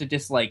would love to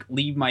just like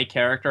leave my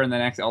character in the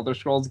next Elder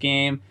Scrolls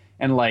game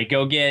and like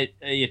go get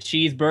a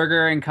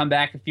cheeseburger and come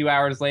back a few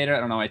hours later. I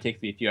don't know why it takes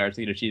me a few hours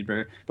to eat a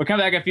cheeseburger, but come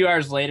back a few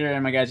hours later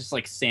and my guy's just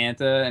like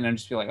Santa, and I'm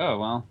just feel like, oh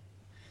well,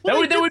 that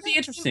would be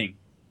interesting.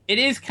 It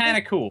is kind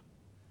of cool.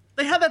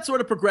 They had that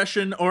sort of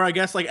progression, or I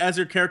guess like as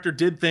your character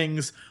did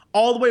things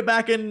all the way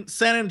back in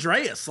San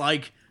Andreas.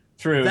 Like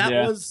true, that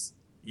was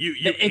you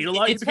ate a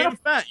lot, you became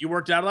fat. You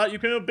worked out a lot, you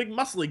became a big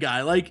muscly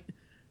guy. Like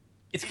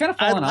it's kind of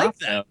fallen off.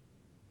 That.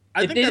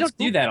 I think they don't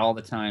do that all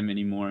the time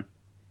anymore.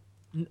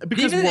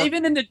 Because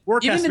even in the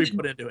work has to be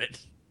put into it.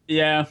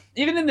 Yeah,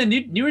 even in the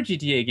newer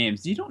GTA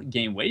games, you don't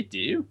gain weight, do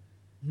you?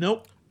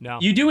 Nope. No.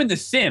 You do in The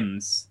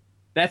Sims.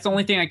 That's the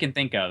only thing I can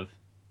think of.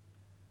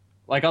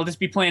 Like, I'll just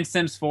be playing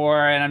Sims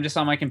 4, and I'm just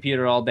on my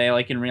computer all day,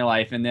 like in real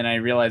life, and then I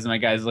realize my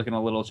guy's looking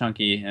a little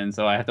chunky, and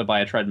so I have to buy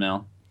a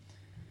treadmill.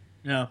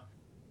 Yeah.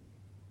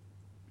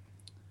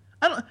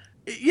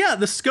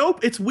 The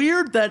scope, it's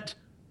weird that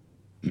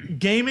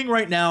gaming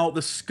right now,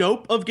 the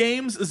scope of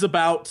games is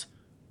about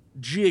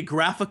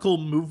geographical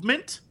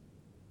movement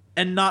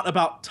and not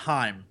about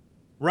time,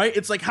 right?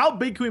 It's like, how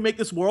big can we make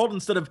this world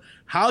instead of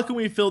how can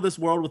we fill this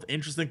world with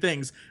interesting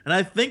things? And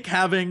I think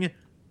having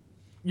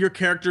your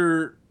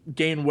character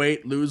gain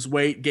weight, lose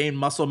weight, gain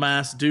muscle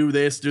mass, do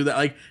this, do that,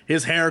 like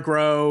his hair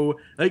grow,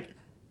 like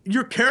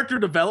your character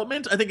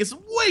development, I think is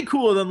way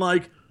cooler than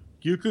like,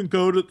 you can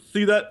go to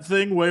see that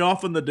thing way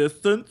off in the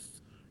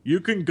distance. You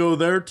can go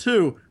there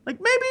too. Like,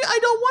 maybe I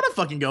don't want to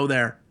fucking go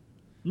there.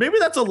 Maybe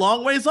that's a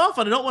long ways off,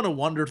 and I don't want to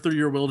wander through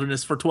your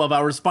wilderness for 12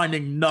 hours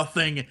finding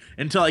nothing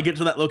until I get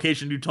to that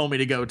location you told me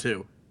to go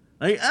to.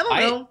 Like, I don't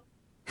know.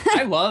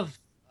 I love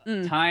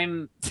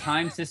time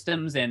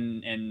systems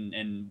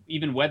and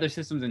even weather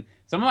systems, and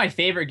some of my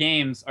favorite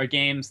games are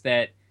games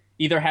that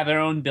either have their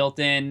own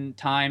built-in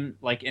time,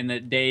 like in the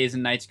days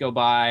and nights go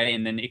by,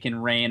 and then it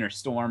can rain or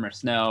storm or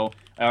snow,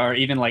 or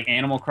even like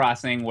Animal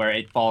Crossing where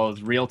it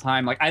follows real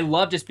time. Like, I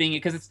love just being it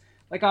because it's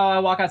like, oh, I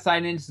walk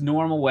outside and it's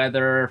normal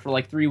weather for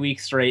like 3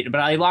 weeks straight,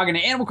 but I log into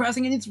Animal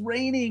Crossing and it's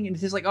raining, and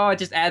it's just like, oh, it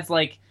just adds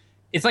like,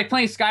 it's like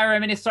playing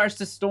Skyrim and it starts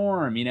to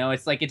storm, you know?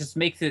 It's like, it just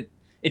makes it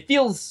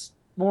feels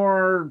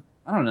more,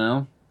 I don't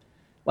know,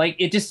 like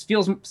it just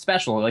feels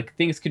special. Like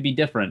things could be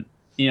different.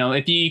 You know,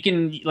 if you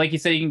can, like you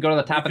said, you can go to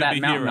the top of that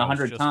mountain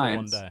 100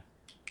 times.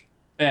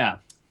 Yeah.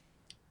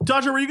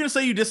 Dodger, were you going to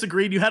say you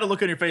disagreed? You had a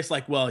look on your face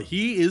like, well,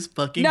 he is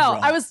fucking wrong.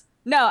 I was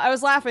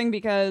laughing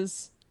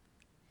because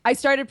I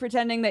started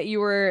pretending that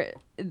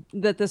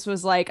this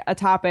was like a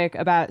topic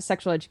about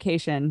sexual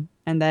education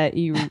and that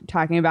you were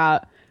talking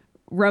about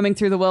roaming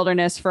through the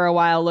wilderness for a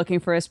while looking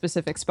for a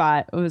specific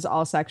spot. It was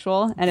all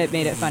sexual, and it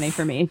made it funny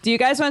for me. Do you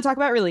guys want to talk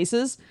about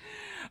releases?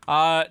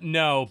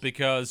 No,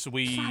 because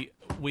we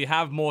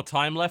have more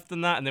time left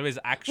than that, and there is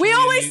actually. We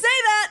always say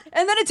that,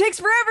 and then it takes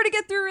forever to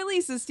get through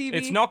releases, TV.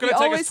 It's not going to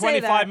take us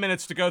 25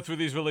 minutes to go through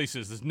these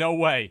releases. There's no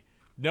way.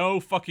 No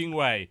fucking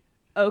way.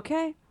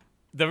 Okay.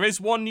 There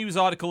is one news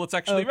article that's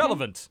actually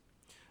relevant.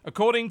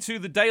 According to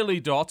the Daily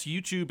Dot,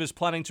 YouTube is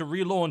planning to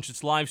relaunch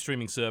its live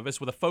streaming service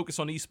with a focus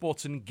on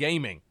esports and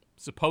gaming.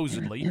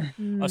 Supposedly,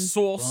 a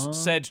source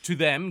said to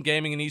them,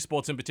 gaming and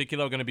esports in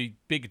particular are going to be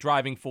big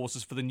driving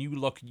forces for the new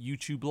look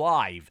YouTube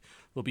Live.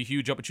 There'll be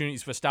huge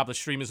opportunities for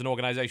established streamers and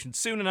organizations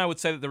soon, and I would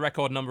say that the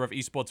record number of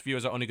esports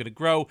viewers are only going to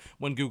grow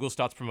when Google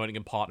starts promoting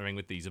and partnering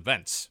with these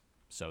events.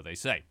 So they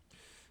say.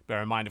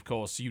 Bear in mind, of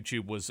course,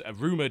 YouTube was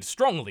rumored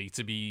strongly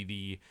to be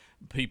the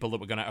people that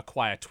were going to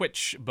acquire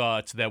Twitch,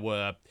 but there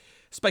were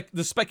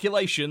the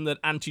speculation that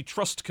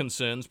antitrust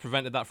concerns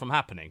prevented that from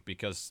happening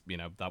because, you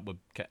know,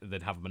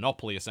 they'd have a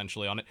monopoly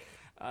essentially on it.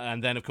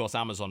 And then, of course,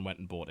 Amazon went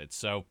and bought it.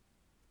 So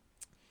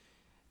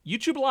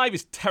YouTube Live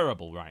is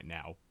terrible right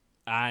now.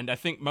 And I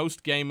think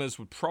most gamers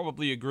would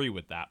probably agree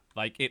with that.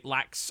 Like, it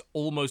lacks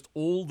almost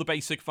all the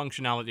basic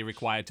functionality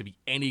required to be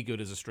any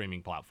good as a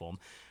streaming platform.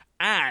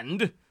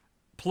 And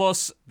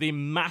plus the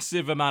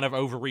massive amount of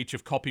overreach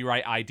of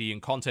copyright ID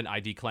and content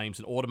ID claims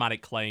and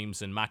automatic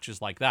claims and matches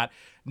like that.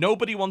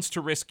 Nobody wants to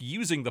risk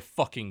using the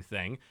fucking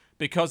thing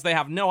because they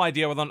have no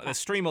idea whether or not the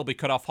stream will be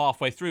cut off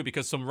halfway through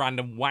because some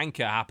random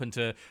wanker happened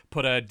to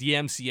put a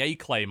DMCA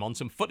claim on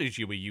some footage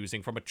you were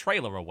using from a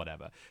trailer or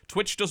whatever.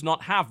 Twitch does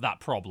not have that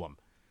problem.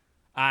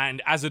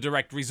 And as a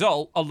direct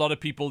result, a lot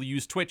of people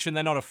use Twitch and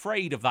they're not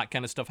afraid of that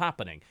kind of stuff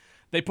happening.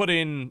 They put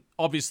in,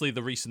 obviously,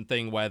 the recent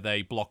thing where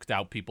they blocked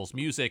out people's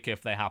music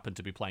if they happen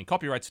to be playing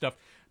copyright stuff,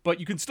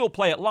 but you can still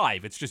play it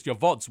live. It's just your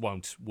VODs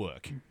won't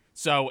work.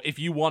 So if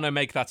you want to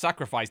make that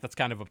sacrifice, that's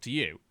kind of up to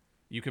you.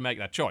 You can make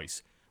that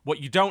choice.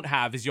 What you don't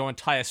have is your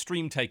entire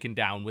stream taken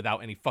down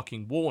without any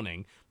fucking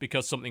warning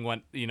because something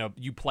went,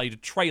 you played a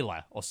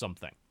trailer or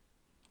something.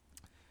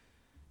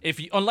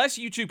 Unless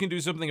YouTube can do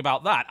something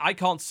about that, I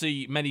can't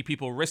see many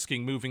people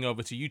risking moving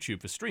over to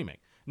YouTube for streaming.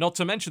 Not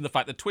to mention the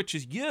fact that Twitch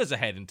is years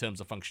ahead in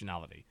terms of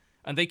functionality.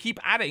 And they keep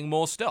adding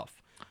more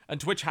stuff. And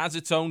Twitch has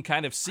its own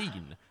kind of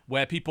scene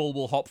where people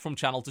will hop from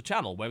channel to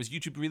channel, whereas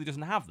YouTube really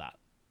doesn't have that.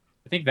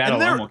 I think that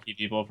alone will keep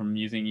people from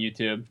using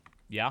YouTube.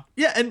 Yeah?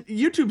 Yeah, and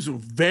YouTube's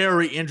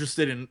very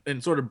interested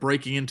in sort of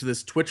breaking into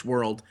this Twitch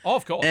world. Oh,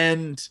 of course.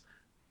 And,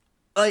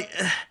 like,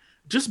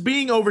 just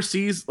being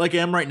overseas like I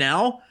am right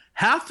now,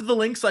 half of the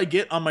links I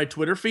get on my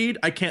Twitter feed,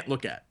 I can't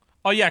look at.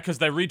 Oh, yeah, because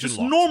they're region Just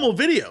locked. normal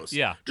videos.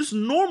 Yeah. Just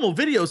normal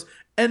videos.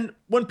 And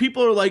when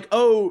people are like,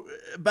 oh,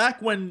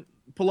 back when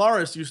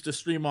Polaris used to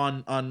stream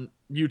on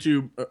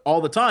YouTube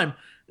all the time,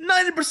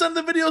 90% of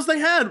the videos they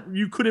had,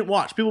 you couldn't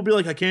watch. People would be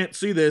like, I can't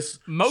see this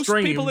Most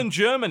stream. people in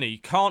Germany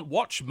can't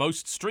watch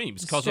most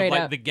streams because of,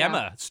 like, the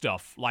Gemma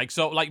stuff. Like,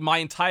 my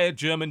entire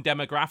German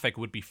demographic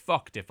would be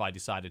fucked if I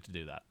decided to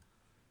do that.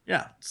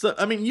 Yeah. So,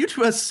 I mean,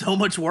 YouTube has so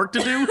much work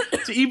to do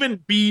to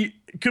even be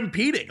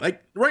competing.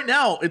 Like, right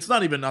now, it's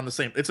not even on the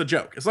same... It's a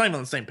joke. It's not even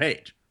on the same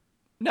page.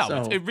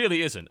 No, it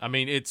really isn't. I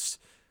mean,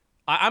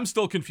 I'm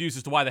still confused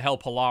as to why the hell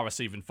Polaris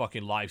even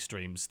fucking live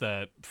streams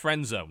the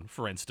Friend Zone,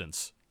 for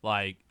instance.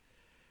 Like,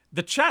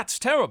 the chat's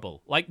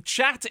terrible. Like,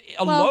 chat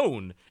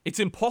alone, it's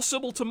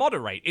impossible to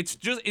moderate. It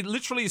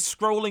literally is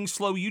scrolling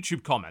slow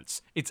YouTube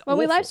comments. It's awful.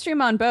 We live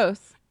stream on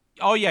both.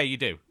 Oh, yeah, you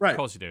do. Right. Of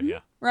course you do, yeah.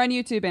 We're on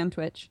YouTube and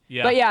Twitch.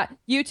 Yeah. But yeah,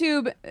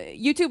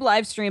 YouTube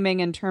live streaming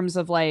in terms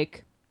of,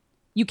 like,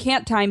 you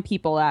can't time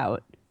people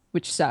out,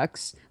 which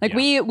sucks. Like,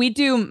 we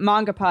do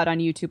MangaPod on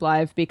YouTube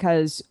Live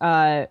because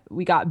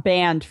we got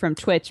banned from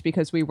Twitch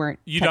because we weren't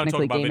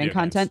technically gaming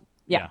content.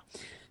 Yeah.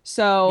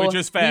 So which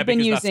is fair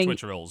because that's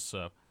Twitch rules,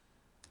 so.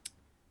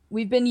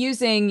 We've been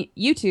using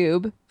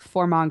YouTube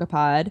for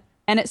MangaPod,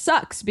 and it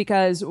sucks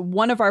because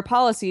one of our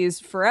policies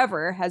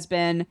forever has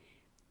been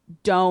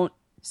don't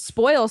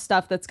spoil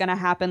stuff that's going to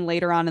happen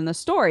later on in the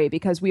story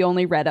because we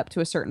only read up to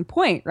a certain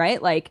point,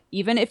 right? Like,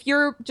 even if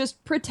you're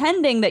just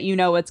pretending that you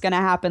know what's going to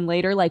happen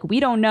later, like, we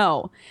don't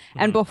know. Mm-hmm.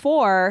 And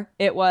before,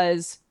 it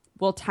was,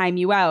 we'll time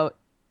you out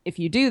if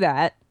you do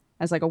that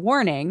as, like, a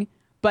warning.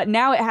 But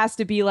now it has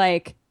to be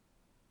like,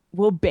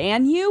 we'll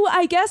ban you,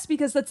 I guess,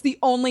 because that's the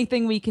only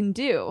thing we can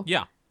do.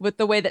 Yeah. With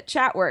the way that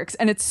chat works,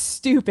 and it's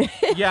stupid.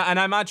 Yeah, and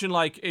I imagine,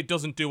 like, it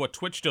doesn't do what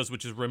Twitch does,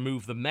 which is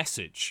remove the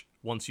message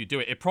once you do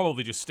it. It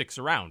probably just sticks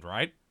around,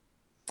 right?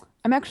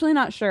 I'm actually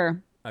not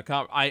sure.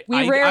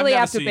 We rarely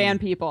have to ban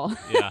people.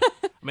 Yeah.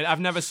 I mean, I've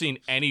never seen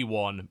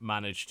anyone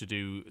manage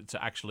to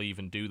actually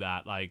even do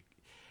that. Like,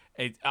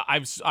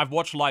 I've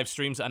watched live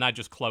streams and I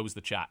just close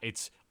the chat.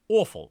 It's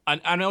awful.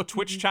 And I know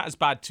Twitch chat is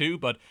bad too,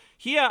 but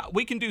here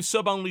we can do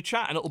sub-only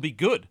chat and it'll be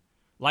good.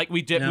 Like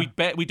we did,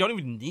 we don't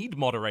even need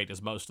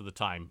moderators most of the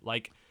time.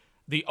 Like,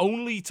 the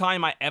only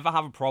time I ever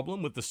have a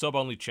problem with the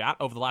sub-only chat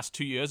over the last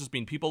 2 years has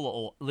been people that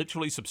will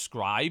literally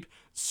subscribe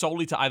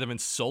solely to either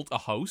insult a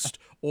host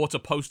or to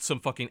post some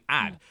fucking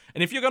ad.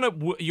 And if you're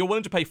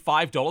willing to pay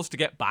 $5 to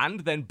get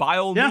banned, then by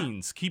all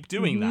means, keep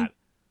doing that.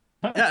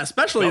 Yeah,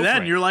 especially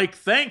then. You're like,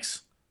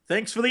 thanks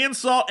Thanks for the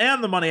insult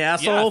and the money,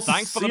 asshole. Yeah,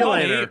 thanks for See the you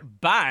money. later.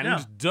 Banned,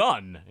 Yeah.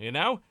 done, you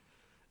know?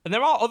 And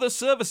there are other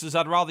services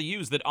I'd rather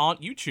use that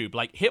aren't YouTube.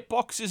 Like,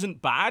 Hitbox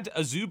isn't bad,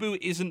 Azubu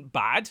isn't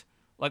bad.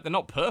 Like, they're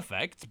not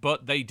perfect,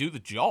 but they do the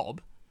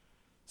job.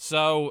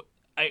 So,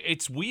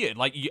 it's weird.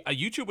 Like,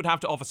 YouTube would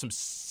have to offer some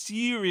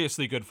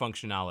seriously good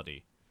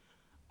functionality.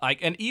 Like,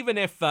 and even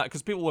if,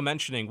 because people were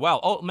mentioning, well,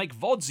 it'll make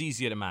VODs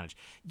easier to manage.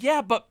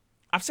 Yeah, but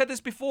I've said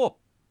this before.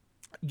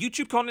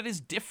 YouTube content is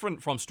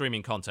different from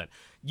streaming content.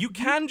 You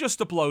can just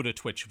upload a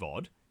Twitch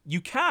VOD. You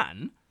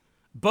can,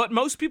 but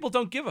most people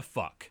don't give a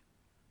fuck.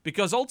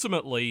 Because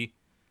ultimately,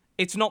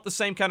 it's not the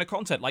same kind of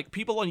content. Like,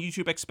 people on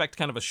YouTube expect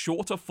kind of a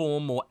shorter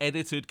form, more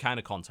edited kind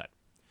of content.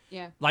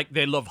 Yeah. Like,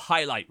 they love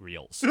highlight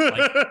reels.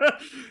 Like,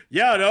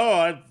 Yeah, no,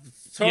 I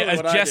totally yeah,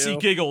 as what Jesse I do.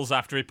 giggles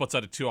after he puts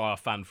out a 2-hour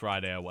Fan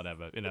Friday or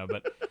whatever, you know,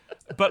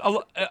 but a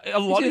lot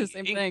do of the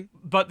same thing.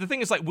 But the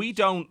thing is, like, we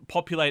don't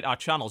populate our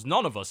channels.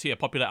 None of us here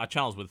populate our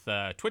channels with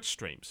Twitch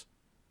streams.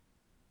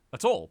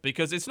 At all,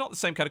 because it's not the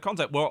same kind of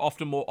content. We're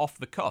often more off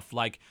the cuff.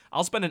 Like,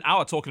 I'll spend an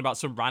hour talking about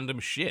some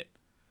random shit.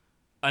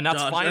 And that's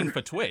Dodger. fine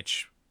for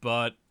Twitch,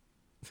 but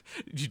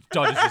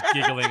Dodger's just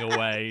giggling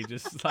away,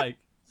 just like...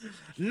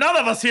 None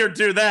of us here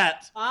do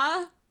that.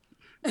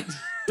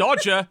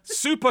 Dodger,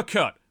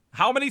 supercut.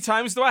 How many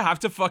times do I have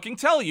to fucking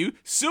tell you?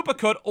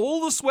 Supercut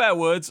all the swear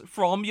words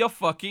from your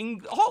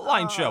fucking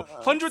hotline show.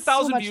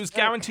 100,000 much views work.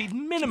 guaranteed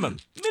minimum.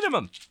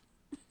 Minimum.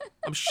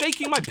 I'm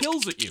shaking my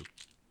pills at you.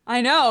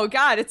 I know.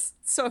 God, it's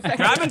so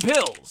effective. Grabbing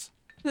pills.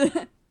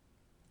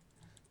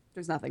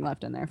 There's nothing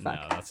left in there. Fuck.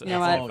 No, that's you know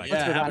that's what? Oh, Let's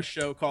yeah, move have on. a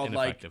show called,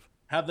 like, Ineffective.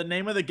 have the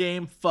name of the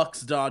game,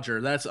 Fucks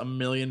Dodger. That's 1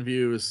 million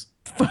views.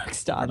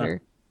 Fucks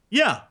Dodger.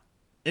 Yeah.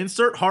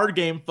 Insert hard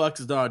game,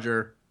 Fucks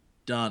Dodger.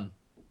 Done.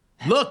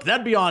 Look,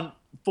 that'd be on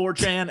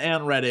 4chan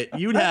and Reddit.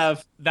 You'd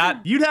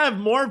have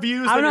more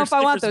views I than don't know your if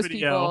I want Snickers those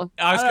video. people.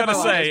 I was I don't gonna know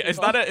why say, those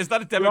is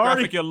that a demographic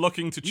already- you're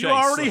looking to chase? You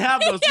already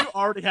have those. You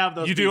already have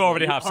those. You do people.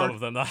 already You have some already- of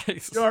them.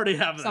 Nice. You already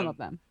have them. Some of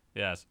them.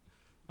 Yes.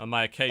 On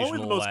my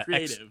occasional most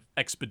creative.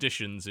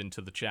 expeditions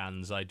into the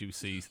chans, I do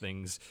see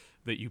things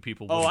that you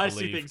people Oh, wouldn't I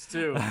believe. see things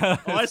too. Oh,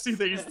 I see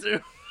things too.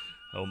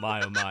 Oh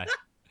my, oh my.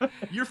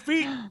 Your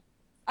feet.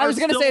 I was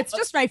gonna still- say it's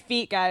just my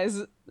feet, guys.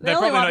 They They're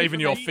only probably want not me even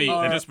for your my feet.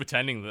 are- They're just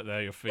pretending that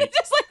they're your feet.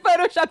 Just like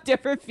Photoshop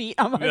different feet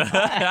on my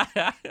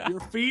back. Your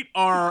feet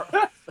are.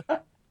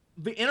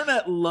 The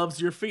internet loves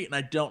your feet, and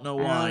I don't know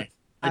why.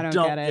 I don't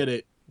get get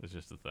it. It's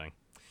just a thing.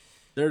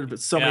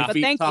 There's so Yeah. many But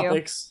feet thank you.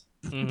 topics.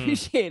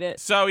 Appreciate it.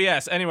 So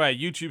yes, anyway,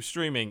 YouTube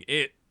streaming.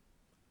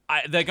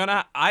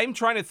 I'm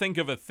trying to think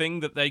of a thing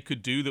that they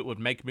could do that would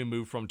make me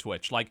move from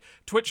Twitch. Like,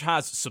 Twitch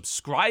has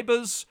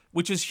subscribers,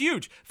 which is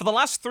huge. For the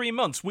last 3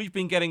 months, we've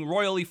been getting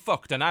royally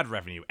fucked on ad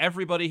revenue.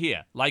 Everybody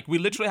here. Like, we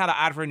literally had our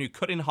ad revenue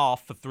cut in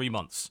half for 3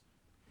 months.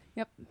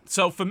 Yep.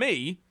 So for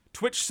me,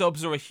 Twitch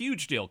subs are a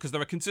huge deal because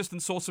they're a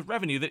consistent source of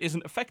revenue that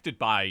isn't affected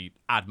by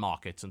ad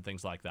markets and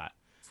things like that.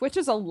 Twitch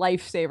is a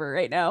lifesaver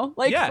right now.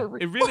 Like, Yeah, for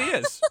real. it really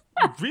is.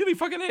 It really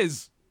fucking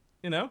is.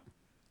 You know?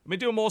 I've been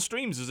doing more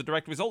streams as a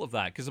direct result of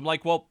that because I'm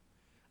like, well,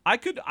 I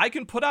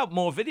can put out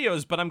more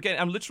videos, but I'm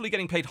literally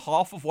getting paid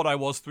half of what I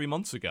was 3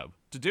 months ago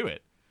to do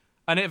it.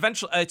 And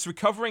it's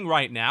recovering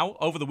right now.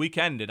 Over the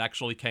weekend, it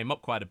actually came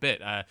up quite a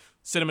bit.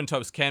 Cinnamon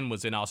Toast Ken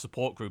was in our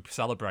support group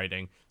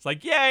celebrating. It's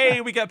like,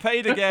 yay, we get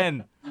paid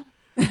again.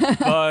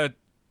 But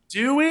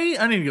Do we?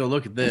 I need to go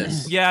look at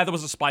this. yeah, there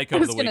was a spike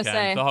over was the gonna weekend.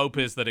 say. The hope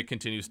is that it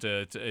continues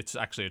to it's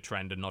actually a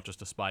trend and not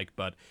just a spike.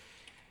 But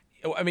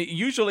I mean,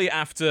 usually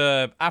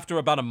after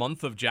about a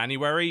month of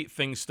January,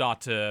 things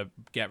start to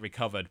get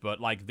recovered.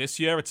 But like this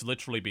year, it's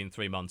literally been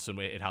 3 months and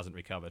it hasn't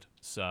recovered.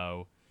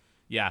 So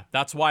yeah,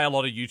 that's why a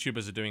lot of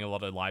YouTubers are doing a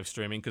lot of live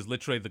streaming because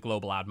literally the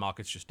global ad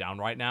market's just down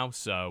right now.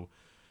 So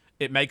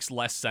it makes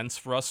less sense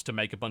for us to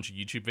make a bunch of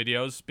YouTube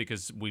videos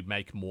because we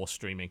make more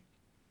streaming.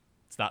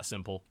 It's that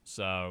simple.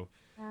 So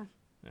yeah.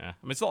 I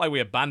mean, it's not like we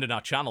abandon our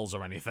channels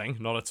or anything,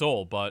 not at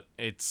all, but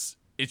it's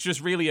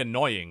just really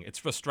annoying. It's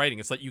frustrating.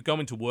 It's like you go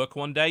into work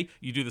one day,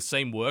 you do the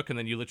same work, and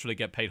then you literally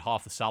get paid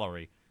half the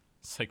salary.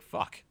 It's like,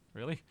 fuck,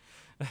 really?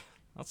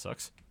 That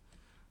sucks.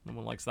 No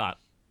one likes that.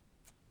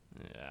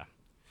 Yeah.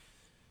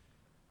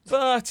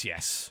 But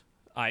yes,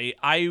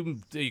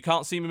 you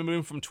can't see me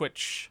moving from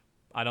Twitch,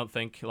 I don't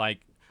think. Like,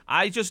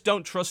 I just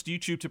don't trust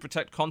YouTube to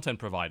protect content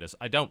providers.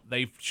 I don't.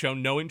 They've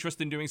shown no interest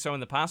in doing so in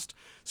the past.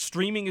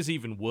 Streaming is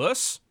even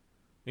worse.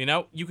 You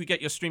know, you could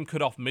get your stream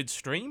cut off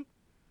mid-stream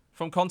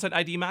from Content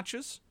ID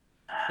matches.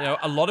 You know,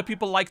 a lot of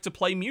people like to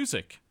play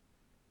music.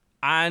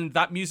 And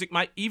that music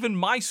even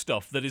my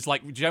stuff that is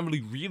like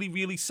generally really,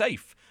 really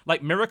safe.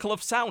 Like Miracle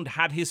of Sound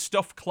had his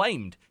stuff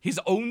claimed, his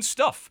own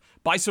stuff,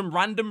 by some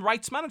random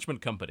rights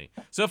management company.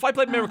 So if I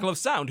played Miracle of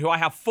Sound, who I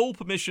have full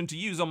permission to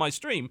use on my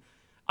stream,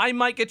 I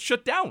might get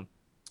shut down.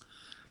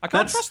 I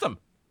can't trust them.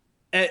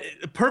 A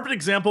perfect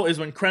example is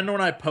when Krendor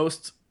and I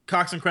post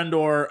Cox and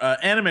Krendor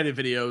animated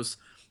videos.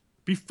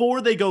 Before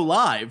they go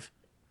live,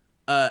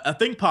 a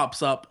thing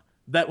pops up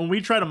that when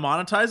we try to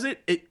monetize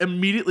it, it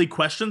immediately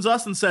questions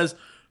us and says,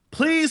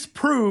 please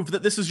prove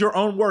that this is your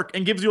own work,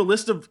 and gives you a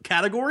list of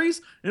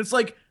categories. And it's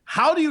like,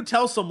 how do you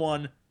tell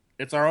someone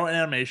it's our own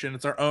animation,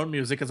 it's our own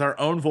music, it's our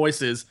own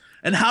voices,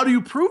 and how do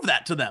you prove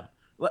that to them?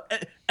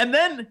 And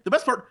then the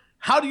best part,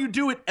 how do you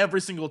do it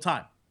every single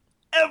time?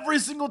 Every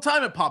single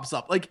time it pops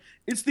up. Like,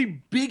 it's the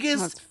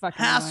biggest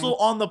hassle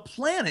on the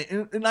planet.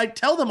 And I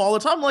tell them all the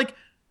time, like,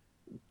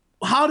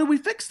 how do we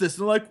fix this?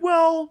 And they're like,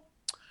 well,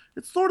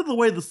 it's sort of the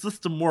way the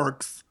system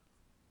works.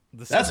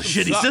 That's a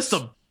shitty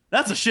system.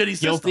 That's a shitty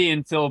system. Guilty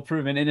until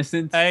proven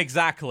innocent.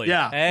 Exactly.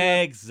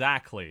 Yeah.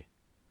 Exactly.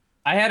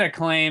 I had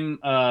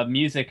a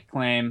music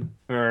claim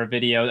for a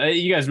video.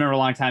 You guys remember a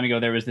long time ago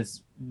there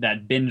was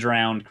that binge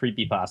round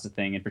creepypasta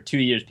thing, and for 2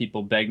 years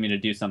people begged me to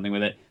do something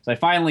with it. So I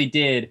finally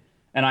did,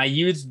 and I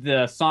used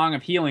the Song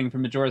of Healing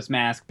from Majora's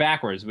Mask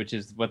backwards, which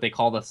is what they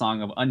call the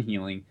Song of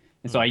Unhealing.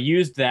 And so I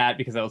used that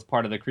because that was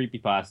part of the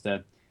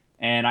creepypasta.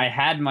 And I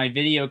had my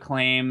video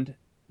claimed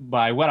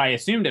by what I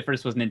assumed at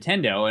first was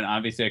Nintendo, and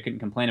obviously I couldn't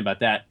complain about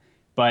that.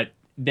 But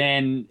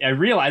then I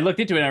looked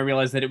into it and I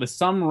realized that it was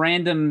some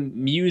random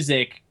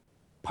music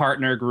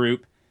partner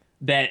group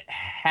that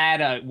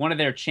had one of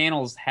their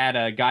channels had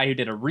a guy who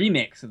did a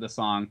remix of the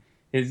song.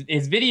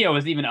 His video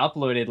was even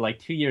uploaded like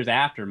 2 years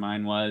after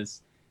mine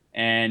was,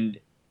 and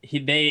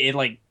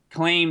it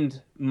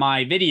claimed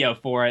my video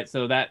for it,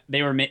 so that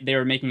they were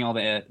making all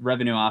the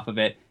revenue off of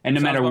it. And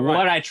no matter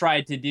what I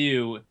tried to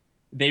do,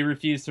 they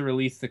refused to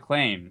release the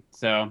claim.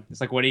 So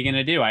it's like, what are you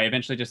gonna do? I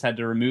eventually just had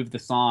to remove the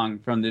song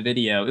from the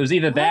video. It was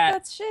either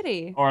that's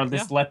shitty, or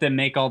just let them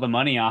make all the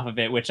money off of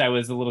it, which I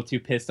was a little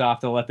too pissed off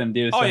to let them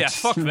do. So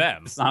fuck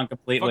them. The song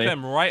completely. Fuck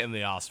them right in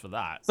the ass for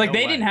that. It's like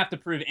they didn't have to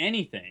prove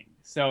anything.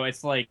 So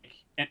it's like,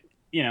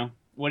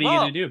 what are you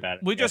gonna do about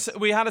it?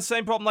 We had the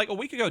same problem like a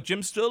week ago.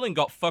 Jim Sterling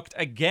got fucked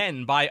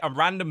again by a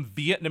random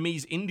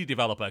Vietnamese indie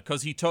developer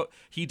because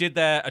he did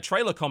a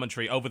trailer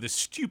commentary over this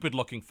stupid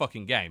looking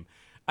fucking game.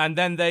 And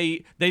then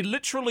they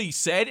literally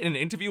said in an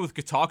interview with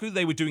Kotaku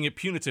they were doing it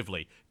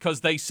punitively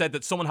because they said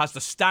that someone has to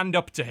stand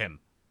up to him.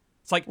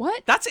 It's like,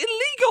 what? That's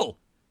illegal.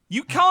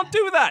 You can't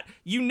do that.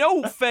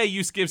 Fair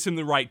use gives him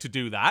the right to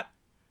do that.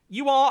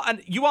 You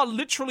are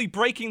literally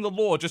breaking the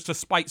law just to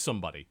spite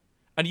somebody.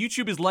 And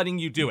YouTube is letting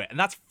you do it, and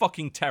that's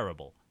fucking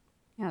terrible.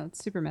 Yeah,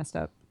 it's super messed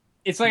up.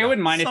 It's like I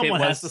wouldn't mind if it was...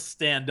 Someone has to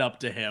stand up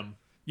to him.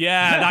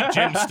 Yeah, that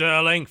Jim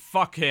Sterling.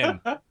 Fuck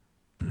him.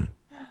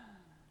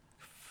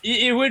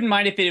 It wouldn't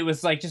mind if it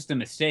was like just a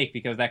mistake,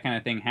 because that kind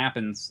of thing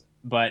happens.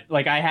 But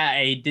like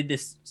I did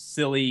this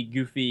silly,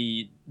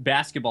 goofy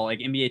basketball, like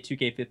NBA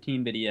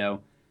 2K15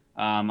 video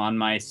on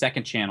my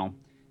second channel,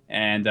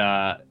 and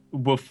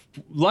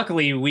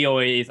luckily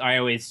I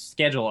always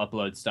schedule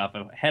upload stuff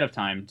ahead of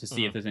time to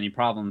see if there's any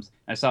problems.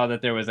 I saw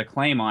that there was a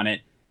claim on it,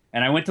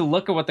 and I went to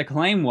look at what the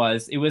claim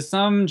was. It was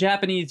some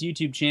Japanese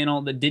YouTube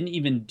channel that didn't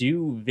even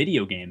do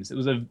video games. It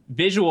was a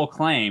visual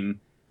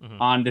claim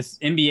on this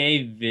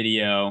NBA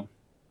video.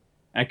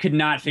 I could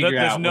not figure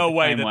out. There's no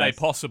way that was. they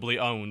possibly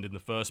owned in the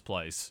first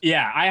place.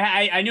 Yeah,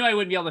 I knew I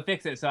wouldn't be able to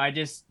fix it, so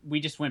we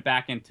just went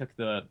back and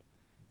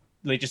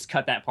they just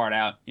cut that part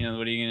out.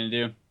 What are you gonna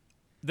do?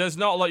 There's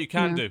not a lot you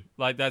can do.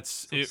 Like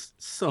that's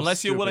so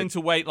unless you're willing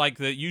to wait. Like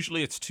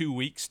usually it's 2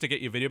 weeks to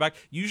get your video back.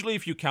 Usually,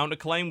 if you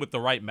counterclaim with the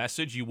right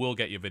message, you will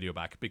get your video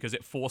back because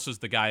it forces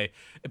the guy.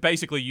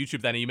 Basically,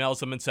 YouTube then emails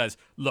them and says,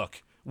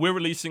 "Look, we're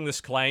releasing this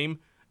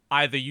claim.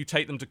 Either you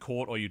take them to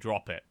court or you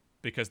drop it."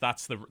 Because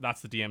that's the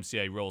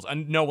DMCA rules,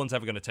 and no one's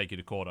ever going to take you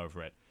to court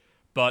over it.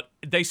 But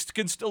they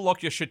can still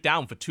lock your shit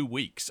down for 2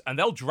 weeks, and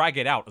they'll drag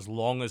it out as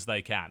long as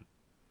they can.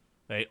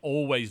 They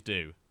always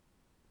do.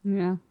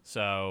 Yeah.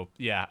 So,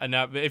 yeah, and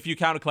if you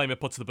counterclaim, it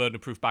puts the burden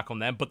of proof back on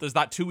them, but there's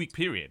that 2 week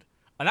period,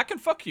 and that can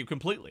fuck you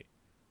completely.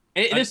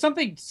 There's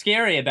something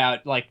scary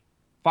about, like,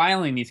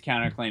 filing these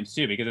counterclaims,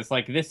 too, because it's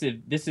like, this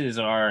is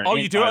our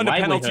you do it under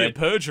livelihood. penalty of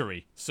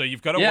perjury, so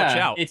you've got to watch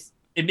out.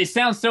 It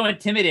sounds so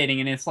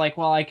intimidating, and it's like,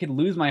 well, I could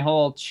lose my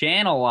whole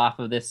channel off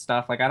of this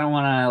stuff. Like, I don't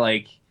want to,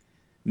 like,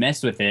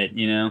 mess with it,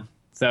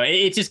 So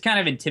it's just kind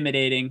of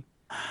intimidating,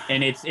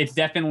 and it's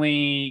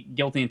definitely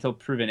guilty until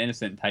proven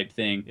innocent type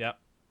thing. Yep.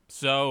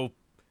 So,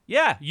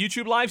 yeah,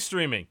 YouTube live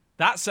streaming.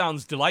 That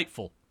sounds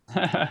delightful.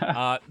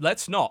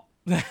 Let's not.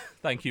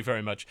 Thank you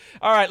very much.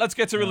 All right, let's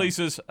get to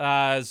releases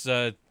as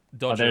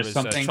Dodger is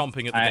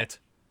chomping at the bit.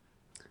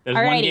 There's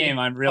one game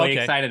I'm really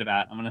excited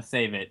about. I'm going to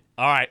save it.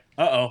 All right.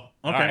 Uh-oh.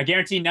 Okay. I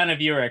guarantee none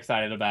of you are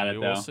excited about it,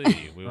 though.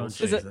 We will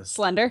see. Is it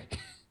Slender?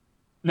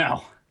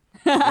 No.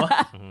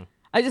 I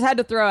just had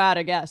to throw out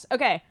a guess.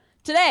 Okay.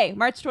 Today,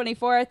 March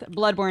 24th,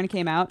 Bloodborne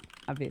came out,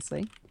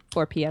 obviously,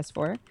 for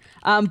PS4.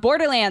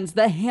 Borderlands,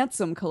 the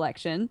Handsome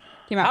Collection,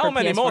 came out for PS4 How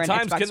many more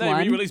times can they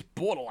One. re-release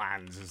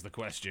Borderlands is the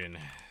question.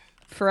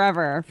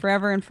 Forever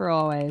and for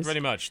always. Pretty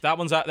much. That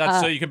one's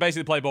so you can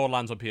basically play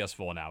Borderlands on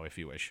PS4 now if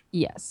you wish.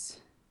 Yes.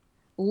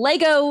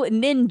 Lego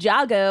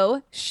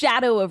Ninjago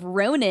Shadow of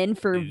Ronin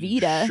for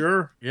Vita.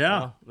 Sure,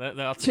 yeah. Well,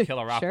 that's the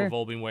killer app Sure. we've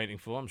all been waiting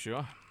for, I'm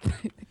sure.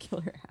 The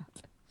killer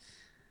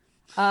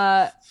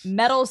app.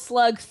 Metal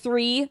Slug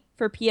 3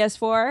 for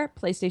PS4,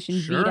 PlayStation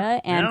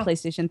Vita, and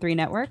PlayStation 3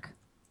 Network.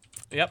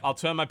 Yep, I'll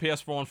turn my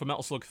PS4 on for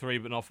Metal Slug 3,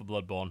 but not for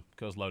Bloodborne,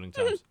 because loading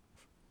times.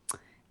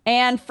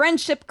 And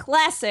Friendship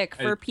Classic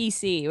for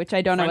PC, which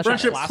I don't know what that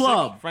is. Friendship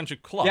Club.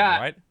 Friendship Club, Yeah.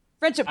 right?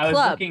 Friendship I was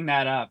Club. looking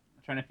that up,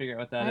 trying to figure out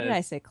what that is. Why did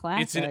I say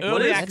classic? It's in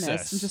early Goodness,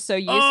 access. I'm just so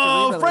used to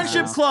Oh, re-releases.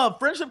 Friendship Club.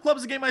 Friendship Club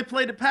is a game I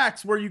played at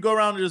PAX where you go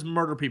around and just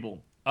murder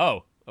people.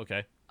 Oh,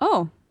 okay.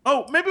 Oh.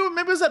 Oh, maybe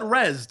it was at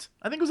Rezzed.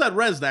 I think it was at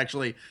Rezzed,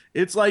 actually.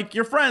 It's like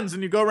your friends,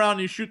 and you go around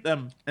and you shoot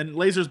them, and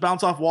lasers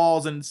bounce off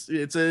walls, and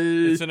it's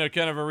in a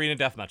kind of arena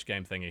deathmatch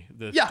game thingy.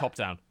 The top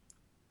down.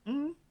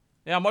 Mm-hmm.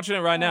 Yeah, I'm watching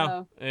it right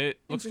now. It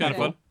looks kind of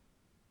fun.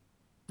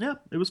 Yeah,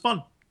 it was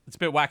fun. It's a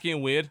bit wacky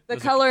and weird. The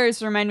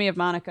colors remind me of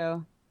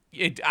Monaco.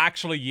 It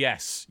actually,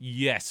 yes,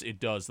 it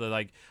does. They're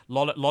like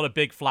lot of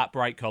big, flat,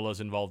 bright colors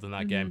involved in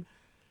that game.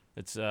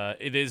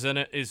 It is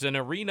an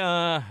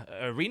arena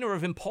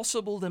of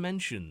impossible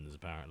dimensions,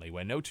 apparently,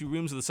 where no two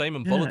rooms are the same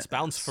and bullets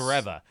bounce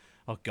forever.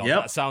 Oh god,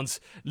 that sounds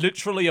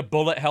literally a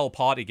bullet hell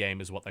party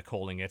game is what they're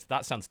calling it.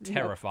 That sounds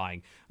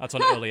terrifying. That's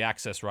on early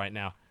access right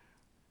now.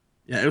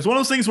 Yeah, it was one of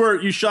those things where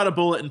you shot a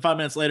bullet and 5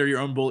 minutes later your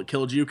own bullet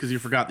killed you because you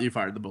forgot that you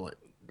fired the bullet.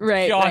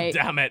 Right. God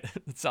damn it.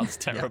 That sounds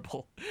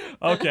terrible.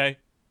 Okay.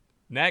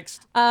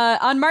 Next.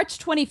 On March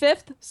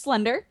 25th,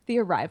 Slender: The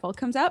Arrival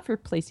comes out for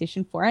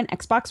PlayStation 4 and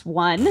Xbox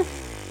One.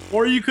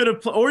 Or you could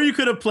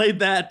have played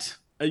that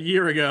a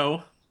year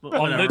ago.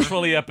 On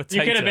literally a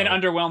potato. You could have been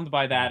underwhelmed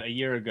by that a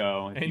year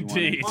ago.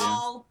 Indeed.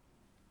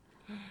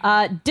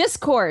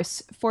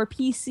 Discourse for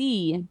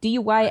PC.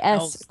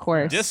 DYS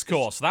course.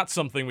 Discourse. That's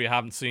something we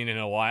haven't seen in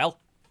a while.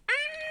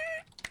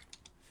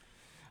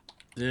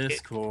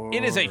 Discourse.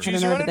 It is a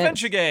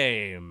choose-your-own-adventure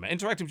game.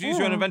 Interactive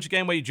choose-your-own-adventure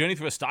game where you journey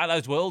through a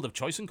stylized world of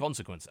choice and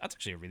consequence. That's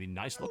actually a really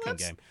nice-looking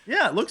game.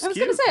 Yeah, it looks cute. I was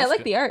going to say, I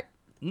like the art.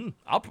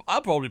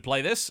 I'll probably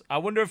play this. I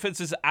wonder if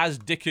it's as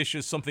dickish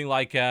as something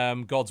like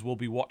Gods Will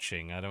Be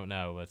Watching. I don't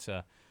know,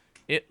 but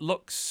it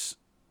looks...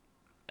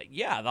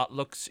 Yeah, that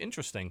looks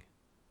interesting.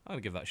 I'm going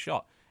to give that a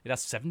shot. It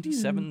has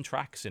 77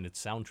 tracks in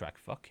its soundtrack.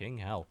 Fucking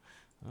hell.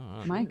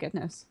 My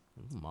goodness.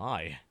 Oh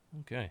my.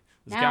 Okay.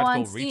 There's a Now character on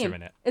called Rita Steam.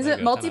 in it. Is There it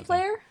you go, 10 out of 10.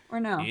 multiplayer or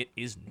no? It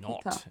is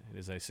not. It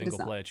is a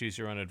single-player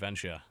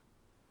choose-your-own-adventure.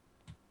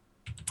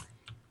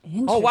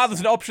 Oh, wow, there's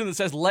an option that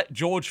says, let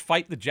George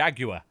fight the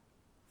Jaguar.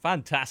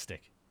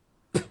 Fantastic.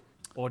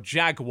 Or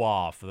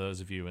Jaguar, for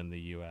those of you in the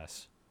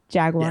US.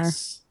 Jaguar.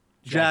 Yes.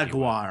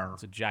 Jaguar.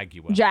 It's a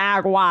Jaguar.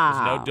 Jaguar.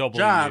 There's no W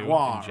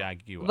Jaguar. in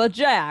Jaguar. The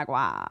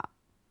Jaguar.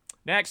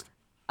 Next.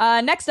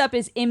 Next up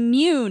is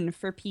Immune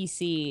for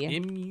PC.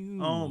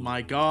 Immune. Oh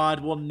my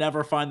god, we'll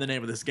never find the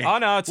name of this game. Oh,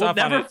 no, we'll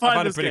never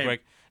find it pretty game.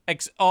 quick.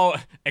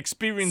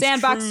 Experience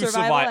Sandbox true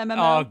survival MMO?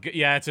 Oh,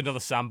 yeah, it's another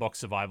sandbox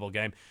survival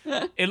game.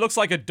 It looks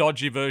like a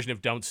dodgy version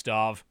of Don't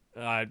Starve.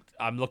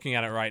 I'm looking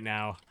at it right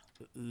now.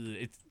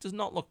 It does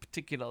not look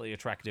particularly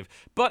attractive,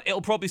 but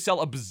it'll probably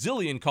sell a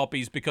bazillion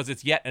copies because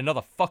it's yet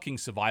another fucking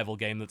survival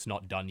game that's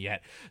not done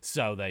yet.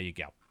 So there you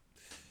go.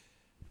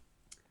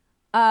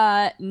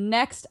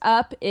 Next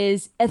up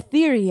is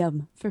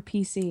Ethereum for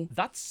PC.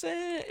 That's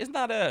isn't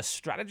that a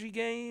strategy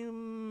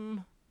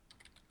game?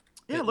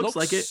 Yeah, it looks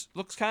like it.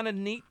 Looks kind of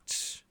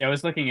neat. Yeah, I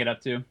was looking it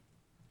up too.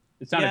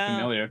 It sounded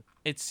familiar.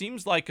 It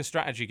seems like a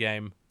strategy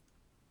game,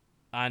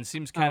 and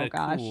seems kind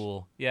of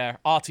cool. Yeah,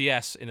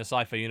 RTS in a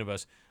sci-fi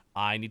universe.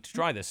 I need to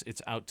try this.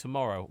 It's out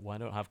tomorrow. Why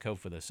don't I have code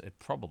for this? It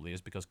probably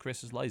is because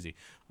Chris is lazy.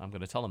 I'm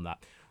going to tell him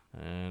that.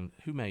 And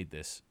who made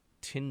this?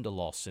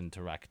 Tinderloss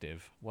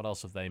Interactive. What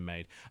else have they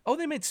made? Oh,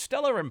 they made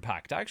Stellar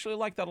Impact. I actually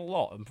like that a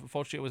lot.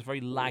 Unfortunately, it was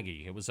very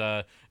laggy. It was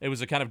a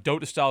kind of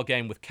Dota-style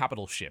game with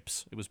capital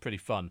ships. It was pretty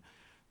fun.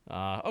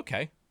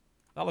 Okay,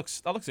 that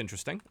looks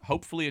interesting.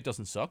 Hopefully, it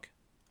doesn't suck.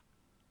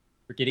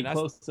 We're getting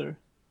closer.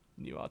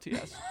 New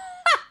RTS.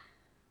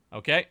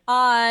 Okay.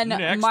 On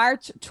Next.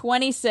 March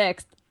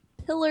 26th,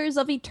 Pillars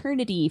of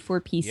Eternity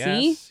for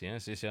PC.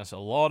 Yes. A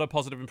lot of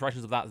positive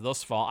impressions of that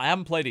thus far. I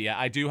haven't played it yet.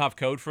 I do have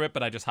code for it,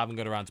 but I just haven't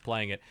got around to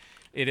playing it.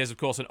 It is, of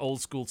course, an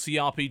old-school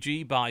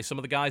CRPG by some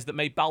of the guys that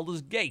made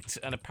Baldur's Gate,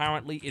 and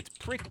apparently it's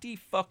pretty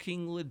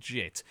fucking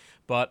legit.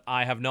 But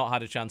I have not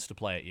had a chance to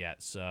play it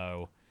yet,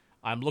 so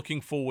I'm looking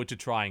forward to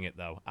trying it,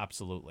 though.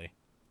 Absolutely.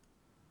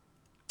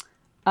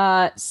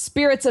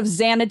 Spirits of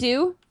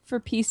Xanadu for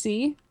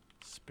PC.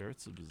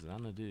 Spirits of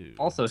Xanadu.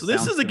 Also, So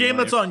this is a game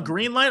that's on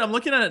Greenlight. I'm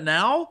looking at it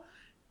now.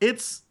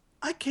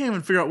 I can't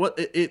even figure out what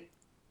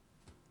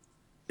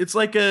it's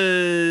like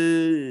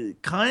a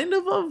kind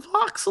of a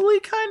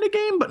voxely kind of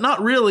game, but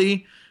not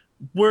really.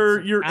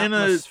 Where you're in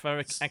a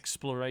atmospheric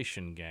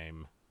exploration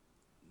game.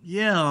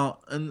 Yeah,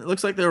 and it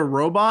looks like there are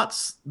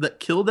robots that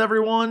killed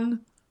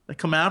everyone that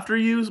come after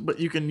you, but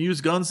you can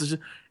use guns.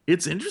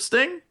 It's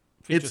interesting.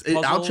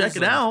 I'll check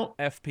it out.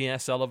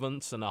 FPS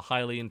elements and a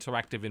highly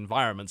interactive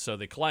environment, so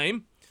they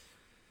claim.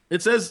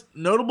 It says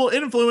notable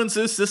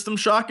influences: System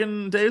Shock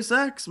and Deus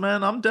Ex.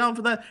 Man, I'm down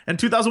for that. And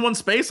 2001: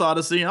 Space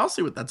Odyssey. I'll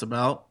see what that's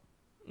about.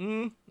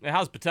 It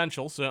has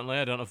potential, certainly.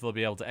 I don't know if they'll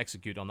be able to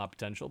execute on that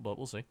potential, but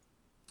we'll see.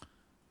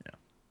 Yeah,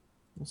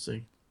 we'll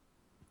see.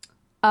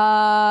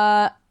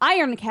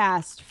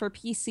 Ironcast for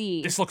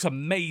PC. This looks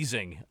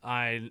amazing.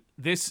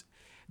 This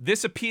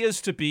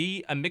appears to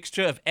be a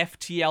mixture of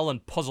FTL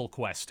and Puzzle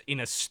Quest in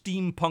a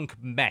steampunk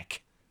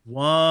mech.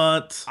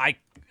 What?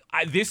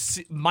 This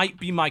might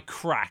be my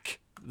crack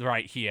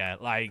right here.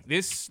 Like,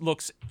 this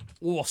looks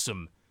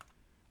awesome.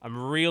 I'm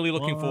really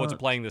looking forward to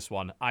playing this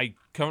one. I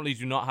currently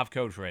do not have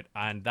code for it,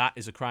 and that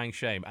is a crying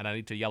shame, and I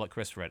need to yell at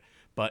Chris for it.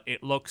 But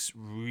it looks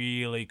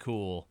really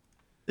cool.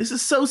 This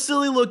is so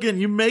silly looking.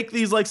 You make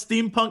these like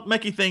steampunk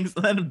mechy things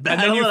and then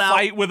battle you it out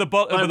fight with a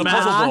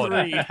puzzle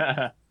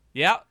board.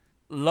 Yeah.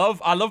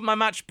 I love my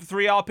match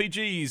 3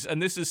 RPGs,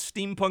 and this is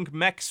steampunk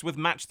mechs with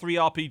match 3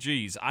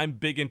 RPGs. I'm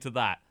big into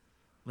that.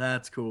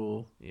 That's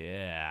cool.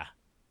 Yeah.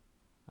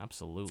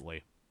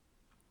 Absolutely.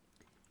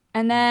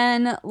 And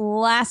then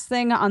last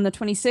thing on the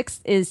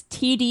 26th is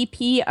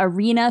TDP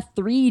Arena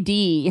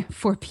 3D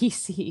for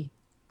PC.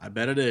 I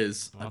bet it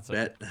is. I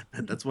bet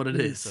that's what it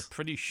is. It's a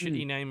pretty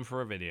shitty name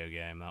for a video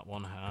game, that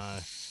one.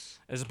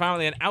 It's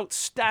apparently an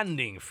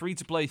outstanding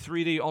free-to-play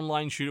 3D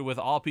online shooter with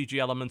RPG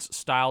elements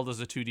styled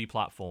as a 2D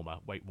platformer.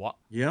 Wait, what?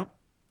 Yep.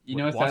 You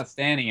know it's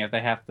outstanding if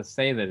they have to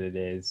say that it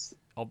is.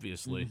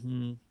 Obviously.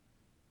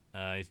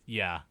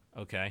 Yeah,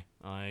 okay.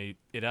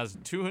 It has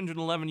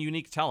 211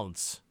 unique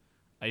talents.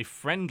 A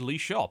friendly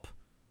shop.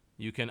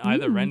 You can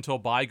either rent or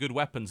buy good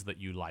weapons that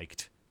you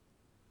liked.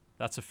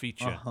 That's a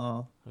feature.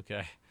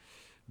 Okay.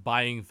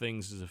 Buying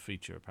things is a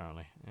feature,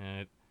 apparently.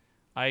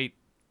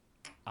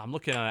 I'm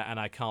looking at it and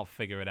I can't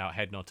figure it out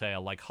head nor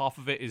tail. Like, half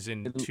of it is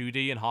in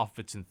 2D and half of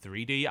it's in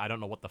 3D. I don't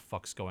know what the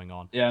fuck's going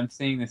on. Yeah, I'm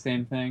seeing the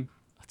same thing.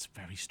 That's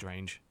very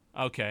strange.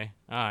 Okay.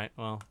 Alright,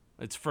 well,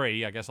 it's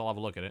free. I guess I'll have a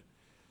look at it.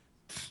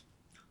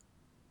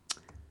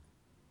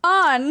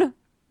 On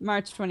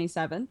March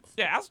 27th.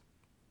 Yes.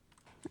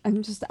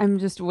 I'm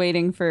just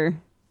waiting for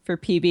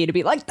PB to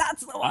be like,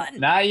 that's the one.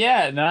 Not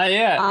yet.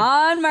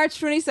 On March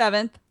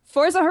 27th,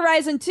 Forza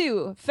Horizon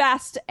 2,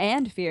 Fast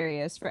and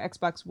Furious for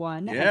Xbox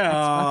One and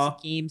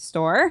Xbox Game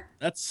Store.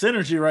 That's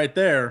synergy right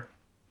there.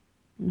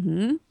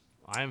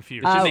 I am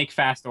furious. It should make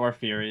Fast or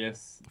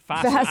Fast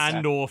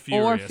and or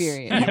Furious. Or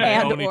Furious. You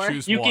may only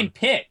choose you one. can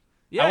pick.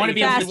 Yeah, I want to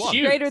be able to Fast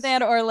choose. greater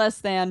than or less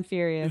than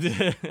Furious.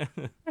 Need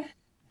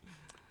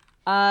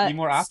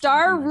more options,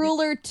 Star maybe.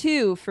 Ruler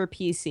 2 for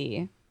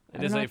PC.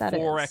 It is a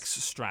 4X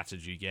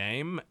strategy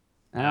game.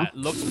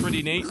 Looks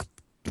pretty neat.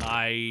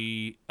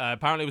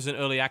 Apparently it was in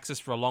early access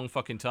for a long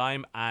fucking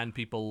time, and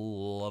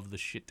people love the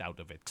shit out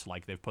of it.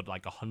 Like, they've put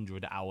like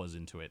 100 hours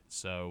into it.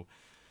 So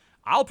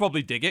I'll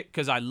probably dig it,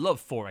 because I love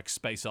 4X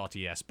Space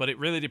RTS, but it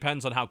really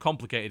depends on how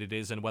complicated it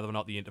is and whether or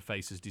not the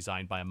interface is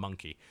designed by a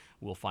monkey.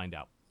 We'll find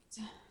out.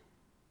 I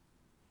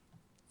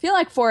feel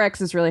like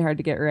 4X is really hard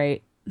to get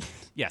right.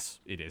 Yes,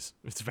 it is.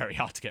 It's very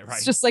hard to get right.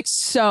 It's just like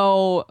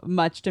so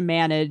much to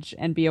manage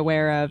and be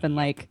aware of, and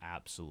like...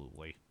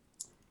 Absolutely.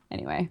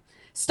 Anyway.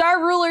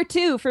 Star Ruler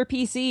 2 for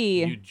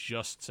PC. You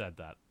just said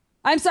that.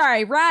 I'm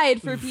sorry,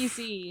 Ride for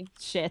PC.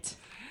 Shit.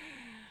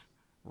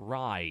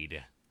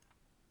 Ride.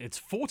 It's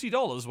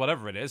 $40,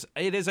 whatever it is.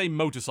 It is a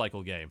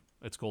motorcycle game.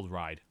 It's called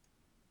Ride.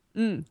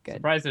 Good.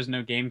 Surprised there's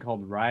no game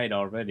called Ride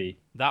already.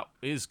 That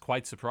is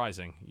quite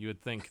surprising. You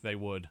would think they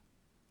would.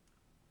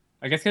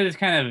 I guess because it's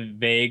kind of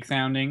vague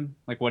sounding.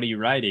 Like, what are you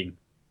riding?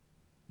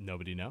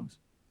 Nobody knows.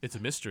 It's a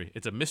mystery.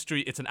 It's a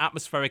mystery. It's an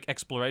atmospheric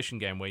exploration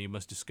game where you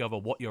must discover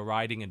what you're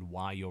riding and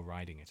why you're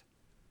riding it.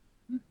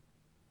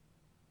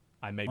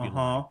 I may be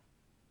lying.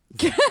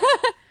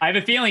 I have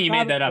a feeling you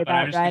made that up, but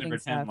I'm just going to riding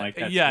pretend stuff. like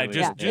that's Yeah,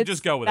 really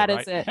just go with that it,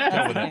 is right? it. Go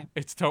That's with the it. game.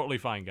 It's totally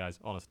fine, guys.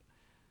 Honest.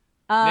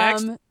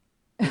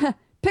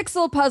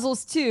 Pixel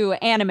Puzzles 2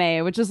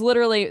 anime, which is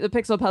literally the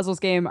Pixel Puzzles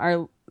game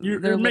they're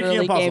making a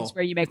literally puzzle. games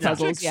where you make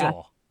puzzles. Jigsaw.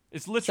 Yeah.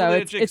 It's So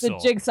literally it's a jigsaw. a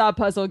jigsaw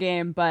puzzle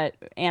game, but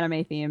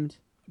anime themed.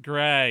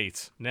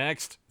 Great.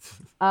 Next.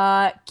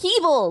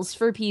 Keebles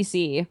for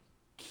PC.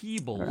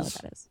 Keebles. I don't know what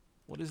that is.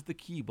 What is the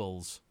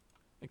Keebles?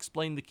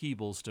 Explain the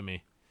Keebles to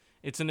me.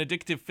 It's an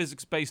addictive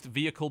physics-based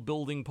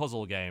vehicle-building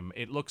puzzle game.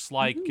 It looks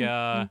like,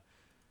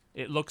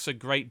 it looks a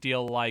great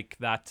deal like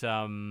that,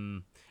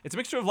 it's a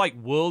mixture of, like,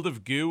 World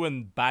of Goo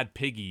and Bad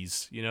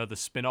Piggies. You know, the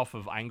spin-off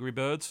of Angry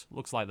Birds.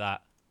 Looks like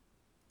that.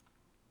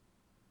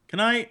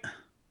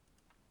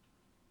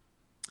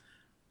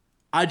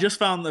 I just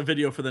found the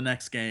video for the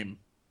next game,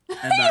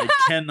 and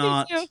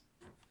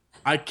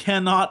I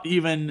cannot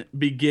even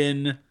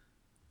begin.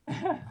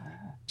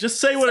 Just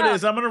say what it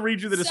is. I'm going to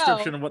read you the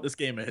description of what this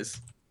game is.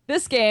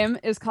 This game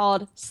is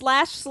called /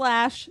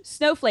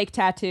 Snowflake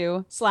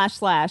Tattoo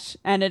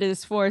 / and it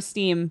is for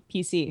Steam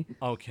PC.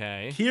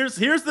 Okay. Here's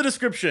the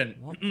description.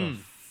 What the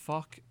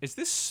fuck? Is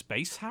this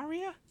Space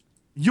Harrier?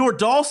 Your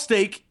doll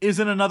stake is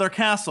in another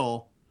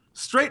castle.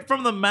 Straight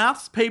from the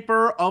maths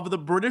paper of the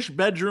British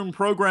bedroom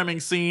programming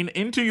scene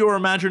into your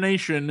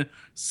imagination,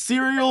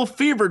 serial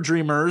fever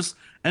dreamers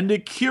and the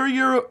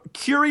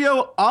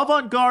curio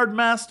avant-garde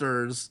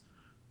masters,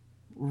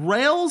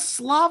 Rail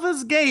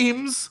Slava's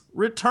Games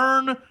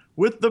return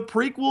with the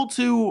prequel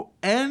to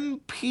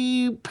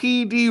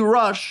NPPD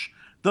Rush,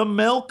 The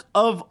Milk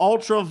of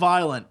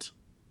Ultraviolent.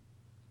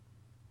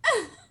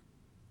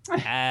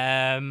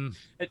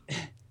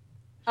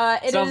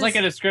 It sounds is like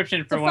a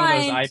description for one of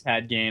defined- those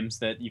iPad games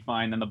that you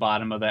find on the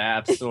bottom of the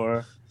App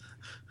Store.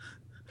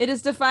 It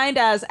is defined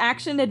as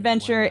action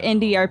adventure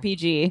indie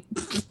RPG.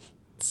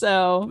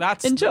 So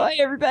enjoy,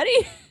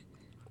 everybody.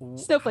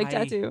 Snowflake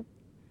tattoo.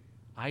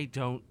 I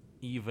don't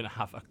even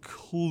have a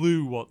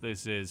clue what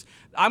this is.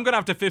 I'm gonna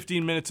have to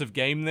 15 minutes of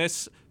game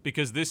this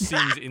because this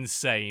seems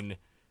insane.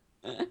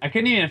 I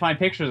couldn't even find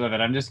pictures of it.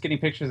 I'm just getting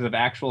pictures of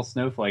actual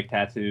snowflake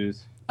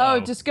tattoos. Oh,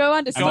 just go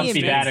on to Steam. I must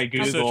be bad at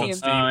Google. Search on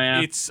Steam. Oh,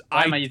 yeah.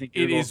 Why am I using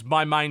Google? It is.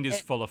 My mind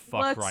is full of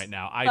fuck right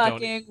now. I don't.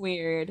 Fucking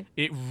weird.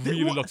 It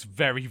really looks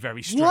very,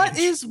 very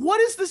strange. What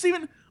is this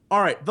even?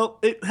 All right,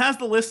 it has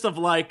the list of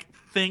like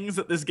things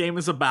that this game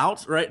is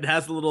about, right? It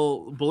has the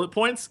little bullet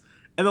points,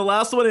 and the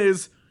last one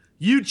is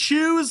you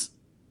choose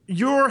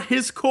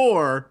his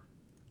core.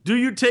 Do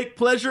you take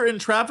pleasure in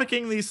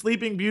trafficking these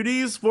sleeping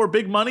beauties for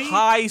big money?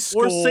 High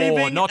score, or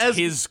saving not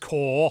his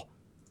core.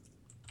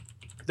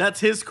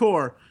 That's his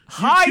core.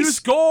 High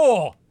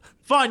score!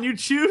 Fine, you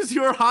choose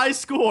your high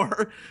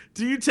score.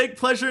 Do you take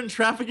pleasure in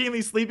trafficking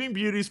these sleeping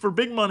beauties for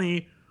big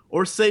money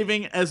or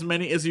saving as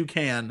many as you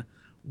can?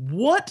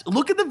 What?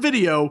 Look at the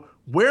video.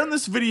 Where in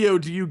this video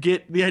do you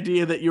get the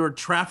idea that you're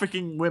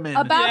trafficking women?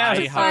 About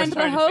to find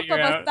the hope of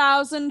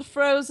 1,000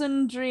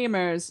 frozen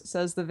dreamers,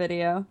 says the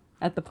video.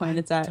 At the point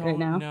it's at right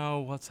now. I don't know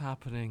what's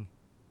happening.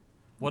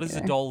 What is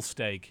a doll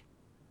steak?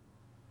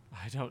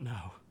 I don't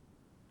know.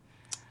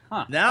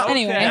 Huh. Now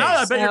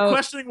I bet you're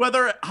questioning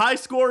whether high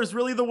score is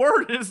really the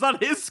word and it's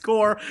not his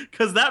score,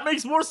 because that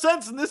makes more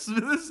sense in this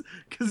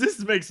because this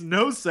makes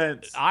no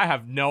sense. I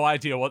have no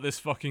idea what this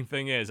fucking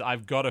thing is.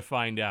 I've got to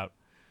find out.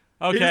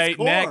 Okay,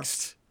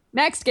 next.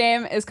 Next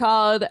game is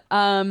called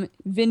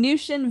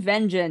Venusian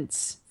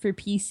Vengeance for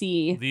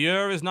PC. The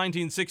year is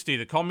 1960.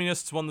 The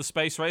communists won the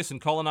space race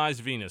and colonized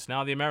Venus.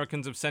 Now the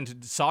Americans have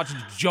sent Sergeant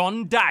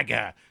John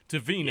Dagger to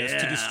Venus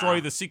to destroy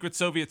the secret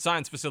Soviet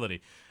science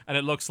facility. And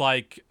it looks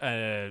like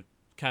a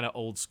kind of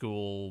old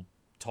school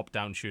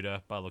top-down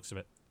shooter by the looks of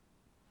it.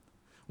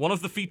 One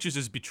of the features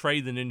is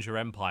Betray the Ninja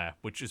Empire,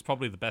 which is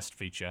probably the best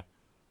feature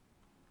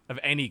of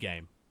any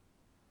game.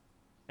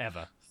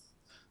 Ever.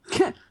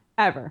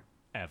 Ever.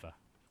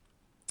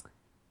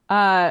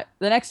 The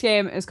next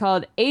game is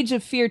called Age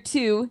of Fear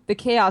 2, The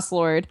Chaos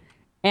Lord,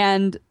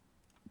 and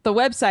the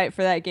website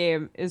for that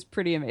game is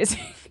pretty amazing.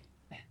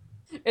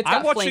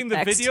 I'm watching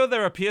the video.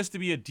 There appears to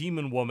be a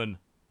demon woman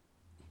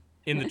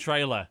in the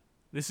trailer.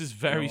 This is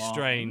very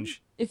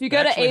strange. If you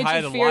go to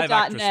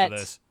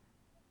ageoffear.net,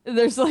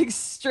 there's like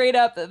straight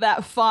up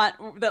that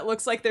font that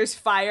looks like there's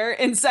fire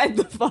inside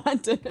the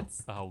font, and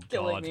it's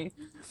killing me.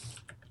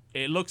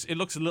 It looks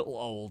a little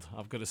old,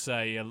 I've got to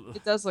say.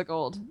 It does look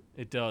old.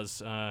 It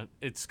does.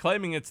 It's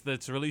claiming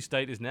its release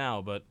date is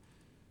now, but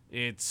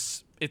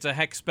it's a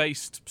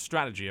hex-based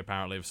strategy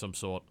apparently of some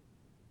sort.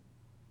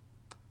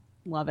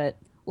 Love it.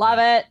 Love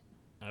it.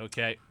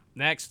 Okay,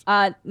 next.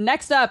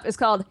 Next up is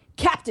called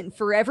Captain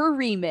Forever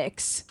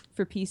Remix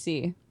for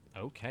PC.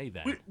 Okay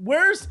then.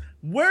 Where's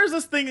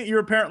this thing that you're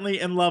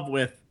apparently in love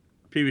with,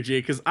 PBG?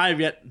 Because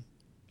I've yet.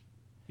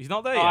 He's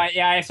not there yet.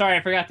 Yeah, sorry,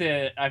 I forgot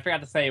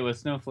to say it was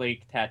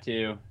Snowflake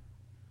Tattoo.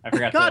 I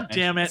forgot. God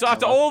damn it! So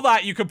after all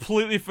that, you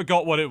completely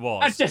forgot what it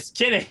was. I'm just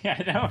kidding.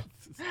 I know.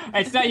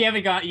 It's not. You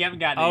haven't gotten it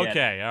yet.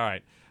 Okay, all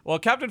right. Well,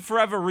 Captain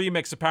Forever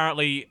Remix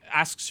apparently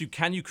asks you,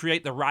 can you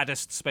create the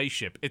raddest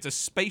spaceship? It's a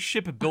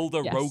spaceship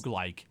builder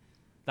roguelike.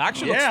 That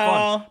actually looks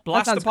fun.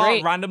 Blast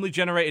apart randomly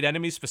generated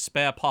enemies for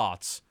spare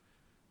parts.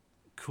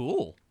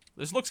 Cool.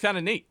 This looks kind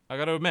of neat, I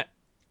gotta admit.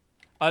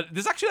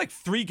 There's actually like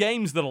 3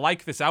 games that are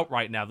like this out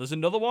right now. There's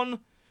another one.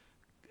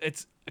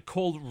 It's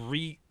called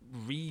what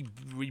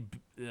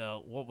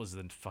was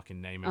the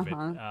fucking name of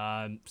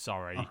it?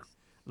 Sorry.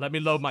 Let me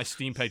load my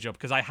Steam page up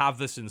because I have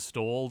this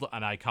installed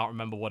and I can't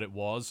remember what it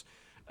was.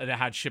 And it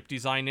had ship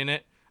design in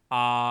it.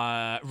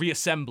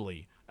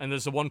 Reassembly. And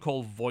there's a one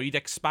called Void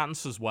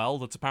Expanse as well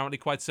that's apparently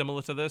quite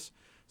similar to this.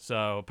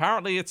 So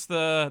apparently it's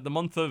the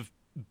month of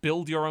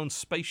build your own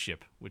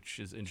spaceship, which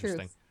is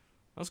interesting.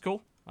 That's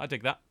cool. I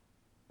dig that.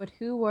 But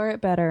who wore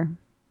it better?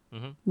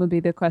 Would be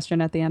the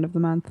question at the end of the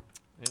month.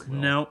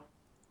 Nope.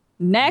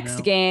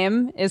 Next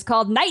game is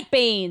called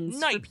Nightbanes.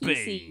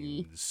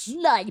 Nightbanes.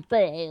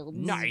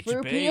 Nightbanes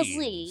for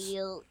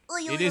PC.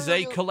 It is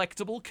a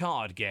collectible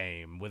card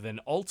game with an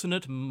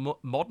alternate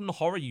modern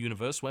horror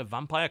universe where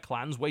vampire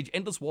clans wage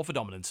endless war for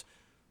dominance.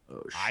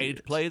 Oh,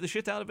 I'd play the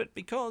shit out of it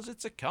because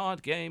it's a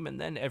card game,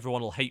 and then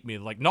everyone will hate me.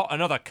 Like, not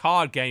another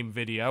card game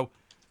video.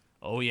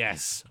 Oh,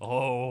 yes.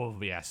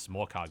 Oh, yes.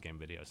 More card game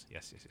videos.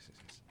 Yes.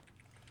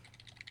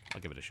 I'll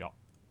give it a shot.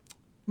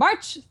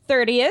 March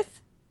 30th.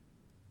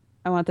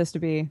 I want this to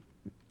be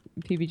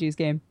PBG's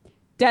game.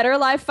 Dead or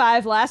Alive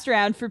 5 Last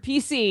Round for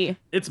PC.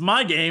 It's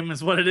my game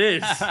is what it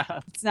is.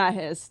 It's not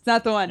his. It's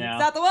not the one. No. It's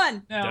not the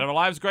one. No. Dead or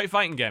Alive's a great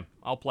fighting game.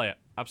 I'll play it.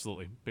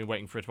 Absolutely. Been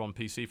waiting for it on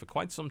PC for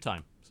quite some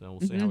time. So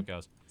we'll see how it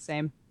goes.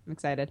 Same. I'm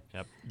excited.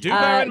 Yep. Do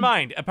bear in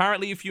mind,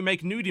 apparently if you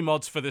make nudie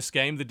mods for this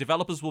game, the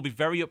developers will be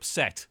very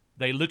upset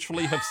They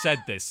literally have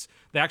said this.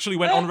 They actually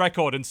went on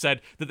record and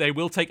said that they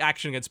will take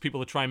action against people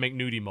that try and make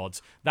nudie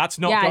mods. That's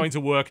not going to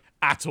work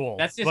at all.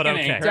 That's just but gonna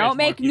okay. Don't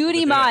make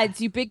nudie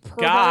mods, you big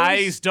pervers.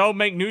 Guys, don't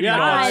make nudie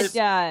mods.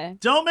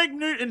 Don't make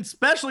nudie, and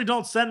especially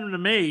don't send them to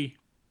me.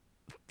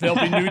 There'll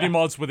be nudie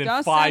mods within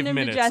 5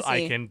 minutes.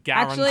 I can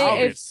guarantee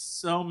Actually, it.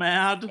 So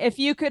mad. If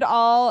you could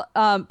all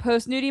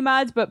post nudie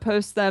mods, but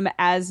post them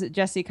as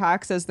Jesse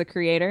Cox as the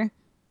creator.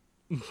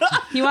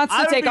 He wants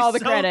to take all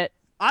the credit.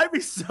 I'd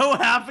be so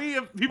happy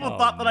if people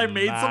thought that I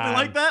made something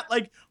like that.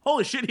 Like,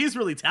 holy shit, he's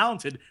really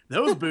talented.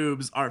 Those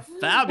boobs are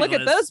fabulous.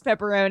 Look at those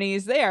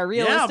pepperonis. They are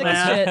realistic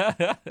as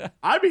shit.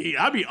 I'd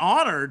be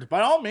honored, by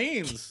all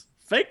means.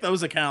 Fake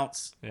those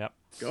accounts. Yep.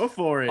 Go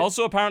for it.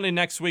 Also, apparently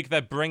next week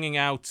they're bringing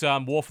out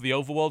War for the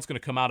Overworld's going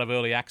to come out of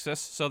early access,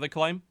 so they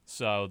claim.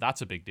 So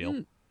that's a big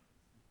deal.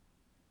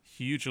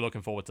 Hugely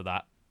looking forward to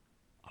that.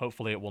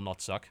 Hopefully it will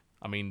not suck.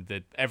 I mean,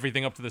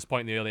 everything up to this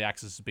point in the early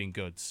access has been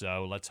good,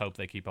 so let's hope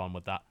they keep on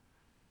with that.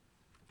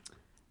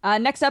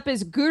 Next up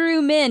is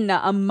Guru Min,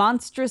 a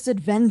monstrous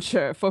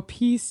adventure for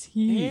PC.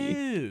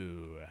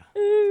 Ew.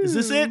 Is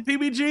this it,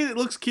 PBG? It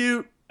looks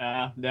cute.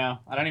 No,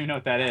 I don't even know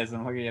what that is.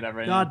 I'm looking it up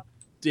right now. God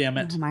damn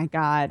it. Oh my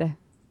god.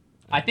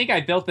 I think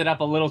I built it up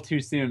a little too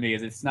soon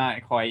because it's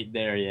not quite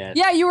there yet.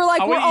 Yeah, you were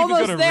like, we're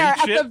almost there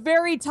at the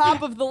very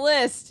top of the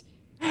list.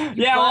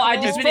 Yeah, well, I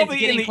just it's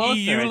probably in the closer.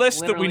 EU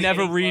list that we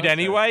never read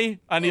anyway,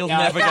 and he'll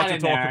never get to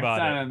talk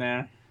about it. In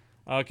there.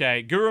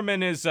 Okay,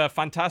 Gurumin is a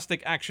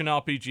fantastic action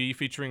RPG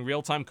featuring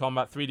real-time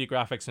combat, 3D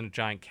graphics, and a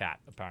giant cat,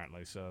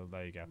 apparently. So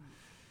there you go.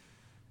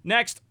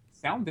 Next.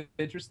 Sounds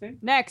interesting.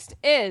 Next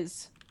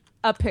is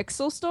a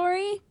Pixel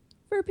Story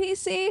for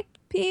PC,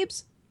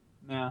 peeps.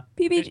 Yeah.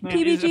 It is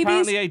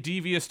apparently a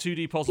devious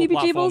 2D puzzle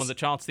platformer that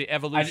charts the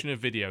evolution of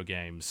video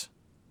games.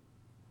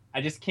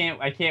 I can't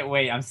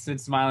wait. I've been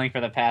smiling for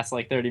the past,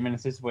 30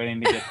 minutes just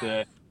waiting to get to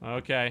it.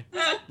 Okay.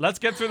 Let's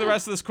get through the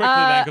rest of this quickly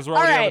then, because we're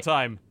already out of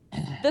time.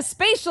 The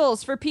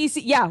Spatials for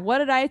PC. Yeah, what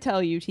did I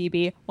tell you,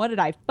 TB? What did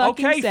I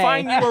fucking say? Okay,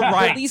 fine, you were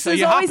right. So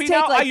you're happy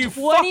now? Are you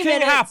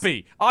fucking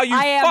happy? Are you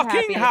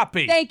fucking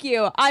happy? Thank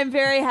you. I'm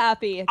very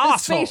happy. The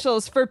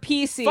Spatials for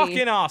PC.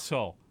 Fucking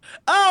asshole.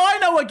 Oh, I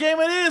know what game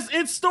it is.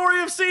 It's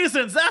Story of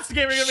Seasons. That's the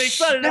game you're going to be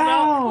excited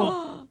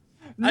about.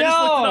 I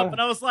just looked it up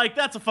and I was like,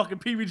 that's a fucking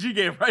PBG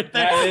game right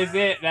there. That is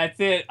it. That's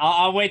it.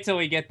 I'll wait till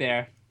we get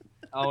there.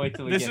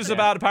 This is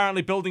about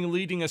apparently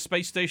leading a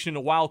space station in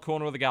a wild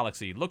corner of the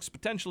galaxy. Looks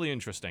potentially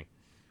interesting.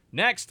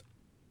 Next.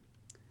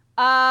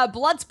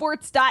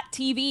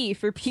 Bloodsports.tv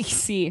for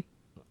PC.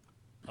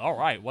 All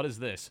right, what is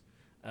this?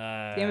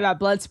 Game about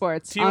blood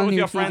sports. Team up with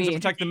your friends to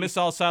protect the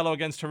missile silo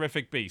against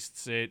horrific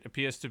beasts. It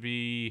appears to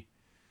be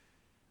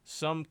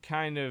some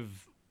kind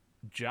of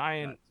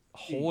giant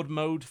horde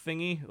mode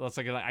thingy. That's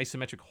like an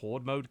isometric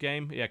horde mode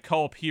game. Yeah,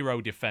 co-op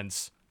hero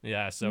defense.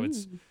 Yeah, so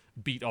it's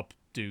beat up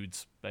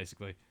dudes,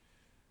 basically.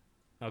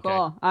 Okay.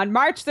 Cool. On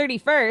March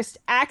 31st,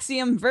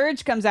 Axiom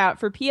Verge comes out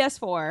for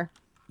PS4.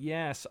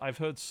 Yes, I've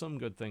heard some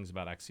good things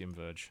about Axiom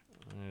Verge.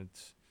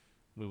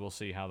 We will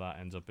see how that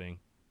ends up being.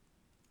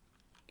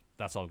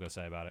 That's all I'm going to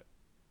say about it.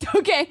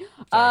 Okay.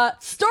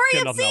 Story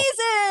of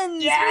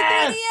Seasons!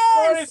 Yes!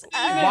 For 3DS!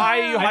 Why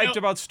are you hyped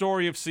about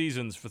Story of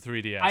Seasons for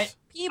 3DS?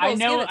 I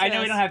know we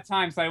don't have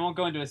time, so I won't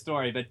go into a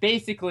story, but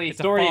basically, it's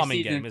Story a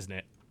farming of Seasons game, isn't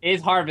it?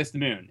 Is Harvest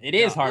Moon. It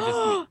is Harvest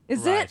Moon.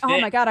 Is it? Oh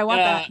my god, I want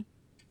that.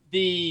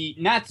 The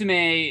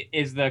Natsume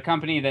is the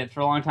company that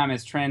for a long time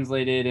has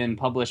translated and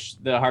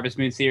published the Harvest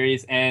Moon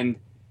series, and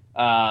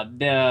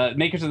the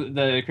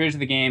creators of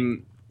the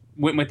game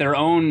went with their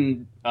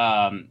own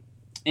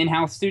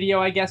in-house studio,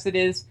 I guess it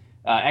is.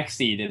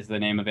 Xseed is the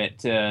name of it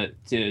to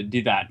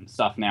do that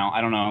stuff now.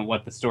 I don't know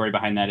what the story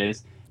behind that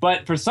is,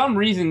 but for some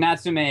reason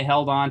Natsume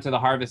held on to the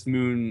Harvest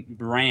Moon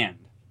brand.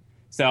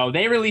 So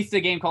they released a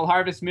game called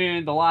Harvest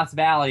Moon: The Lost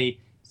Valley.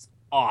 It's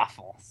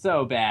awful,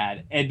 so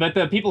bad. But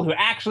the people who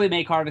actually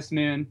make Harvest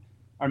Moon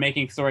are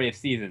making Story of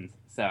Seasons.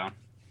 So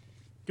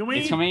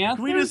it's coming out.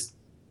 Can we just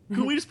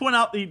point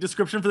out the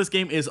description for this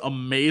game is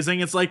amazing?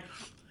 It's like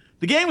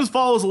the game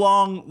follows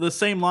along the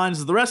same lines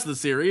as the rest of the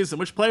series, in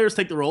which players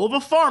take the role of a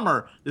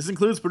farmer. This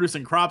includes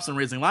producing crops and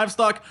raising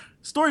livestock.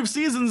 Story of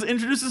Seasons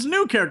introduces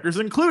new characters,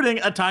 including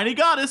a tiny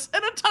goddess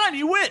and a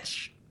tiny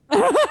witch.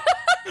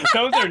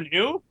 Those are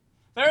new?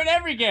 They're in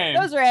every game.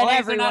 Those are in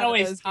every They're not one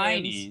always of those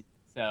tiny. games.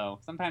 So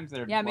sometimes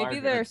they're maybe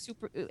larger. they're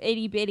super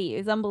itty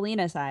bitty,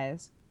 Zumbelina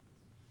size.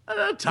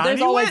 Tiny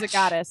There's always witch. a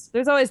goddess.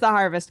 There's always the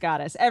harvest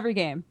goddess. Every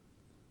game.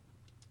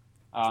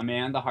 Oh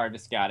man, the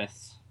Harvest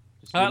Goddess.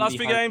 Last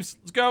few games.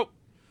 Let's go.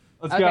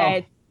 Let's go.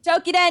 Okay.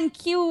 Tokiden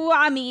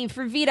Kiwami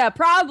for Vita,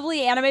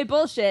 probably anime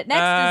bullshit. Next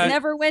is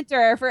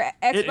Neverwinter for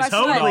Xbox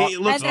One. It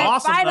looks and then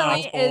awesome,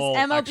 finally though. is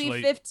MLB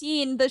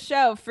 15, the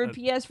show for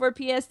PS4,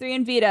 PS3,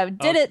 and Vita.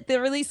 Did it. The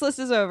release list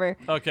is over.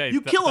 Okay,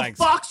 you kill a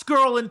fox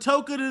girl in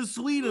Tokiden,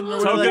 Sweden.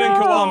 Tokiden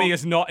Kiwami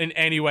is not in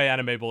any way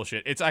anime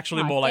bullshit. It's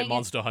actually more like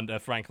Monster Hunter,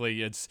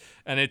 frankly. It's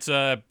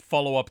a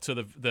follow-up to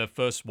the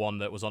first one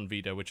that was on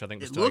Vita, which I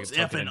think was looks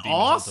effing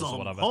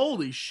awesome.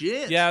 Holy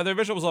shit. Yeah, the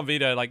original was on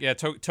Vita. Like,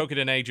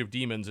 Tokiden Age of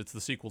Demons. It's the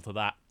sequel sequel to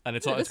that, and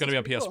it's going to be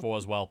on PS4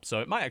 as well.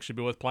 So it might actually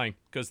be worth playing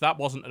because that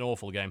wasn't an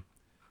awful game.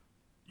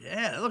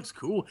 Yeah, it looks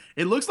cool.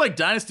 It looks like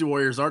Dynasty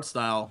Warriors art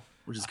style,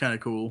 which is kind of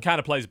cool. Kind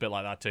of plays a bit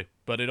like that too,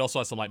 but it also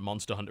has some like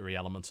Monster Hunter-y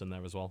elements in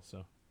there as well.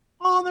 So.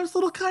 Oh, there's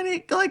little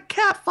tiny like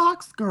cat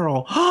fox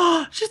girl.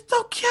 Oh, she's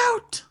so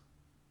cute.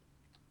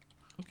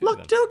 Okay,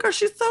 look, Duker,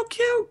 she's so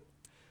cute.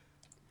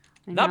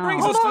 That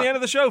brings us to the end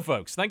of the show,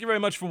 folks. Thank you very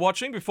much for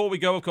watching. Before we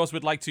go, of course,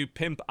 we'd like to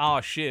pimp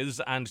our shiz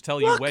and tell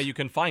you where you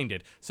can find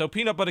it. So,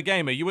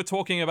 Peanutbuttergamer, you were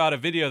talking about a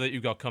video that you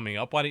got coming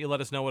up. Why don't you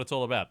let us know what it's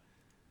all about?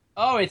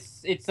 Oh,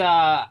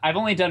 I've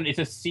only done, it's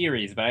a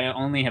series, but I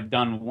only have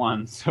done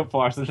one so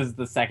far, so this is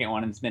the second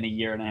one, and it's been a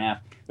year and a half.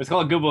 It's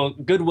called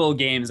Goodwill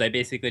Games. I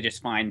basically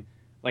just find,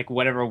 like,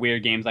 whatever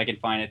weird games I can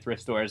find at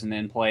thrift stores and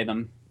then play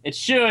them. It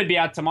should be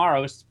out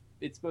tomorrow. It's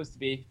supposed to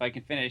be, if I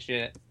can finish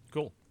it.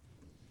 Cool.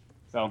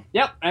 So,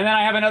 yep. And then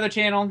I have another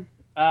channel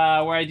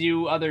where I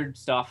do other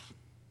stuff.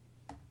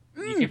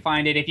 You can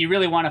find it. If you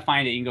really want to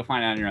find it, you can go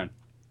find it on your own.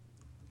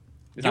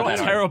 You're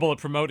terrible at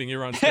promoting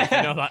your own stuff.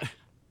 You know that.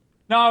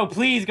 No,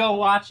 please go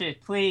watch it,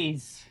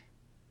 please.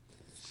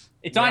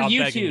 It's on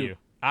YouTube. You.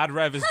 Ad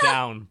rev is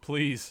down,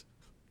 please.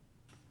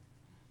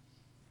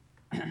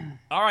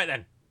 All right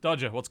then,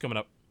 Dodger, what's coming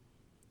up?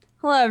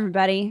 Hello,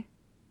 everybody.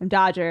 I'm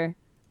Dodger.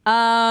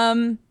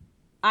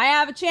 I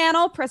have a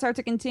channel, Press Start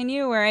to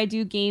Continue, where I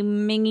do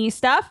gaming-y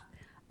stuff.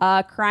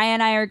 Cry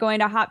and I are going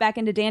to hop back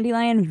into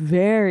Dandelion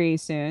very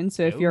soon.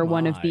 So if you're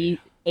one of the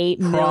 8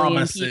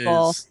 million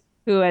people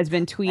who has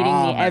been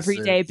tweeting me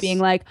every day being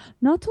like,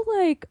 not to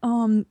like,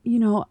 you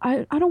know,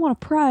 I don't want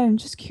to pry. I'm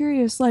just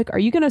curious. Like, are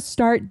you going to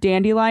start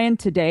Dandelion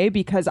today?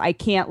 Because I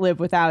can't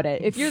live without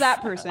it. If you're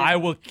that person, I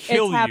will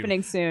kill you. It's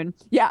happening soon.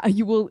 Yeah,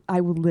 you will.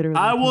 I will literally.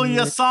 I will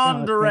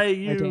Yasandere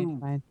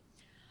you.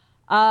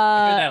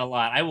 I hear that a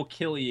lot. I will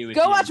kill you.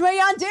 Go watch my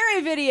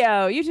Yandere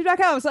video.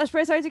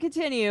 YouTube.com/Press Start to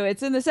Continue.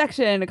 It's in the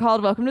section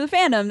called Welcome to the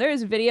Fandom. There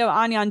is a video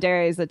on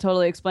Yanderes that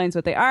totally explains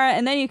what they are,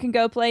 and then you can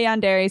go play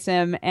Yandere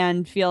Sim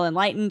and feel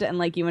enlightened and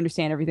like you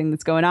understand everything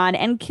that's going on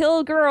and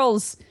kill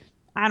girls.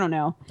 I don't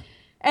know.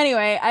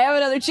 Anyway, I have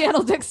another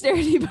channel,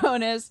 Dexterity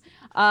Bonus,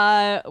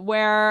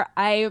 where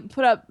I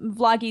put up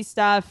vloggy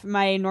stuff.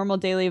 My normal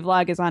daily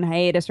vlog is on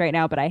hiatus right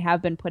now, but I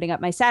have been putting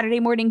up my Saturday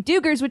morning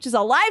Dugers, which is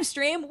a live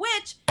stream,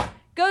 which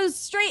goes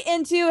straight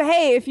into,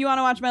 hey, if you want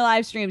to watch my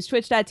live streams,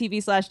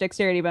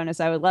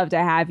 twitch.tv/dexteritybonus. I would love to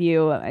have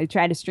you. I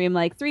try to stream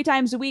like 3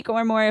 times a week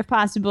or more if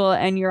possible,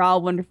 and you're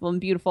all wonderful and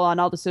beautiful on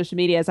all the social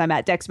medias. I'm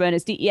at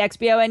DexBonus,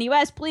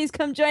 DEXBONUS. Please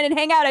come join and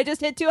hang out. I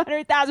just hit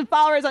 200,000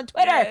 followers on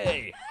Twitter.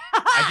 Yay.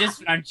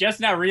 I'm just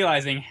now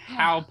realizing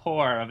how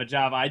poor of a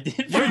job I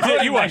did.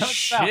 You were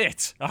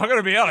shit. I'm going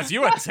to be honest.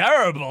 You were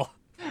terrible.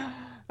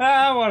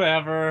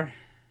 Whatever.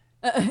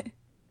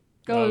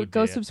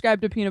 Go subscribe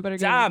to Peanutbuttergamer.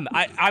 Damn,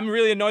 I'm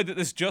really annoyed that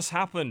this just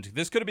happened.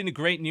 This could have been a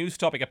great news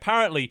topic.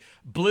 Apparently,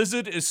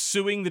 Blizzard is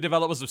suing the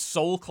developers of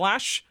Soul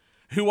Clash,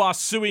 who are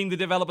suing the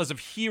developers of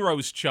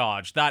Heroes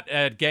Charge,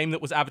 that game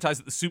that was advertised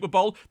at the Super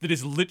Bowl that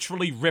is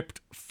literally ripped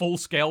full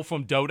scale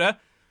from Dota.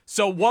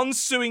 So one's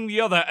suing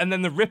the other, and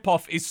then the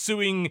ripoff is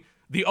suing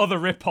the other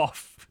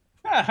ripoff.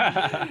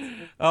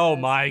 Oh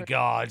my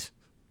god.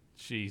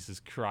 Jesus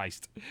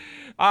Christ.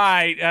 All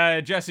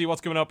right, Jesse,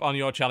 what's coming up on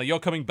your channel? You're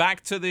coming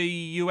back to the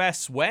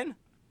US when?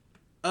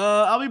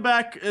 I'll be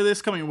back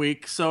this coming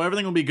week, so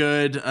everything will be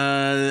good.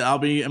 I'll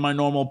be in my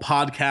normal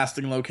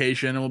podcasting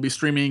location, and we'll be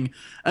streaming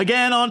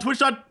again on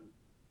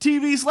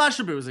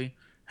twitch.tv/Shabuzi.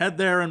 Head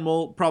there, and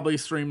we'll probably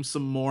stream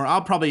some more.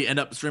 I'll probably end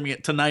up streaming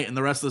it tonight and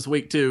the rest of this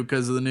week, too,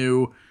 because of the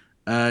new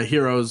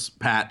Heroes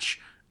patch.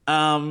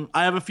 I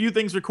have a few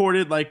things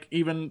recorded, like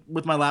even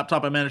with my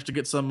laptop, I managed to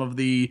get some of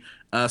the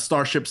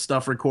Starship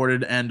stuff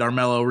recorded and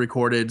Armello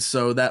recorded,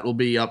 so that will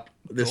be up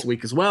this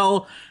week as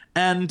well.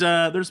 And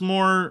there's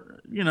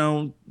more, you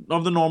know,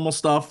 of the normal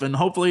stuff, and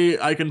hopefully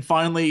I can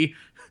finally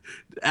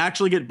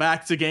actually get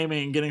back to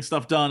gaming and getting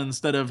stuff done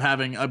instead of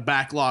having a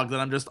backlog that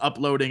I'm just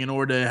uploading in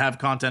order to have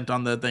content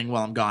on the thing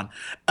while I'm gone.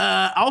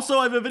 Also,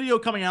 I have a video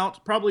coming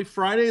out probably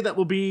Friday that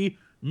will be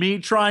me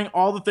trying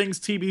all the things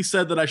TB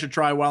said that I should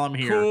try while I'm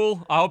here.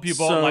 Cool. I hope you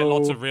bought like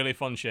lots of really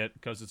fun shit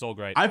because it's all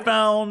great. I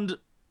found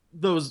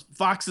those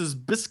Fox's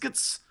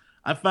biscuits.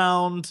 I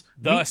found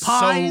they're meat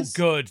pies.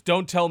 So good.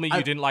 Don't tell me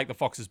you didn't like the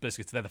Fox's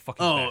biscuits. They're the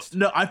fucking best.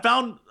 No, I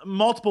found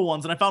multiple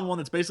ones, and I found one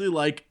that's basically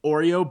like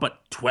Oreo,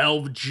 but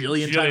 12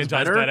 jillion times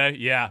better.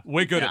 Yeah,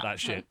 we're good at that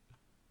shit.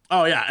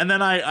 Oh yeah, and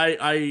then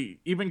I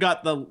even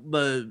got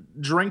the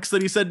drinks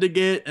that he said to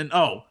get, and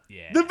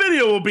the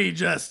video will be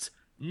just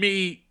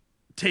me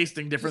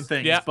tasting different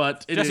things. Yeah,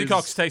 but Jesse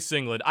Cox Tastes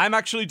England. I'm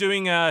actually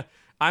doing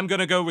I'm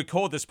gonna go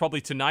record this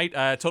probably tonight.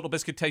 Total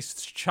Biscuit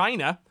Tastes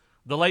China.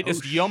 The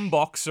latest Yum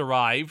box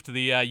arrived,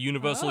 the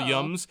Universal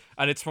Yums,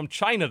 and it's from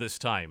China this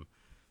time.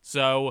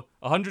 So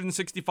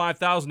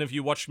 165,000 if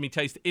you watched me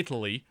taste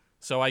Italy.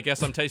 So I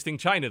guess I'm tasting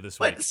China this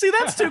week. Wait, see,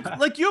 that's too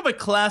like you have a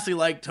classy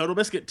like Total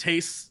Biscuit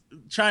tastes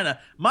China.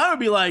 Mine would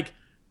be like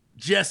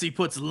Jesse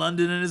puts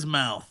London in his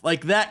mouth,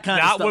 like that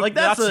kind of stuff. Like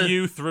that's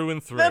you through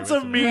and through. That's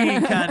a me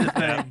kind of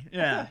thing.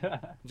 Yeah.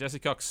 Jesse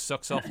Cox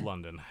sucks off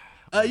London.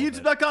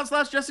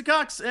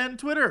 YouTube.com/JesseCox and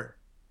Twitter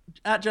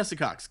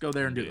 @JesseCox. Go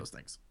there and do those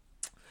things.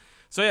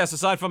 So yes,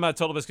 aside from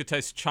Total Biscuit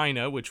Taste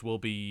China, which will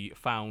be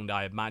found,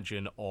 I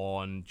imagine,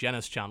 on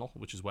Jenna's channel,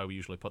 which is where we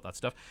usually put that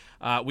stuff,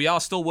 we are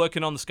still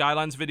working on the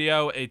Skylines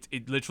video.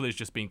 It literally has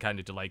just been kind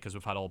of delayed because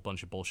we've had a whole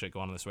bunch of bullshit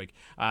going on this week.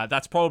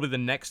 That's probably the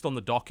next on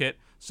the docket,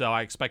 so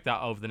I expect that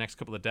over the next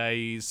couple of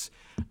days.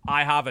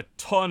 I have a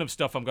ton of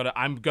stuff I'm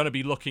gonna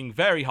be looking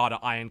very hard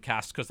at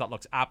Ironcast because that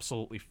looks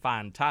absolutely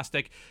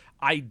fantastic.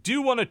 I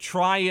do want to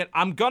try it.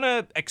 I'm going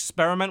to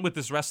experiment with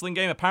this wrestling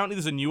game. Apparently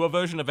there's a newer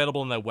version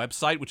available on their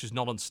website, which is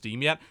not on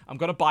Steam yet. I'm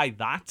going to buy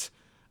that,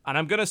 and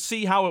I'm going to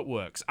see how it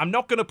works. I'm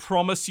not going to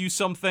promise you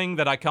something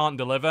that I can't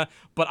deliver,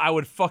 but I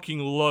would fucking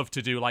love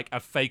to do, like, a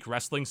fake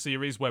wrestling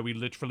series where we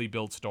literally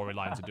build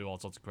storylines and do all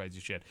sorts of crazy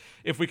shit.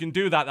 If we can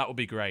do that, that would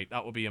be great.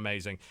 That would be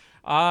amazing.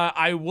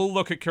 I will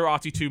look at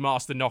Karate 2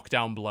 Master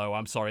Knockdown Blow.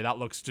 I'm sorry, that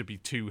looks to be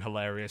too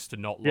hilarious to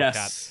not look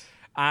at.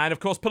 And, of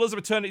course, Pillars of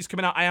Eternity is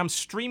coming out. I am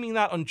streaming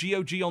that on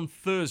GOG on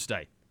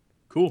Thursday.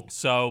 Cool.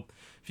 So,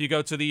 if you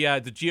go to the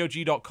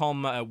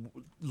GOG.com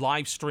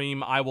live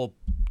stream, I will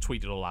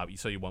tweet it all out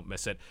so you won't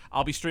miss it.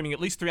 I'll be streaming at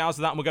least 3 hours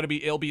of that, and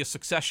it'll be a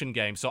succession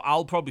game. So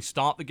I'll probably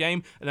start the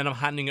game, and then I'm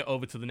handing it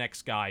over to the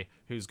next guy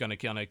who's going to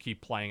kind of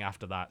keep playing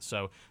after that.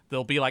 So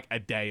there'll be like a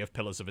day of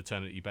Pillars of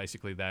Eternity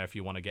basically there if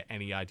you want to get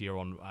any idea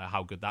on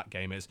how good that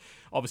game is.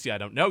 Obviously, I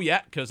don't know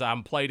yet because I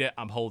haven't played it.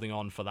 I'm holding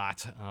on for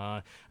that.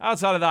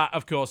 Outside of that,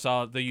 of course,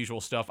 the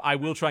usual stuff. I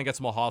will try and get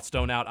some more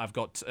Hearthstone out. I've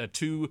got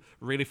 2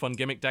 really fun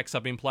gimmick decks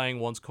I've been playing.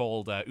 One's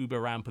called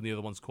Uber Ramp, and the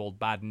other one's called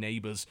Bad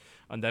Neighbors,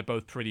 and they're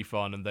both pretty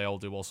fun, and they all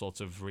do all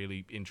sorts of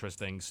really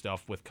interesting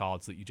stuff with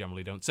cards that you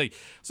generally don't see.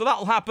 So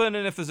that'll happen,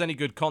 and if there's any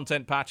good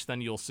content patch,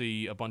 then you'll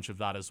see a bunch of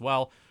that as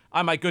well.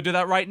 I might go do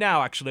that right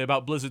now, actually,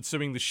 about Blizzard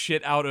suing the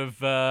shit out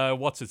of,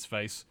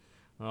 what's-its-face.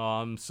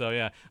 So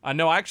yeah.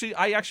 No, I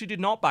actually did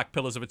not back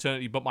Pillars of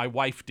Eternity, but my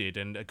wife did,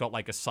 and it got,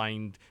 like, a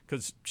signed,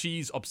 because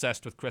she's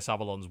obsessed with Chris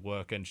Avalon's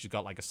work, and she's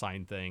got, like, a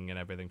signed thing and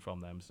everything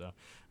from them, so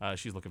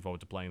she's looking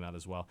forward to playing that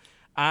as well.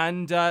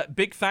 And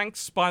big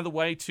thanks, by the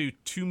way, to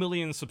 2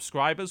 million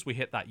subscribers. We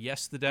hit that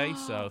yesterday,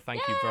 so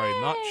thank you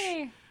very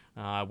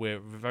much. We're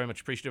very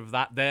much appreciative of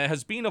that. There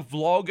has been a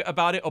vlog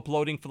about it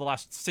uploading for the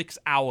last 6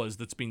 hours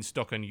that's been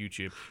stuck on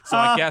YouTube. So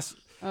I guess...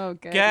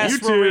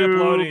 Guess we're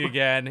re-uploading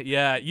again.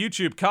 Yeah,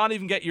 YouTube can't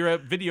even get your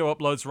video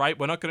uploads right.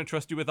 We're not going to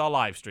trust you with our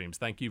live streams.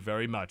 Thank you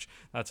very much.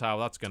 That's how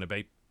that's going to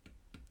be.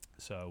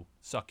 So,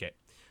 suck it.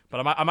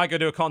 But I might go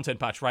do a content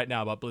patch right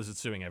now about Blizzard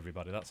suing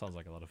everybody. That sounds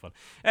like a lot of fun.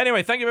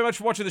 Anyway, thank you very much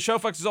for watching the show,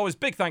 folks. As always,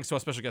 big thanks to our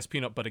special guest,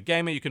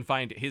 Peanutbuttergamer. You can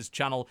find his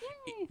channel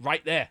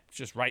right there.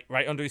 Just right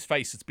under his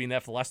face. It's been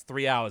there for the last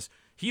 3 hours.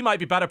 He might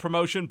be bad at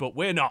promotion, but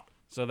we're not.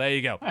 So there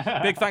you go.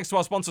 Big thanks to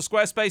our sponsor,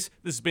 Squarespace.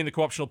 This has been the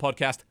Co-Optional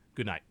Podcast.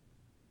 Good night.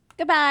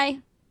 Goodbye.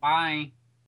 Bye.